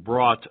which you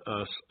brought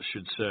us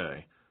should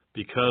say,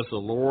 because the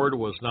Lord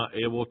was not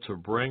able to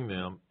bring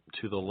them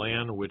to the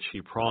land which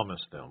he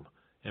promised them,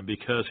 and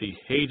because he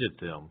hated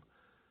them,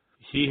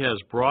 he has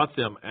brought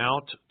them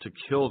out to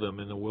kill them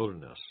in the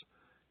wilderness.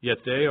 Yet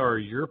they are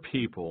your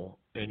people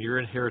and your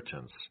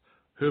inheritance,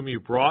 whom you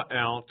brought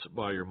out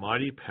by your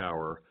mighty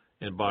power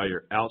and by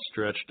your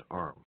outstretched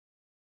arm.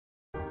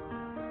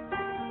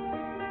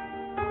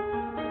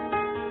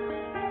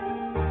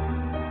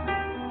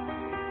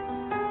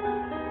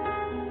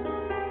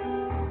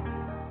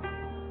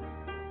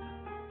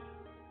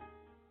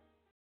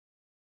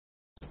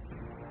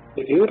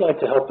 If you would like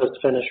to help us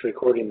finish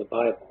recording the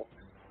Bible,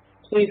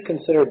 please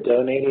consider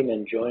donating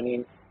and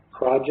joining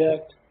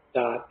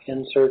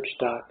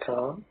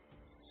project.nsearch.com.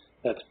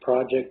 That's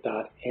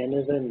project.n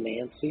as in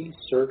Nancy,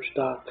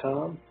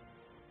 search.com,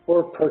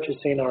 or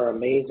purchasing our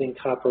amazing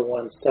Copper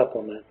One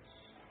supplement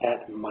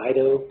at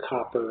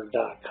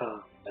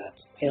mitocopper.com.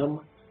 That's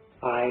M-I-T-O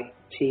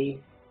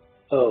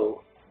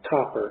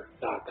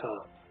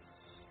copper.com.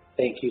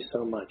 Thank you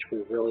so much.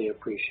 We really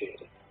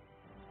appreciate it.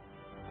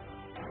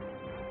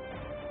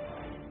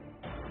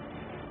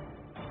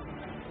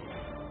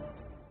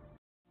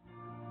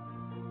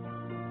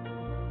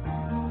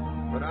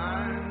 But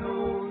I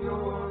know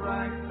you're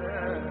right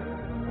there,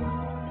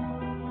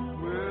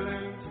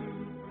 willing to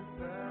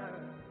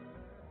prepare.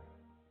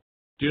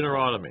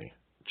 Deuteronomy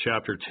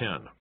chapter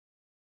 10.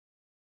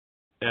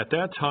 At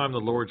that time the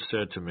Lord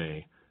said to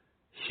me,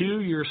 Hew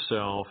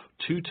yourself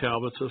 2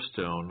 tablets of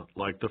stone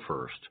like the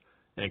first,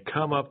 and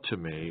come up to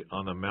me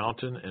on the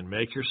mountain and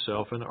make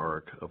yourself an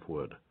ark of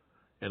wood.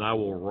 And I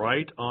will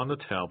write on the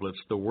tablets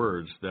the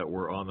words that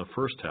were on the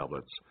first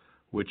tablets,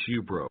 which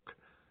you broke,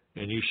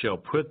 and you shall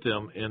put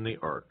them in the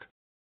ark.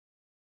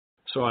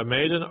 So I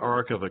made an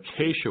ark of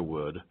acacia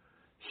wood,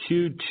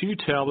 hewed 2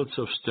 tablets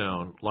of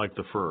stone like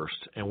the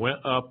first, and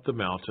went up the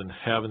mountain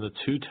having the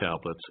 2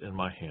 tablets in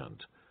my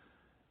hand.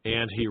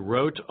 And he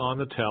wrote on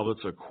the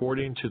tablets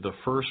according to the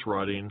first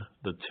writing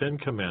the 10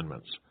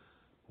 commandments,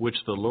 which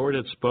the Lord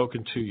had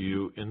spoken to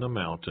you in the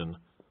mountain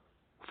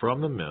from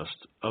the midst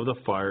of the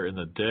fire in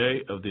the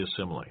day of the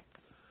assembly.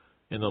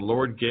 And the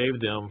Lord gave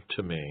them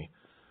to me.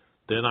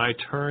 Then I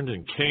turned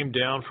and came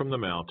down from the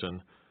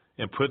mountain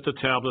and put the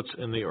tablets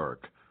in the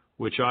ark,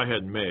 which I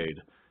had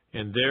made,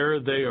 and there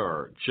they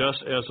are,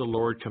 just as the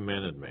Lord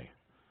commanded me.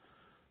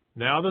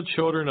 Now the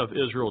children of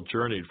Israel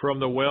journeyed from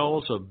the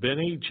wells of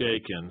Beni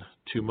Jakin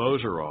to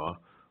Moserah,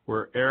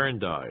 where Aaron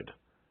died,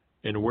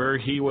 and where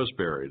he was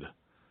buried.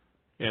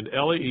 And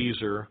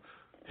Eleazar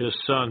his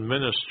son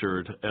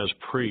ministered as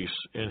priest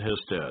in his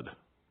stead.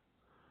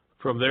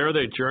 From there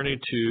they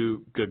journeyed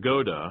to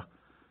Gaggodah,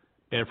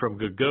 and from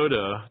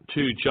Gaggodah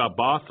to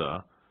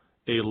Jabbatha,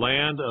 a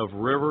land of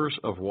rivers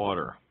of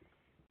water.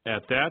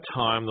 At that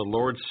time the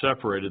Lord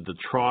separated the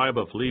tribe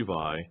of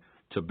Levi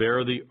to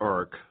bear the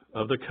ark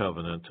of the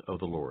covenant of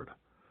the Lord,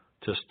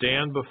 to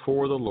stand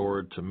before the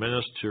Lord to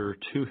minister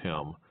to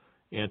him,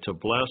 and to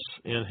bless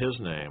in his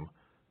name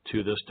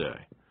to this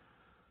day.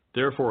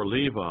 Therefore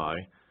Levi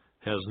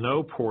has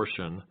no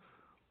portion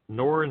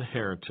nor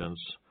inheritance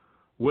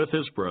with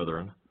his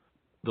brethren.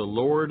 The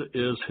Lord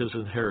is his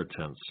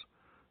inheritance,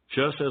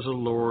 just as the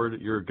Lord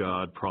your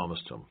God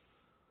promised him.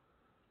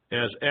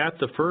 As at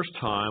the first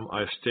time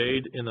I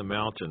stayed in the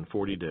mountain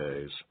 40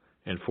 days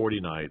and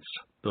 40 nights,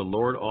 the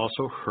Lord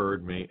also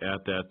heard me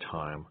at that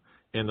time,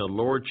 and the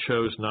Lord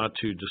chose not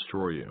to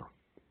destroy you.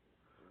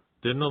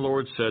 Then the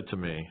Lord said to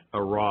me,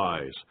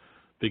 Arise,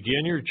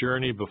 begin your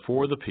journey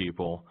before the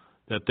people,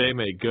 that they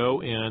may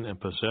go in and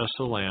possess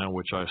the land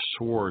which I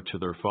swore to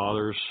their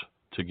fathers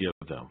to give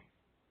them.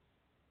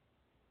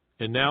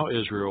 And now,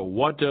 Israel,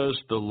 what does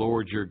the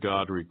Lord your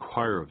God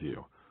require of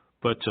you,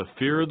 but to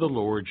fear the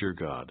Lord your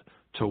God,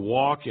 to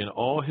walk in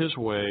all his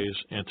ways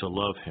and to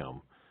love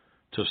him,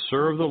 to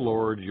serve the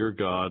Lord your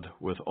God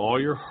with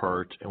all your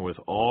heart and with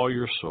all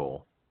your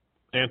soul,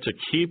 and to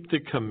keep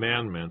the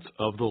commandments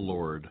of the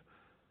Lord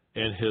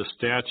and his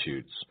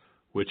statutes,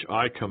 which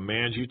I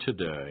command you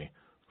today,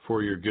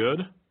 for your good?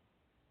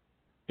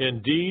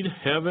 Indeed,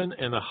 heaven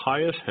and the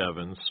highest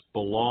heavens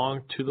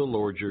belong to the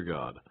Lord your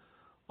God,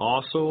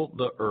 also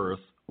the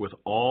earth with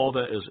all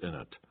that is in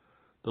it.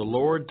 The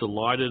Lord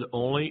delighted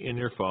only in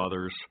your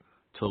fathers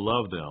to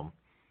love them,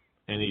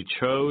 and he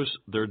chose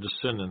their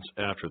descendants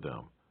after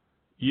them,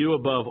 you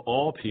above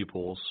all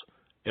peoples,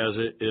 as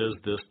it is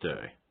this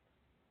day.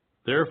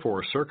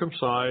 Therefore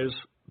circumcise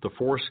the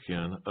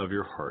foreskin of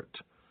your heart,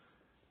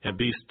 and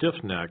be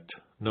stiff-necked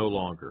no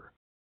longer.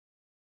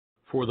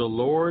 For the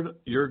Lord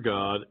your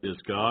God is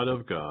God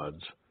of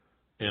gods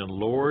and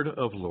Lord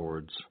of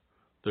lords,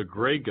 the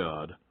great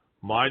God,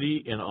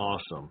 mighty and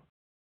awesome,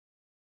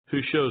 who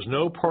shows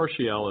no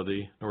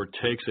partiality nor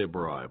takes a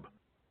bribe.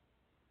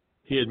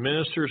 He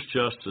administers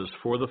justice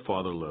for the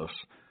fatherless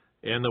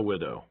and the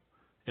widow,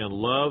 and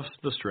loves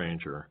the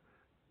stranger,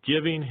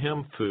 giving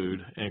him food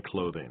and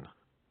clothing.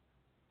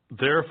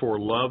 Therefore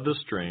love the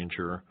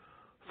stranger,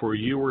 for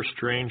you were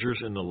strangers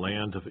in the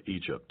land of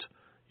Egypt.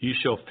 You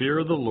shall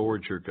fear the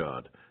Lord your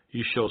God.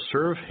 You shall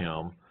serve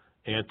him,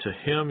 and to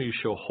him you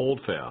shall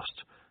hold fast,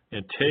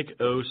 and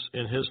take oaths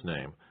in his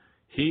name.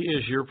 He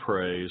is your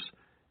praise,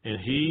 and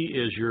he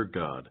is your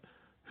God,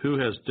 who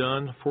has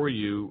done for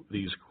you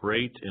these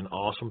great and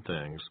awesome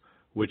things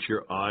which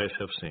your eyes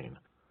have seen.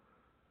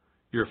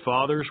 Your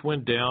fathers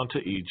went down to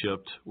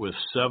Egypt with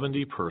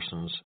 70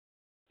 persons,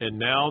 and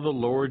now the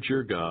Lord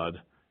your God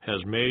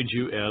has made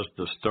you as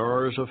the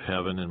stars of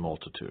heaven in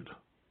multitude.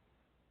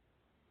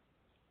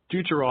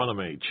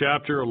 Deuteronomy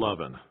chapter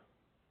 11.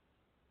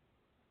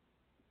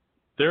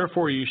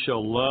 Therefore you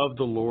shall love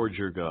the Lord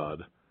your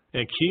God,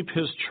 and keep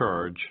his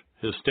charge,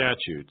 his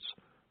statutes,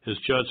 his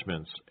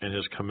judgments, and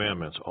his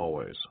commandments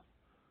always.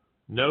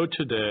 Know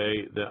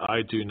today that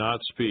I do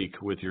not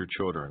speak with your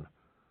children,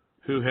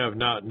 who have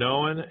not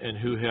known and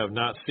who have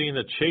not seen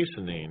the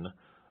chastening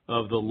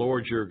of the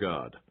Lord your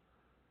God,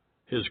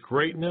 his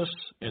greatness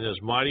and his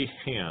mighty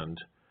hand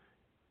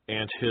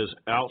and his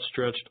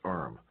outstretched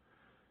arm,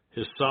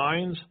 his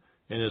signs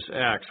and his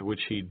acts which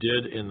he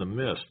did in the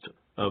midst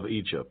of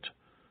Egypt,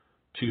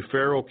 to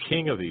Pharaoh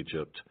king of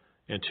Egypt,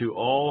 and to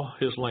all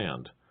his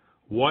land,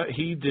 what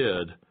he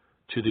did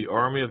to the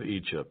army of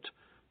Egypt,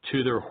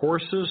 to their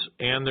horses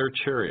and their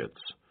chariots,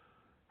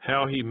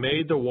 how he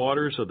made the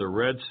waters of the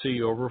Red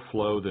Sea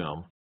overflow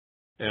them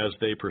as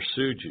they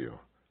pursued you,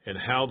 and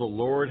how the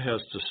Lord has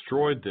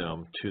destroyed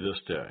them to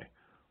this day,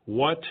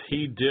 what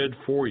he did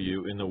for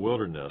you in the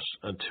wilderness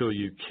until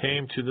you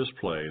came to this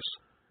place,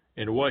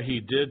 and what he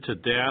did to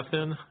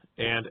Dathan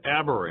and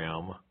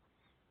Abiram,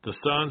 the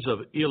sons of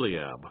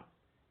Eliab,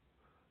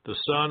 the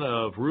son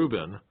of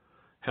Reuben,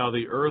 how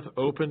the earth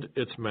opened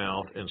its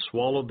mouth and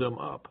swallowed them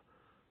up,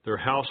 their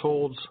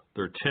households,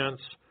 their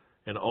tents,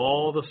 and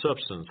all the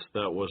substance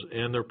that was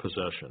in their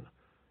possession,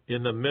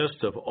 in the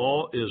midst of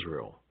all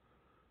Israel.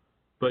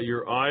 But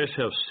your eyes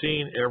have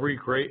seen every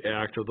great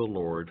act of the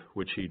Lord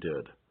which he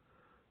did.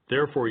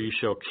 Therefore you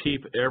shall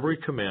keep every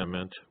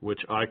commandment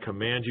which I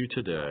command you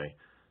today,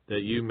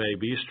 that you may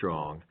be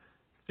strong,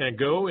 and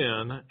go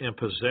in and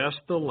possess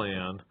the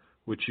land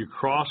which you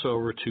cross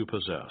over to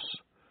possess,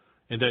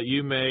 and that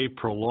you may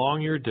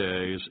prolong your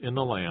days in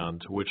the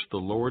land which the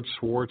Lord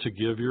swore to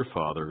give your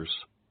fathers,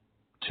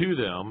 to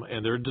them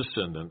and their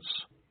descendants,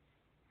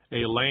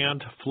 a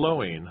land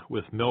flowing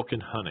with milk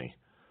and honey.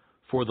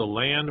 For the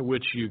land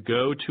which you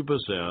go to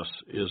possess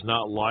is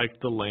not like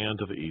the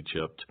land of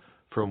Egypt,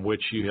 from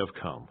which you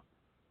have come,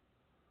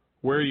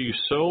 where you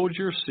sowed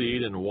your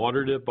seed and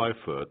watered it by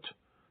foot,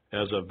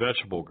 as a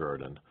vegetable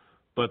garden.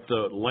 But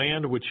the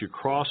land which you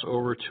cross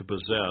over to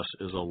possess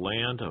is a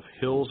land of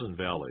hills and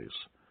valleys,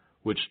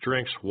 which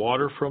drinks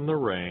water from the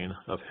rain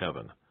of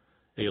heaven,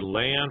 a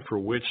land for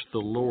which the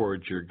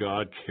Lord your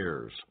God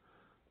cares.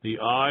 The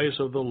eyes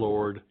of the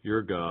Lord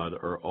your God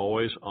are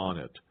always on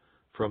it,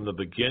 from the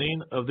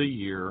beginning of the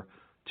year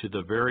to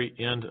the very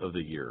end of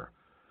the year.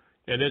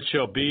 And it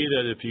shall be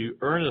that if you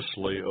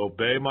earnestly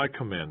obey my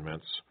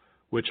commandments,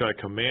 which I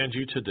command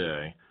you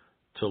today,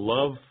 to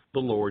love the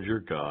Lord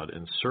your God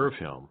and serve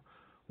him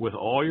with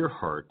all your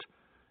heart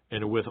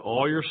and with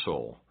all your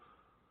soul,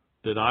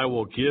 then I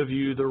will give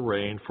you the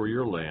rain for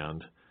your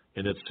land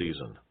in its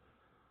season,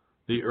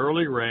 the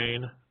early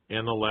rain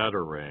and the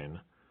latter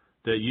rain,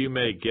 that you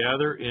may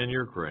gather in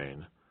your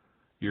grain,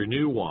 your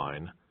new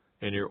wine,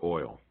 and your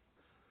oil.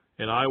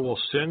 And I will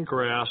send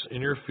grass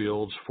in your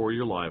fields for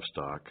your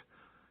livestock,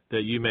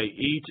 that you may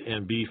eat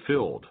and be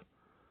filled.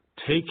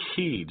 Take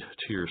heed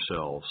to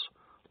yourselves,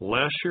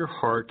 lest your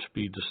heart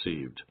be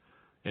deceived,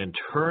 and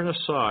turn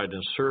aside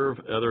and serve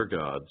other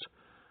gods,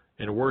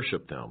 and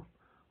worship them,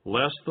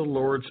 lest the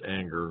Lord's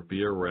anger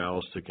be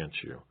aroused against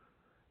you.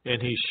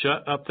 And he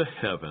shut up the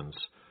heavens,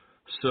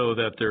 so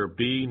that there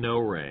be no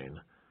rain,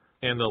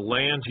 and the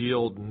land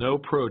yield no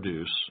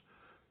produce,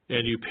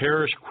 and you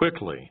perish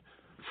quickly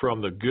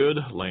from the good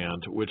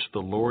land which the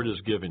Lord has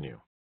given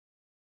you.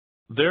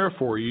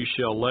 Therefore you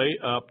shall lay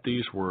up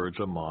these words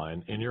of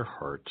mine in your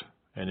heart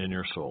and in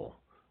your soul,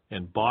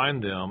 and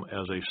bind them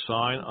as a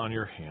sign on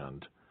your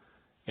hand,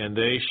 and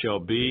they shall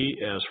be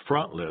as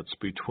frontlets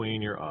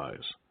between your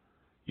eyes.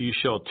 You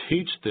shall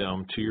teach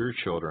them to your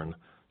children,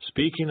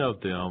 speaking of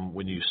them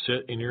when you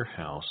sit in your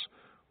house,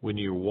 when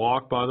you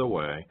walk by the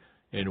way,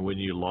 and when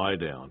you lie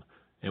down,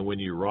 and when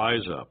you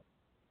rise up.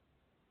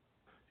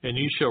 And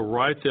you shall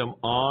write them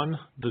on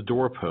the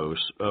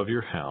doorposts of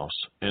your house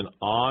and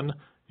on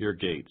your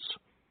gates,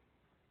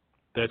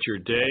 that your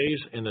days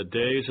and the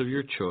days of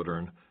your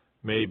children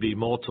may be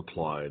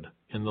multiplied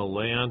in the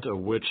land of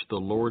which the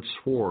Lord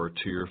swore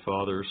to your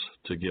fathers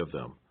to give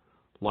them,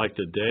 like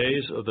the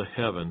days of the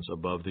heavens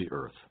above the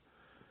earth.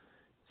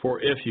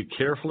 For if you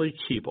carefully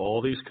keep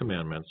all these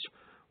commandments,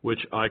 which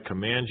I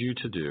command you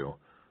to do,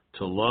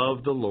 to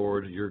love the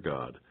Lord your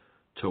God,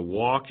 to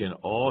walk in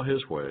all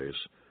his ways,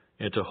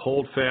 and to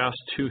hold fast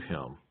to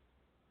him,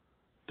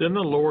 then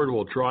the Lord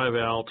will drive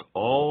out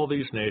all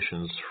these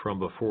nations from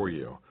before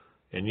you,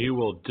 and you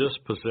will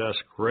dispossess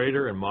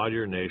greater and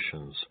mightier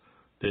nations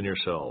than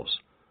yourselves.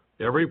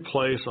 Every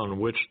place on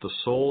which the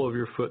sole of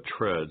your foot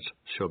treads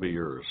shall be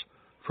yours,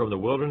 from the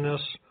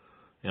wilderness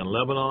and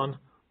Lebanon,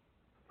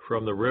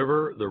 from the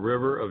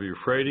river of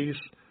Euphrates,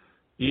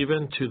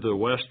 even to the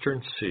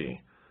western sea,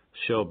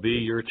 shall be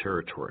your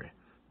territory.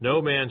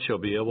 No man shall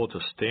be able to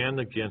stand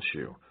against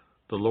you.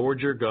 The Lord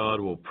your God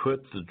will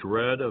put the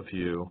dread of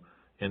you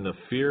and the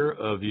fear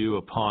of you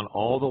upon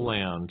all the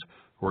land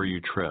where you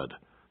tread,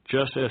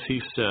 just as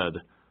he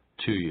said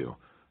to you,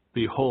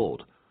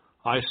 Behold,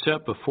 I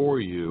set before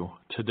you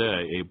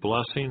today a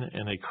blessing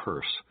and a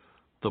curse.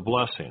 The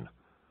blessing,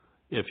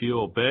 if you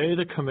obey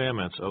the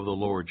commandments of the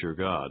Lord your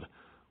God,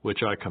 which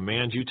I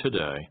command you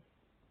today,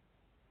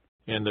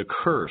 and the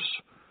curse,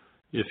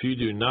 if you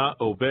do not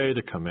obey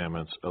the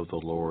commandments of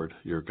the Lord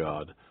your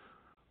God,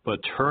 but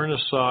turn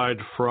aside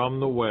from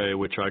the way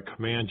which I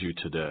command you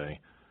today,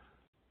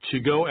 to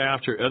go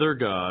after other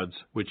gods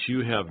which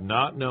you have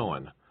not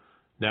known.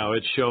 Now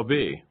it shall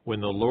be,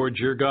 when the Lord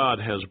your God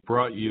has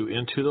brought you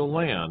into the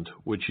land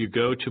which you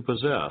go to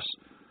possess,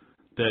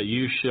 that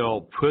you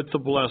shall put the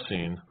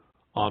blessing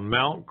on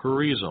Mount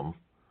Gerizim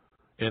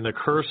and the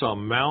curse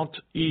on Mount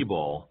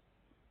Ebal.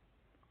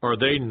 Are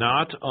they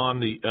not on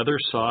the other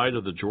side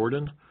of the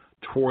Jordan,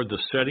 toward the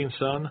setting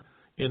sun,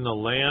 in the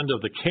land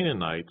of the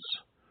Canaanites,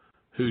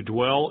 who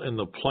dwell in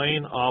the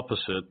plain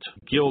opposite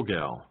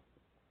Gilgal,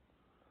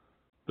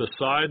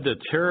 beside the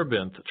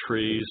terebinth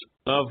trees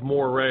of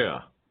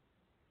Moriah?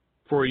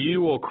 For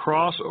you will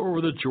cross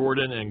over the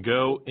Jordan and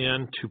go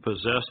in to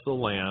possess the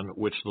land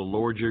which the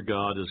Lord your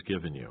God has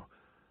given you,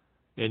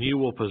 and you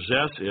will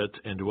possess it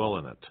and dwell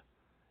in it.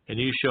 And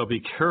you shall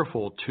be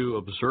careful to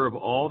observe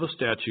all the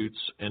statutes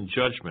and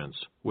judgments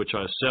which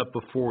I set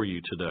before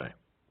you today.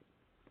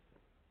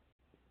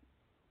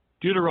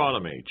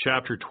 Deuteronomy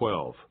chapter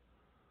 12.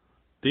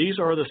 These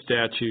are the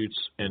statutes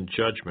and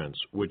judgments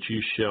which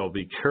you shall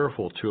be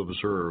careful to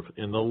observe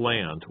in the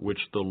land which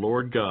the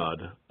Lord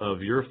God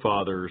of your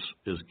fathers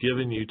is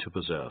giving you to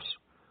possess,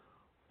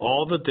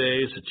 all the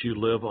days that you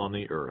live on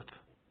the earth.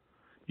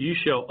 You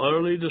shall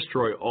utterly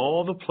destroy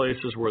all the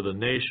places where the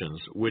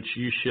nations which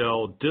you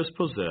shall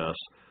dispossess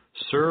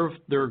serve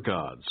their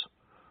gods,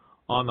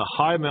 on the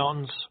high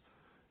mountains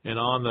and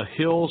on the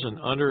hills and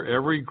under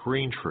every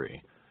green tree,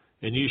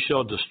 and you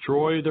shall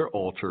destroy their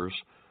altars,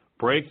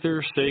 break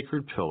their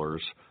sacred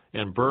pillars,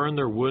 and burn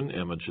their wooden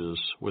images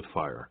with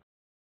fire.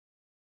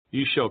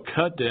 You shall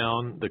cut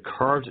down the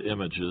carved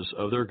images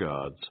of their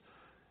gods,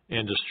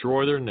 and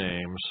destroy their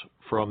names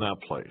from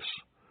that place.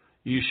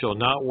 You shall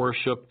not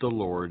worship the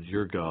Lord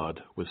your God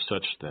with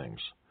such things,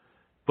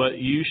 but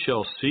you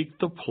shall seek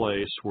the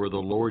place where the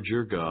Lord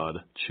your God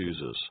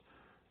chooses,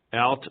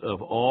 out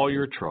of all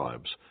your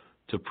tribes,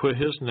 to put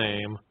his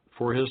name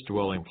for his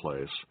dwelling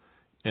place,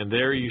 and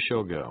there you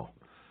shall go.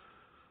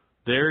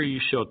 There you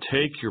shall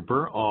take your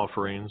burnt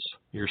offerings,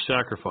 your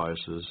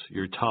sacrifices,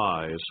 your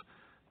tithes,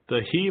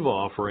 the heave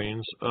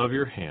offerings of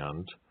your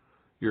hand,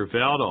 your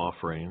vowed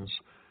offerings,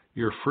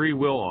 your free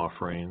will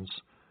offerings,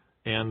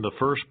 and the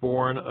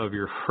firstborn of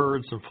your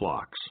herds and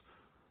flocks.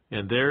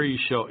 And there you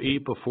shall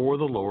eat before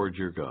the Lord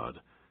your God,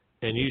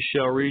 and you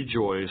shall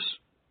rejoice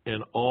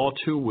in all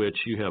to which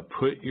you have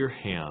put your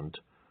hand,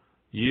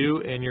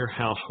 you and your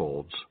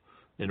households,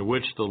 in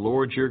which the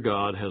Lord your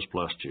God has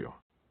blessed you.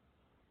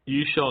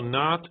 You shall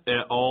not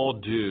at all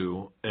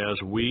do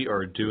as we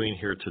are doing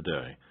here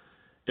today,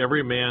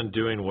 every man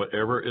doing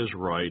whatever is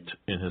right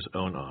in his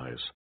own eyes.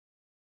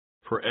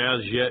 For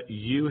as yet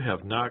you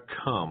have not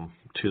come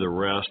to the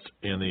rest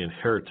and the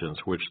inheritance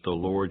which the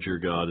Lord your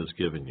God has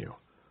given you.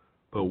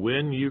 But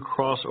when you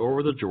cross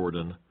over the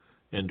Jordan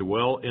and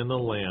dwell in the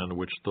land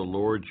which the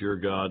Lord your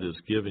God has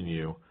given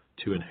you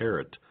to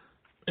inherit,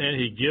 and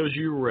he gives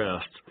you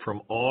rest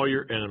from all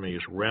your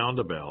enemies round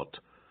about,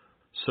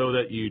 so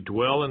that you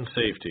dwell in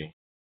safety,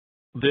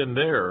 then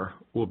there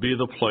will be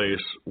the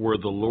place where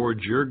the Lord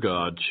your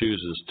God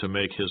chooses to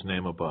make his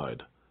name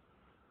abide.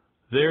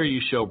 There you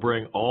shall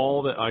bring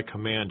all that I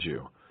command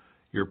you,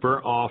 your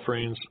burnt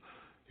offerings,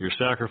 your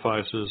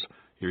sacrifices,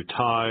 your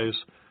tithes,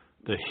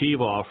 the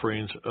heave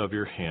offerings of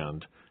your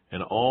hand,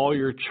 and all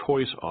your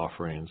choice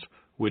offerings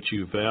which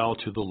you vow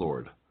to the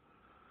Lord.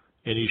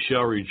 And you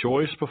shall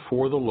rejoice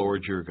before the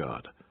Lord your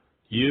God,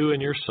 you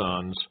and your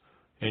sons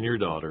and your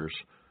daughters,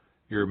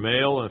 your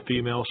male and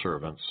female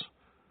servants,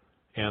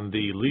 and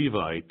the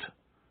Levite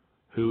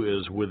who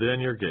is within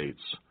your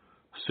gates,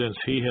 since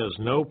he has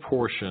no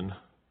portion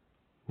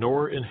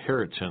nor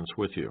inheritance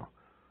with you.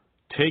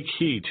 Take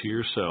heed to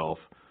yourself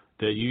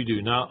that you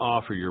do not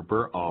offer your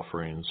burnt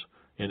offerings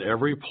in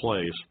every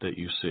place that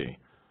you see,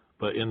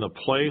 but in the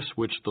place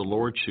which the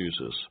Lord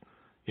chooses,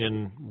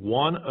 in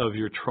one of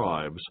your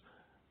tribes.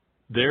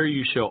 There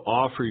you shall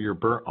offer your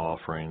burnt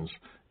offerings,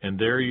 and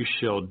there you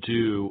shall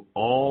do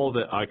all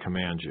that I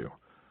command you.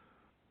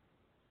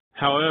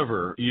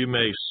 However, you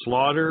may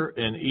slaughter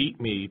and eat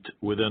meat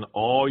within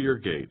all your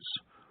gates,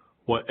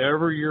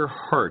 whatever your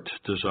heart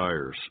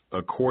desires,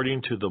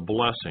 according to the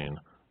blessing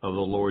of the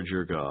Lord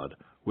your God,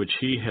 which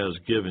he has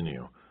given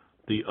you.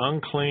 The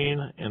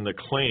unclean and the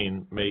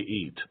clean may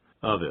eat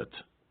of it,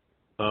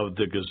 of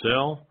the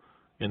gazelle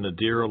and the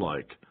deer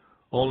alike.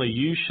 Only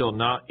you shall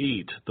not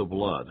eat the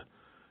blood.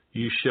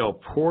 You shall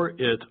pour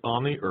it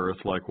on the earth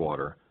like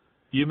water.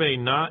 You may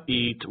not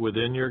eat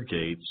within your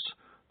gates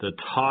the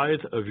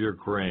tithe of your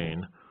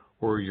grain,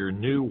 or your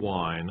new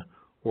wine,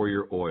 or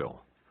your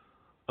oil,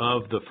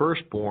 of the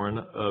firstborn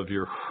of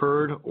your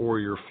herd or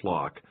your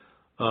flock,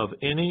 of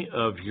any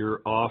of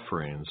your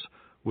offerings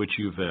which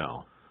you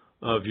vow,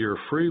 of your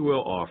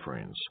freewill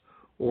offerings,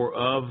 or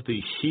of the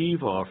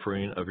heave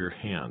offering of your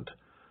hand.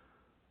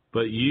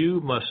 But you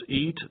must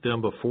eat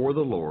them before the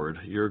Lord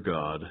your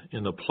God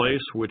in the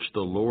place which the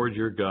Lord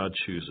your God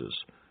chooses,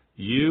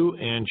 you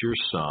and your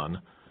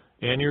son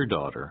and your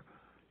daughter,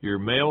 your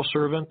male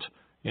servant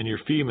and your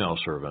female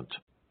servant,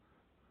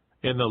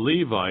 and the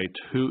Levite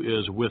who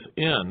is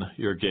within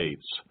your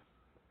gates.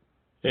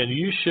 And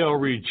you shall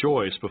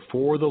rejoice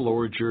before the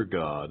Lord your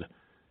God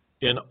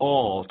in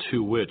all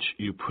to which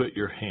you put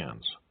your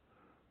hands.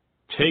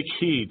 Take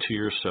heed to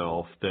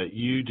yourself that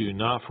you do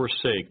not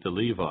forsake the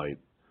Levite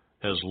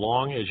as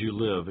long as you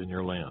live in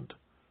your land.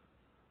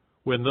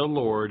 When the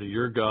Lord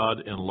your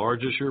God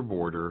enlarges your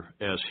border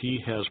as he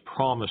has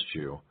promised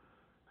you,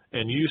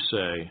 and you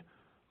say,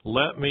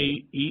 let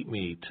me eat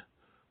meat,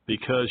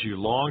 because you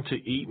long to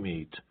eat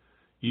meat,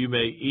 you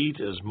may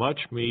eat as much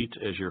meat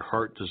as your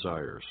heart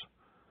desires.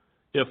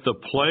 If the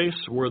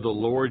place where the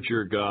Lord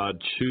your God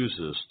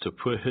chooses to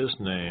put his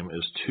name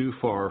is too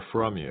far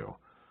from you,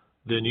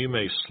 then you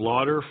may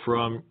slaughter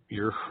from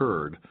your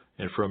herd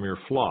and from your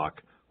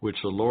flock,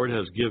 which the Lord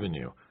has given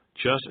you,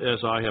 just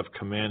as I have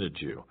commanded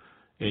you,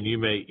 and you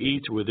may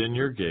eat within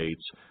your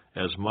gates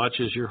as much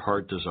as your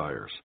heart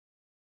desires.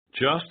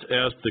 Just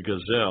as the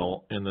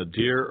gazelle and the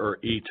deer are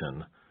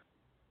eaten,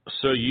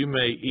 so you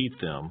may eat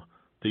them.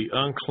 The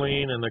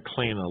unclean and the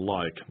clean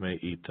alike may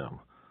eat them.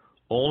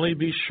 Only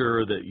be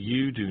sure that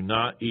you do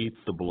not eat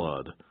the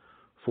blood,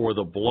 for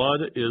the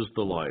blood is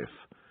the life.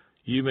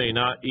 You may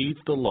not eat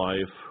the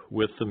life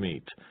with the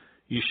meat.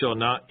 You shall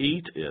not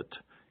eat it.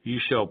 You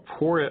shall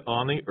pour it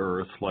on the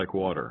earth like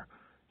water.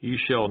 You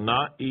shall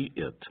not eat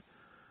it,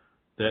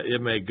 that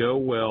it may go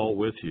well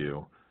with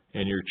you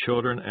and your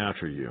children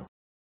after you.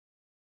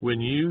 When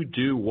you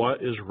do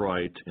what is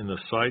right in the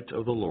sight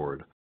of the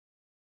Lord,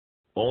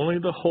 only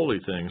the holy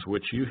things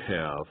which you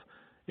have,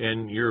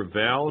 and your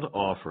vowed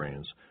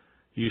offerings,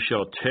 you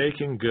shall take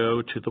and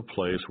go to the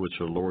place which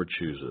the Lord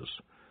chooses,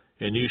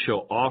 and you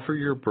shall offer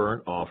your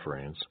burnt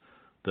offerings,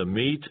 the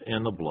meat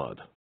and the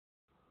blood,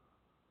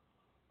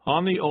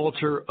 on the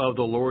altar of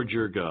the Lord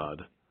your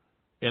God,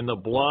 and the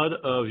blood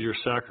of your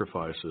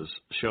sacrifices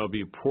shall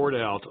be poured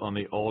out on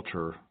the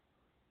altar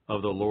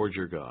of the Lord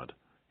your God,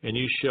 and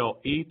you shall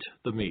eat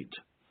the meat.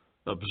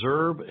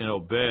 Observe and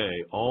obey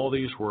all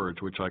these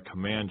words which I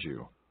command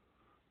you,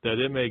 that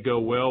it may go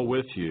well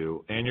with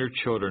you and your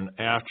children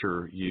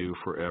after you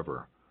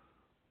forever,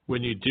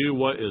 when you do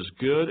what is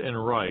good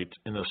and right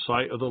in the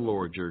sight of the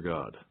Lord your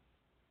God.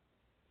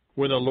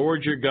 When the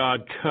Lord your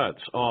God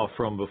cuts off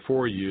from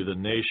before you the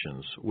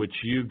nations which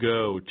you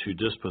go to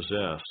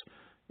dispossess,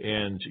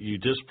 and you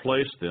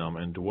displace them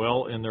and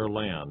dwell in their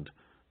land,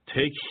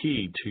 take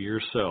heed to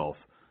yourself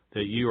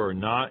that you are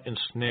not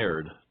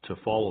ensnared to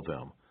follow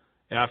them,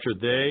 after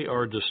they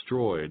are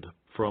destroyed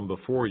from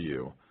before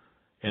you,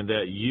 and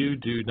that you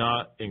do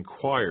not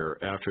inquire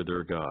after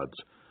their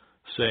gods,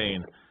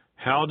 saying,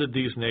 how did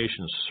these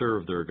nations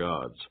serve their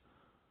gods?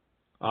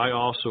 I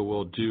also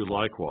will do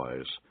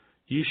likewise.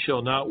 You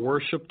shall not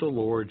worship the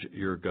Lord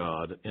your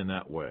God in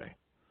that way.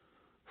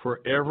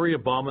 For every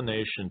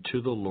abomination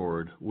to the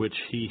Lord which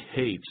he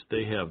hates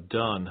they have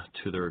done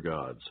to their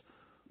gods,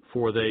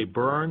 for they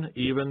burn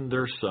even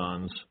their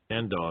sons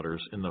and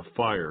daughters in the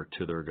fire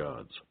to their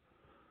gods.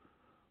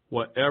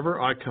 Whatever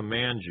I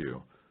command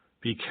you,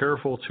 be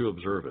careful to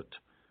observe it.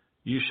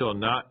 You shall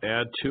not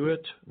add to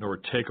it nor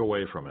take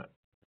away from it.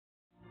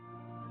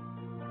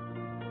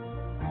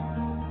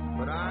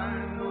 But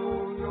I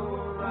know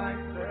you're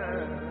right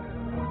there,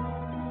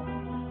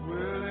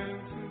 willing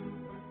to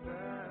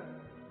prepare.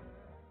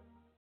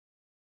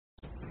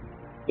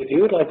 If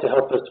you would like to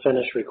help us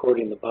finish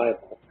recording the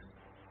Bible,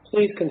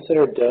 please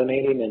consider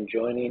donating and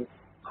joining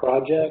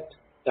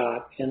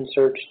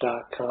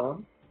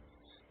project.nsearch.com.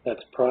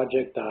 That's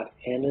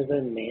project.n as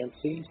in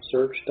Nancy,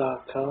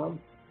 search.com,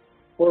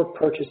 or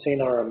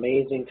purchasing our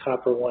amazing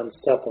Copper One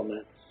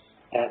supplement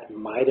at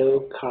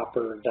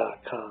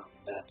mitocopper.com.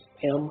 That's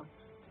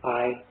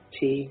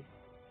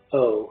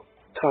MITO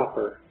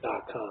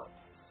copper.com.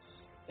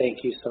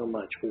 Thank you so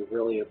much. We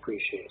really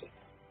appreciate it.